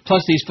time.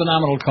 Plus these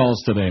phenomenal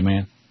calls today,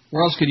 man.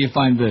 Where else could you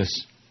find this?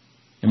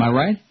 Am I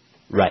right?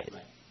 Right.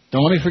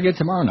 Don't let me forget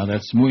tomorrow now.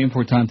 That's muy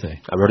importante.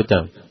 I wrote it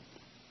down.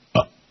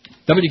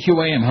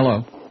 WQAM,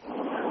 hello.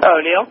 Oh,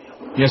 Neil?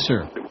 Yes,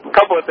 sir. A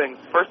couple of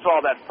things. First of all,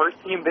 that first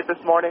team bit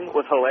this morning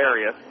was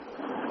hilarious.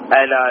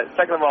 And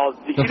second of all,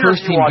 did the either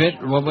first of you team watch...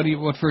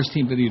 bit? What first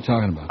team bit are you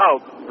talking about?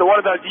 Oh, the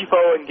one about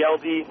Defoe and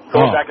Geldy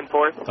going back and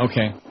forth.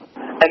 Okay.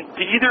 And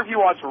did either of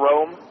you watch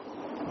Rome?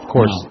 Of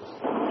course.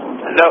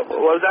 No,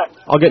 what was that?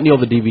 I'll get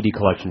Neil the DVD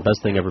collection.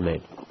 Best thing ever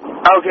made.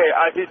 Okay,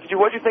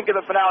 what did you think of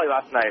the finale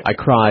last night? I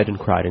cried and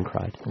cried and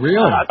cried.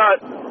 Really? I thought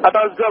it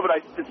was good, but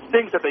it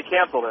stinks that they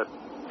canceled it.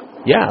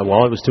 Yeah,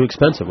 well, it was too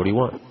expensive. What do you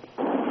want?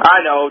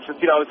 I know, it's just,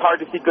 it's hard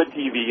to see good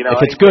TV,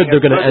 If it's good, they're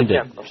going to end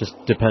it. Just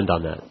depend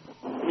on that.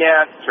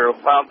 Yeah, that's true.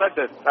 Well, that's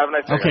it. Have a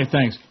nice day. Okay,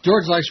 thanks.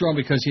 George likes Rome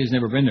because he has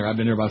never been there. I've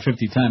been there about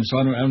 50 times, so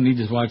I don't need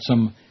to watch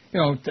some,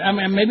 I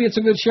mean, maybe it's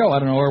a good show. I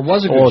don't know, or it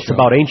was a good show. Well, it's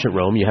about ancient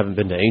Rome. You haven't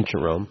been to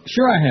ancient Rome.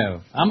 Sure I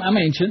have. I'm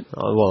ancient.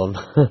 Oh, well.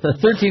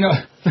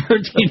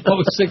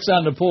 1306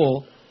 on the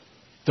poll.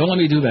 Don't let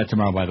me do that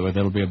tomorrow, by the way.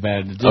 That'll be a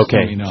bad... Just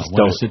let me know just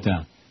when don't. I sit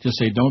down. Just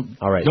say, don't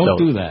don't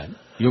do that.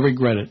 You'll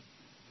regret it.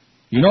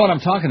 You know what I'm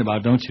talking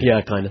about, don't you?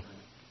 Yeah, kind of.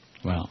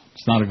 Well,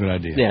 it's not a good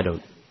idea. Yeah,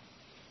 don't.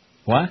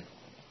 What?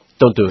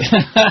 Don't do it.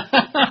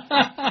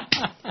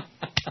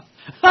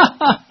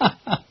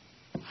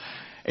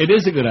 It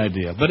is a good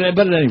idea. But at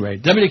any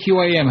rate,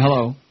 WQAM,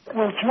 hello.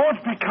 Will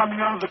George be coming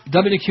out of the...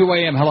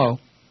 WQAM, hello.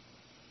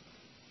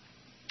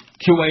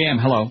 QAM,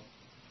 hello.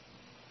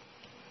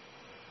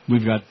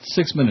 We've got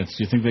 6 minutes.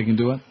 Do you think they can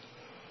do it?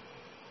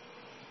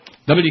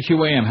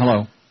 WQAM,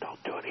 hello.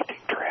 Don't do anything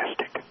drastic.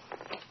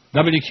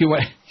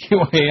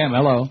 WQAM,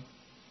 hello.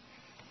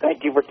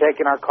 Thank you for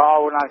taking our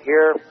call. We're not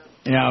here.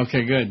 Yeah,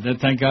 okay, good.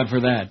 Thank God for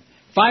that.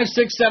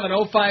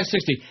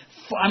 567-0560.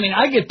 I mean,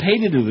 I get paid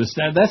to do this.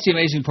 That's the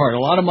amazing part. A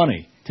lot of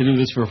money to do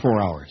this for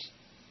 4 hours.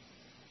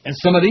 And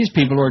some of these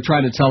people are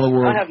trying to tell the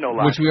world, I have no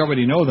life. which we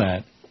already know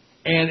that.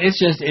 And it's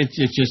just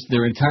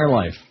their entire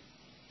life.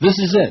 This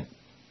is it.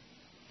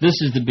 This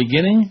is the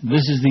beginning.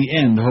 This is the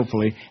end,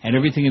 hopefully, and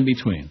everything in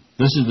between.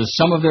 This is the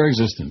sum of their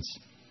existence.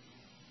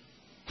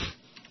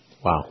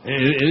 Wow.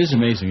 It is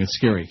amazing. It's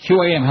scary.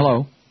 QAM,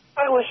 hello.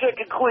 I wish I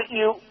could quit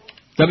you.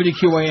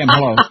 WQAM,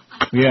 hello.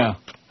 Yeah,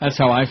 that's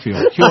how I feel.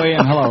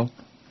 QAM, hello.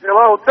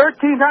 Hello,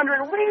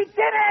 1300. We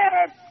did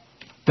it!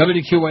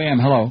 WQAM,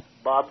 hello.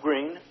 Bob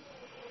Green.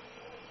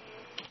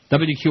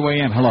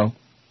 WQAM, hello.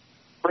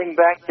 Bring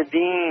back the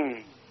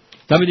Dean.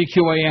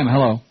 WQAM,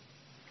 hello.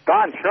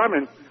 Don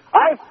Sherman.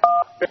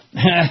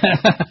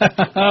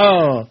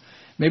 Oh,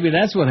 maybe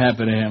that's what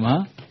happened to him,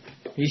 huh?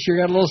 He sure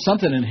got a little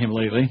something in him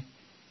lately.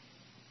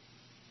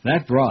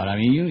 That broad. I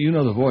mean, you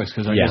know the voice,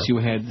 because I guess you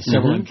had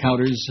several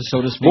encounters, so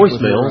to speak.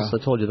 Voicemails. I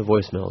told you the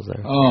voicemails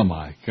there. Oh,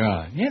 my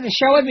God. Yeah, the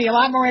show would be a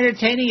lot more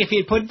entertaining if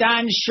you'd put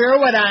Don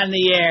Sherwood on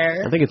the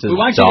air. I think it's his We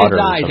want daughter you to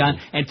die, or Don,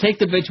 and take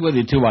the bitch with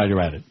you, too, while you're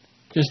at it.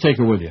 Just take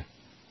her with you.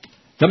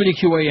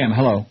 WQAM,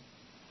 hello.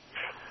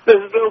 This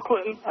is Bill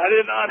Clinton. I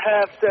did not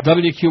have sex.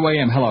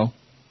 WQAM, hello.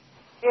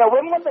 Yeah,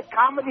 when will the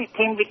comedy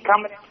team be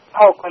coming to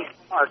Oakland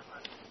Park?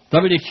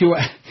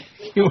 WQAM,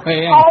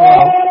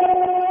 hello.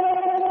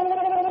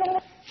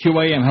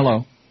 QAM,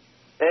 hello.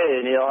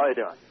 Hey, Neil, how you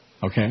doing?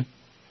 Okay.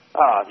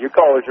 Your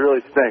callers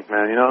really stink,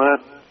 man. You know that?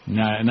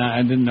 No,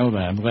 I didn't know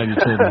that. I'm glad you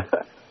told me.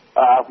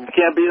 If you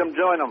can't beat them,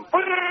 join them.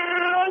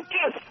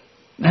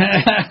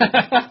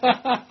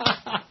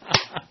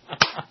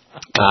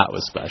 That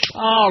was special.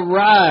 All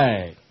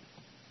right.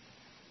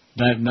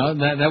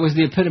 That was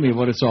the epitome of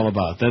what it's all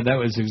about. That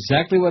was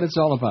exactly what it's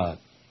all about.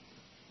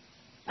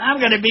 I'm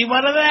going to be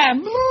one of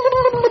them.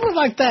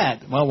 Like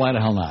that. Well, why the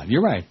hell not?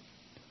 You're right.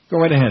 Go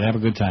right ahead. Have a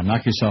good time.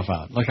 Knock yourself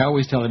out. Like I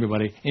always tell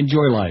everybody,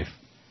 enjoy life.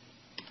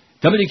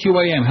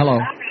 WQAM, hello.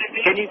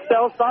 Can you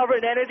spell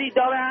sovereign entity,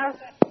 dumbass?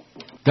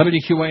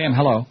 WQAM,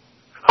 hello.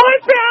 Hi,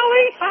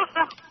 Sally.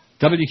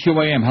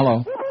 WQAM,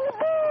 hello.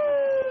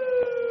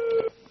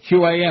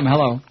 QAM,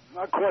 hello.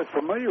 Not quite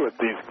familiar with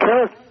these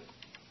characters.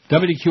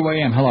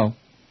 WQAM, hello.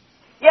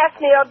 Yes,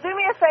 Neil, do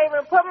me a favor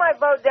and put my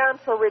vote down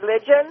for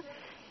religion,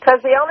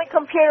 because the only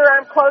computer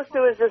I'm close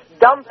to is this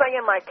dumb thing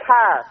in my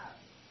car.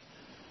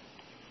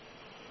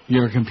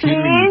 You have a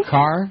computer in your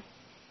car?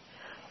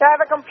 I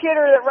have a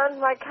computer that runs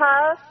my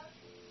car.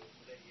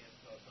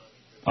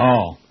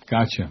 Oh,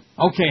 gotcha.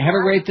 Okay, have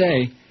a great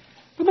day.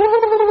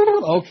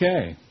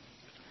 Okay.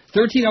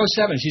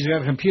 1307, she's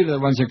got a computer that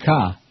runs her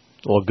car.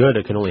 Well, good,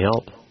 it can only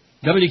help.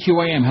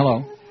 WQAM,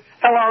 hello.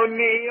 Hello,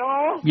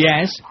 Neil.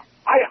 Yes?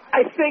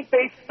 I think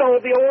they stole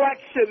the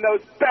election,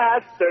 those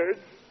bastards.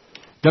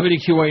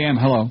 WQAM,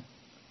 hello.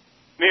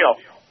 Neil,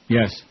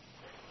 Yes,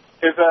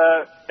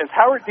 is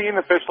Howard Dean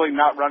officially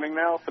not running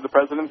now for the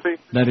presidency?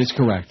 that is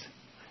correct.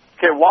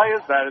 Okay, why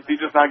is that? Is he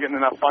just not getting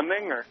enough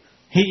funding, or?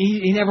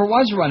 He never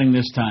was running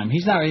this time.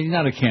 He's not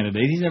a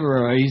candidate. He's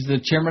the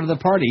chairman of the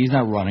party. He's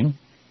not running.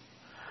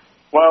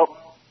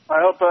 Well, I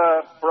hope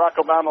Barack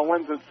Obama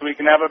wins it so we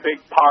can have a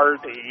big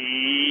party.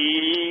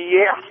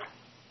 Yeah.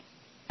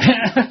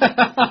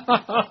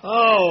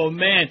 Oh,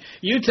 man.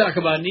 You talk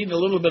about needing a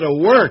little bit of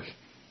work.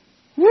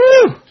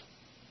 Woo!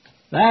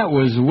 That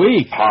was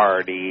weak.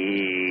 Party.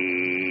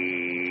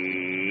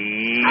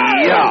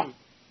 Yeah.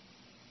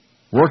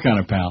 Work on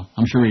it, pal.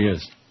 I'm sure he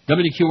is.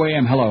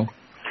 WQAM, hello.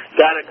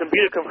 Got a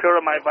computer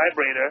on my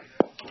vibrator.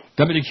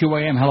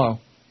 WQAM, hello.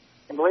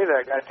 I can't believe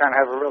that guy's trying to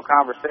have a real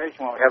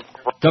conversation when we have...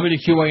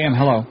 WQAM,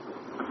 hello.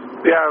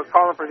 Yeah, I was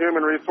calling for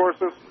human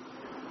resources.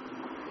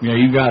 Yeah,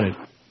 you got it.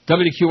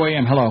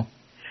 WQAM, hello.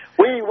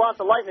 We want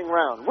the lightning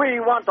round. We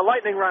want the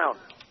lightning round.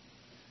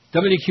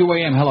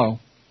 WQAM, hello.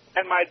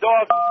 And my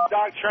dog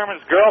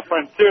Sherman's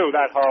girlfriend, too,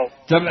 that hoe.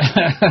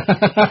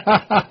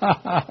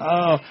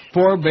 Oh,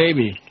 poor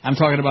baby. I'm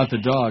talking about the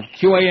dog.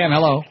 QAM,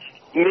 hello.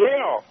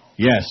 Neil.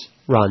 Yes.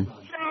 Run.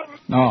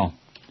 Oh.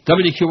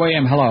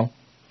 WQAM, hello.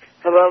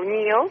 Hello,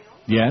 Neil.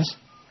 Yes.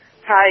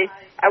 Hi.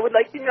 I would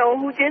like to know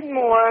who did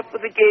more for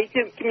the gay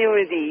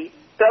community,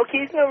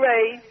 Belkis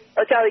Murray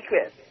or Charlie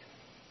Crist?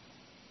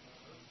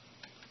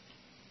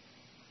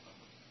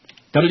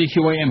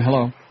 WQAM,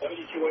 hello.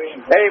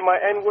 Hey, my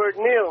N-word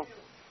Neil.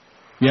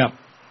 Yep.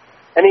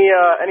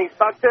 Any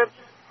stock tips?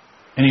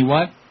 Any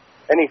what?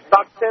 Any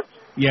stock tips?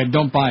 Yeah,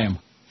 don't buy them.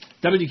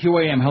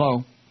 WQAM,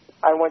 hello.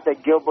 I went to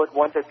Gilbert,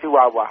 went to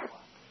Chihuahua.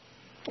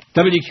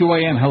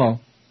 WQAM, hello.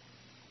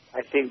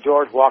 I seen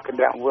George walking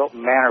down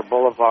Wilton Manor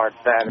Boulevard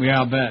Saturday. Yeah,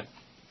 I'll bet.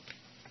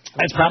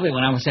 That's probably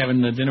when I was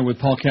having the dinner with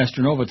Paul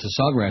Castronova to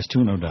Sawgrass,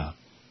 too, no doubt.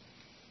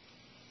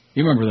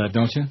 You remember that,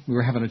 don't you? We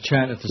were having a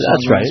chat at the Sawgrass.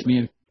 That's right. Me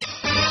and...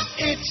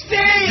 It's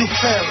Dave. You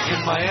fell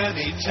in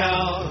Miami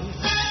town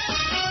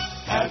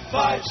at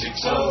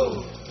 560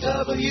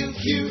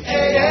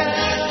 WQAM.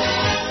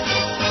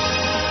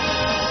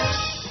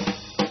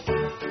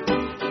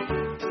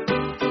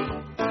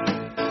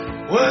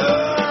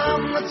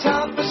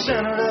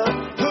 senator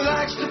who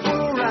likes to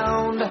fool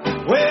around.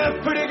 Where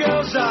pretty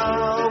girls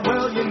are,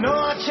 well, you know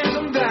I chase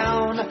them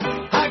down.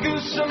 I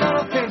goose them and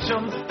I pinch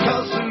them,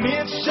 'cause to me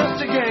it's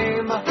just a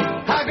game.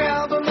 I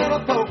grab them and I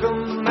poke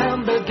them,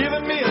 and they're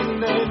giving me a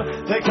name.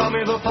 They call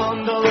me the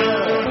fondler,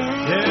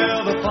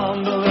 yeah, the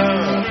fondler.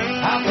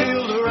 I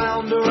field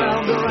around,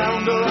 around,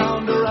 around,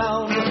 around,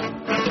 around.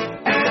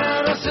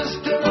 An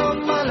assistant on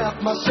my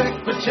left, my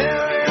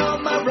secretary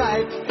on my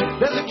right.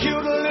 There's a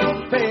cute little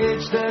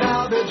page that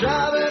I'll be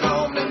driving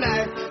home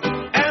tonight.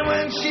 And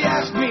when she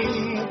asks me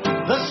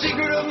the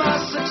secret of my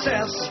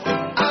success,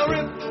 I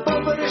rip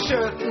open her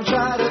shirt and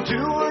try to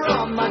do her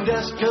on my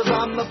desk, 'cause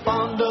I'm the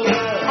fondler.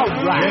 All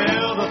right.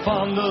 Yeah, the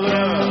fondler.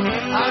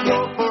 I go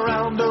for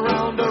round,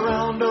 around,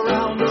 around,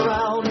 around,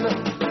 around.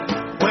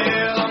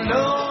 Well, I'm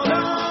known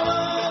all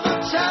over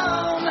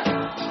town.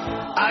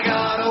 I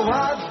got a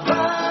wife,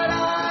 but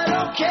I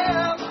don't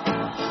care.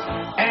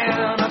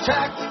 And I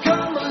track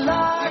 'em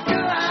like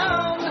a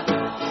hound.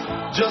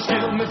 Just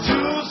give me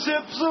 2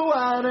 sips of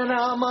wine and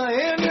I'm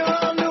in your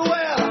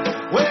underwear.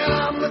 Well,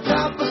 I'm the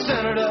type of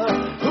senator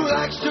who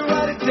likes to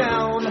write it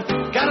down.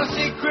 Got a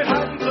secret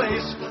hiding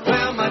place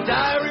where my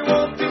diary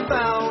won't be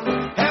found.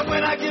 And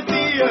when I get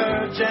the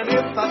urge, and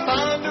if I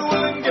find a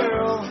willing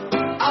girl,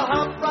 I'll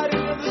hop right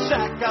into the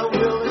sack, I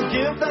will, and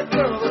give that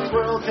girl a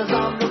twirl, 'cause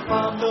I'm the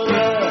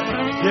fondler,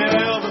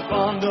 yeah, the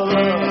fondler.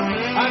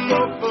 I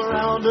go for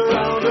round,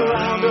 around,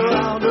 around,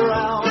 around,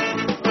 around,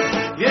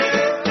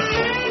 yeah.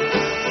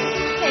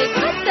 Hey,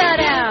 cut that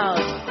out.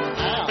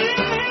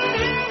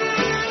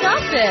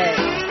 Stop it.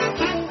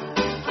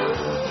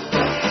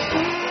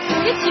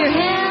 Get your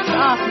hands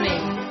off me.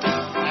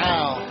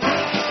 Ow.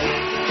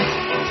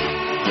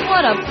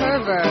 What a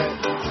pervert.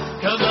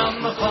 'Cause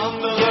I'm the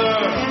fondler,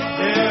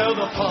 yeah,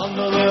 the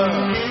fondler.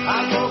 I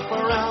go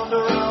for round,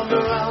 around,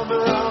 around,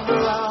 around,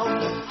 around.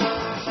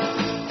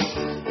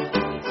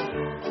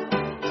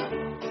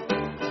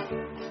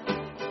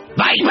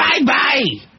 Bye, bye, bye.